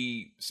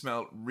he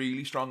smelled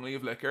really strongly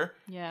of liquor.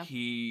 Yeah.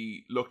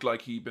 He looked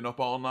like he'd been up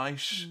all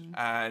night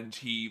and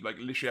he, like,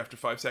 literally after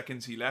 5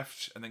 seconds, he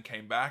left and then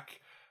came back.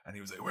 And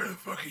he was like, where the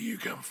fuck are you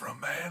come from,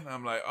 man? And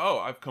I'm like, oh,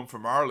 I've come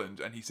from Ireland.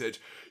 And he said,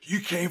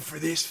 you came for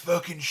this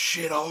fucking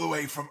shit all the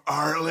way from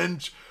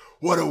Ireland?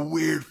 What a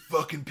weird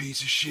fucking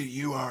piece of shit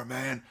you are,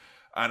 man.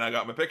 And I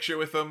got my picture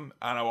with him,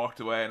 and I walked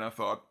away, and I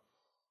thought,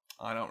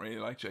 I don't really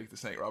like Jake the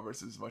Snake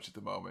Roberts as much at the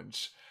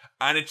moment.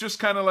 And it just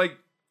kind of like,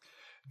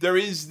 there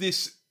is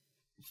this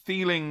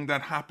feeling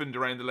that happened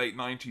around the late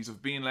 90s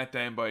of being let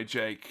down by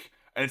Jake.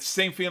 And it's the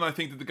same feeling I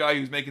think that the guy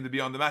who's making the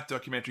Beyond the Mat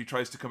documentary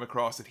tries to come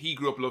across, that he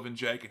grew up loving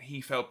Jake, and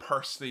he felt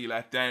personally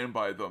let down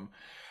by them.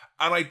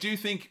 And I do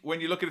think when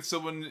you look at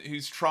someone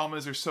whose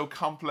traumas are so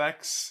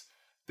complex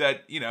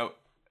that, you know,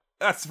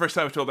 that's the first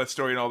time I've told that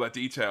story in all that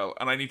detail,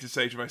 and I need to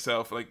say to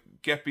myself, like,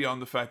 get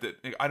beyond the fact that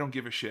I don't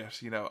give a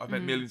shit. I've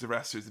met millions of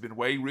wrestlers that've been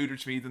way ruder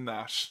to me than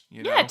that.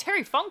 Yeah,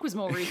 Terry Funk was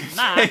more rude than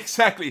that.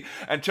 Exactly.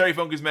 And Terry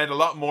Funk has meant a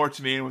lot more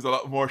to me and was a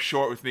lot more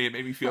short with me. It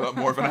made me feel a lot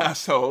more of an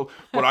asshole.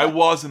 But I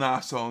was an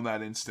asshole in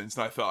that instance,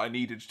 and I felt I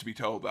needed to be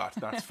told that.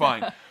 That's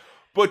fine.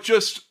 But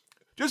just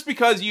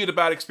because you had a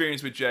bad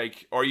experience with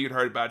Jake, or you'd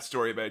heard a bad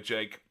story about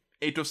Jake,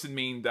 it doesn't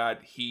mean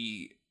that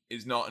he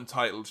is not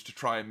entitled to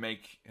try and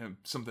make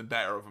something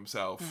better of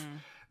himself.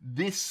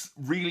 This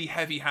really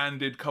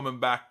heavy-handed coming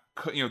back,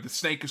 the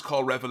snake is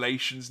called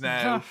Revelations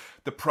now,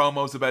 the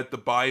promos about the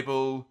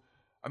Bible.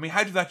 I mean,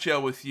 how did that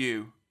gel with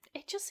you?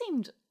 It just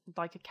seemed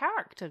like a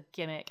character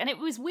gimmick. And it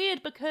was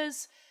weird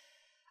because,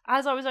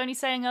 as I was only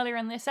saying earlier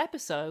in this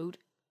episode,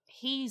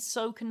 he's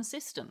so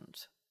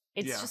consistent.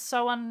 It's just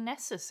so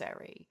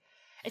unnecessary.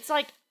 It's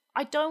like,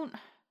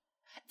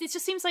 it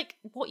just seems like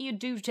what you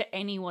do to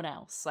anyone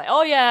else. Like,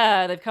 oh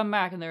yeah, they've come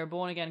back and they're a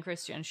born-again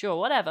Christian, sure,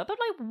 whatever. But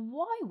like,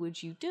 why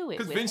would you do it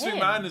with him? Because Vince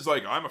McMahon is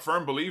like, I'm a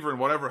firm believer in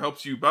whatever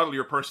helps you battle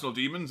your personal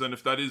demons, and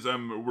if that is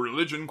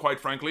religion, quite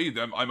frankly,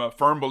 then I'm a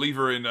firm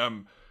believer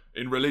in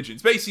religion.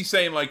 It's basically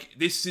saying, like,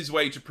 this is his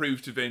way to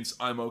prove to Vince,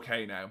 I'm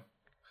okay now.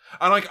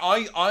 And like,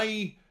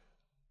 I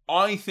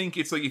think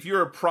it's like, if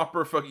you're a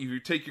proper if you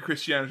take your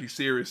Christianity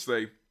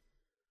seriously,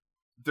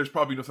 there's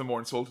probably nothing more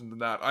insulting than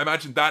that. I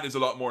imagine that is a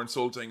lot more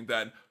insulting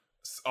than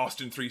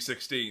Austin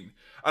 3:16.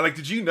 And like,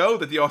 did you know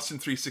that the Austin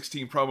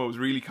 3:16 promo was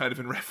really kind of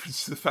in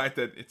reference to the fact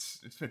that it's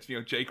meant to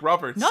be Jake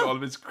Roberts, all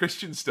of his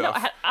Christian stuff? No, I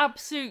had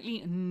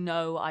absolutely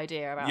no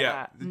idea about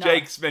that. Yeah,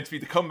 Jake's meant to be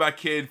the comeback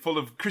kid, full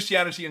of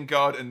Christianity and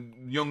God,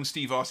 and young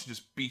Steve Austin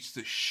just beats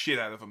the shit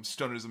out of him,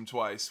 stunners him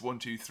twice. 1,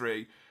 2,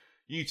 3.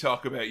 You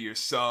talk about your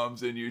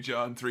Psalms and your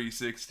John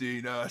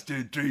 3:16.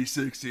 Austin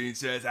 3:16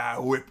 says, I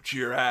whipped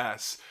your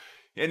ass.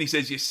 And he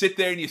says, you sit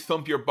there and you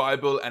thump your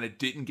Bible and it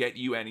didn't get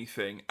you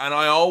anything. And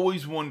I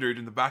always wondered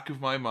in the back of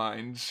my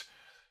mind,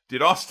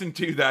 did Austin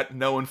do that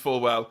knowing full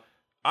well,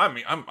 I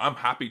mean, I'm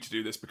happy to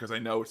do this because I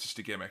know it's just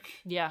a gimmick.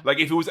 Yeah. Like,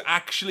 if it was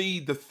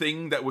actually the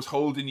thing that was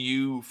holding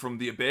you from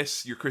the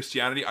abyss, your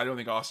Christianity, I don't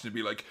think Austin would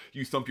be like,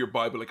 you thump your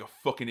Bible like a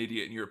fucking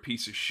idiot and you're a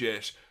piece of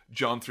shit.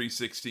 John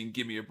 3:16,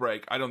 give me a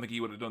break. I don't think he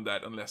would have done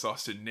that unless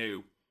Austin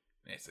knew.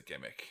 It's a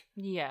gimmick.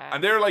 Yeah.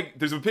 And they're like,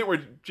 there's a bit where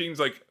Gene's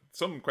like,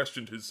 some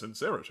questioned his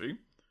sincerity.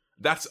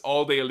 That's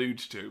all they allude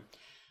to.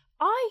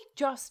 I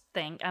just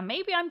think, and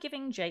maybe I'm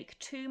giving Jake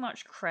too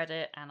much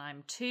credit and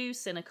I'm too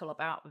cynical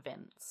about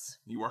Vince.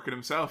 He worked it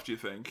himself, do you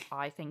think?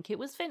 I think it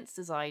was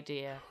Vince's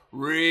idea.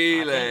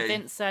 Really? I think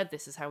Vince said,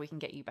 this is how we can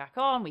get you back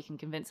on. We can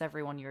convince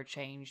everyone you're a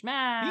changed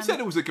man. He said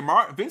it was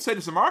Vince said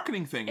it's a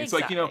marketing thing.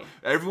 Exactly. It's like,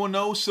 everyone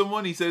knows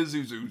someone, he says,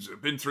 who's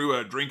been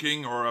through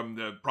drinking or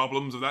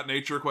problems of that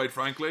nature, quite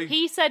frankly.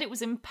 He said it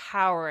was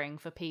empowering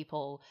for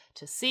people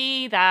to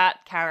see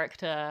that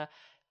character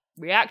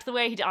react the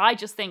way he did. I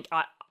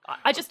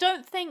just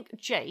don't think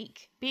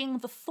Jake, being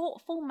the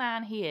thoughtful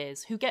man he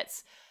is,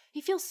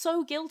 he feels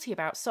so guilty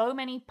about so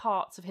many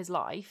parts of his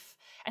life,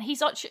 and he's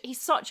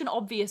such an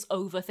obvious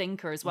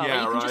overthinker as well.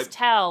 Yeah, like, you can just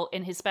tell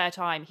in his spare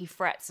time he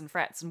frets and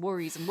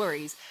worries,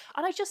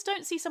 and I just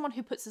don't see someone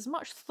who puts as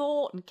much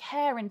thought and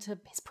care into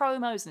his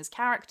promos and his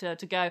character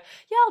to go,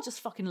 yeah, I'll just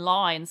fucking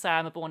lie and say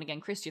I'm a born again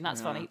Christian.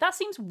 That's funny. That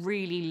seems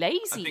really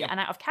lazy and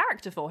out of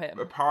character for him.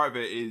 A part of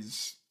it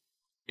is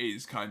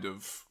kind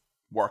of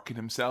working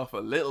himself a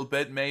little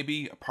bit,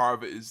 maybe. A part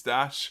of it is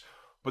that.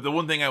 But the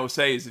one thing I will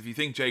say is, if you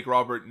think Jake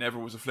Robert never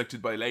was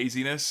afflicted by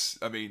laziness,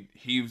 I mean,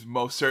 he was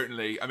most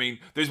certainly. I mean,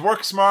 there's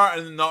work smart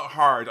and not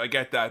hard, I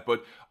get that,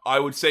 but I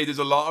would say there's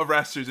a lot of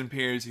wrestlers and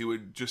peers who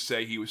would just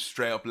say he was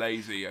straight up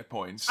lazy at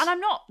points. And I'm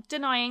not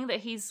denying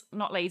that he's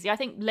not lazy. I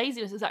think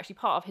laziness is actually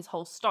part of his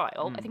whole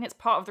style. I think it's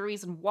part of the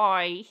reason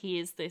why he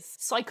is this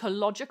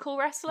psychological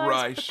wrestler.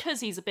 Right. It's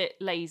because he's a bit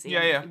lazy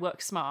and he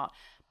works smart.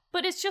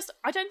 But it's just,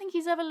 I don't think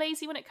he's ever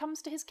lazy when it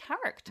comes to his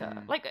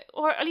character. Like,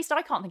 or at least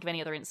I can't think of any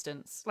other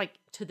instance, like,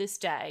 to this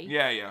day.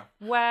 Yeah.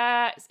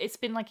 Where it's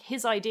been, like,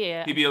 his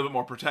idea. He'd be a little bit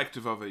more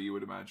protective of it, you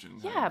would imagine.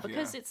 Yeah,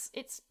 because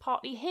it's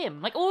partly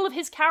him. Like, all of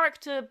his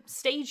character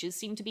stages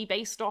seem to be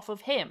based off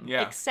of him.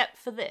 Yeah. Except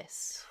for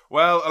this.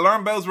 Well,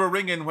 alarm bells were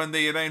ringing when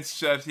they announced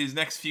that his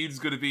next feud is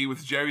going to be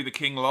with Jerry the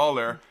King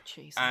Lawler.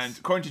 Jesus. And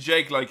according to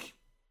Jake, like,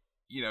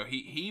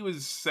 he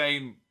was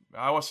saying,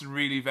 I wasn't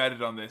really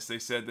vetted on this. They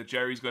said that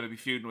Jerry's going to be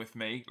feuding with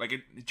me. Like,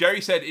 Jerry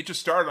said it just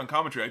started on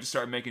commentary. I just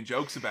started making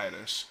jokes about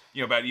it.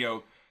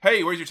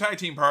 Hey, where's your tag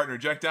team partner,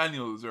 Jack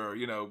Daniels? Or,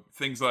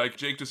 things like,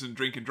 Jake doesn't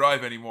drink and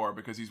drive anymore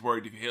because he's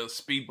worried if he hits a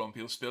speed bump,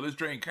 he'll spill his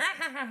drink.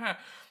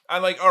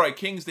 And like, all right,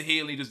 King's the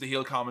heel and he does the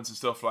heel comments and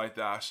stuff like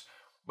that.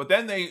 But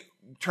then they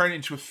turn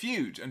into a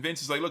feud. And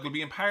Vince is like, look, it'll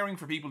be empowering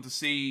for people to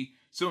see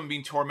someone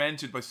being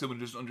tormented by someone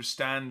who doesn't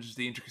understand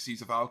the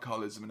intricacies of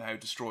alcoholism and how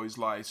it destroys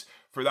lives,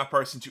 for that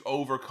person to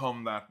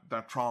overcome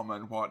that trauma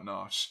and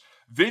whatnot.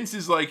 Vince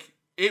is like,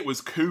 it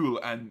was cool,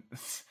 and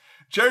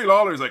Jerry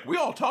Lawler's like, we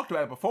all talked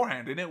about it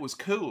beforehand, and it was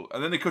cool.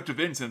 And then they cut to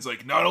Vince, and it's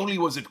like, not only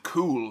was it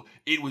cool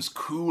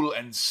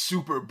and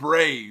super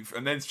brave.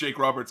 And then it's Jake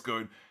Roberts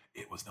going,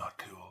 it was not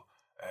cool.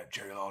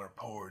 Jerry Lawler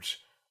poured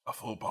a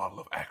full bottle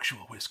of actual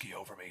whiskey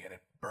over me, and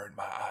it burned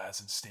my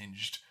eyes and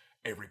singed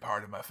every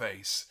part of my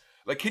face.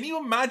 Like, can you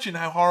imagine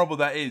how horrible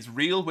that is?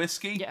 Real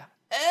whiskey? Yeah.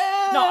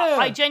 No,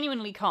 I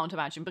genuinely can't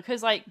imagine,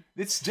 because, like...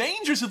 It's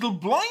dangerous. It'll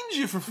blind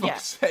you, for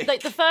fuck's sake.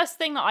 Like, the first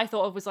thing that I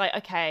thought of was, like,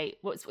 okay,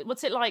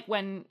 what's it like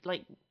when,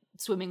 like,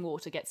 swimming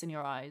water gets in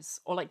your eyes,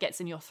 or, like, gets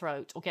in your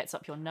throat, or gets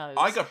up your nose?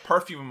 I got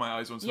perfume in my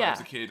eyes once when I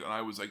was a kid, and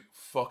I was, like,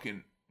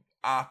 fucking...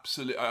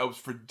 Absolutely, I was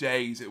for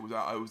days.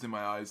 I was in my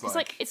eyes. It's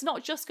like it's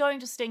not just going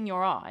to sting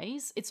your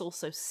eyes; it's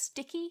also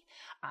sticky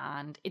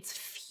and it's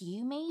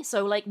fumy.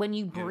 So, like when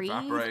you breathe,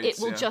 it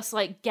will just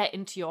like get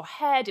into your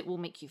head. It will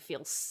make you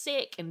feel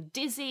sick and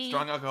dizzy.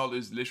 Strong alcohol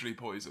is literally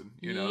poison.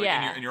 You know,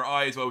 in your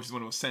eyes, which is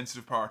one of the most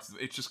sensitive parts.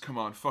 It's just come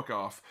on, fuck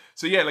off.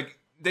 So yeah, like.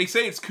 They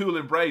say it's cool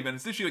and brave, and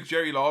it's literally like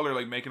Jerry Lawler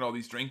like making all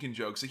these drinking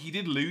jokes. Like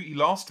he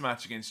lost a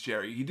match against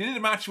Jerry. He did a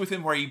match with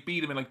him where he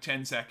beat him in like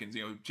 10 seconds.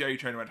 You know, Jerry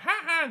turned around, ha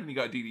ha, and he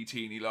got a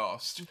DDT and he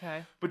lost.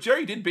 Okay. But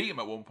Jerry did beat him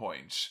at one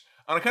point.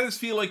 And I kind of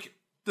feel like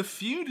the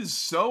feud is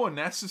so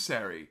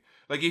unnecessary.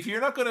 Like, if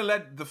you're not going to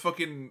let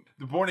the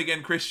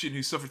born-again Christian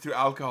who suffered through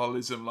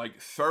alcoholism,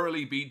 like,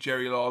 thoroughly beat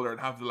Jerry Lawler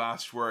and have the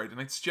last word, and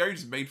it's Jerry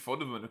just made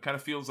fun of him, and it kind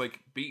of feels like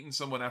beating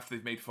someone after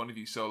they've made fun of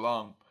you so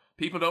long.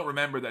 People don't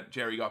remember that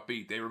Jerry got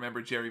beat. They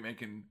remember Jerry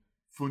making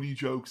funny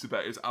jokes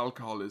about his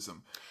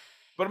alcoholism.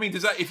 But I mean,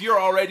 if you're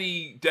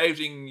already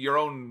doubting your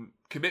own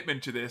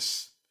commitment to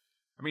this,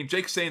 I mean,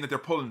 Jake's saying that they're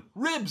pulling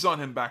ribs on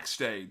him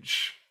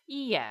backstage.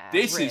 Yeah,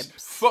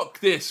 fuck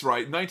this,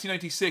 right?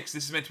 1996,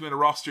 this is meant to be when the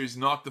roster is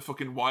not the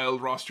fucking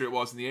wild roster it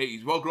was in the 80s.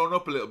 We've all grown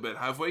up a little bit,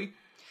 have we?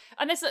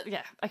 And this,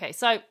 okay,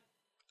 so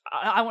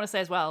I want to say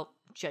as well,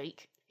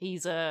 Jake,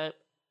 he's a,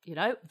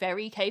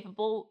 very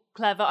capable,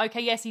 clever.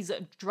 Okay, yes, he's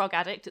a drug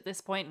addict at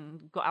this point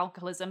and got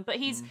alcoholism, but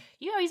he's,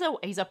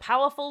 he's a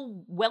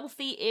powerful,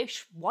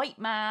 wealthy-ish white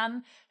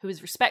man who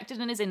is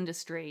respected in his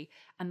industry,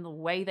 and the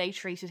way they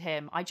treated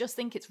him, I just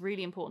think it's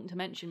really important to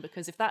mention,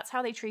 because if that's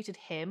how they treated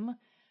him,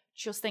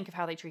 just think of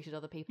how they treated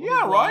other people.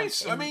 Yeah,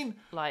 right. I mean,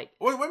 like,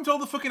 what went to all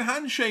the fucking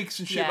handshakes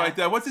and shit like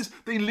that? What's this?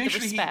 They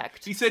literally,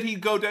 he said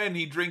he'd go down and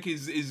he'd drink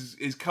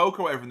his Coke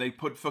or whatever, and they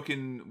put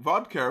fucking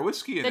vodka or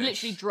whiskey in it. They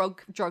literally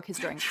drug his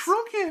drinks.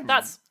 Drug him.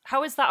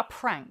 How is that a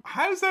prank?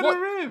 How's that a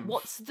rib?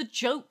 What's the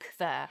joke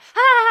there?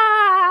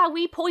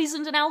 We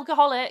poisoned an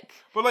alcoholic.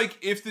 But like,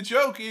 if the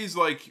joke is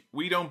like,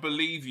 we don't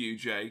believe you,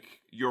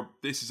 Jake.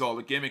 This is all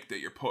a gimmick that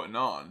you're putting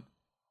on.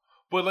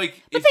 But they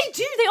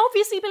do. They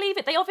obviously believe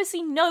it. They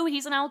obviously know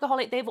he's an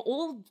alcoholic. They've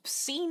all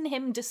seen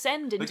him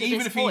descend into this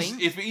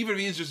point. Even if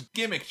he is just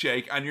gimmick,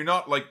 Jake, and you're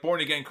not like born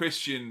again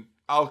Christian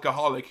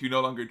alcoholic who no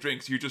longer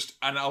drinks, you're just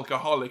an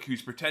alcoholic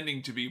who's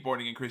pretending to be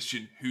born again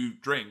Christian who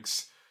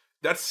drinks.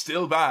 That's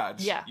still bad.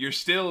 Yeah, you're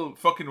still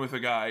fucking with a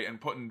guy and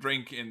putting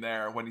drink in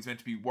there when he's meant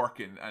to be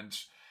working, and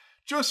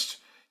just.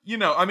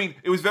 I mean,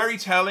 it was very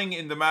telling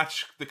in the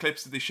match, the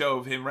clips that they show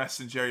of him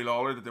wrestling Jerry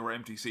Lawler, that there were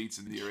empty seats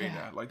in the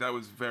arena. Like, that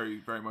was very,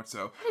 very much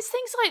so. There's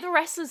things like the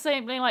wrestlers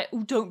saying, like,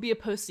 oh, don't be a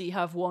pussy,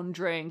 have one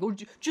drink. Or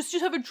just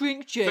have a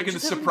drink, Jake. It's like in The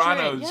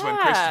Sopranos, when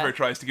Christopher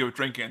tries to give a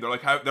drink in, they're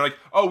like,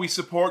 oh, we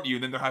support you,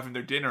 and then they're having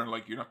their dinner, and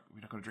like, we're not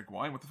going to drink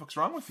wine? What the fuck's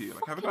wrong with you?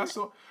 Like, have a glass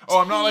of... Oh,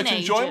 I'm not allowed to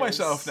enjoy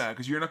myself now,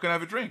 because you're not going to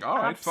have a drink. All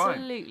right, fine.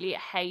 Absolutely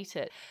hate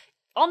it.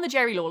 On the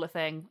Jerry Lawler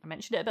thing, I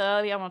mentioned it a bit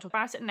earlier, I want to talk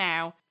about it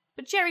now,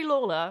 but Jerry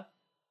Lawler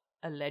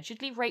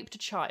allegedly raped a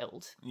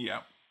child. Yeah.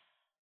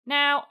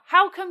 Now,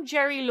 how come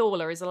Jerry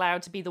Lawler is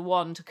allowed to be the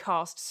one to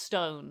cast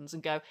stones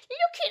and go, look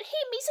at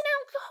him, he's an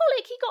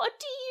alcoholic, he got a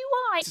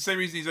DUI? It's the same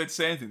reason he's allowed to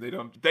say anything.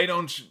 They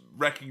don't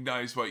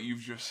recognise what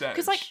you've just said.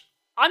 Because, like,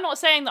 I'm not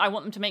saying that I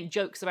want them to make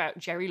jokes about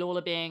Jerry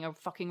Lawler being a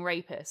fucking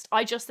rapist.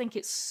 I just think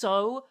it's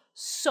so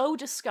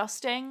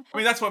disgusting. I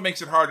mean, that's what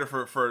makes it harder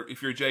for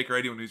if you're Jake or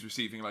anyone who's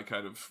receiving, like,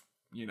 kind of,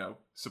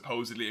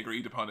 supposedly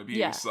agreed upon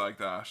abuse like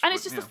that. And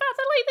it's just the fact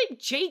that, like,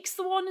 Jake's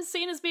the one is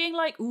seen as being,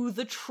 like, ooh,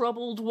 the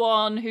troubled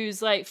one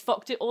who's, like,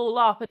 fucked it all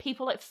up. And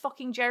people like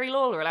fucking Jerry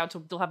Lawler are allowed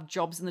to have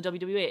jobs in the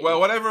WWE.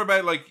 Well, whatever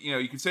about, like,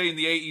 you could say in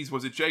the 80s,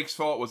 was it Jake's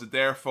fault? Was it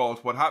their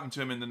fault? What happened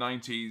to him in the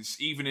 90s?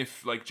 Even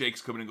if, like,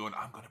 Jake's coming and going,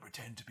 I'm going to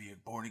pretend to be a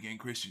born-again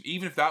Christian.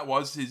 Even if that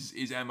was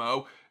his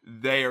MO,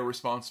 they are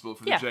responsible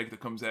for the Jake that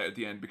comes out at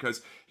the end,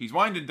 because he's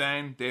winding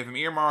down. They have him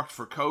earmarked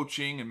for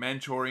coaching and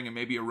mentoring and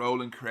maybe a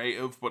role in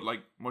creative, but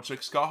like much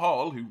like Scott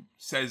Hall, who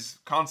says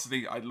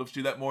constantly, I'd love to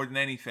do that more than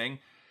anything,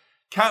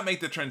 can't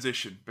make the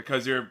transition,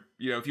 because if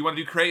you want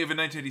to do creative in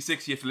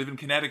 1986, you have to live in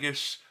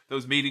Connecticut,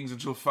 those meetings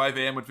until 5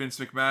 a.m. with Vince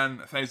McMahon,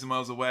 1,000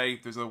 miles away.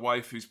 There's a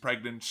wife who's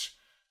pregnant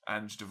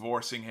and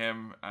divorcing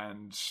him,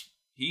 and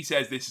he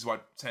says this is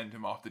what sent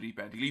him off the deep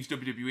end. He leaves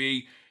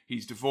WWE,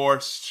 he's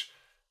divorced,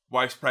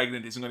 wife's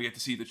pregnant, isn't going to get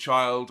to see the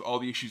child, all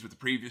the issues with the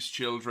previous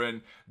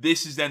children.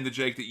 This is then the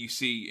Jake that you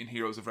see in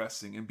Heroes of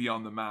Wrestling and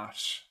Beyond the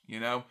Mat,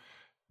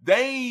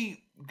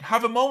 They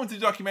have a moment in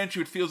the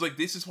documentary, it feels like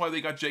this is why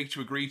they got Jake to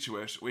agree to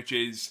it, which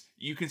is,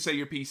 you can say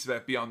your piece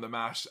about Beyond the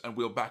Mat and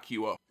we'll back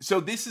you up. So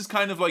this is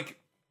kind of like,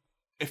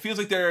 it feels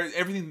like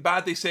everything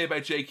bad they say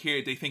about Jake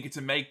here, they think it's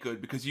a make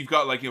good, because you've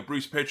got, like,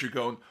 Bruce Pritchard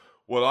going,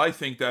 Well, I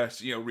think that,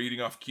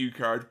 reading off cue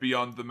card,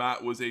 Beyond the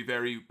Mat was a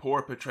very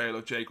poor portrayal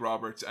of Jake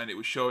Roberts, and it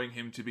was showing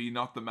him to be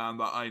not the man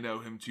that I know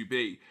him to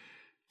be.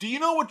 Do you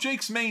know what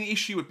Jake's main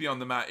issue with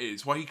Beyond the Mat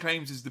is? What he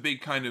claims is the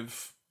big kind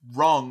of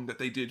wrong that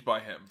they did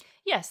by him?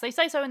 Yes, they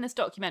say so in this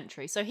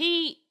documentary. So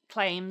he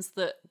claims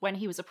that when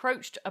he was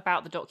approached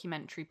about the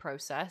documentary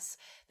process,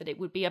 that it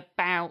would be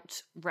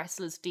about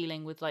wrestlers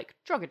dealing with like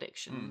drug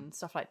addiction and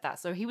stuff like that.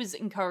 So he was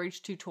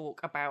encouraged to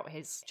talk about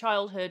his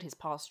childhood, his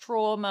past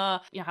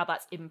trauma, how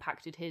that's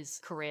impacted his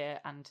career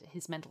and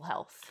his mental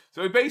health.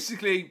 So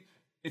basically,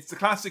 it's the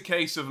classic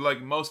case of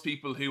like most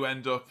people who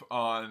end up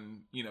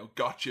on,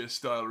 gotcha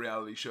style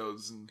reality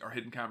shows or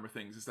hidden camera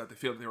things, is that they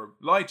feel that they were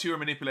lied to or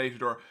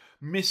manipulated or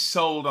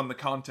missold on the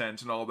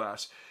content and all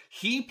that.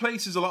 He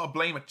places a lot of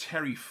blame at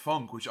Terry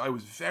Funk, which I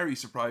was very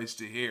surprised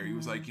to hear. He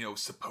was like,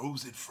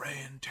 supposed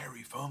friend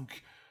Terry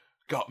Funk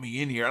got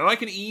me in here. And I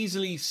can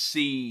easily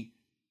see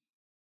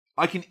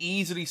Terry,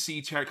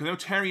 because I know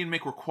Terry and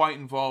Mick were quite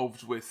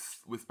involved with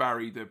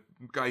Barry, the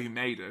guy who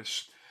made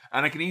it.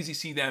 And I can easily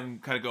see them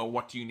kind of go,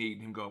 what do you need?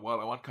 And him going,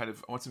 well, I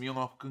want some young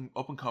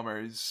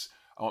up-and-comers.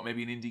 I want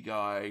maybe an indie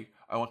guy.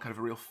 I want kind of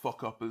a real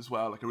fuck-up as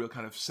well, like a real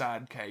kind of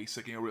sad case,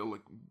 like a real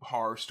like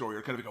horror story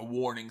or kind of like a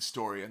warning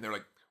story. And they're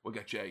like, we'll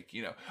get Jake,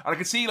 And I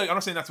can see, like, I'm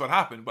not saying that's what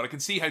happened, but I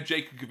can see how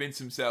Jake could convince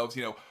themselves,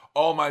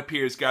 all my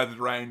peers gathered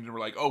around and were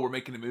like, oh, we're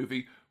making a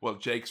movie. Well,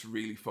 Jake's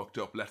really fucked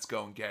up. Let's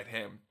go and get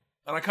him.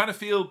 And I kind of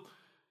feel,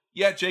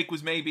 yeah, Jake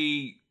was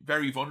maybe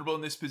very vulnerable in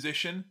this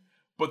position.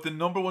 But the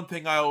number one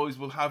thing I always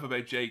will have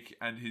about Jake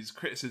and his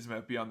criticism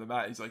of Beyond the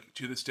Mat is like,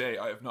 to this day,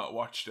 I have not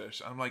watched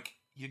it. I'm like,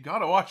 you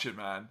gotta watch it,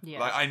 man.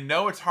 Yeah. Like, I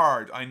know it's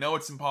hard. I know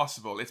it's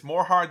impossible. It's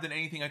more hard than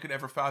anything I could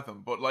ever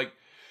fathom. But like,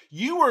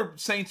 you were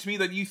saying to me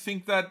that you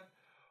think that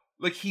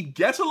like he'd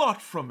get a lot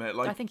from it.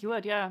 Like, I think you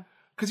would, yeah.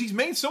 Because he's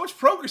made so much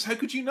progress. How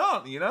could you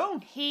not,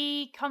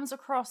 He comes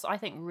across, I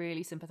think,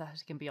 really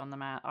sympathetic and Beyond the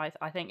Mat.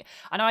 I think,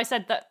 I know I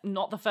said that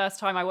not the first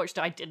time I watched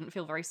it, I didn't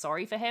feel very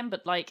sorry for him,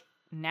 but like,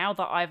 now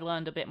that I've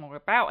learned a bit more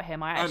about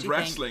him, I actually and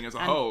wrestling as a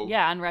whole.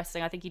 Yeah, and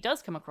wrestling. I think he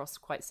does come across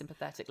quite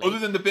sympathetically. Other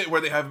than the bit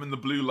where they have him in the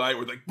blue light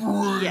where like,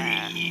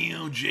 yeah.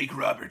 Jake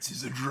Roberts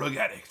is a drug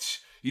addict.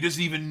 He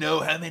doesn't even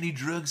know how many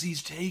drugs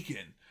he's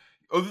taken.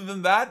 Other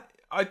than that,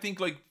 I think,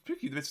 like,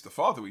 particularly the bits of the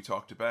father we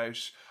talked about,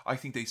 I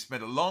think they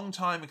spent a long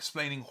time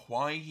explaining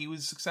why he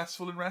was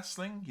successful in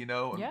wrestling,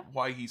 and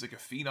why he's like a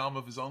phenom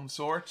of his own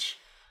sort.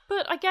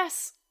 But I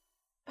guess,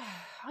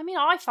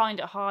 I find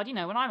it hard,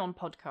 when I'm on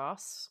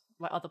podcasts,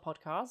 like other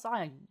podcasts,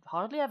 I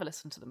hardly ever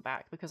listen to them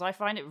back because I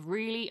find it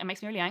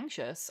makes me really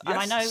anxious. Yes, and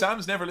I know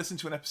Sam's never listened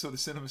to an episode of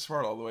Cinema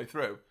Swirl all the way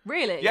through.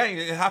 Really? Yeah,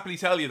 he'll happily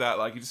tell you that.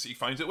 Like, he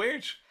finds it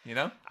weird,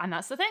 And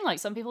that's the thing. Like,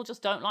 some people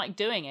just don't like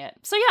doing it.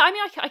 So yeah,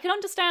 I can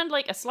understand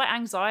like a slight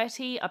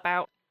anxiety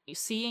about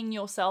seeing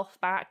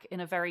yourself back in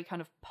a very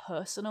kind of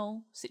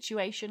personal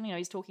situation.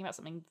 He's talking about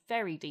something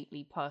very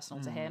deeply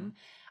personal to him.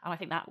 And I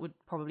think that would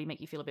probably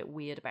make you feel a bit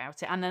weird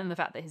about it. And then the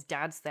fact that his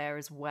dad's there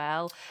as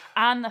well.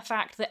 And the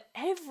fact that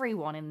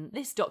everyone in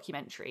this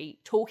documentary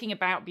talking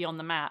about Beyond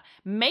the Mat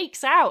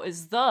makes out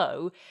as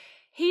though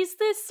he's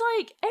this,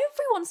 like,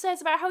 everyone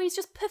says about how he's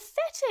just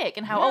pathetic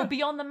and how,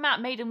 Beyond the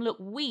Mat made him look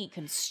weak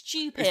and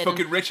stupid. It's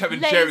fucking rich having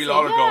lazy. Jerry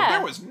Lawler going,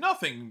 there was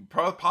nothing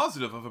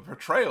positive of a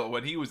portrayal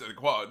when he was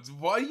like, what?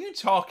 Why are you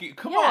talking?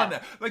 Come on now.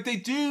 Like, they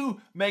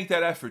do make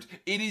that effort.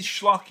 It is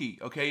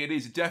schlocky, okay? It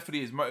is. It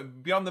definitely is.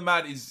 Beyond the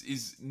Mat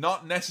is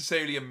not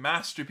necessarily a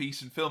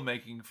masterpiece in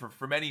filmmaking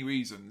for many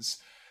reasons.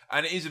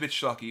 And it is a bit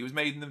schlocky. It was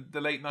made in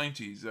the late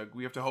 90s.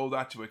 We have to hold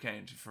that to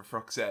account, for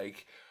fuck's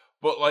sake.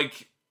 But,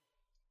 like,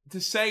 to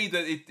say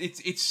that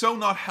it's so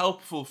not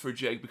helpful for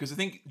Jake, because I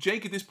think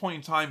Jake at this point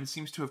in time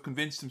seems to have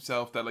convinced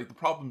himself that like the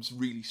problems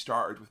really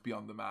started with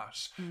Beyond the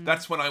Mat.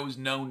 That's when I was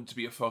known to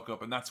be a fuck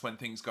up, and that's when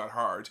things got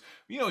hard.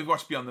 You've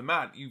watched Beyond the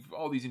Mat. You've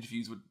all these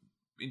interviews with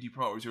indie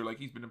promoters who are like,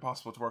 he's been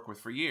impossible to work with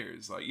for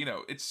years. Like,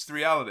 it's the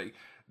reality.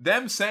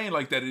 Them saying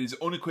like that it is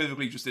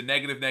unequivocally just a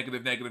negative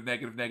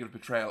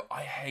portrayal.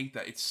 I hate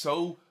that. It's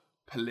so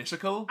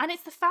political. And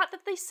it's the fact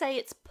that they say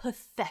it's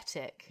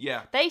pathetic.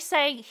 Yeah. They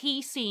say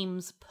he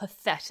seems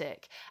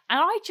pathetic. And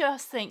I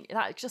just think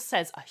that just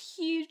says a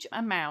huge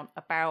amount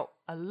about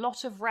a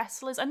lot of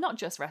wrestlers, and not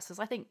just wrestlers,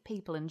 I think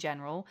people in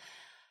general,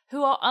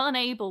 who are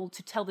unable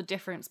to tell the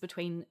difference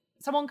between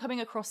someone coming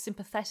across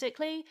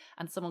sympathetically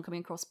and someone coming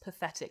across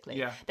pathetically.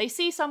 Yeah. They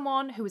see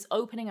someone who is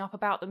opening up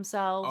about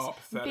themselves,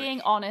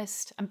 being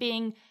honest, and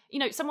being,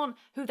 someone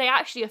who they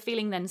actually are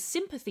feeling then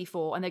sympathy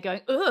for, and they're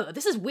going, ugh,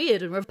 this is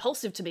weird and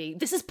repulsive to me.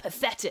 This is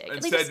pathetic.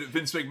 Instead,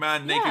 Vince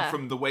McMahon naked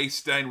from the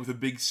waist down with a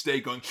big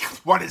steak going,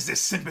 what is this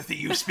sympathy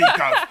you speak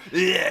of?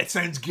 Yeah, it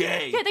sounds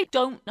gay. Yeah, they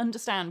don't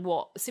understand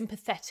what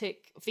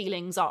sympathetic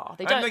feelings are.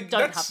 They don't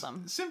have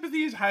them.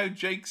 Sympathy is how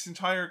Jake's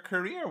entire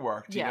career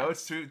worked,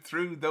 It's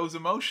through those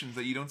emotions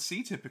that you don't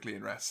see typically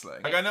in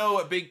wrestling. Like, I know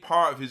a big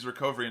part of his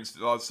recovery and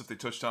a lot of stuff they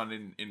touched on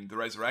in The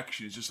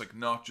Resurrection is just like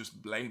not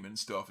just blaming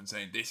stuff and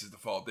saying this is the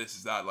fault, this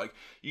is that. Like,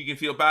 you can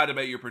feel bad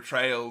about your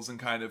portrayals and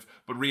kind of,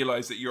 but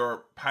realize that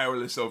you're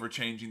powerless over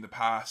changing the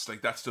past.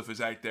 Like, that stuff is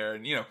out there.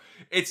 And, you know,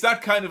 it's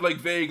that kind of like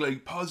vague,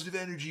 like positive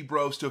energy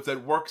bro stuff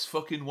that works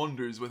fucking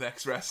wonders with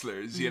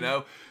ex-wrestlers, you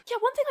know? Yeah,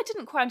 one thing I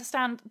didn't quite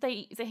understand that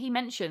he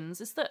mentions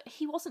is that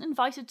he wasn't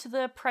invited to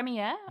the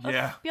premiere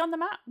of Beyond the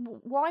Mat.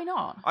 Why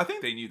not? I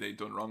think they knew they'd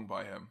done wrong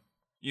by him.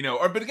 You know,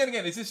 or but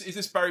again, is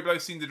this Barry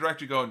Blaustein, the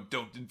director, going,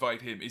 don't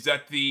invite him? Is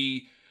that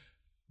the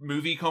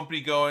movie company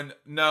going,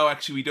 no,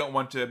 actually, we don't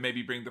want to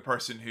maybe bring the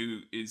person who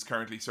is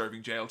currently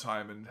serving jail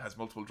time and has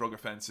multiple drug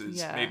offences.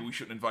 Yeah. Maybe we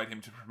shouldn't invite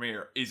him to the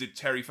premiere. Is it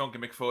Terry Funk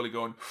and Mick Foley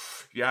going,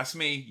 you ask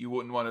me, you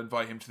wouldn't want to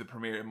invite him to the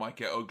premiere, it might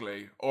get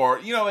ugly. Or,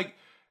 you know, like,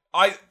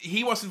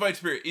 he wasn't invited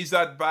to the premiere. Is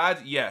that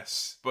bad?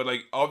 Yes. But,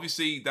 like,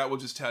 obviously, that will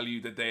just tell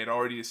you that they had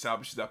already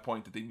established at that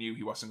point that they knew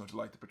he wasn't going to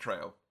like the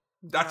portrayal.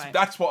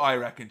 That's what I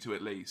reckon to,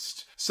 at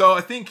least. So I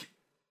think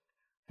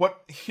them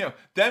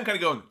kind of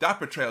going, that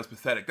portrayal's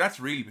pathetic. That's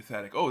really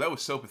pathetic. Oh, that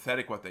was so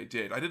pathetic what they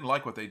did. I didn't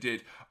like what they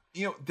did.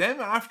 You know, them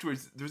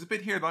afterwards, there was a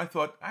bit here that I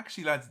thought,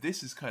 actually, lads,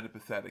 this is kind of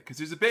pathetic. Because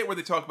there's a bit where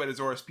they talk about his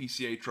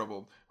RSPCA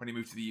trouble when he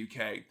moved to the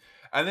UK.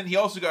 And then he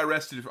also got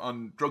arrested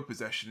on drug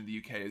possession in the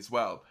UK as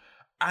well.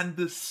 And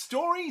the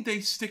story they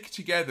stick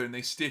together and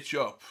they stitch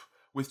up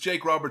with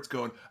Jake Roberts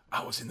going,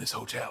 I was in this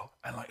hotel,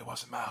 and like, it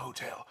wasn't my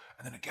hotel.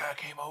 And then a guy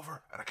came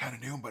over, and I kind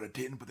of knew him, but I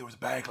didn't, but there was a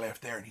bag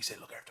left there, and he said,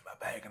 look after my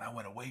bag, and I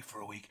went away for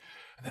a week.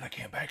 And then I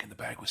came back, and the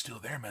bag was still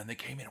there, man. They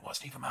came in, it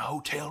wasn't even my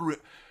hotel room.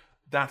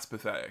 That's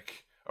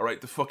pathetic. All right,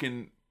 the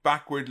fucking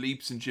backward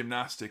leaps in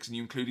gymnastics, and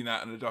you including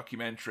that in a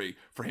documentary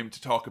for him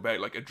to talk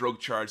about, like, a drug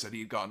charge that he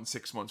had gotten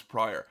 6 months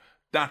prior.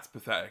 That's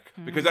pathetic.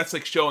 Because that's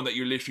like showing that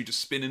you're literally just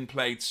spinning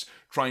plates,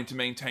 trying to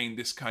maintain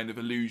this kind of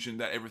illusion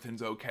that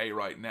everything's okay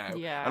right now.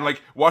 Yeah. And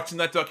like watching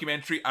that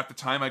documentary at the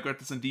time, I got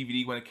this on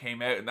DVD when it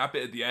came out, and that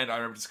bit at the end, I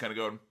remember just kind of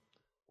going,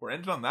 we're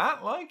ending on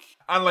that? Like?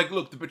 And like,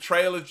 look, the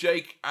betrayal of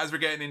Jake, as we're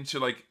getting into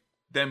like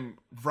them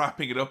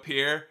wrapping it up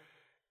here,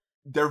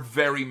 they're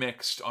very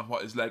mixed on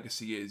what his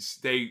legacy is.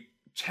 They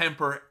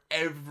temper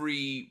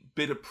every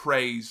bit of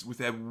praise with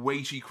a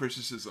weighty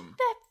criticism.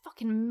 They're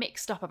fucking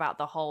mixed up about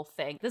the whole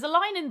thing. There's a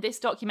line in this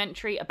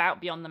documentary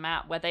about Beyond the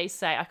Mat where they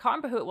say, I can't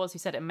remember who it was who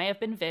said it may have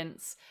been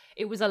Vince,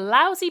 it was a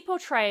lousy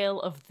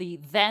portrayal of the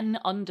then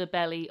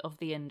underbelly of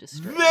the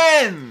industry.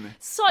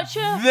 Such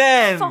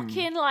a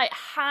fucking like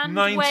hand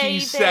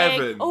 97.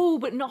 waving. Oh,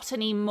 but not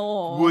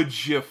anymore.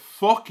 Would you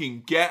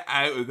fucking get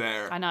out of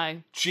there? I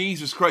know.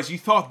 Jesus Christ, you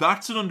thought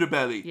that's an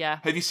underbelly? Yeah.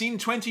 Have you seen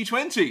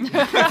 2020?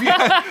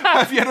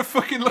 have you had a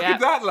fucking look at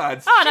that,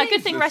 lads? Oh, no,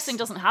 good thing wrestling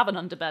doesn't have an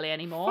underbelly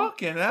anymore.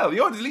 Fucking hell. You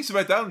know, at least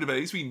about that underbelly,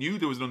 at least we knew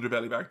there was an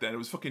underbelly back then. It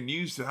was fucking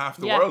news to half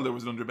the world there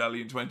was an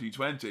underbelly in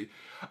 2020.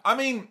 I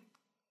mean,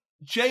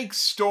 Jake's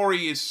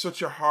story is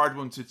such a hard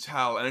one to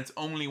tell, and it's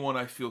only one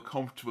I feel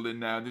comfortable in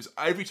now. There's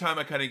every time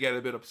I kind of get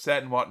a bit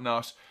upset and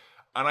whatnot,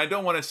 and I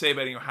don't want to say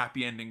about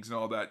happy endings and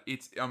all that.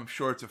 I'm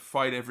sure it's a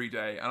fight every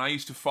day, and I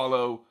used to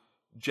follow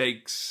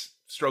Jake's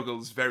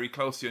struggles very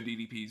closely on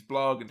DDP's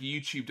blog and the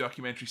YouTube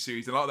documentary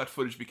series, and a lot of that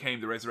footage became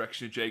the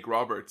resurrection of Jake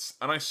Roberts.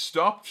 And I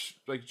stopped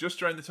like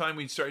just around the time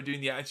we started doing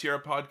the Attitude Era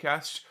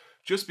podcast,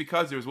 just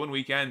because there was one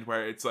weekend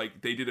where it's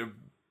like they did a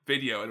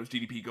video and it was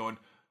DDP going,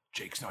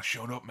 Jake's not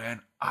showing up,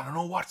 man. I don't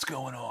know what's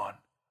going on.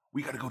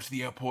 We got to go to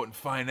the airport and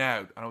find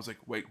out. And I was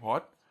like, wait,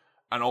 what?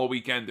 And all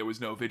weekend there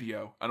was no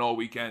video. And all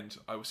weekend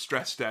I was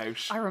stressed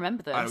out. I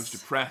remember this. And I was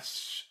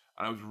depressed.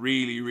 And I was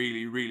really,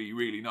 really, really,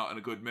 really not in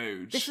a good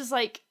mood. This was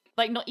like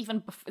not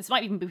even, it's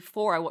not even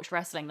before I watched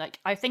wrestling. Like,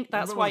 I think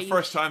that's why the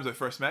first times I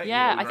first met you.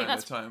 Yeah, I think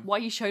that's why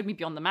you showed me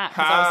Beyond the Mat.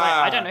 Because I was like,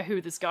 I don't know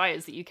who this guy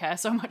is that you care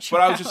so much about.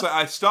 But I was just like,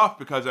 I stopped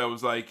because I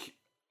was like,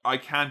 I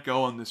can't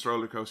go on this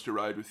roller coaster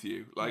ride with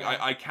you. Like,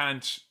 I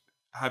can't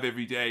have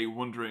every day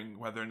wondering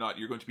whether or not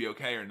you're going to be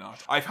okay or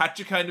not. I've had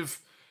to kind of,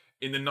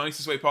 in the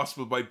nicest way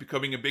possible, by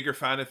becoming a bigger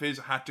fan of his,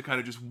 I had to kind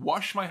of just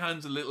wash my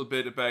hands a little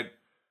bit about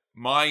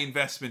my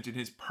investment in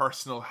his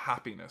personal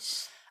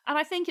happiness. And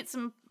I think it's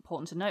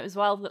important to note as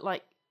well that,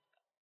 like,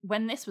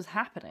 when this was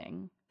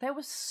happening, there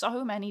were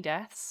so many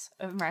deaths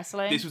in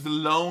wrestling. This was the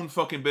lone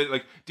fucking bit.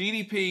 Like,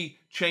 DDP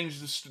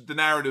changed the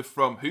narrative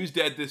from who's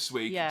dead this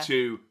week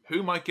to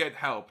who might get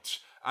helped.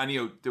 And,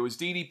 there was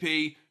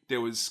DDP,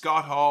 there was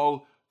Scott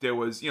Hall, there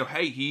was,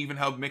 hey, he even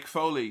helped Mick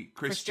Foley,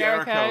 Chris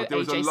Jericho. There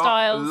was AJ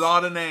a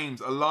lot of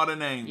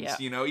names.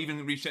 Yeah.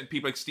 Even reached out to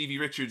people like Stevie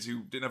Richards,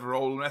 who didn't have a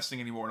role in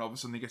wrestling anymore, and all of a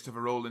sudden he gets to have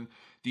a role in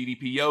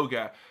DDP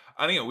Yoga.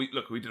 And, we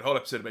did a whole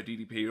episode about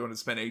DDP. We don't want to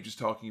spend ages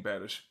talking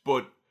about it.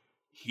 But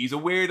he's a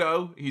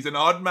weirdo. He's an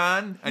odd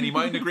man, and he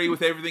mightn't agree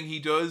with everything he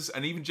does.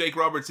 And even Jake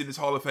Roberts in his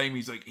Hall of Fame,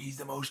 he's like, he's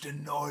the most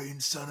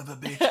annoying son of a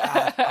bitch.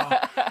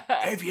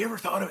 Have you ever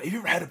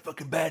had a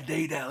fucking bad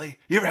day, Dally?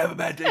 You ever have a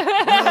bad day?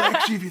 Well,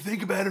 actually, if you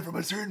think about it from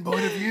a certain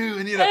point of view,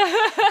 and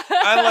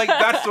and like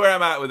that's where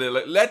I'm at with it.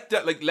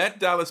 Like let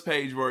Dallas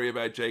Page worry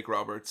about Jake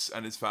Roberts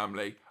and his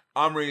family.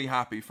 I'm really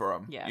happy for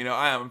him. Yeah.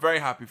 I am. I'm very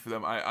happy for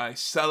them. I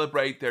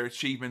celebrate their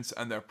achievements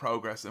and their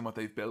progress and what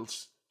they've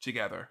built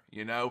together.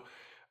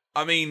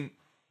 I mean,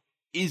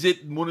 Is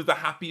it one of the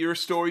happier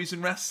stories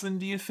in wrestling,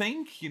 do you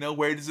think? You know,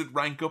 where does it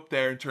rank up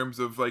there in terms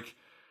of, like,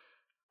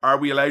 are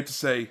we allowed to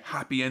say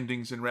happy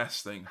endings in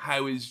wrestling?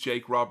 How is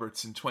Jake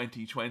Roberts in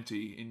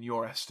 2020 in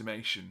your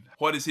estimation?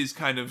 What is his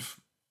kind of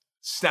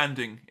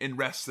standing in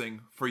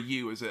wrestling for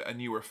you as a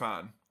newer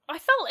fan? I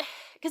felt,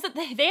 because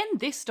they end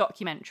this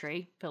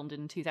documentary, filmed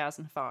in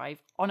 2005,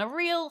 on a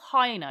real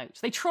high note.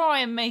 They try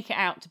and make it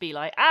out to be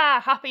like,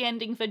 happy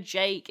ending for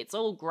Jake, it's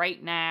all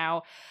great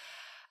now.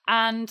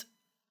 And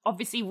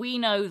obviously we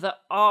know that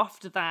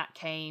after that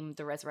came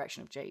the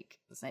resurrection of Jake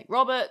the Snake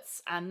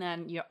Roberts, and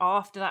then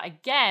after that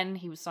again,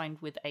 he was signed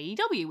with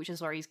AEW, which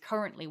is where he's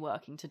currently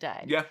working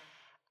today. Yeah.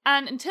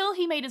 And until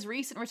he made his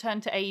recent return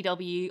to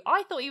AEW,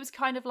 I thought he was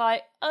kind of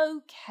like,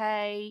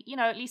 okay,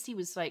 at least he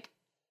was like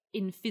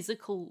in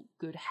physical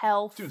good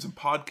health. Doing some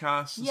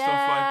podcasts and stuff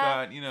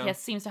like that, He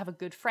seems to have a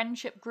good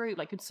friendship group,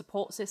 like good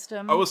support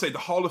system. I will say the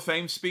Hall of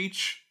Fame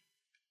speech,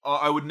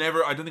 I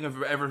don't think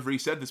I've ever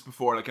re-said this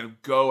before, like, kind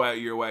of go out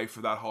of your way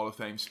for that Hall of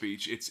Fame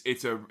speech.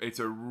 It's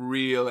a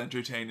real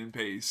entertaining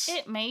piece.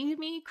 It made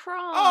me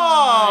cry.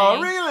 Oh,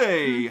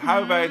 really? Mm-hmm.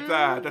 How about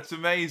that? That's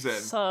amazing.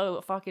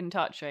 So fucking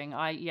touching.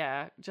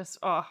 And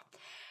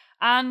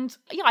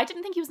I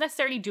didn't think he was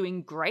necessarily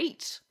doing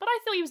great, but I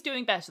thought he was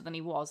doing better than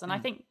he was. And I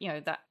think,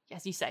 that,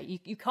 as you say,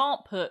 you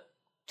can't put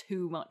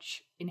too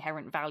much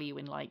inherent value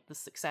in, like, the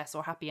success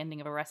or happy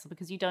ending of a wrestler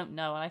because you don't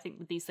know. And I think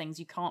with these things,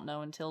 you can't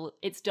know until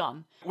it's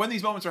done. When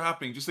these moments are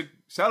happening, just, like,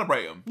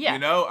 celebrate them, Yeah.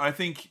 And I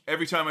think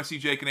every time I see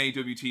Jake on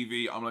AEW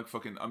TV, I'm like,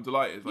 I'm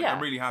delighted. Like,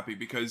 I'm really happy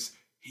because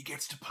he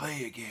gets to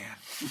play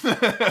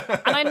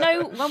again. And I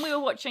know when we were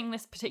watching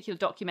this particular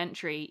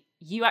documentary,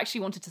 you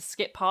actually wanted to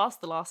skip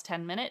past the last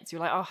 10 minutes.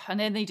 You're like, and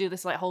then they do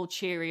this, like, whole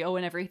cheery,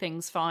 and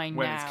everything's fine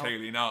when now. It's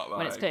clearly not. Like.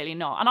 When it's clearly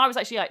not. And I was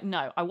actually like,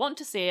 no, I want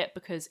to see it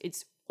because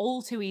it's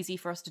all too easy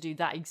for us to do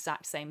that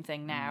exact same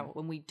thing now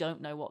when we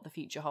don't know what the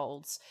future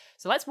holds.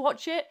 So let's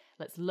watch it.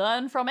 Let's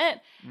learn from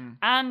it.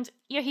 And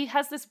he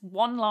has this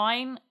one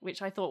line,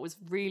 which I thought was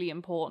really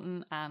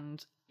important,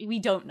 and we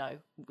don't know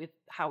with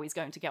how he's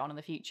going to get on in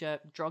the future.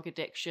 Drug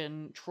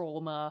addiction,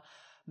 trauma,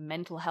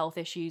 mental health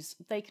issues,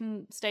 they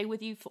can stay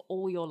with you for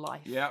all your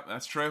life. Yeah,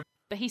 that's true.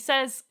 But he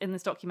says in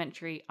this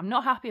documentary, I'm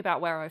not happy about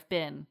where I've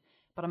been,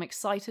 but I'm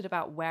excited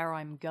about where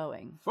I'm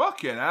going.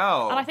 Fucking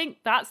hell. And I think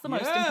that's the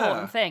most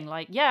important thing.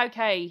 Like,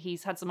 okay,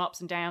 he's had some ups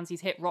and downs, he's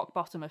hit rock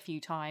bottom a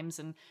few times,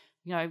 and,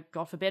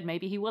 God forbid,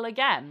 maybe he will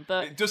again.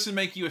 But it doesn't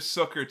make you a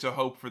sucker to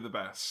hope for the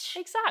best.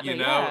 Exactly,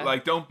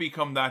 Like, don't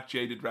become that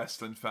jaded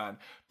wrestling fan.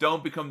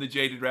 Don't become the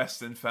jaded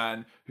wrestling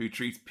fan who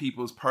treats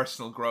people's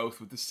personal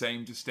growth with the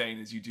same disdain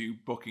as you do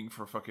booking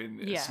for fucking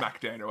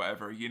SmackDown or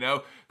whatever,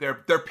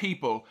 They're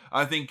people.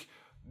 I think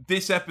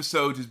this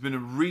episode has been a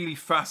really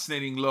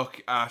fascinating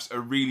look at a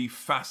really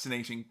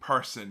fascinating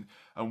person.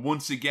 And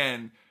once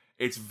again,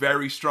 it's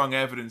very strong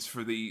evidence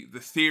for the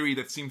theory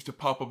that seems to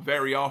pop up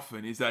very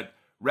often is that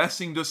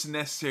wrestling doesn't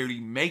necessarily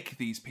make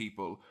these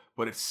people,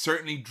 but it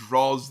certainly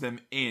draws them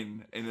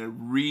in a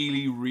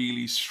really,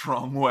 really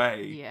strong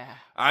way. Yeah.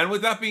 And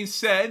with that being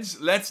said,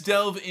 let's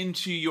delve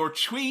into your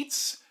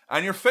tweets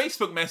and your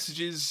Facebook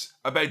messages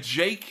about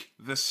Jake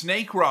the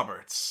Snake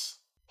Roberts.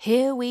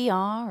 Here we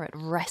are at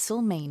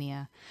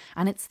WrestleMania,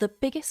 and it's the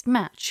biggest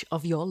match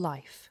of your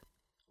life.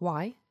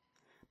 Why?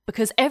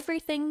 Because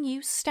everything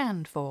you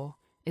stand for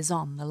is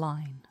on the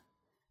line.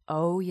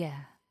 Oh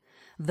yeah,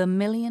 the $1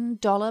 million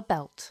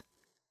belt.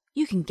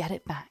 You can get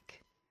it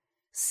back.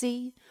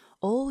 See,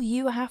 all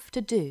you have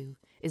to do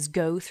is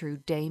go through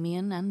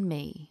Damien and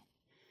me.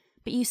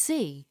 But you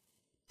see,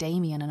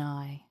 Damien and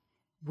I,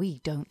 we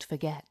don't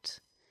forget.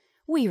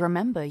 We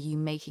remember you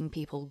making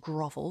people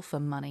grovel for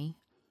money.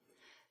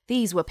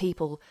 These were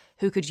people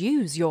who could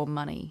use your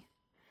money.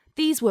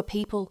 These were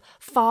people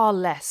far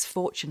less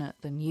fortunate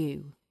than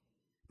you.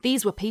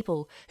 These were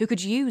people who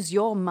could use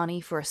your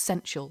money for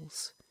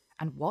essentials.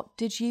 And what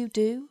did you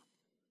do?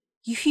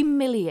 You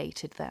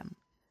humiliated them.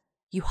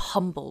 You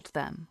humbled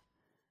them.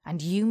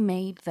 And you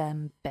made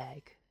them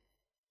beg.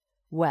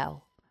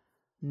 Well,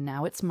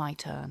 now it's my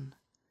turn.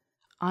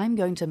 I'm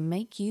going to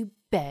make you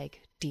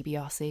beg,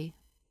 DiBiase.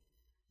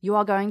 You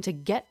are going to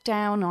get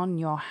down on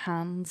your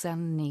hands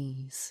and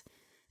knees.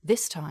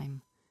 This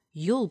time,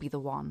 you'll be the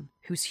one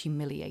who's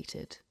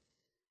humiliated.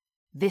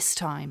 This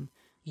time,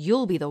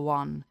 you'll be the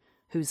one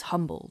who's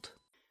humbled.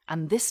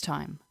 And this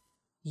time,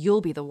 you'll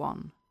be the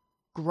one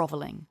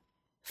groveling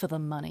for the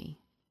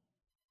money.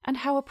 And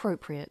how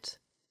appropriate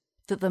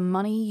that the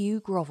money you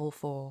grovel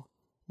for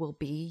will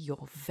be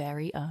your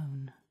very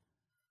own.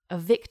 A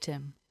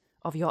victim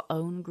of your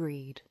own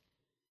greed,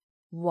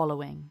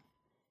 wallowing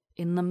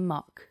in the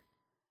muck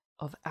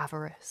of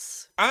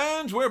avarice.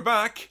 And we're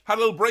back. Had a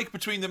little break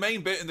between the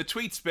main bit and the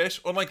tweets bit.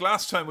 Unlike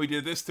last time we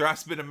did this, there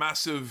has been a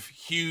massive,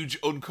 huge,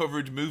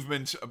 uncovered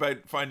movement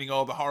about finding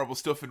all the horrible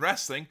stuff in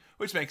wrestling,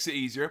 which makes it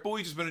easier. But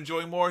we've just been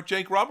enjoying more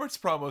Jake Roberts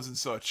promos and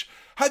such.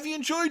 Have you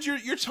enjoyed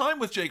your time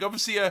with Jake?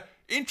 Obviously,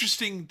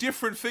 interesting,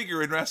 different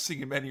figure in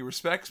wrestling in many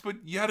respects, but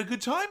you had a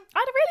good time? I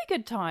had a really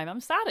good time.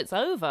 I'm sad it's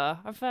over.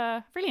 I've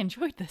really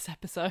enjoyed this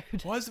episode.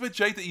 What is it about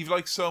Jake that you've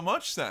liked so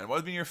much, then? What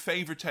have been your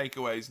favourite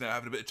takeaways now,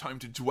 having a bit of time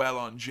to dwell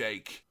on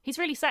Jake? He's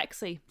really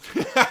sexy.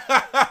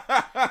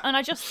 And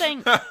I just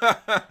think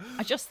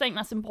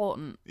that's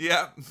important.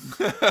 Yeah.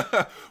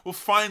 Well,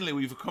 finally,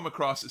 we've come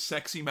across a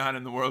sexy man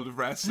in the world of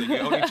wrestling.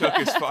 It only took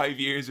us 5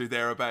 years or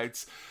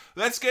thereabouts.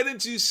 Let's get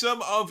into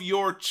some of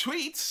your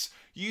tweets.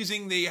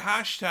 Using the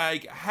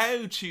hashtag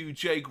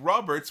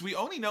 #HowToJakeRoberts. We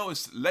only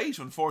noticed late,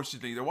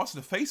 unfortunately, there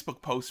wasn't a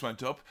Facebook post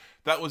went up.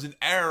 That was an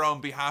error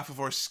on behalf of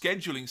our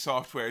scheduling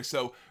software,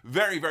 so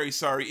very, very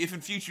sorry. If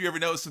in future you ever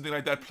notice something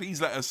like that, please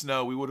let us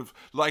know. We would have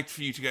liked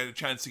for you to get a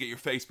chance to get your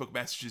Facebook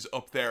messages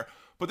up there.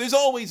 But there's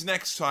always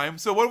next time.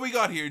 So what do we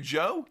got here,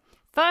 Joe?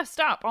 First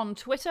up on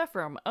Twitter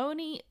from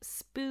Oni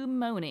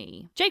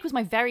Spoomoni. Jake was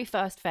my very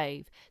first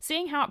fave.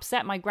 Seeing how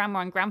upset my grandma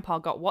and grandpa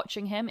got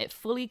watching him, it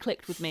fully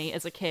clicked with me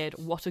as a kid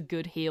what a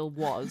good heel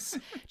was.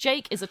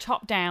 Jake is a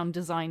top-down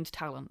designed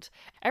talent.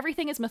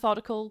 Everything is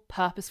methodical,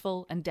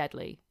 purposeful, and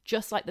deadly.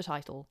 Just like the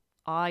title.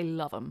 I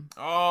love him.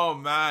 Oh,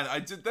 man.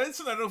 That's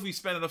something I don't know if we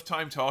spent enough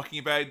time talking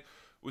about.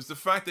 Was the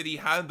fact that he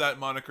had that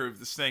moniker of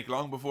the snake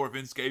long before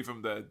Vince gave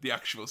him the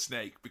actual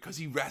snake, because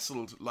he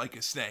wrestled like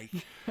a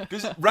snake.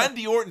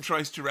 Randy Orton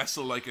tries to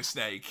wrestle like a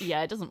snake.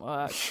 Yeah, it doesn't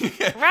work.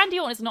 Randy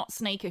Orton is not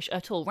snakish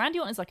at all. Randy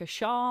Orton is like a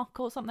shark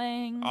or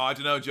something. Oh, I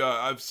don't know, Joe.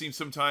 I've seen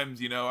sometimes,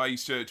 I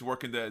used to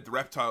work in the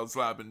reptiles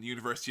lab in the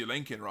University of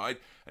Lincoln, right?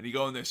 And you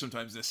go in there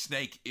sometimes, and a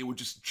snake, it would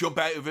just jump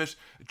out of its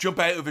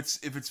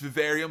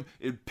vivarium,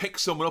 it'd pick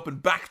someone up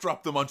and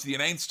backdrop them onto the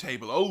announce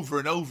table over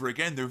and over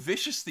again. They're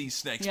vicious, these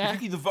snakes. Yeah.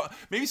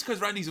 Maybe it's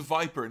because Randy's a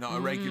viper, not a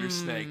regular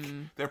snake.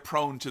 They're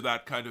prone to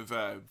that kind of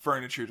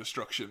furniture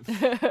destruction.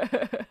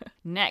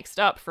 Next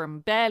up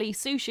from Barely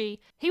Sushi.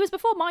 He was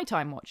before my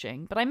time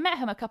watching, but I met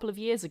him a couple of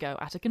years ago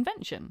at a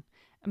convention.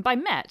 And by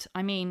met,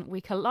 I mean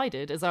we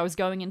collided as I was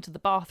going into the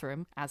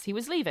bathroom as he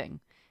was leaving.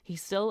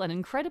 He's still an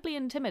incredibly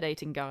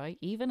intimidating guy,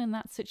 even in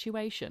that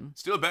situation.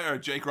 Still better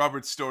Jake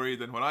Roberts' story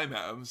than when I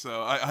met him,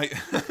 so I...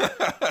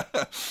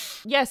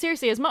 Yeah,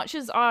 seriously, as much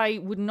as I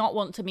would not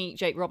want to meet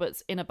Jake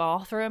Roberts in a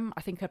bathroom,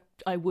 I think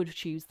I would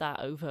choose that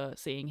over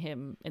seeing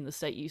him in the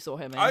state you saw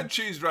him in. I'd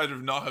choose rather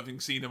of not having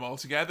seen him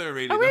altogether,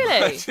 really. Oh,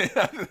 really?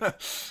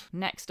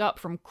 Next up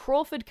from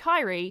Crawford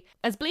Kyrie.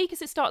 As bleak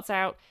as it starts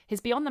out, his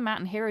Beyond the Mat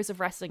and Heroes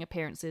of Wrestling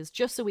appearances,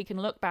 just so we can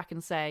look back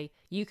and say,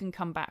 you can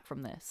come back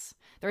from this.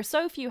 There are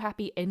so few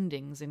happy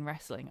endings in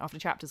wrestling after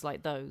chapters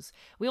like those.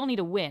 We all need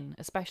a win,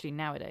 especially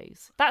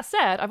nowadays. That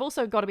said, I've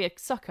also got to be a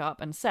suck-up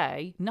and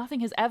say,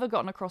 nothing has ever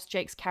gotten across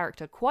Jake's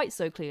character quite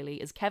so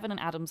clearly as Kevin and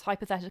Adam's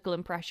hypothetical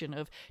impression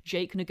of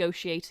Jake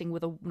negotiating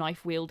with a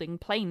knife-wielding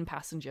plane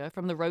passenger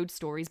from the Road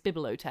Stories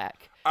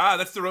Bibliotech. Ah,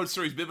 that's the Road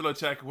Stories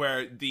Bibliotech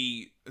where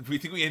we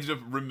think we ended up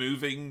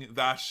removing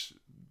that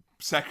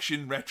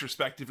section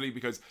retrospectively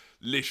because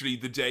literally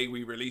the day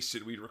we released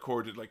it, we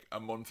recorded like a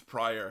month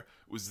prior,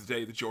 was the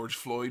day the George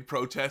Floyd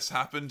protests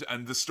happened,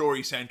 and the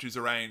story centers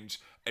around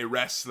a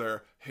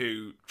wrestler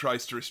who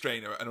tries to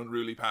restrain an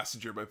unruly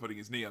passenger by putting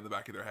his knee on the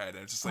back of their head,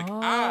 and it's just like,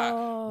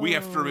 we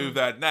have to remove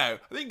that now.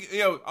 I think,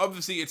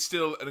 obviously it's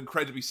still an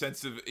incredibly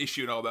sensitive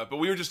issue and all that, but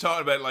we were just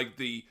talking about like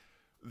the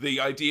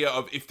idea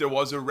of if there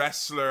was a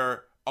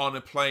wrestler on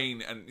a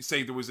plane and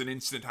say there was an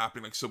incident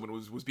happening, like someone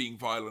was being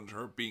violent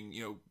or being,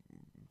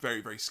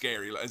 very, very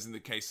scary, as in the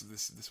case of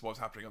this was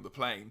happening on the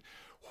plane,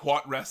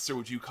 what wrestler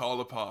would you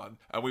call upon?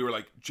 And we were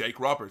like, Jake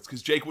Roberts,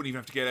 because Jake wouldn't even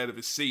have to get out of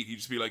his seat. He'd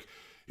just be like,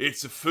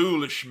 it's a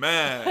foolish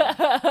man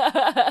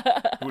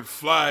who would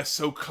fly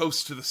so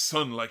close to the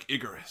sun like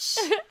Icarus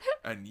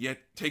and yet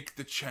take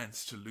the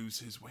chance to lose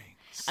his wings.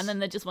 And then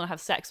they just want to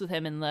have sex with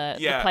him in the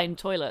plane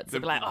toilets. They'd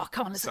be like, "Oh,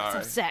 come on, let's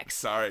have sex."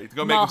 Sorry,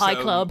 go Mile High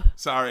Club.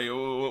 Sorry,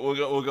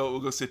 we'll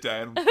go sit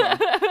down.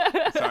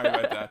 Sorry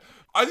about that.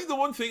 I think the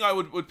one thing I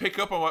would pick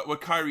up on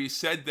what Kyrie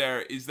said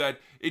there is that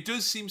it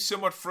does seem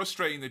somewhat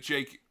frustrating that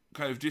Jake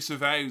kind of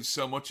disavows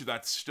so much of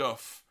that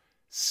stuff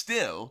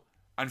still,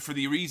 and for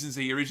the reasons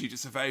that he originally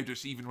disavowed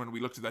it, even when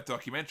we looked at that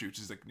documentary, which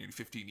is like nearly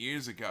 15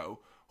 years ago.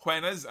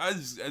 When, as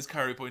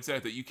Kyrie points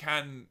out, that you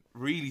can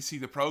really see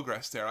the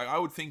progress there. I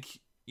would think,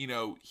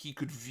 he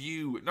could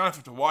view, not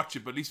have to watch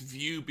it, but at least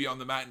view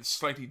Beyond the Mat in a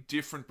slightly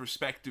different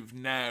perspective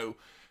now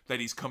that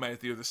he's come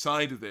out the other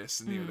side of this,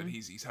 and that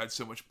he's had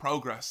so much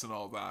progress and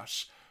all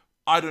that.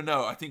 I don't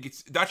know. I think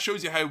that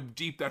shows you how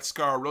deep that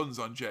scar runs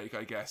on Jake,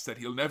 I guess, that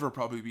he'll never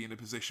probably be in a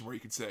position where he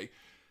can say,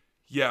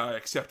 yeah, I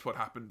accept what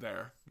happened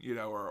there,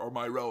 or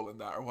my role in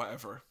that or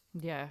whatever.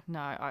 Yeah,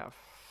 no,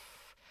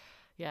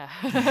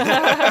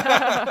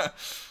 yeah.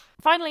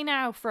 Finally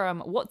now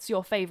from What's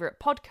Your Favourite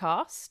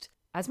Podcast?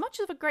 As much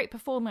of a great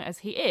performer as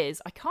he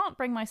is, I can't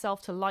bring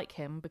myself to like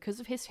him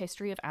because of his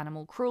history of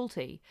animal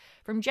cruelty.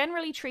 From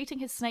generally treating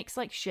his snakes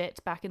like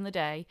shit back in the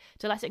day,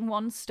 to letting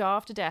one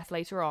starve to death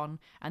later on,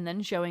 and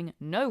then showing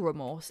no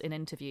remorse in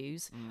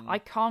interviews, I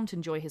can't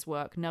enjoy his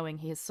work knowing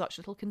he has such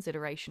little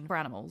consideration for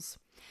animals.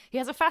 He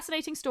has a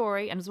fascinating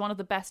story and is one of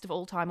the best of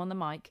all time on the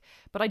mic,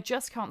 but I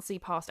just can't see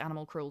past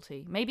animal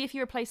cruelty. Maybe if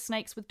you replace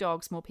snakes with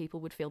dogs, more people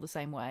would feel the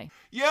same way.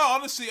 Yeah,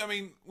 honestly, I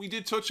mean, we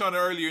did touch on it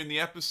earlier in the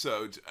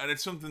episode, and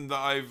it's something that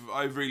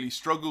I've really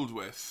struggled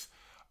with.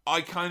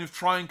 I kind of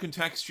try and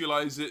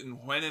contextualize it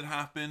and when it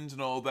happened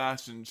and all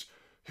that, and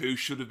who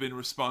should have been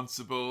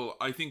responsible.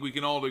 I think we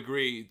can all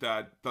agree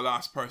that the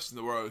last person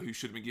in the world who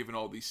should have been given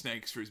all these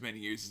snakes for as many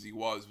years as he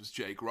was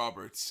Jake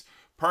Roberts.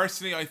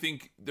 Personally, I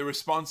think the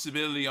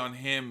responsibility on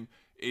him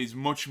is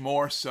much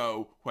more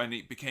so when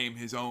it became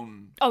his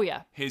own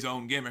his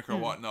own gimmick or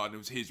whatnot, and it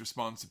was his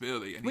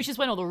responsibility. And which is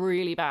when all the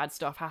really bad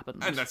stuff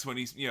happened. And that's when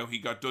he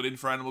got done in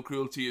for animal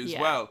cruelty as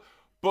well.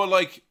 But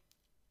like,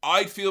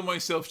 I'd feel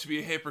myself to be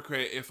a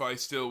hypocrite if I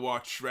still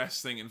watch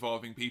wrestling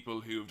involving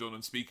people who have done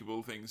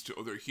unspeakable things to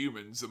other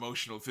humans,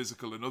 emotional,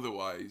 physical, and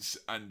otherwise,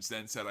 and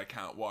then said I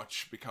can't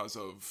watch because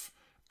of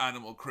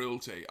animal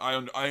cruelty. I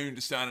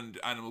understand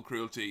animal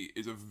cruelty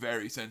is a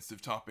very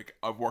sensitive topic.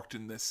 I've worked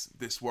in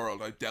this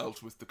world. I've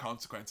dealt with the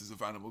consequences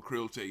of animal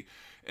cruelty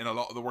in a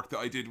lot of the work that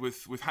I did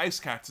with house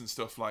cats and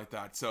stuff like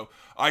that. So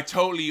I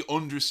totally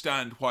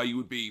understand why you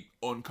would be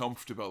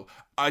uncomfortable.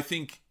 I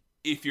think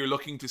if you're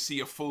looking to see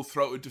a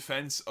full-throated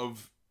defense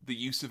of the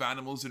use of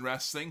animals in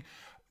wrestling,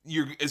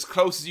 you're as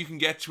close as you can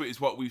get to it is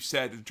what we've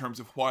said in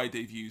terms of why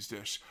they've used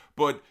it.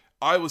 But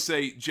I will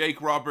say Jake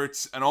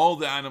Roberts and all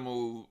the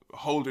animal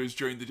holders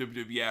during the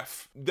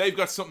WWF, they've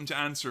got something to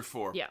answer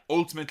for. Yeah.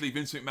 Ultimately,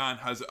 Vince McMahon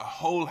has a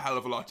whole hell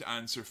of a lot to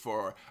answer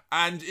for.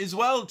 And as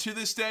well, to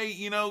this day,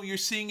 you're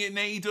seeing it in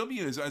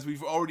AEW, as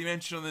we've already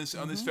mentioned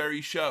on this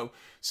very show.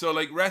 So,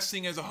 like,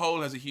 wrestling as a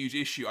whole has a huge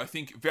issue. I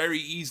think very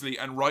easily,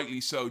 and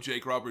rightly so,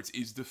 Jake Roberts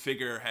is the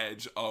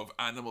figurehead of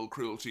animal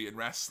cruelty in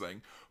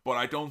wrestling. But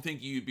I don't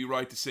think you'd be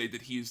right to say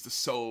that he is the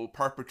sole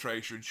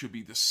perpetrator and should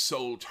be the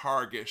sole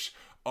target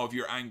of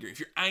your anger. If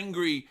you're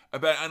angry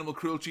about animal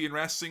cruelty in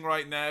wrestling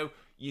right now,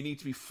 you need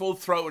to be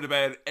full-throated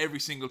about it every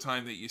single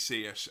time that you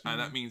see it. And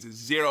that means a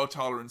zero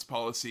tolerance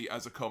policy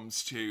as it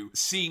comes to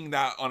seeing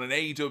that on an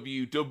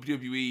AEW,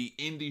 WWE,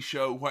 indie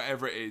show,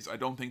 whatever it is. I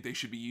don't think they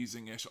should be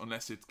using it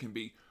unless it can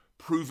be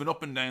proven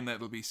up and down that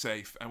it'll be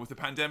safe. And with the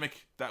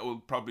pandemic, that will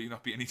probably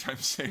not be anytime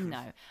soon.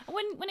 No.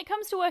 When it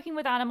comes to working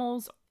with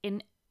animals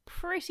in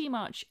pretty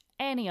much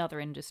any other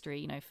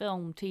industry,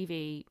 film,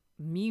 TV,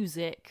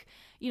 music,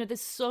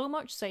 there's so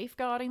much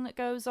safeguarding that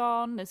goes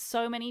on. There's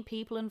so many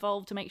people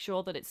involved to make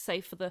sure that it's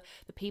safe for the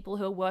people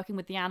who are working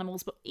with the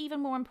animals, but even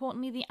more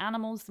importantly, the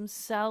animals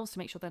themselves, to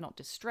make sure they're not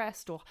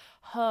distressed or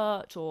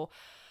hurt or...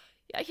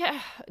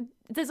 Yeah,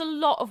 there's a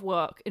lot of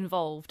work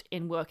involved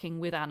in working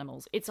with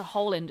animals. It's a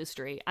whole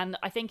industry, and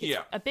I think it's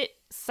a bit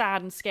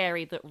sad and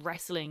scary that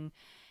wrestling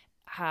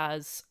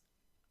has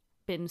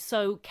been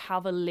so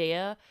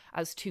cavalier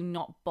as to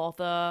not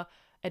bother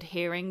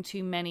adhering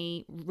to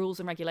many rules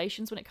and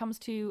regulations when it comes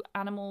to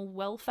animal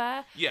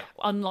welfare. Yeah.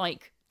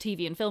 Unlike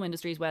TV and film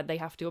industries where they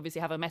have to obviously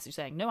have a message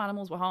saying no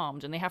animals were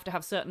harmed, and they have to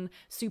have certain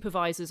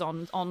supervisors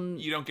on...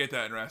 You don't get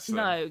that in wrestling.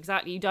 No,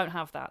 exactly. You don't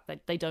have that.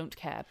 They don't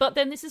care. But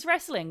then this is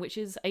wrestling, which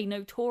is a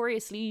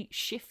notoriously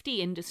shifty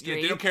industry.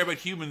 Yeah, they don't care about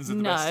humans at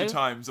the best of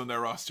times on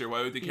their roster.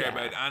 Why would they care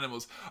about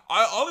animals?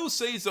 All I will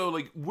say is, though,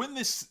 like, when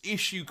this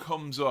issue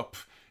comes up,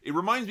 it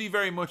reminds me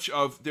very much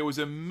of, there was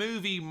a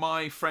movie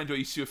my friend who I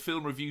used to do a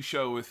film review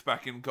show with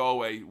back in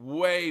Galway,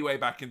 way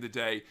back in the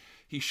day.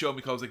 He showed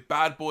me called like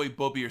Bad Boy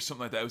Bubby or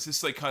something like that. It was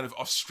this like kind of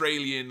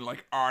Australian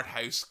like art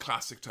house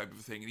classic type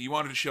of a thing. And he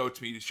wanted to show it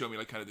to me, to show me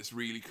like kind of this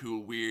really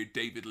cool, weird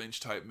David Lynch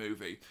type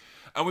movie.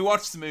 And we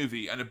watched the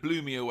movie and it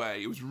blew me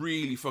away. It was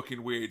really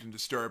fucking weird and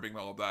disturbing and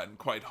all of that, and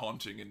quite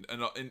haunting and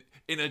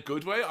in a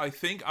good way, I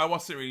think. I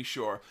wasn't really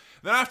sure.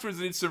 Then afterwards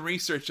I did some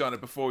research on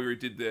it before we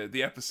did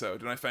the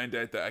episode, and I found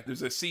out that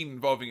there's a scene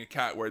involving a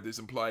cat where there's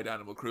implied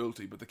animal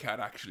cruelty, but the cat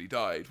actually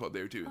died while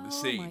they were doing the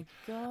scene.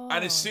 Oh my God.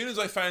 And as soon as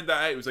I found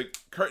that out, it was like,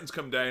 curtains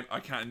come down,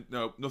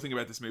 nothing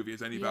about this movie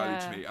has any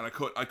value to me, and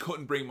I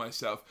couldn't bring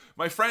myself.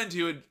 My friend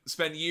who had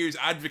spent years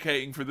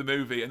advocating for the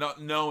movie and not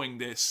knowing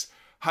this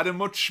had a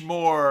much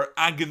more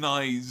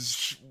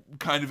agonized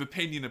kind of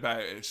opinion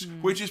about it,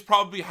 which is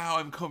probably how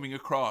I'm coming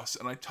across,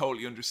 and I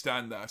totally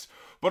understand that.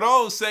 But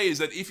all I'll say is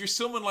that if you're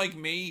someone like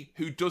me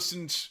who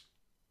doesn't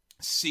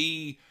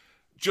see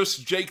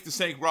just Jake the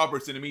Snake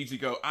Roberts and immediately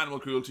go, animal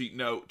cruelty,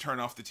 no,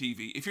 turn off the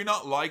TV. If you're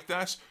not like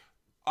that,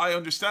 I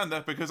understand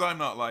that, because I'm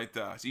not like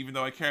that, even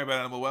though I care about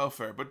animal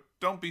welfare. But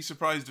don't be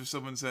surprised if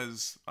someone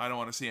says, I don't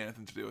want to see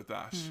anything to do with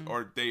that,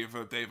 or they have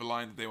a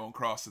line that they won't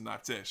cross and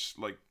that's it.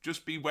 Like,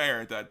 just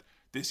beware that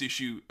this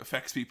issue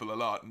affects people a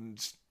lot,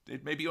 and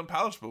it may be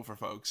unpalatable for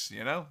folks,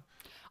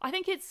 I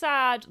think it's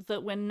sad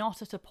that we're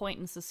not at a point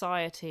in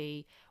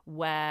society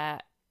where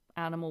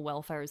animal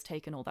welfare is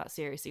taken all that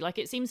seriously. Like,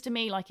 it seems to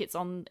me like it's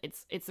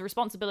the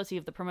responsibility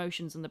of the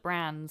promotions and the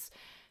brands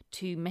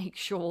to make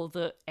sure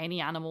that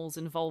any animals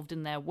involved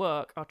in their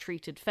work are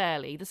treated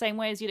fairly, the same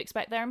way as you'd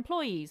expect their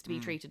employees to be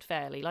treated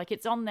fairly. Like,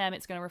 it's on them,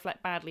 it's going to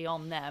reflect badly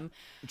on them.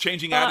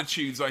 Changing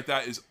attitudes like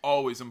that is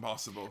always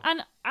impossible.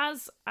 And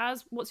as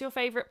What's Your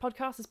Favourite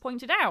podcast has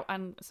pointed out,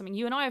 and something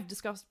you and I have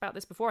discussed about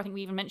this before, I think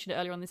we even mentioned it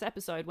earlier on this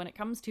episode, when it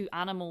comes to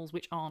animals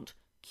which aren't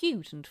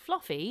cute and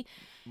fluffy,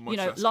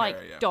 Much like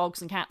care, yeah.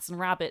 dogs and cats and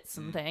rabbits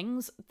and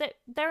things, that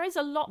there is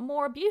a lot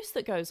more abuse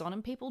that goes on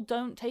and people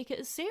don't take it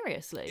as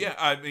seriously. Yeah,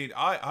 I mean,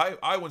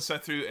 I once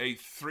sat through a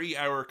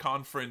 3-hour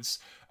conference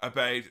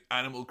about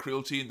animal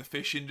cruelty in the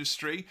fish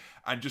industry,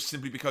 and just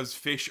simply because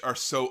fish are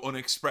so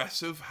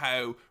unexpressive,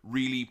 how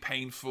really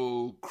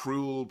painful,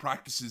 cruel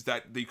practices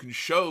that they can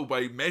show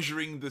by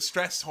measuring the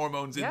stress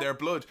hormones in their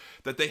blood,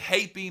 that they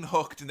hate being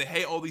hooked and they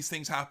hate all these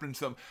things happening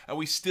to them, and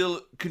we still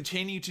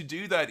continue to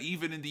do that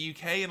even in the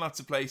UK in lots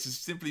of places,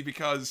 simply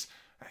because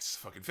that's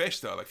fucking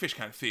fish, though. Like, fish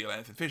can't feel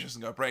anything. Fish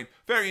hasn't got a brain.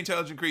 Very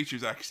intelligent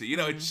creatures, actually. You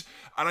know, it's,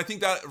 and I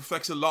think that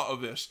reflects a lot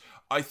of it.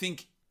 I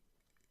think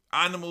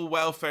animal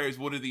welfare is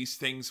one of these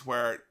things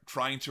where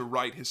trying to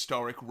right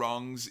historic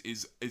wrongs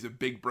is a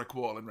big brick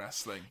wall in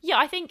wrestling. Yeah,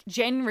 I think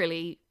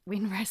generally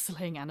in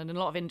wrestling and in a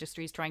lot of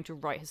industries, trying to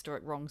right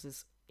historic wrongs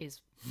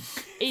is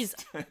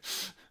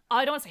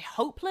I don't want to say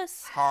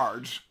hopeless.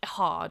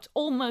 Hard.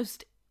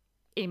 Almost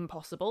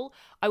impossible.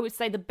 I would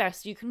say the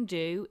best you can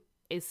do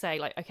is say,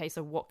 like, okay,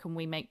 so what can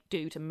we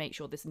do to make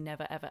sure this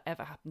never, ever,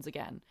 ever happens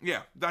again?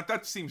 Yeah,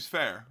 that seems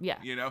fair. Yeah.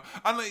 You know?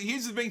 And like,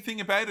 here's the big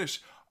thing about it.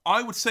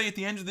 I would say at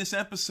the end of this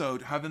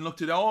episode, having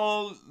looked at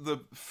all the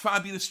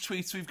fabulous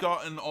tweets we've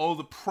gotten, all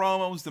the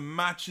promos, the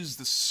matches,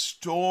 the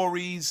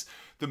stories,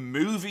 the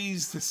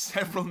movies, the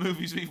several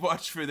movies we've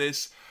watched for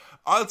this,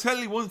 I'll tell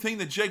you one thing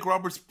that Jake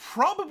Roberts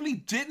probably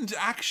didn't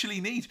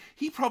actually need.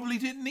 He probably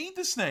didn't need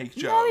the snake,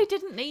 Joe. No, he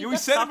didn't need we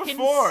said it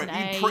before.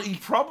 Snake. He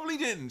probably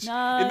didn't.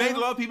 No. It made a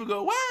lot of people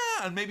go,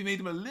 wow, and maybe made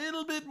him a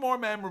little bit more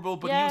memorable,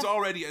 but he was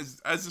already,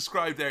 as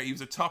described there, he was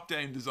a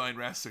top-down design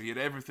wrestler. He had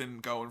everything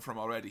going from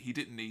already. He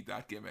didn't need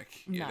that gimmick,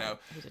 you know?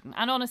 He didn't.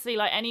 And honestly,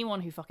 like, anyone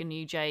who fucking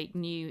knew Jake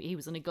knew he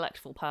was a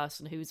neglectful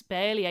person who's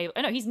barely able...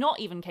 No, he's not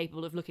even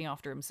capable of looking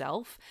after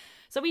himself.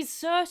 So he's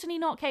certainly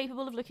not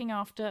capable of looking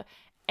after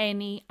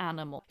any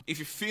animal. If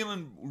you're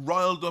feeling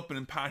riled up and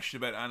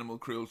impassioned about animal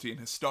cruelty and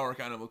historic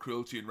animal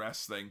cruelty in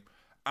wrestling,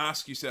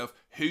 ask yourself,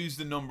 who's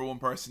the number one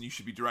person you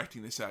should be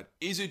directing this at?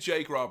 Is it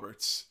Jake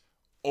Roberts?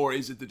 Or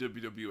is it the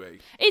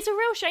WWE? It's a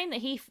real shame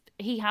that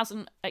he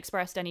hasn't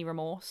expressed any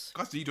remorse.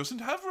 Because he doesn't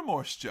have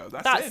remorse, Joe.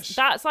 That's it.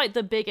 That's like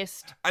the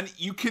biggest... And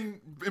you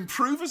can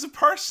improve as a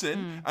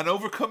person and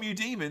overcome your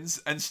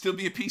demons and still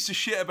be a piece of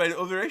shit about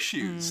other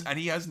issues. And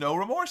he has no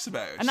remorse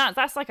about it. And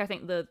that's like, I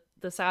think, the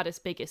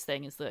saddest, biggest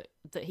thing is that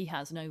he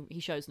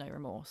shows no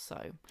remorse.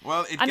 So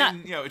well,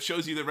 it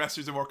shows you that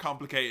wrestlers are more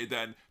complicated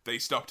than they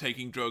stop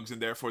taking drugs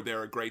and therefore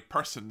they're a great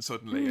person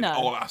suddenly in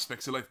all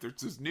aspects of life.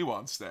 There's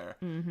nuance there.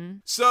 Mm-hmm.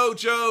 So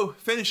Joe,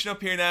 finishing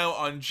up here now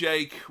on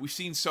Jake, we've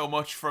seen so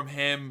much from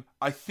him.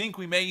 I think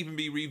we may even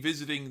be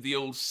revisiting the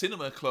old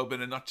Cinema Club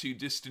in a not too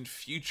distant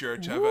future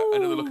to have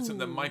another look at something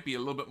that might be a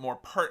little bit more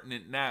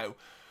pertinent now.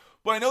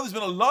 But I know there's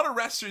been a lot of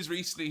wrestlers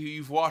recently who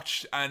you've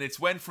watched, and it's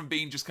went from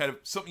being just kind of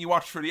something you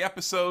watched for the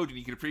episode and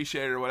you can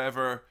appreciate it or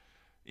whatever.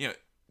 You know,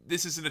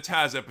 this isn't a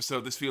Taz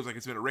episode. This feels like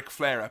it's been a Ric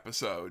Flair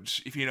episode,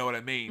 if you know what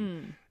I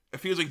mean. It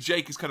feels like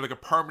Jake is kind of like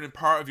a permanent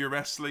part of your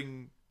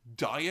wrestling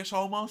diet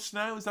almost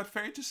now. Is that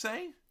fair to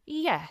say?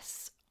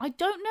 Yes. I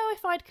don't know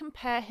if I'd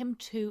compare him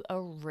to a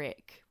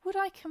Rick. Would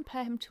I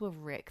compare him to a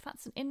Rick?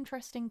 That's an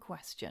interesting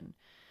question.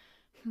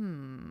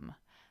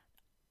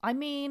 I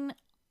mean,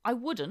 I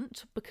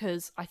wouldn't,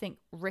 because I think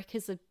Rick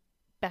is a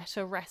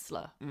better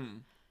wrestler.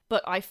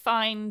 But I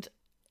find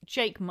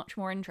Jake much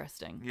more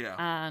interesting. Yeah.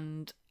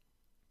 And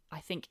I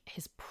think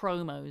his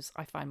promos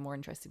I find more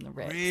interesting than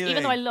Rick's. Really?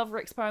 Even though I love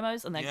Rick's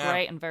promos and they're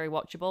great and very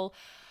watchable.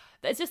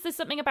 There's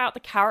something about the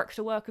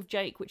character work of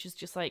Jake which is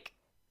just like,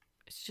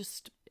 it's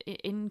just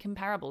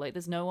incomparable. Like,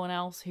 there's no one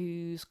else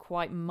who's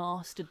quite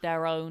mastered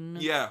their own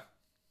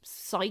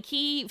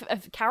psyche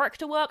of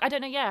character work. I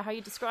don't know how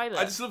you describe it.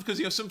 I just love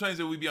because sometimes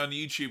we'll be on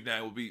YouTube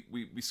now, we'll be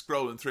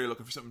scrolling through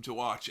looking for something to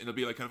watch, and it'll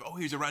be like kind of,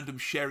 here's a random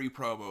Sherry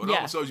promo, and all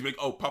of a sudden you'll be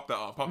like, pop that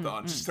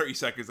on, just 30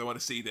 seconds, I want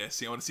to see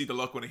this, I want to see the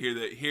look, I want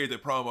to hear the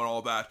promo and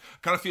all that.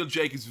 Kind of feel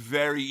Jake is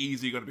very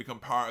easily going to become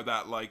part of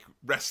that like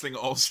wrestling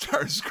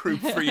all-stars group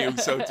for you,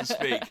 so to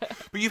speak.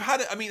 But you've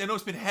had it, I mean, I know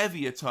it's been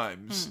heavy at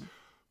times,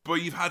 but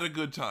you've had a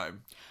good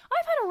time.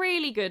 I've had a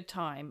really good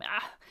time.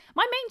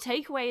 My main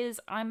takeaway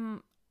is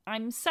I'm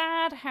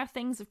sad how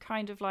things have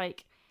kind of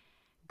like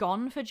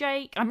gone for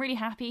Jake. I'm really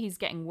happy he's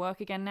getting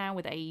work again now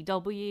with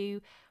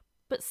AEW.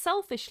 But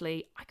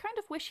selfishly, I kind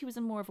of wish he was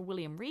in more of a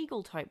William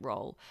Regal type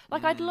role.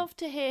 Like, I'd love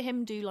to hear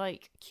him do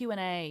like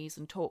Q&As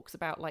and talks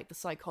about like the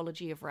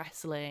psychology of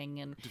wrestling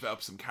and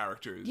develop some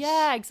characters.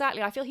 Yeah,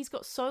 exactly. I feel he's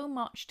got so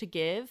much to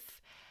give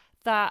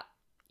that,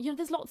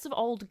 there's lots of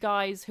old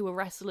guys who were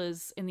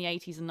wrestlers in the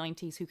 80s and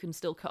 90s who can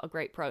still cut a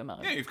great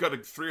promo. Yeah, you've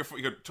got 3 or 4,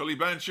 you've got Tully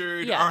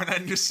Blanchard, Arn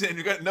Anderson,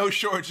 you've got no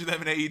shortage of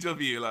them in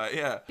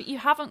AEW, But you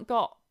haven't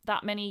got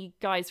that many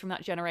guys from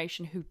that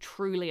generation who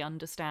truly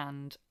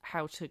understand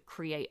how to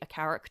create a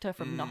character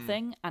from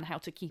nothing and how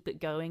to keep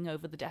it going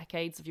over the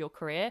decades of your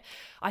career.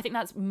 I think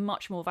that's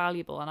much more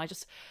valuable. And I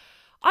don't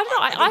know.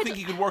 I don't think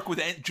he could work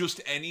with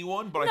just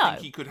anyone, but I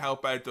think he could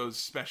help out those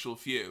special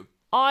few.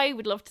 I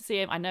would love to see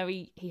him. I know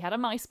he had a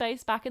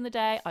MySpace back in the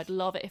day. I'd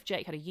love it if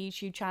Jake had a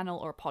YouTube channel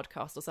or a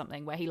podcast or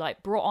something where he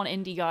like brought on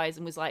indie guys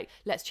and was like,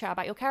 let's chat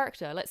about your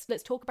character. Let's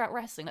talk about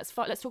wrestling. Let's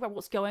talk about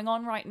what's going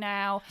on right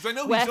now. Because I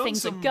know where he's done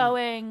things some are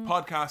going.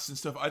 podcasts and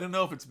stuff. I don't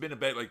know if it's been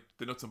about like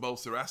the nuts and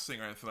bolts of wrestling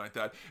or anything like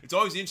that. It's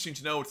always interesting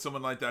to know what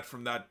someone like that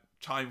from that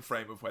time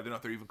frame of whether or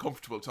not they're even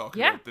comfortable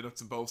talking about the nuts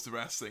and bolts of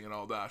wrestling and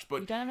all that. But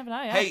you don't ever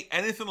know, hey,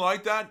 anything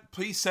like that,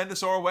 please send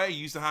us our way.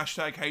 Use the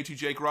hashtag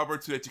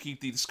 #HowToJakeRoberts to keep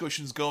the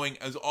discussions going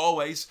as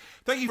always.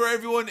 Thank you for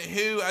everyone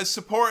who has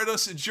supported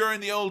us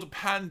during the old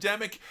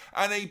pandemic,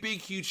 and a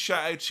big huge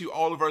shout out to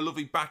all of our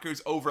lovely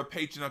backers over at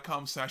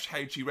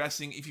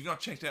patreon.com/HowToWrestling. If you've not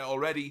checked it out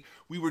already,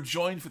 we were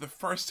joined for the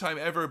first time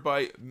ever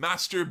by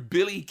Master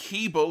Billy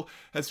Keeble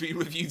as we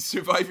reviewed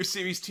Survivor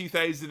Series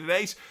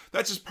 2008.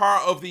 That's just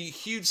part of the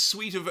huge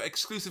suite of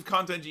exclusive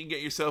content you can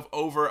get yourself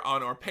over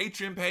on our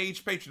Patreon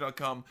page,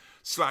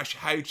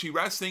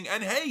 patreon.com/HowToWrestling.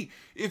 And hey,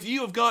 if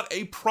you have got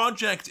a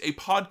project, a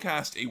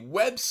podcast, a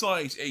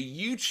website, a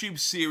YouTube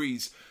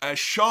series, a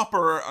shop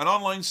or an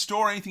online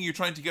store, anything you're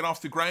trying to get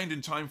off the ground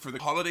in time for the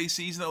holiday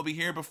season that'll be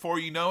here before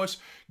you know it,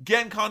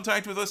 get in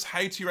contact with us,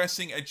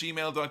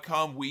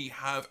 howtowrestling@gmail.com. We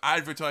have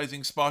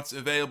advertising spots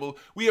available.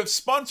 We have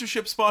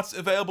sponsorship spots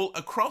available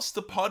across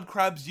the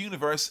Podcrabs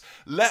universe.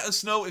 Let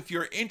us know if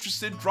you're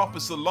interested. Drop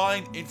us a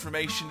line.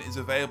 Information is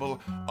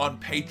available on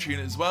Patreon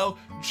as well.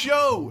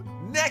 Joe,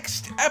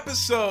 next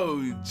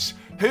episode,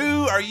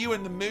 who are you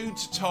in the mood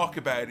to talk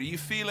about? Are you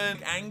feeling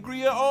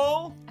angry at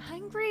all?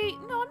 Angry?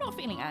 No, I'm not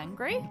feeling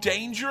angry.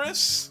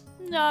 Dangerous?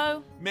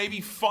 No. Maybe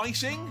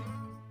fighting?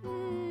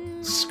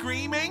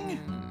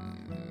 Screaming?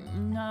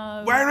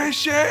 No. Where is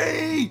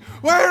she?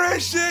 Where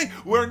is she?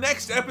 Where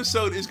next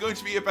episode is going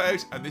to be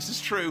about, and this is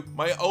true,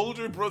 my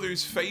older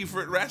brother's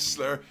favorite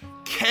wrestler,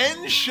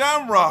 Ken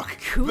Shamrock,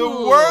 Cool. the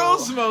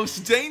world's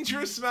most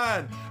dangerous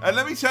man. And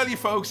let me tell you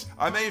folks,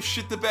 I may have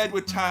shit the bed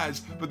with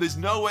Taz, but there's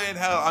no way in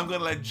hell I'm going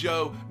to let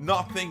Joe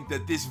not think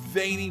that this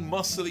veiny,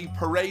 muscly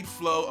parade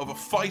flow of a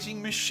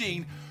fighting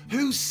machine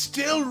who's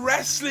still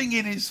wrestling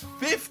in his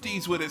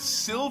 50s with a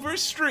silver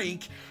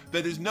streak,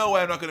 that there's no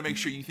way I'm not going to make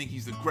sure you think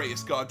he's the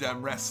greatest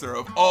goddamn wrestler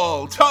of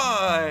all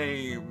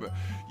time.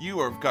 You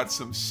have got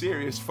some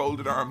serious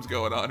folded arms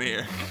going on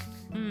here.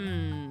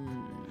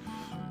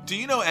 Do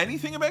you know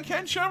anything about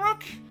Ken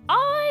Shamrock?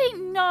 I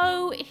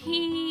know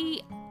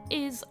he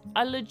is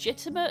a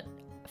legitimate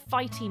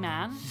fighty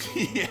man.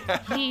 Yeah.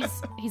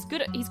 He's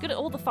good at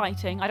all the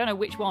fighting. I don't know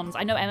which ones.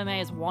 I know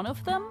MMA is one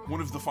of them.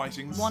 One of the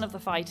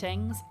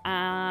fightings.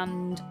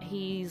 And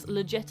he's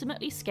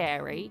legitimately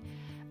scary,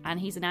 and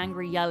he's an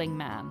angry yelling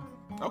man.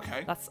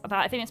 Okay. I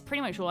think that's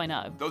pretty much all I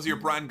know. Those are your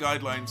brand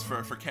guidelines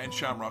for Ken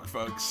Shamrock,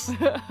 folks.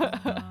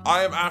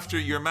 I am after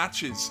your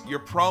matches, your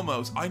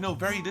promos. I know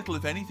very little,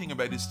 if anything,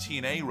 about his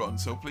TNA run,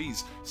 so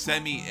please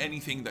send me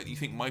anything that you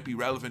think might be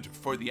relevant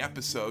for the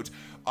episode.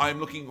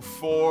 I'm looking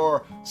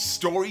for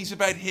stories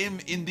about him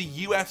in the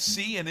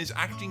UFC and his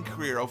acting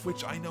career, of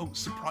which I know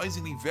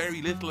surprisingly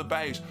very little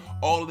about.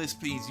 All of this,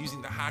 please,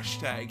 using the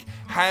hashtag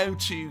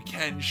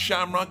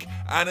HowToKenShamrock.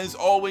 And as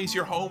always,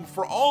 your home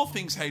for all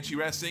things How To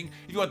Wrestling.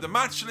 If you want the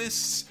match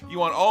lists, you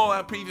want all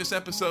our previous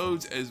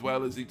episodes, as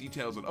well as the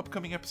details on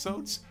upcoming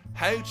episodes,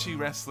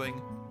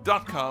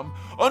 HowToWrestling.com.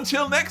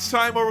 Until next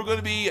time, where we're going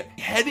to be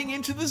heading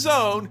into the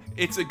zone,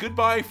 it's a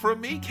goodbye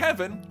from me,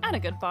 Kevin. And a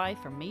goodbye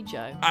from me,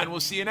 Joe. And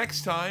we'll see you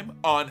next time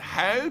on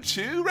How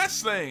To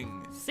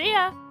Wrestling. See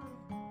ya!